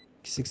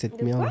 Qui c'est que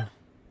cette merde?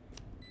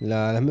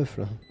 La meuf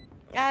là.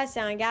 Ah, c'est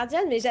un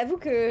Guardian, mais j'avoue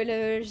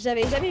que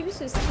j'avais jamais vu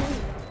ce skin.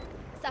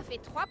 Ça fait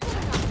 3 pour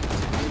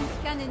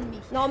 1. Qu'un ennemi.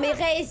 Non mais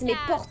Raze, mais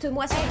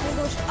porte-moi sur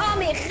ton gauche. Oh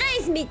mais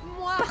Raze, mais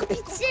par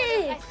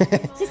pitié.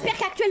 J'espère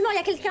qu'actuellement il y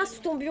a quelqu'un sous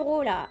ton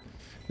bureau là.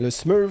 Le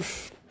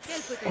Smurf.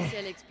 Quel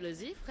potentiel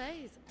explosif,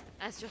 Raze.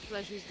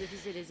 Assure-toi juste de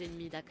viser les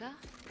ennemis, d'accord?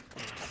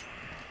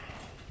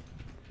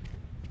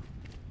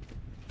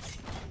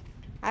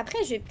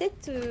 Après, je vais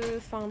peut-être...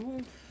 Enfin bon...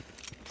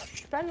 Je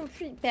suis pas non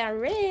plus hyper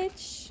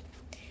rich.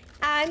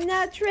 I'm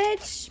not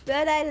rich,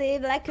 but I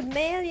live like a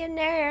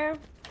millionaire.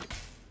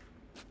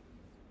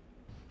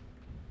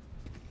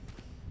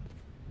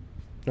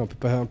 Non, on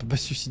peut pas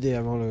se suicider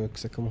avant que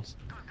ça commence.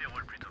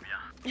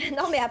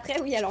 Non mais après,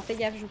 oui, alors fais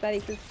gaffe, je joue pas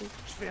avec le fou.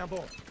 Je fais un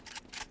bond.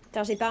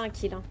 Putain, j'ai pas un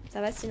kill, hein. Ça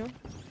va sinon?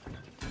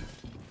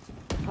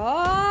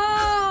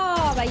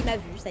 Oh! Bah il m'a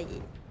vu, ça y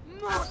est.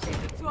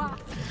 Monte-toi.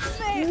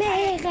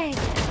 Mes règles.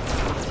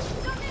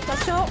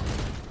 Attention.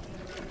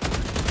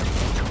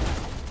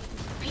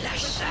 La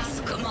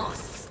chasse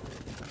commence.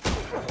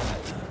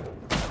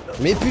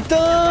 Mais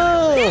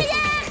putain!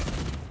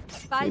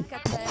 Spike,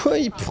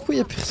 Pourquoi y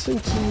a personne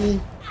qui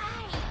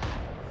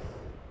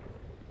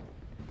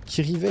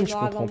revenge, je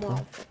comprends pas.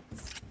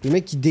 Le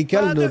mec qui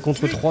décale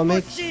contre 3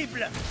 mecs.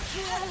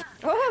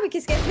 Oh mais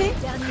qu'est-ce qu'elle fait?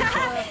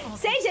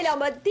 Sage, elle est en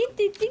mode tit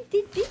tit tit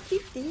tit tit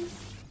tit tit.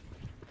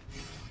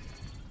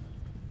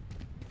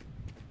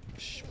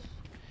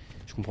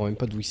 Je comprends même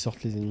pas d'où ils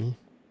sortent les ennemis.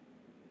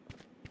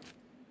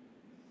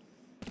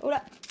 Oh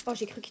là! Oh,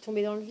 j'ai cru qu'il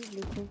tombait dans le vide,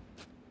 le con.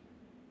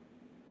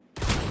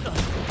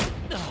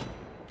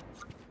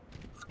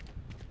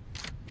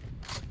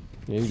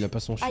 Et il a pas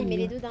son chien. Ah, il met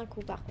les deux d'un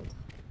coup, par contre.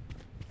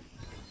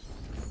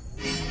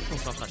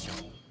 Concentration.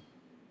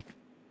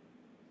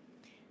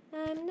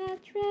 I'm not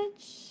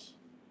rich.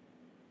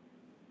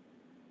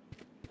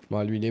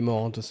 Bon, lui il est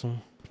mort, hein, de toute façon.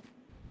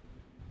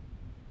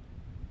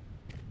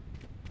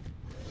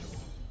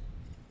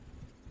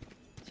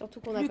 Surtout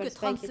qu'on a pas le que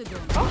 30 spike.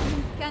 secondes. Oh!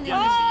 Bien essayé.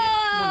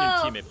 Mon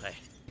ultime est prêt.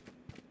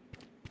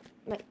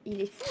 Ouais,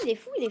 il est fou, il est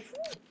fou, il est fou.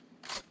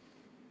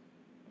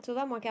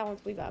 Sova, moins 40.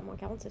 Oui, bah, moins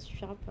 40, ça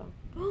suffira pas.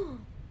 Oh!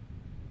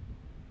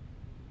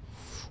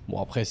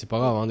 Bon, après, c'est pas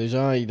grave, hein.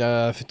 Déjà, il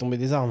a fait tomber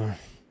des armes.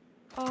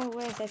 Oh,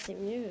 ouais, ça c'est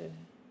mieux.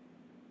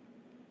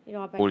 Il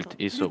aura pas Ult le temps.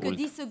 is a Plus que ult.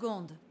 10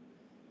 secondes.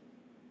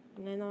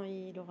 Non, non,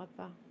 il aura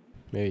pas.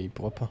 Mais il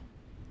pourra pas.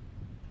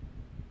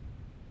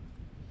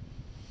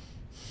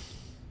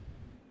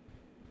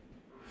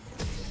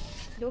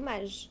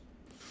 Dommage.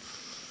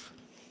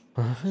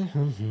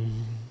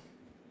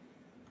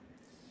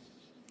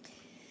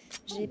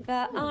 J'ai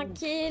pas un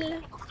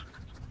kill.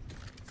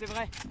 C'est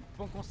vrai,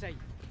 bon conseil.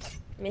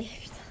 Mais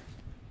putain.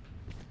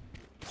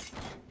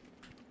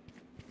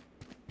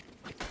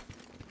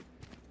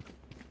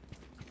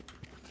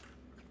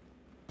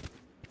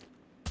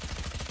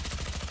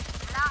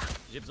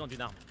 J'ai besoin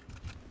d'une arme.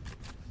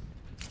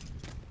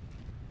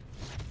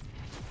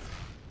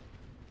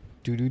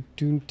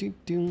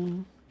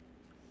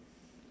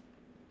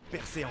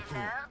 Percée en cours.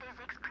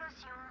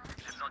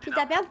 Quitte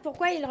à perdre,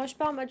 pourquoi il rush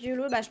pas en mode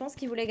YOLO? Bah je pense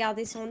qu'il voulait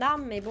garder son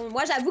arme, mais bon,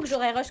 moi j'avoue que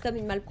j'aurais rush comme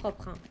une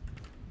malpropre. Hein.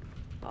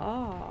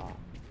 Oh.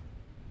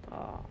 Oh.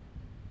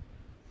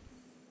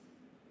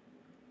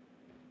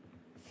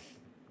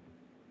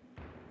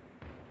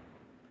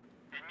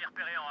 Ennemi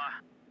repéré en A.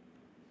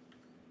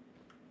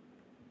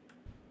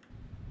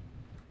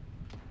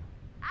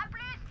 A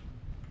plus.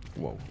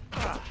 Wow. Je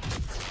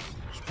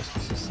sais pas ce que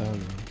c'est ça,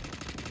 mais...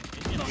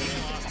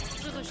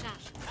 Je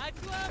recharge. À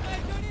toi, ma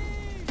jolie.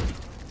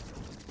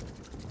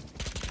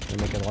 Le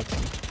mec à droite.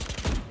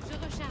 Je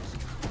recharge.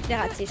 Je l'ai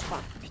raté, je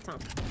crois. Putain.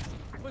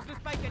 Pose le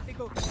spike,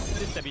 Altego.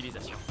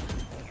 Déstabilisation.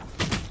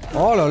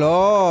 Oh là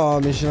là,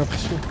 mais j'ai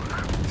l'impression...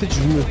 En fait, je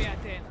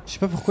sais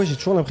pas pourquoi, j'ai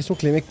toujours l'impression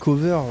que les mecs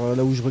cover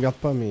là où je regarde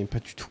pas, mais pas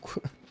du tout,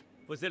 quoi.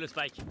 Posez le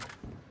spike.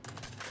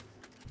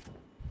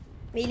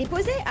 Mais il est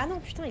posé. Ah non,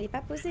 putain, il est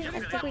pas posé.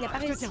 Altego, il a pas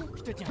réussi.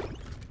 Je te tiens.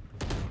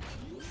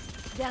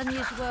 Dernier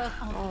joueur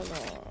en... Oh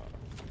non.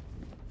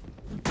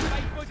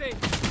 Spike posé.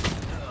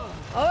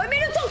 Oh mais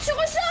le temps que tu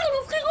recharges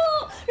mon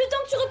frérot. Le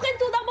temps que tu reprennes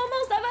ton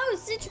armement, ça va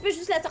aussi. Tu peux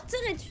juste la sortir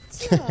et tu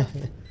tires.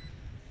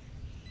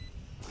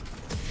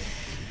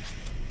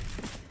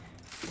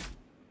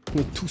 On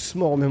est tous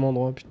morts au même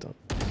endroit, putain.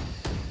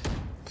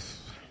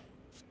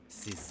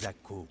 Ces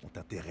accos ont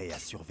intérêt à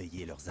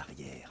surveiller leurs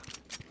arrières.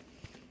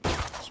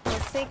 Je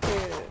pensais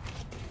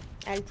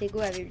que Altego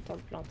avait eu le temps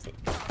de planter.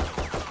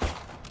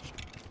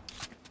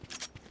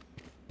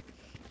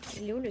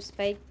 Il est où le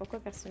spike? Pourquoi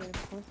personne ne le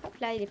prend? Hop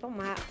là, il est pas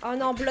moi. Oh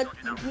non,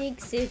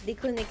 Bloodnick s'est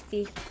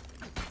déconnecté.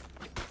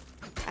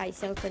 Ah, il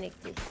s'est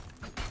reconnecté.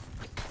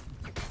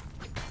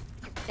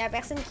 Il y a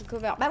personne qui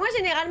cover. Bah moi,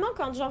 généralement,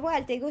 quand j'envoie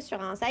Altego sur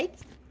un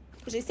site,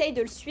 j'essaye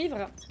de le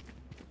suivre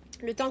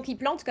le temps qu'il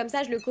plante, comme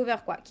ça je le cover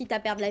quoi. Quitte à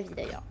perdre la vie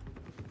d'ailleurs.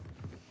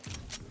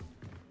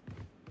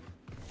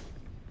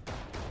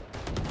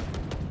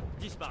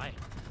 Disparaît.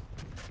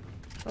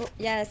 Oh,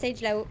 il y a Sage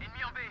là-haut.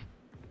 Ennemi en B.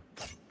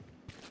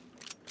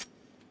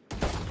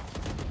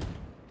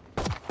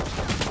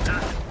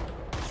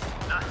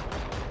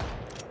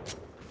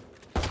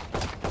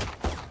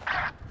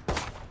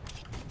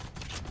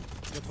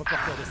 Notre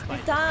porteur de spike.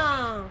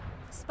 Putain.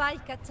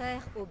 Spike à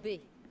terre au B.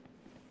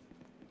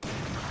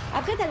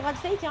 Après t'as le droit de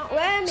fake hein.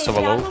 Ouais mais Ça va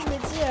généralement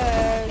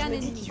là-haut. je me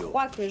dis qu'il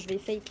croit que je vais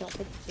fake. En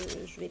fait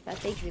je vais pas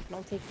fake, je vais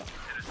planter quoi.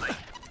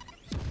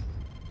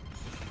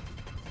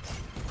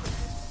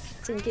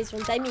 C'est une question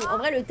de timing. En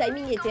vrai le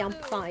timing était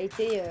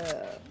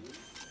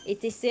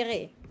était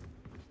serré.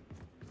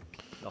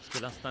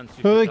 Lorsque l'instinct ne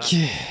suffit pas, Ok.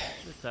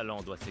 le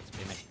talent doit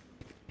s'exprimer.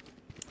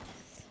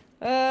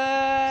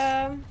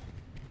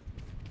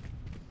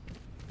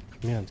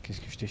 Merde,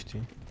 qu'est-ce que je t'ai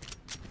jeté?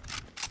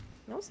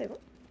 Non c'est bon.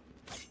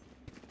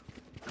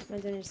 On m'a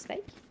donné le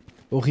spike.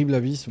 Horrible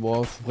abyss.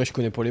 Bon, après je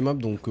connais pas les maps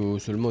donc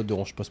ce mode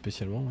dérange pas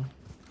spécialement. Hein.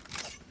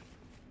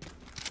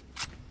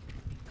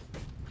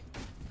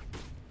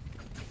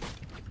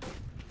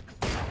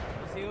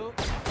 C'est haut.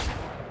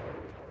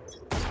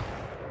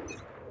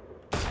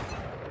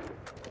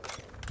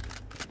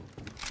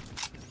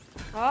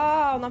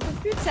 Oh, on n'en peut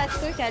plus de sa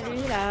truc à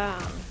lui là.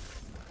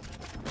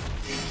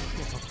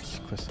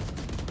 C'est quoi ça?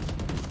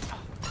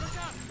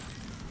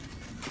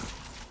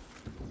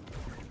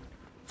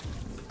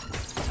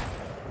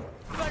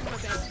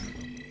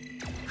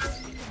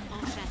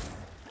 En chasse.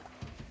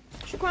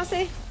 Je suis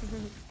coincée.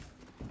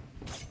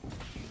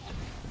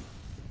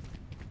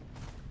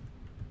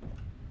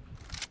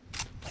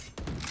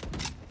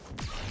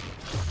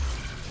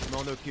 Je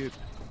m'en occupe.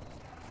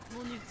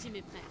 Mon ultime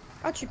est prêt.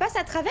 Oh, tu passes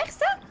à travers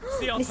ça?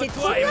 C'est Mais c'est entre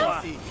trop toi et bien.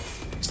 moi.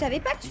 Je savais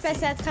pas que tu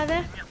passais à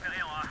travers. Ennemi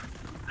repéré en A.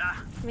 Là.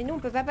 Mais nous on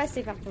peut pas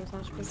passer par contre,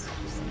 hein, je sais pas si tu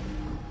sais.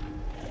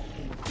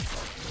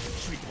 Je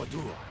suis de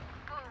retour.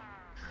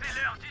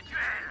 C'est l'heure du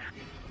duel.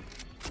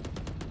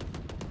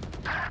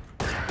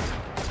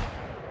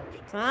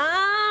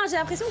 Putain, j'ai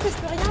l'impression que je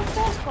peux rien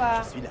faire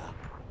quoi. Je suis là.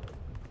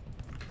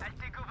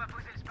 Altego va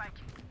poser le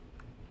spike.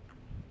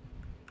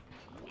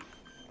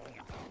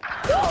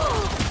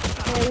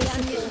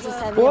 Je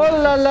savais. Oh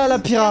là là, la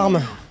pire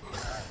arme!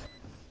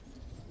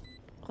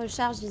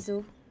 Recharge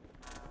ISO.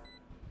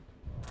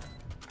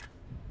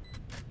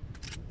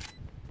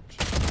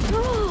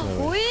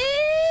 Oh, oui.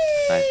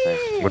 Nice,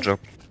 nice. Good job.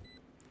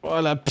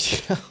 Oh la pire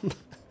arme!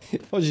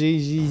 Oh j'ai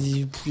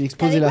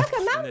explosé la...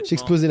 J'ai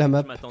explosé la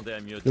map.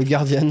 Le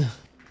Guardian.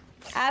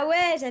 Ah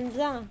ouais, j'aime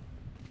bien.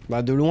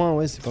 Bah de loin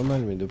ouais c'est pas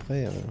mal mais de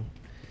près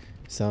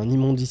c'est un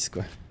immondice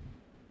quoi.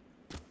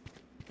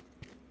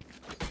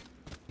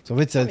 En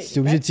fait t'es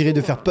obligé de tirer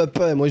de faire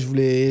papa et moi je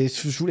voulais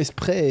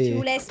spray. Tu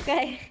voulais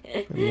spray.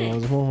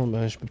 Malheureusement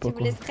bah je peux pas Tu quoi.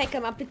 voulais spray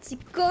comme un petit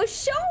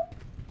cochon.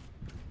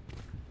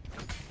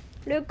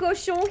 Le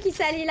cochon qui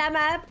salit la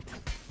map.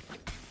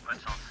 Bonne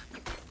chance.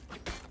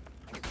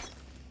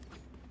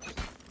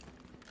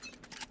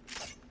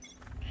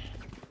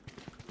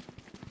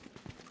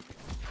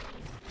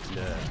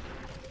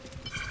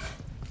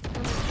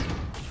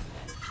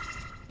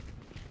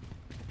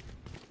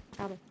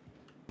 Pardon.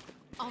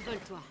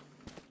 Envole-toi.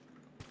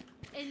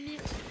 Ennemi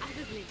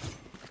aveuglé.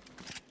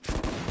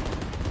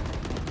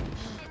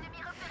 Ennemi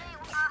repéré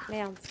en A.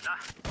 Merde.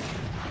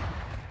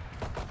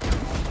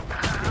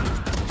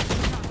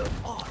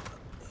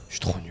 Je suis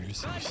trop nul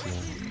c'est hallucinant.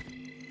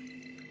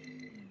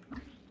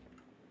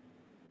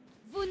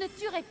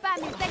 tuerai pas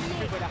mes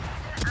alliés. Voilà.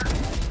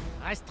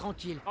 Reste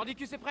tranquille.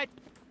 Ordicus est prête.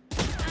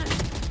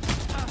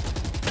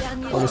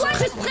 Pourquoi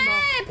je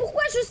spray?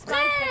 Pourquoi je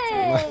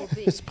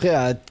spray? Le spray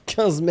à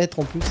 15 mètres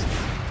en plus.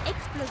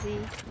 Explosé.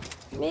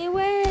 Mais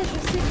ouais,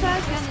 je sais pas,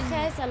 je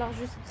stresse, alors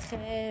je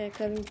spray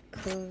comme une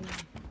conne.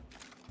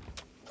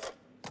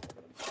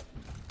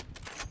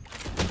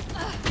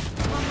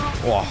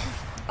 Wow.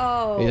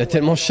 Oh, Il a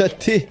tellement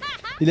chaté.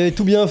 Il avait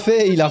tout bien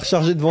fait, il a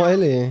rechargé devant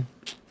elle et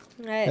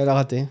ouais. Elle a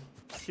raté.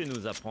 Tu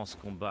nous apprends ce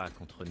combat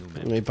contre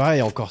nous-mêmes. Mais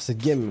pareil, encore cette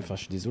game, enfin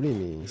je suis désolé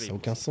mais ça n'a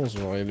aucun sens.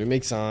 Genre, le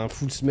mec c'est un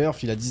full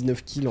smurf, il a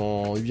 19 kills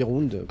en 8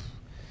 rounds.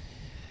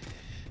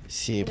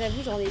 C'est...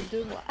 J'avoue j'en ai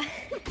 2 moi.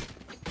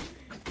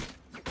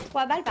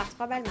 3 balles par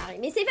 3 balles Marie.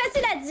 Mais c'est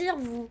facile à dire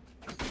vous.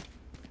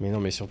 Mais non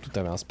mais surtout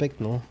t'avais un spec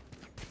non?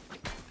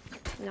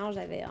 Non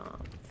j'avais un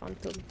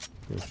fantôme.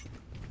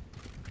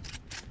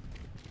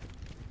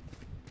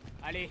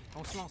 Allez,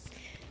 on se lance.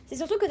 C'est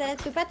surtout que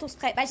t'arrêtes pas ton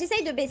spray. Bah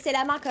j'essaye de baisser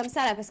la main comme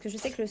ça là parce que je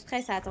sais que le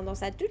spray ça a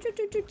tendance à tout.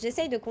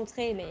 J'essaye de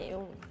contrer mais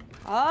bon.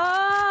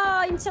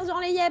 Oh il me tire dans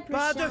les yeux le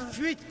Pas chien. de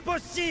fuite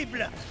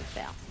possible.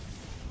 Super.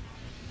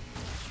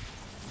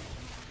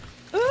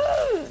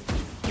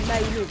 Il m'a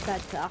eu le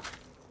bâtard.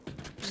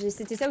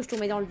 C'était ça où je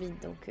tombais dans le vide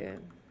donc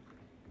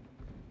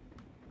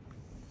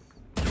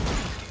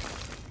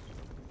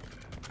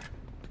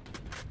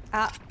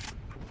Ah.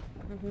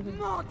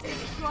 Mon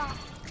territoire.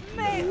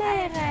 Mes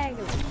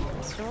règles.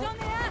 Attention.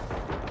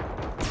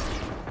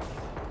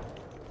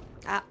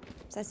 Ah,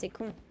 ça c'est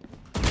con.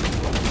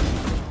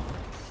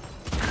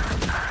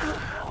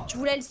 Je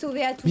voulais le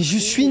sauver à tout. Mais je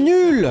suis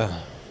nul.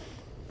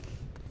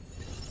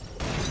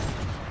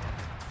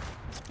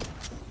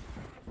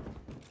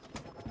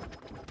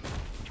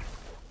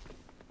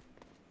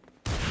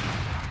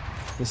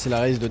 Mais c'est la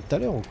race de tout à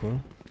l'heure ou quoi?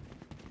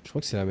 Je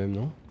crois que c'est la même,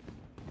 non?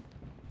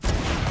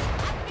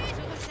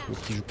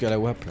 Donc qui joue qu'à la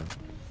WAP là.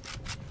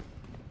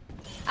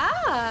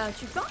 Ah,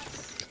 tu penses?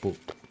 Je sais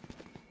pas.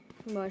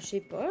 Bah, je sais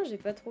pas, j'ai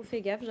pas trop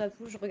fait gaffe,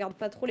 j'avoue, je regarde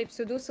pas trop les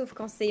pseudos sauf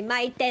quand c'est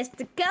My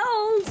Test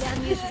Calls.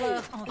 Dernier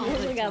joueur en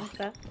je regarde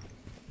pas.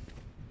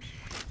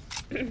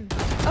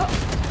 Oh.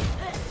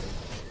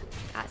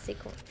 Ah, c'est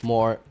con.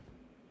 More.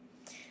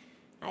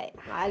 Ouais,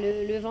 ah,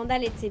 le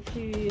Vandal était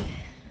plus...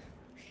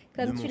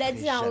 Comme tu l'as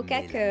dit, hein, au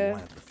cas que...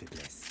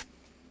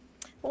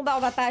 Bon bah on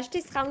va pas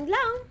acheter ce round là,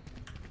 hein.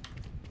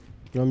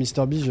 Non,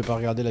 Mr. B, je vais pas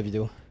regarder la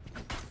vidéo.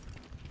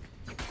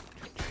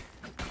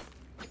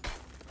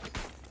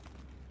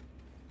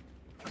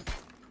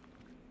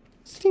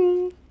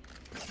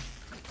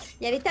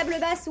 Il y avait table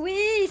basse, oui,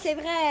 c'est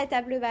vrai,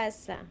 table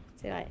basse, là.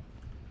 C'est vrai.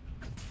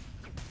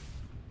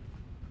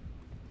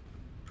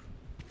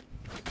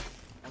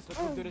 On se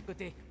retrouve de l'autre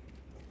côté.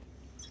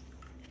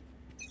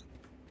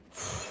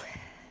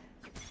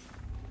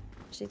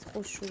 J'ai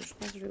trop chaud, je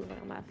pense que je vais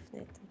ouvrir ma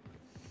fenêtre.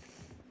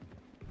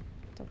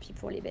 Tant pis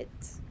pour les bêtes.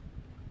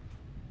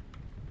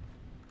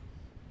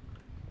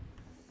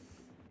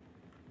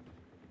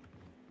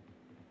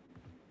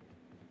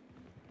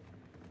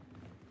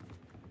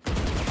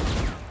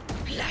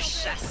 La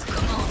chasse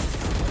commence.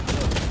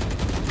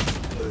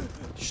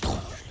 Je suis trop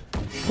nul.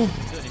 Oh.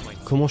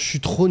 Comment je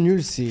suis trop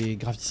nul, c'est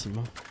gravissime.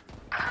 Hein.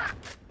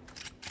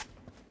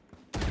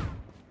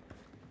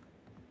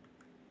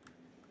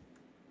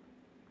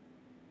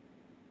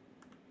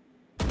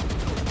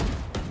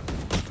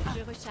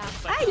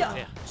 Aïe!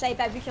 J'avais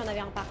pas vu qu'il y en avait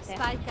un par terre.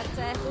 Spike à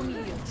terre au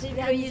milieu. J'ai vu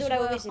un ISO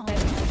là-haut, mais j'ai pas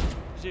vu.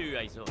 J'ai eu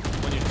ISO.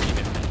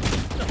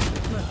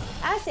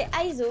 Ah, c'est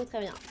ISO, très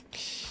bien.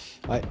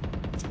 Ouais.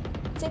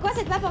 C'est quoi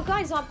cette map encore?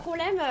 Ils ont un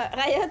problème,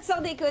 Riot,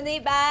 sans déconner.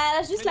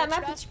 Bah, juste la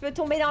map où tu peux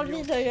tomber dans le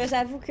vide.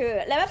 J'avoue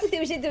que la map où t'es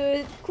obligé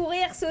de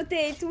courir,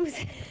 sauter et tout.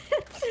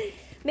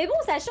 Mais bon,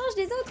 ça change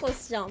des autres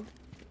aussi. Hein.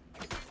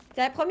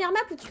 C'est la première map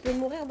où tu peux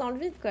mourir dans le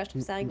vide, quoi. Je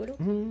trouve ça rigolo.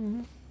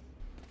 On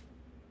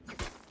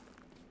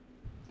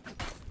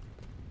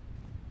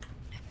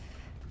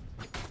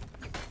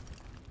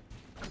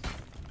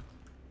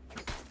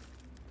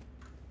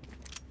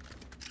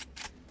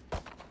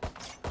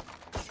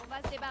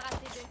va se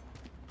débarrasser d'eux.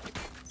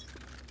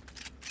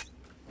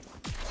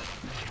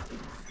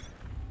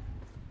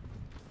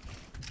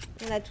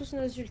 On a tous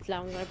nos ults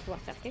là, on devrait pouvoir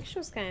faire quelque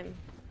chose quand même.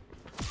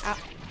 Ah.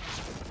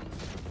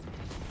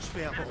 Je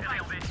fais un bon.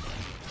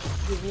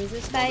 Give me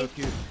the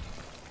spike.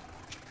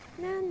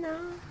 Non,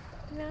 non,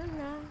 non,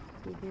 non.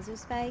 Give me the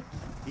spike.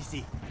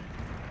 Ici.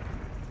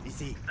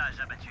 Ici. Stage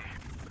abattu.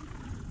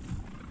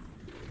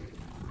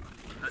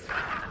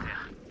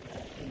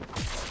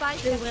 Spike,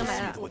 je vais ouvrir ma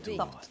porte.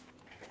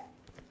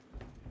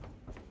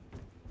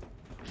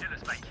 J'ai le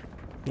spike.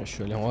 Je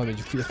suis allé en haut mais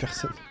du coup il y a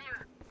personne.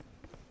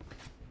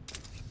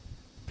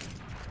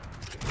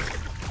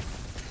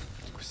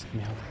 C'est quoi cette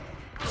merde?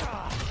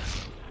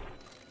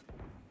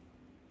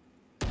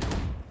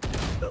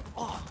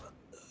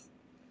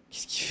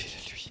 Qu'est-ce qu'il fait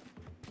là lui?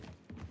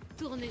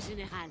 Tournée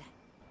générale.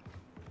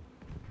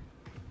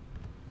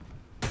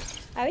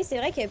 Ah oui, c'est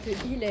vrai qu'elle peut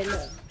heal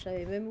elle.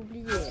 J'avais même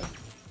oublié. Aucun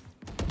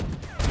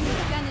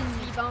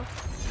ennemi vivant.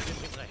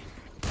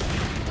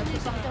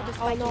 Notre porteur de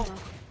spike. Oh non.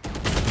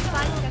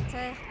 Spike à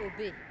terre au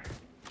B.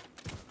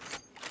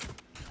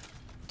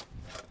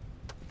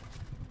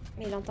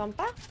 Mais il entend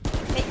pas.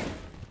 Mais...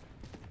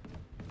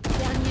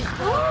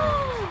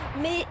 Oh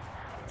mais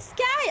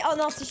Sky. Oh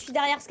non, si je suis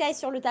derrière Sky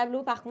sur le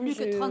tableau, par contre, Plus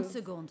que 30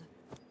 secondes.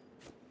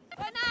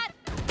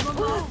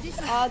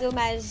 Oh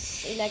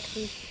dommage, il a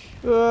cru.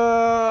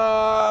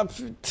 Ah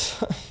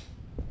putain.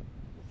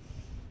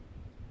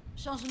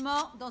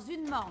 Changement dans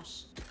une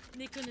manche.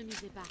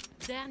 N'économisez pas.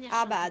 Dernière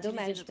Ah chance bah d'utiliser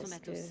dommage notre parce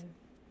que... matos.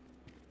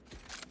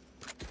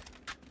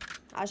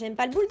 Ah j'aime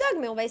pas le bulldog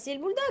mais on va essayer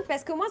le bulldog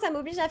parce qu'au moins ça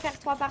m'oblige à faire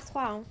 3 par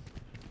 3 hein.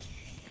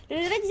 Le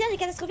level design est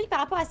catastrophique par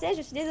rapport à CS,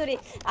 je suis désolée.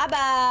 Ah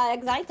bah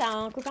Xari t'as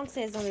un copain de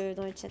CS dans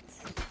le chat.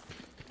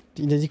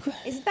 Il a dit quoi?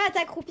 N'hésite pas à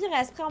t'accroupir et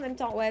à spray en même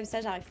temps. Ouais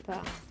ça j'arrive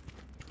pas.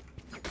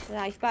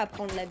 J'arrive pas à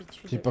prendre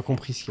l'habitude. J'ai pas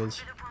compris ce qu'il a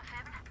dit.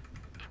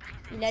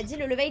 Il a dit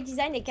le level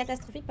design est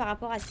catastrophique par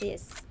rapport à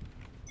CS.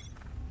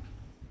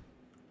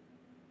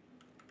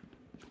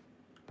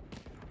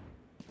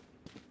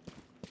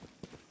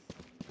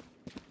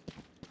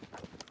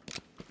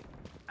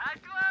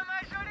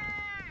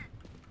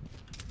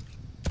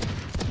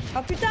 Oh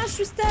putain, je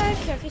suis stuck,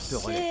 fait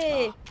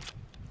chier.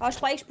 Oh, je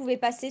croyais que je pouvais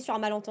passer sur un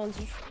malentendu.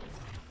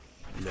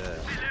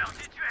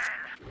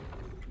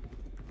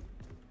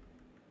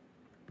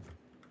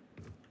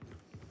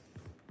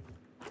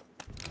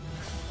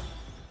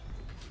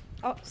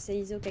 Oh, c'est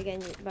Iso qui a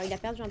gagné. Bon, il a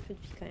perdu un peu de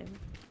vie quand même.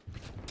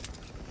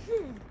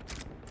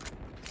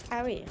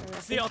 Ah oui, on a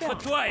fait C'est entre peur.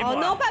 toi et oh moi.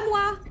 Non, pas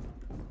moi.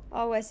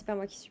 Oh ouais, c'est pas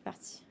moi qui suis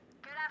partie.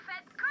 Que la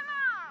fête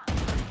commence.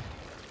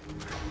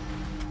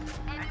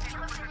 Ennemi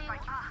repéré au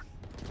A.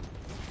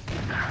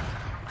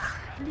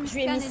 Je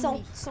lui ai mis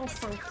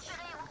 105.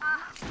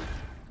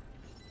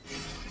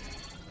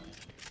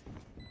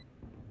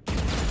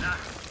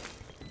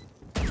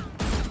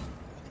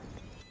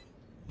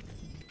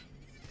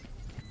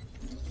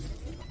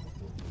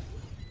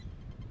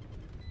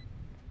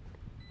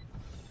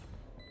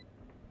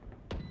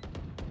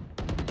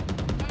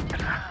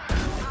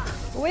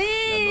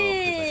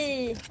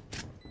 Oui.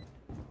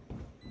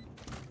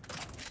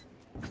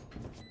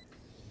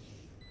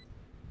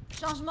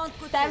 Changement de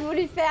côté. T'as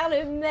voulu faire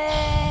le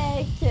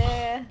mec.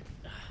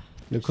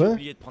 De quoi? J'ai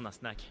oublié de prendre un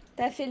snack.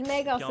 T'as fait le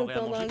mec en Quelqu'un aurait à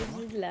sautant dans manger le pour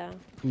moi vide là.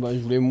 Bah je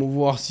voulais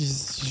voir si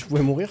je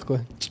pouvais mourir quoi.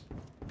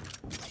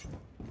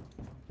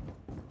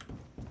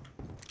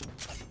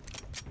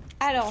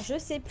 Alors, je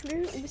sais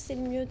plus où c'est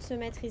le mieux de se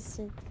mettre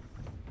ici.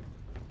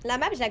 La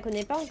map, je la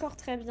connais pas encore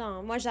très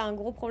bien. Moi, j'ai un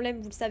gros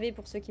problème, vous le savez,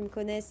 pour ceux qui me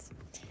connaissent,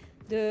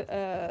 de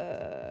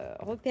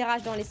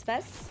repérage dans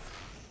l'espace.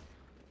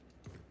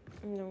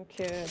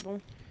 Donc, bon.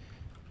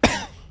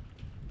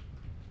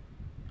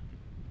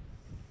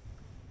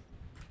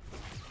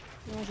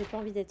 Non, j'ai pas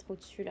envie d'être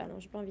au-dessus, là. Non,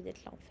 j'ai pas envie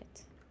d'être là, en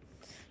fait.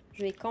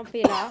 Je vais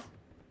camper là.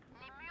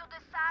 Les murs de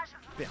sage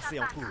vous Percé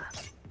en cours.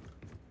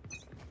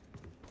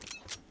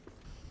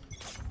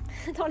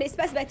 Dans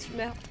l'espace, bah tu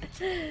meurs.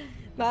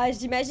 Bah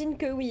j'imagine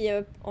que oui,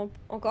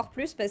 encore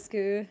plus parce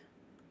que...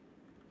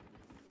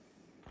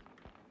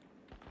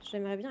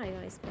 J'aimerais bien aller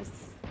dans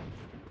l'espace.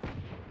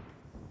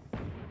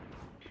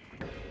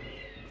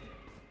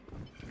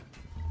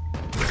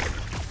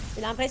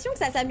 J'ai l'impression que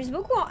ça s'amuse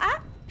beaucoup en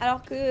A,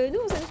 alors que nous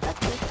on s'amuse pas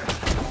trop.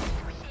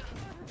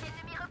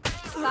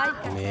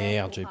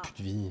 Merde, j'avais plus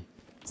de vie.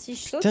 Si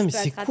je saute, putain, je mais peux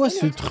c'est attraper quoi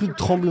ce l'autre. truc de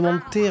tremblement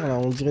de terre là?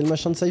 On dirait le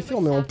machin de Cypher,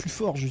 mais en plus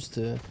fort juste.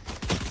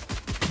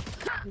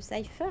 Le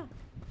Cypher.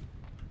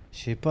 Je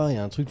sais pas, il y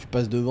a un truc, tu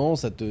passes devant,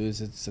 ça te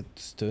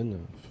stun.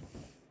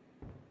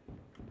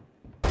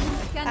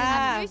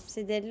 Ah,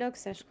 c'est Deadlock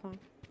ça, je crois.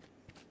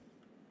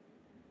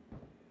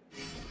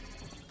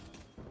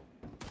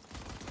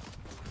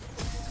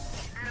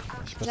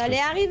 J'allais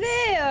arriver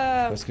Je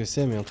sais pas ce que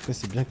c'est, mais en tout cas,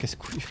 c'est bien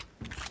casse-couille.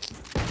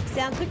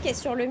 C'est un truc qui est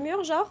sur le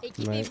mur, genre.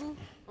 Équipez-vous,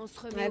 on se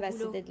remet Ouais, au bah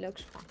boulot. c'est Deadlock,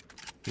 je crois.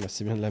 Bah,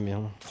 c'est bien de la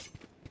merde.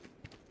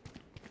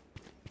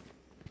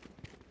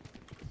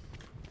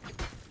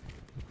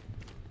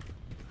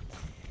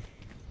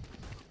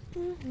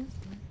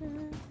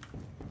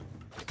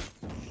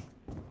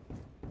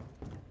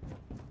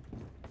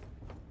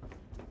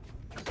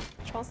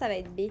 Je pense que ça va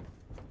être B.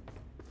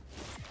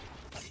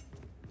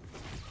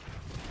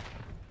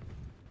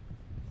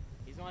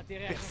 Ils ont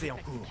intérêt à Percé en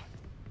cours.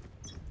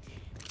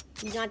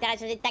 Ils ont intérêt à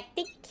changer de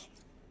tactique.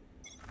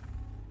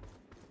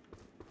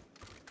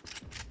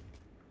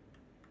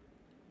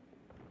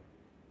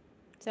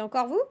 C'est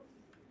encore vous?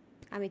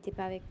 Ah mais t'es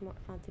pas avec moi.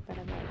 Enfin t'es pas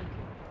là-bas avec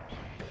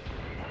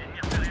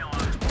moi.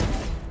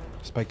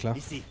 Spike là.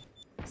 Ici.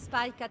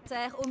 Spike à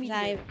terre au milieu.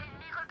 J'arrive.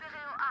 Ennemi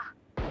repéré au A.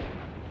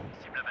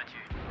 Cible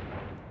abattue.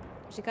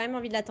 J'ai quand même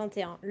envie de la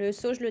tenter. Hein. Le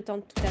saut, je le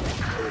tente tout à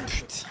l'heure.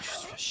 Putain, je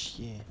suis à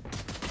chier.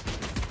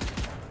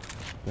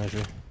 Bien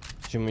joué.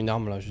 J'ai mis une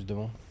arme là, juste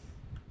devant.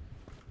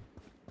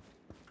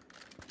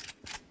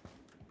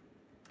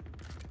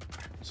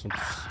 Ils sont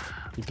tous...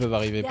 Ils peuvent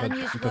arriver, pas...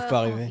 Dernier ils peuvent joueur pas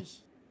en arriver.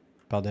 vie.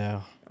 Par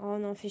derrière. Oh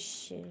non, fait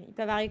chier. Ils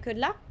peuvent arriver que de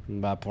là?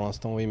 Bah pour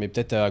l'instant oui, mais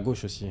peut-être à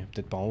gauche aussi.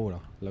 Peut-être par en haut là,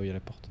 là où il y a la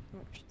porte. Oh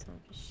putain,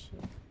 fait chier.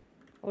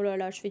 Oh là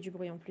là, je fais du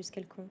bruit en plus,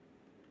 quel con.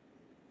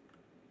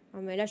 Oh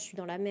mais là, je suis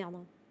dans la merde.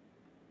 Hein.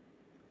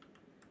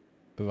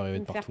 Ils peuvent arriver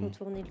Ils de vont me faire partout.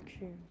 contourner le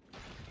cul.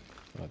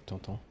 Ouais,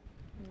 t'entends.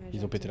 Ouais,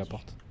 Ils ont pété la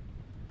porte.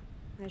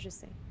 Ouais, je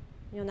sais.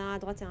 Il y en a un à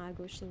droite et un à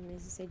gauche, mais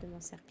ils essayent de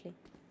m'encercler.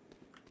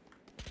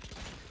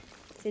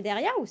 C'est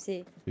derrière ou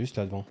c'est... Juste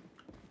là devant.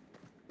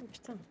 Oh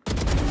putain.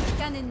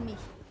 Qu'un ennemi.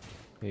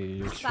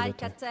 Et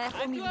Spike à terre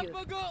au milieu.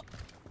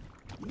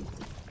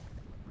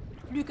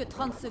 Plus que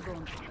 30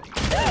 secondes.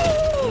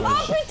 Oh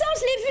putain,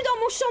 je l'ai vu dans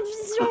mon champ de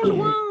vision,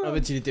 loin. En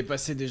fait, il était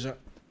passé déjà.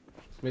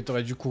 Mais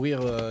t'aurais dû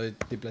courir et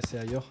te déplacer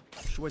ailleurs.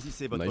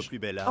 Choisissez votre plus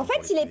belle arme. En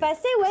fait, il est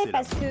passé, ouais,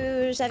 parce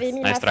que j'avais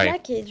mis ma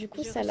flaque et du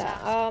coup, ça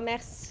l'a... Oh,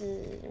 merci,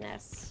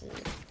 merci.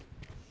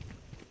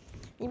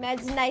 Il m'a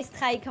dit nice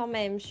try quand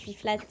même, je suis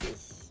flattée.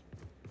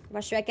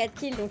 Moi, je suis à 4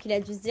 kills, donc il a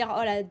dû se dire,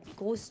 oh la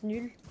grosse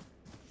nulle.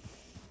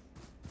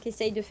 Qui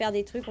essaye de faire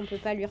des trucs, on peut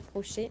pas lui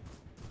reprocher.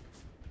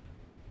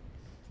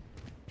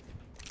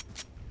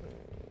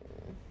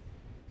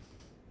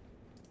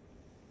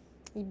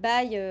 Il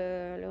baille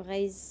le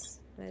raise.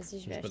 Vas-y,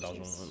 je vais acheter. Pas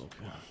d'argent non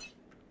plus.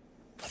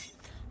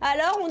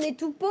 Alors, on est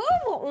tout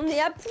pauvre, on est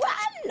à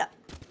poil.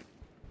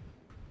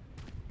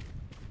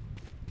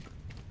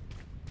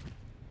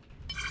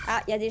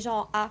 Ah, il y a des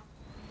gens en A.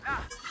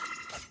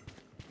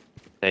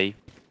 Hey.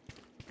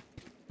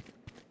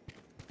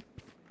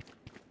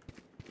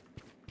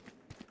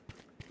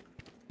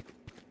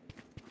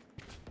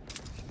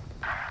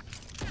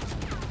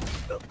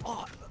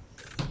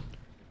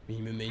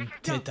 Il me met une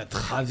tête à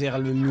travers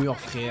le mur,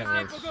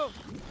 frère.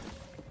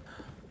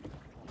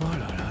 Oh là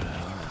là là.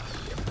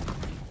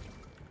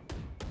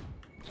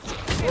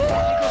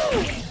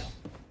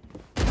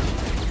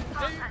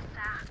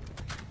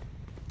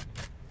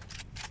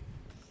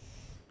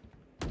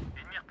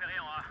 Ennemi repéré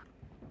en A.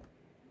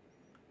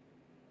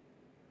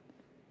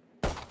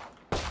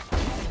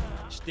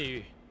 Je t'ai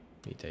eu.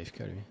 Il était AFK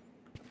lui.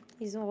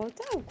 Ils ont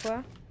rota ou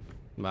quoi?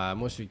 Bah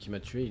moi celui qui m'a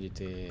tué il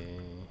était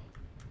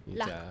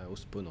au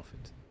spawn en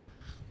fait.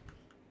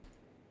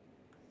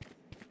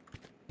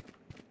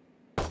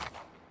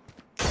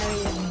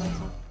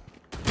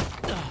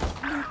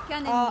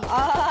 Oh,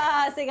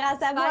 c'est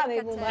grâce à moi,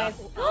 mais bon, bref.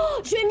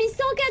 Oh, je lui ai mis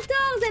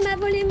 114, elle m'a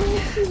volé mon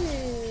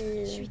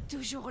kill. Je suis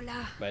toujours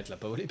là. Bah, elle te l'a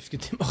pas volé puisque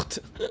t'es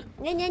morte.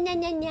 Gna gna gna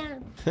gna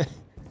gna.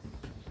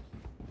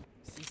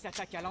 S'il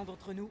s'attaque à l'un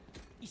d'entre nous,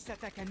 il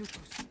s'attaque à nous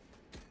tous.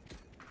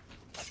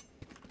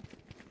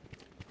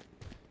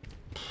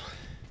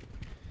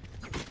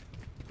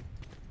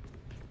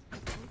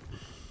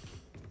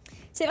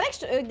 C'est vrai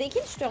que dès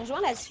qu'il je te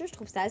rejoins là-dessus, je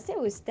trouve ça assez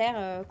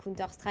austère,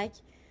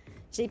 Counter-Strike.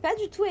 J'ai pas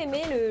du tout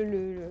aimé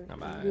le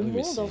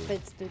monde en fait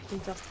de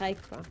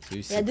Counter-Strike quoi.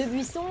 Il y a 2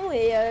 buissons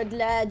et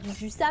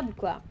du sable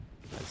quoi.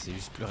 C'est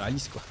juste plus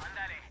réaliste quoi.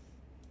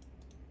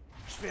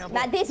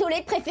 Bah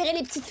désolé de préférer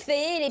les petites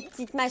fées et les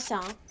petites machins.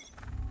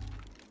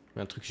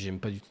 Un truc que j'aime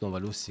pas du tout dans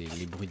Valo, c'est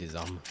les bruits des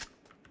armes.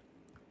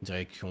 On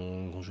dirait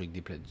qu'on joue avec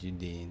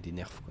des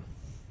nerfs quoi.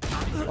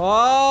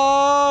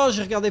 Oh,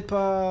 j'ai regardé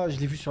pas. Je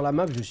l'ai vu sur la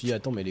map, je me suis dit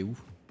attends mais elle est où?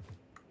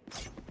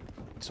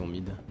 Ils sont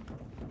mid.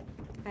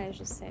 Ouais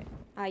je sais.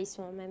 Ah ils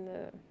sont même...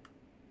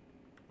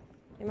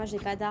 Mais moi j'ai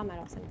pas d'arme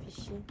alors ça me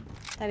fait chier.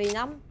 T'avais une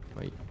arme?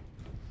 Oui.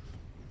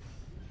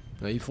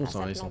 Ouais, ils foncent,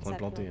 ils sont en train de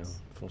planter. Hein.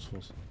 Fonce.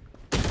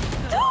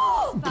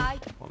 Oh oh bah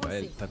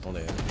elle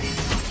t'attendait.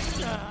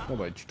 Bon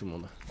bah elle tue tout le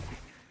monde.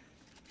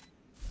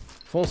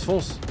 Fonce.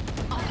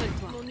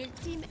 Mon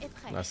ultime est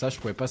prêt. Ah ça je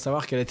pouvais pas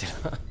savoir qu'elle était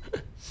là.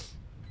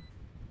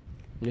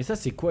 Mais ça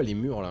c'est quoi les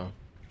murs là?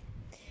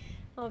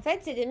 En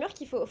fait c'est des murs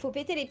qu'il faut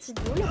péter les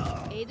petites boules.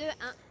 Et de 1.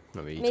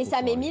 Non, mais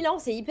ça met 1000 ans,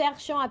 c'est hyper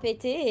chiant à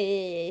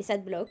péter et ça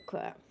te bloque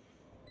quoi.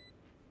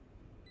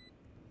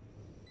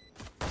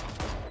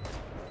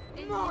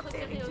 Mon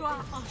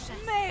territoire en chasse.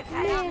 Mes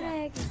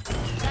règles.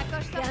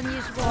 Dernier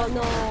joueur. Oh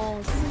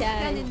non, Sky.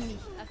 Un ennemi.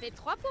 Ça fait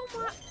 3 pour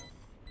moi.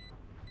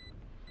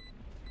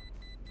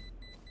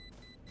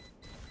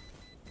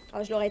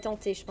 Oh je l'aurais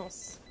tenté je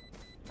pense.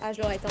 Ah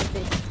je l'aurais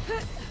tenté.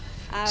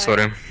 Ah, ouais.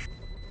 Sorry.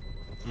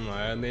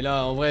 Ouais mais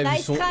là en vrai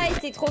nice try,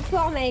 t'es trop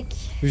fort mec.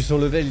 Vu son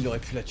level il aurait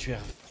pu la tuer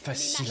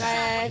facile.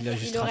 Ouais,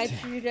 il aurait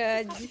pu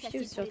le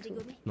diffuse surtout.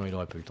 Non il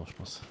aurait pas eu le temps je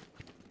pense.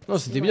 Non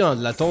c'était bien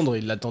de l'attendre,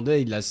 il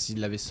l'attendait, il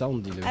l'avait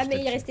sound. Ah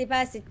mais il restait pas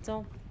assez de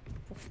temps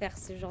pour faire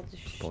ce genre de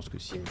je pense que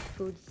si.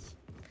 folie.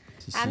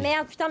 Si.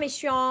 Merde putain mais je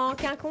suis en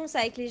quinconce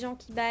avec les gens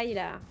qui baillent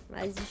là.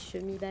 Vas-y je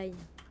mi-baille.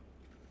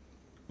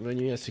 Bonne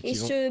nuit à ceux qui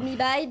vont. Et je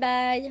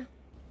mi-bye.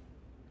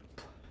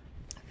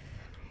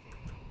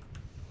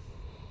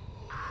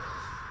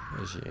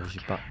 J'ai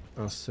pas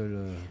un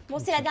seul... Bon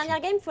c'est la dernière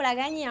game, faut la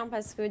gagner hein,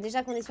 parce que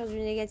déjà qu'on est sur du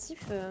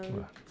négatif... Ouais.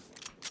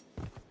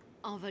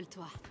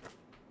 Envole-toi.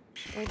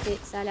 Ok,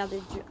 ça a l'air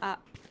d'être du A.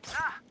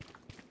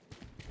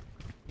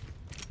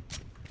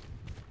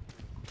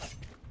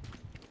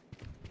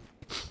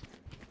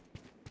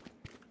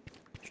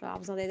 Je vais avoir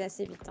besoin d'aide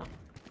assez vite. Hein.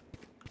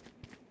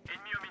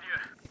 Ennemi au milieu.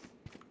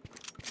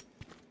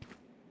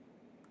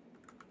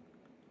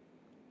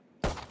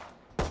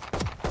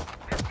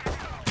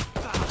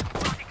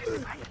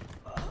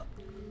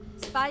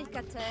 Spike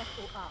à terre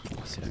au A.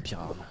 Oh, c'est la pire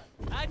arme.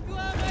 À toi,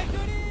 ma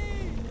jolie.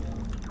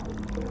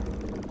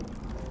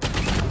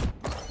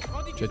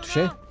 Tu as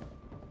touché?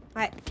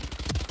 Ouais.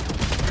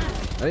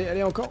 Allez,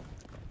 allez, encore.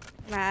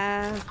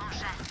 Bah...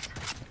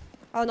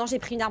 Oh non, j'ai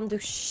pris une arme de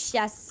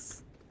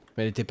chiasse.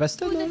 Mais elle était pas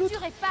stun, non,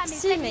 l'autre?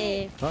 Si,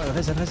 mais... Oh,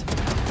 reste.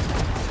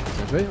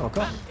 Bien joué,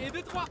 encore. Et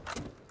 2, 3.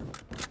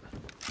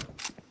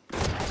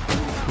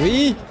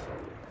 Oui.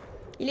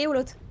 Il est où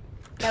l'autre?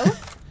 Là-haut?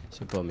 Je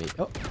sais pas, mais...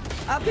 Oh.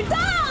 Ah putain!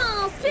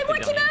 C'est moi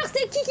qui meurs!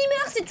 C'est qui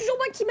meurt? C'est toujours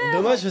moi qui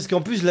meurs! Dommage, parce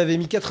qu'en plus, je l'avais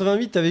mis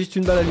 88, t'avais juste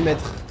une balle à lui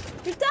mettre.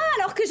 Putain,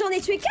 alors que j'en ai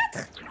tué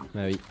 4!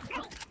 Ah oui.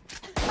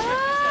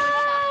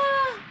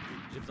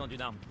 J'ai besoin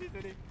d'une arme.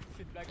 Désolé,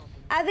 c'est une blague en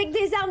fait. Avec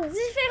des armes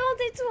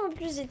différentes et tout, en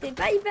plus, j'étais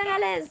pas hyper à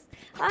l'aise.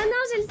 Oh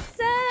non, j'ai le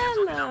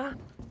seum!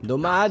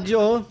 Dommage.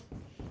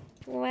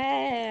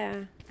 Ouais.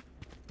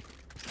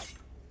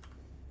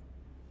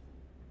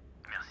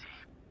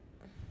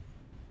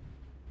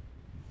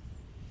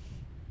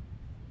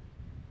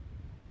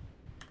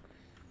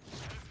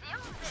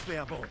 Je fais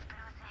un bond.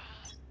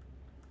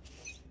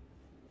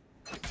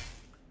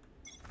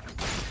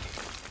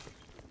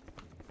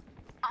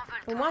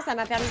 Au moins, ça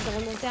m'a permis de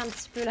remonter un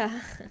petit peu là.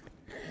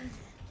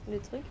 Le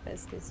truc,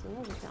 parce que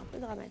sinon, j'étais un peu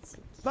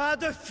dramatique. Pas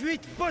de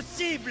fuite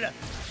possible.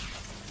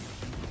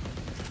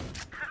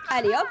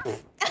 Allez, hop.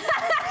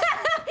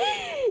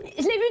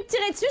 Je l'ai vu te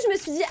tirer dessus, je me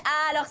suis dit,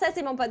 ah, alors ça,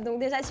 c'est mon pote. Donc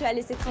déjà, tu vas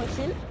laisser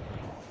tranquille.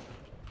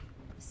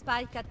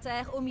 Spike à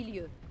terre au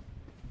milieu.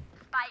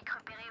 Spike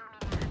repéré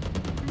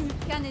au milieu.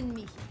 Plus qu'un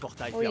ennemi.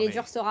 Portail Oh, il est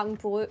dur ce round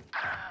pour eux.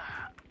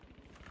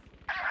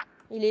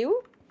 Il est où?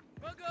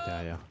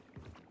 Derrière.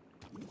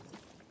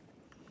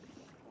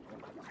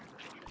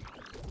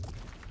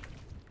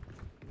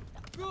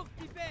 Cours,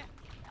 Piper.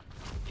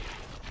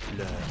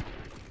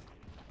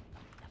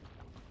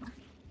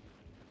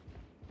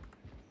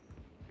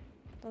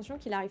 Attention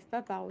qu'il arrive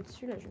pas par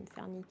au-dessus, là, je vais me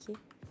faire niquer.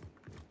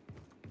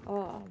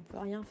 Oh, on peut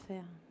rien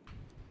faire.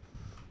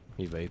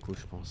 Il va écho,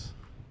 je pense.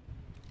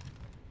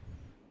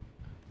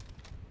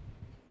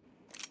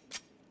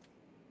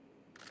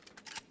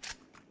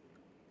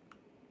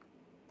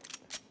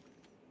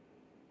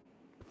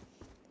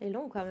 C'est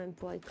long quand même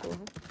pour écho.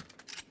 Hein.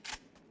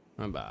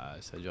 Ah bah,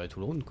 ça a duré tout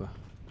le round, quoi.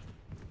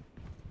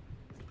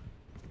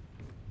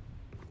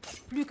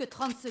 Plus que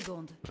 30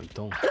 secondes. En même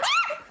temps.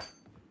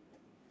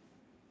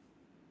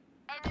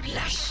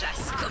 La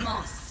chasse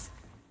commence.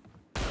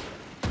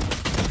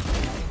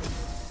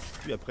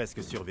 Tu as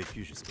presque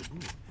survécu jusqu'au bout.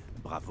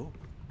 Bravo.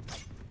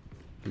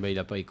 Bah, il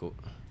a pas écho.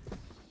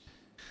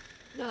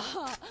 Oh,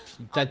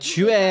 T'as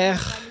tué.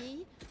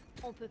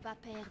 on peut pas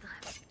perdre.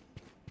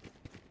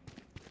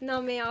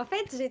 Non mais en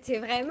fait, j'étais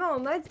vraiment en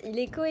mode, il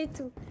écho et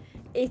tout.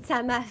 Et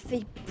ça m'a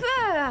fait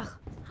peur.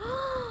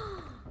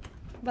 Oh,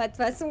 bah de toute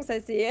façon, ça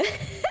c'est...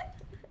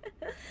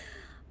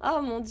 Oh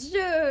mon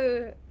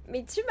dieu.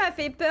 Mais tu m'as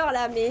fait peur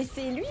là, mais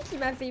c'est lui qui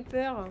m'a fait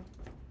peur.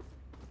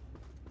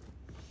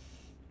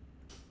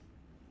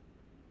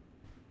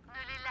 Ne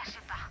les lâchez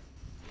pas.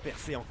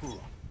 Percé en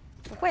cours.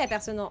 Pourquoi il y a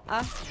personne en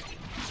A?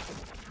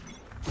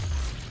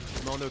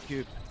 Je m'en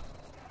occupe.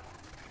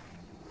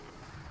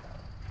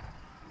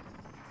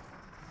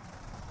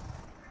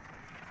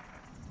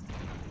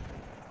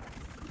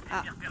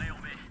 Ah.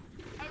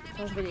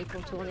 Attends, je vais les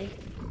contourner.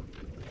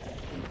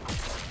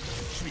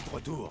 Je suis de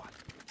retour.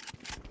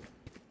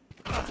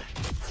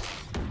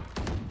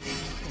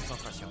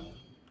 Concentration.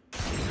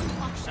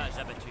 Charge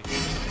abattue.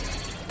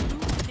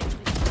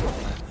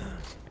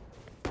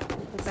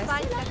 Faut passer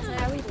là?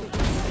 Ah oui,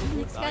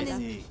 faut Par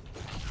ici.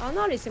 Oh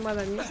non, laissez-moi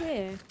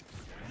m'amuser.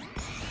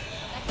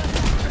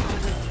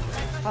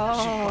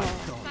 Oh.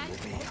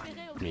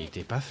 Mais il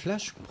était pas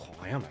flash, je comprends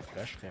rien, ma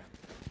flash, frère.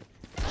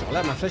 Genre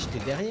là, ma flash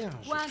était derrière.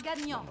 Ou un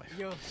gagnant.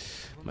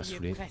 On m'a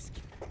saoulé.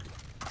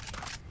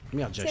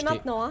 Merde, j'ai C'est acheté.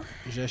 maintenant, hein.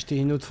 J'ai acheté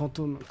une autre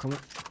fantôme. Comment?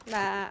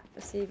 Bah,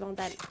 c'est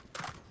Vandal.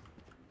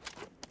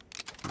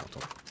 Attends.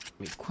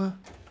 Mais quoi?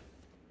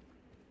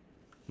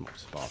 Bon,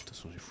 c'est pas grave, de toute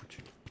façon, j'ai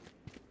foutu.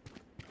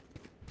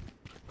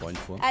 Pour une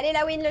fois. Allez,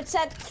 la win, le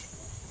chat.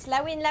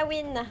 La win, la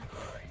win.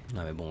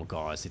 Ah, mais bon,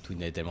 encore, cette win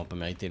n'est tellement pas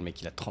méritée. Le mec,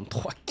 il a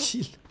 33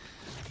 kills.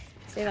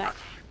 C'est vrai.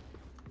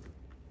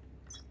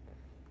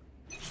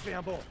 Je fais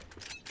un bond.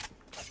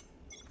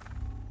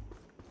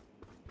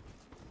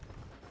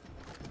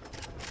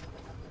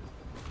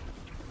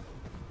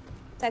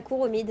 Ça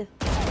court au mid.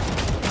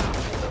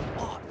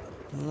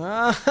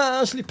 Ah,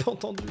 je l'ai pas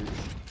entendu.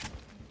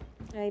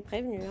 J'avais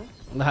prévenu, hein.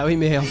 Ah oui,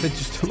 mais en fait,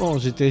 justement,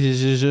 j'étais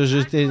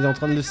en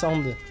train de le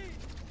sound.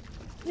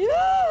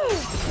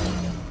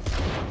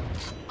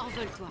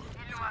 Envole-toi.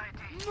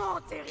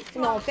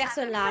 Non,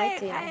 personne l'a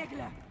arrêté. Hein.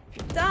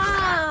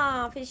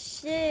 Putain, fait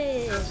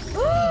chier. Oh,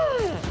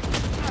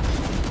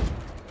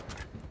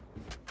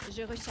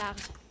 Je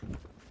recharge.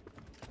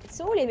 ils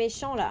sont où les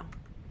méchants là?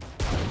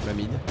 Ma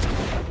mid.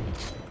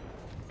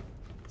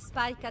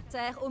 Spike à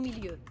terre au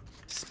milieu.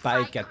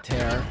 Spike à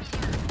terre.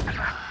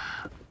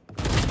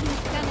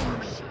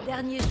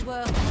 Dernier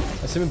joueur.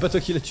 Ah, c'est même pas toi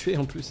qui l'as tué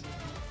en plus.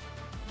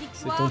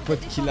 C'est ton pote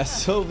qui l'a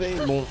sauvé.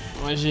 Bon,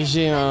 ouais,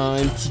 GG,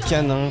 un petit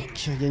canin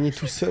qui a gagné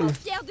tout seul.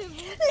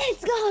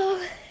 Let's go.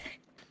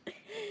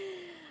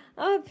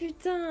 Oh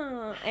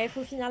putain. Il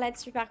faut finir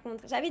là-dessus par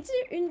contre. J'avais dit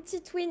une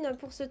petite win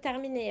pour se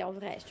terminer en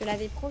vrai. Je te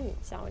l'avais promis.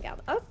 Tiens,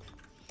 regarde. Hop.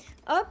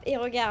 Hop, et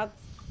regarde.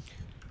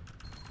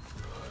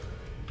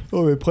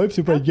 Oh, mais le problème,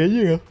 c'est pas de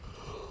gagner, hein.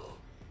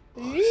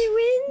 8 wins.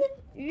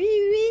 8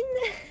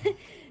 wins.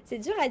 C'est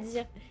dur à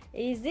dire.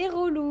 Et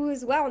 0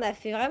 lose. Ouais, on a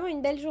fait vraiment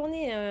une belle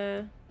journée.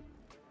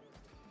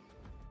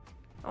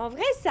 En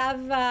vrai, ça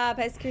va,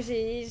 parce que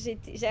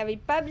j'avais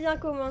pas bien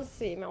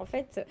commencé. Mais en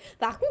fait,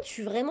 par contre, je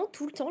suis vraiment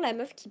tout le temps la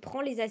meuf qui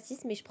prend les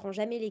assists, mais je prends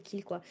jamais les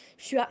kills, quoi.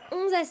 Je suis à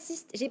 11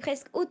 assists. J'ai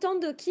presque autant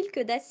de kills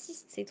que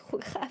d'assists. C'est trop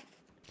grave.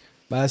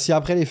 Bah, si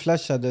après les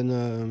flashs, ça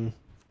donne...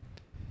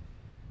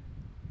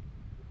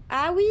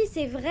 Ah oui,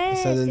 c'est vrai.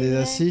 Ça donne des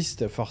vrai.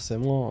 assists,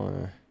 forcément.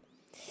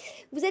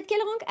 Vous êtes quel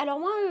rank? Alors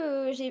moi,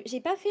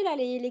 j'ai pas fait là,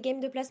 les games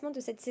de placement de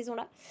cette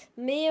saison-là.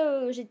 Mais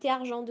j'étais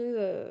argent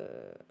 2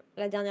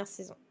 la dernière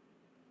saison.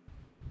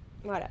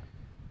 Voilà.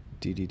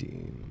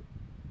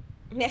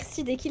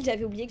 Merci des kills,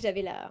 j'avais oublié que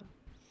j'avais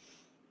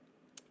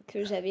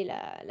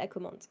la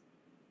commande.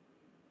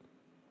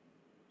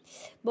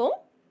 Bon.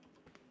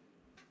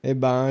 Eh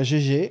ben,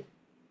 GG.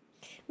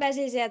 Bah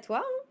GG à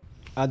toi. Hein.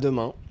 À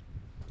demain.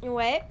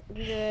 Ouais,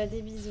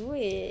 des bisous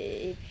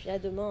et puis à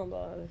demain,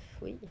 bah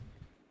oui.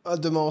 À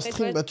demain en Après,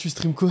 stream, toi, bah tu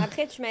stream quoi?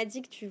 Après tu m'as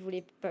dit que tu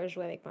voulais pas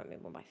jouer avec moi, mais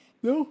bon bref.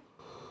 Non.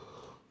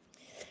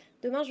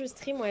 Demain je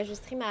stream, ouais, je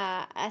stream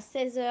à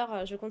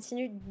 16h, je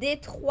continue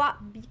Détroit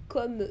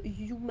Become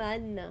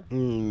Human.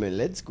 Mais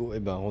let's go, eh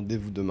ben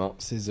rendez-vous demain,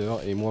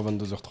 16h et moi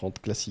 22h30,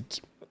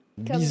 classique.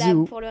 Comme bisous.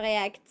 d'hab pour le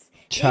react.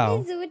 Ciao.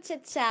 Des bisous, ciao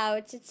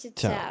ciao, ciao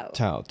ciao.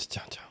 Ciao, ciao,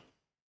 ciao, ciao.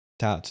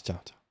 Ciao, ciao,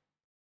 ciao.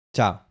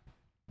 Ciao.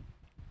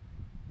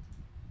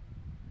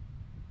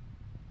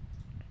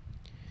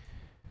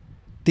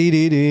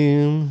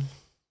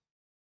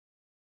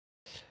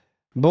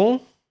 Bon.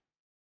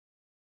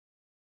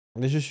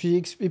 Mais je suis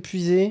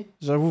épuisé.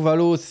 J'avoue,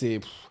 Valo,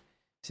 c'est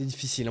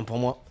difficile hein, pour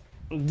moi.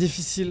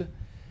 Difficile.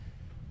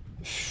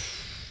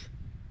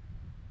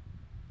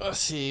 Ah,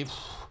 c'est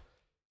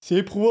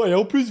éprouvant. Et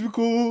en plus, vu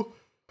qu'on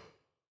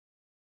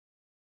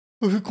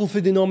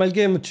fait des normal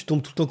games, tu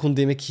tombes tout le temps contre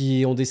des mecs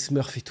qui ont des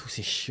smurfs et tout.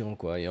 C'est chiant,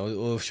 quoi. Et,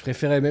 je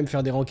préférais même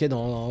faire des ranked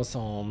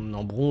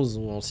en bronze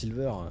ou en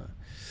silver.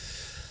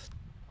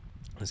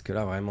 Parce que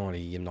là, vraiment,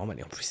 les games normales.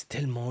 Et en plus, c'est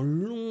tellement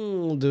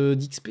long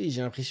d'XP.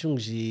 J'ai l'impression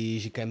que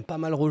j'ai quand même pas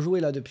mal rejoué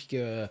là depuis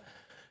que.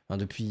 Enfin,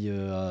 depuis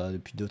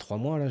 2-3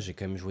 mois, là, j'ai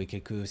quand même joué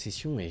quelques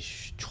sessions et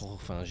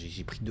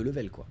j'ai pris 2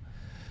 levels, quoi.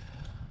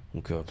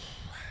 Donc,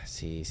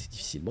 c'est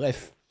difficile.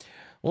 Bref,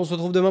 on se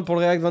retrouve demain pour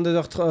le React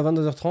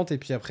 22h30 et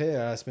puis après,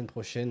 à la semaine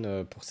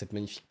prochaine pour cette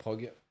magnifique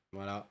prog.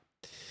 Voilà.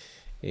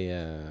 Et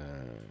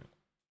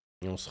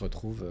on se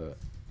retrouve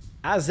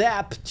à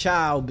Zap.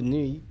 Ciao, bonne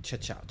nuit. Ciao,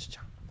 ciao,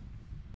 ciao.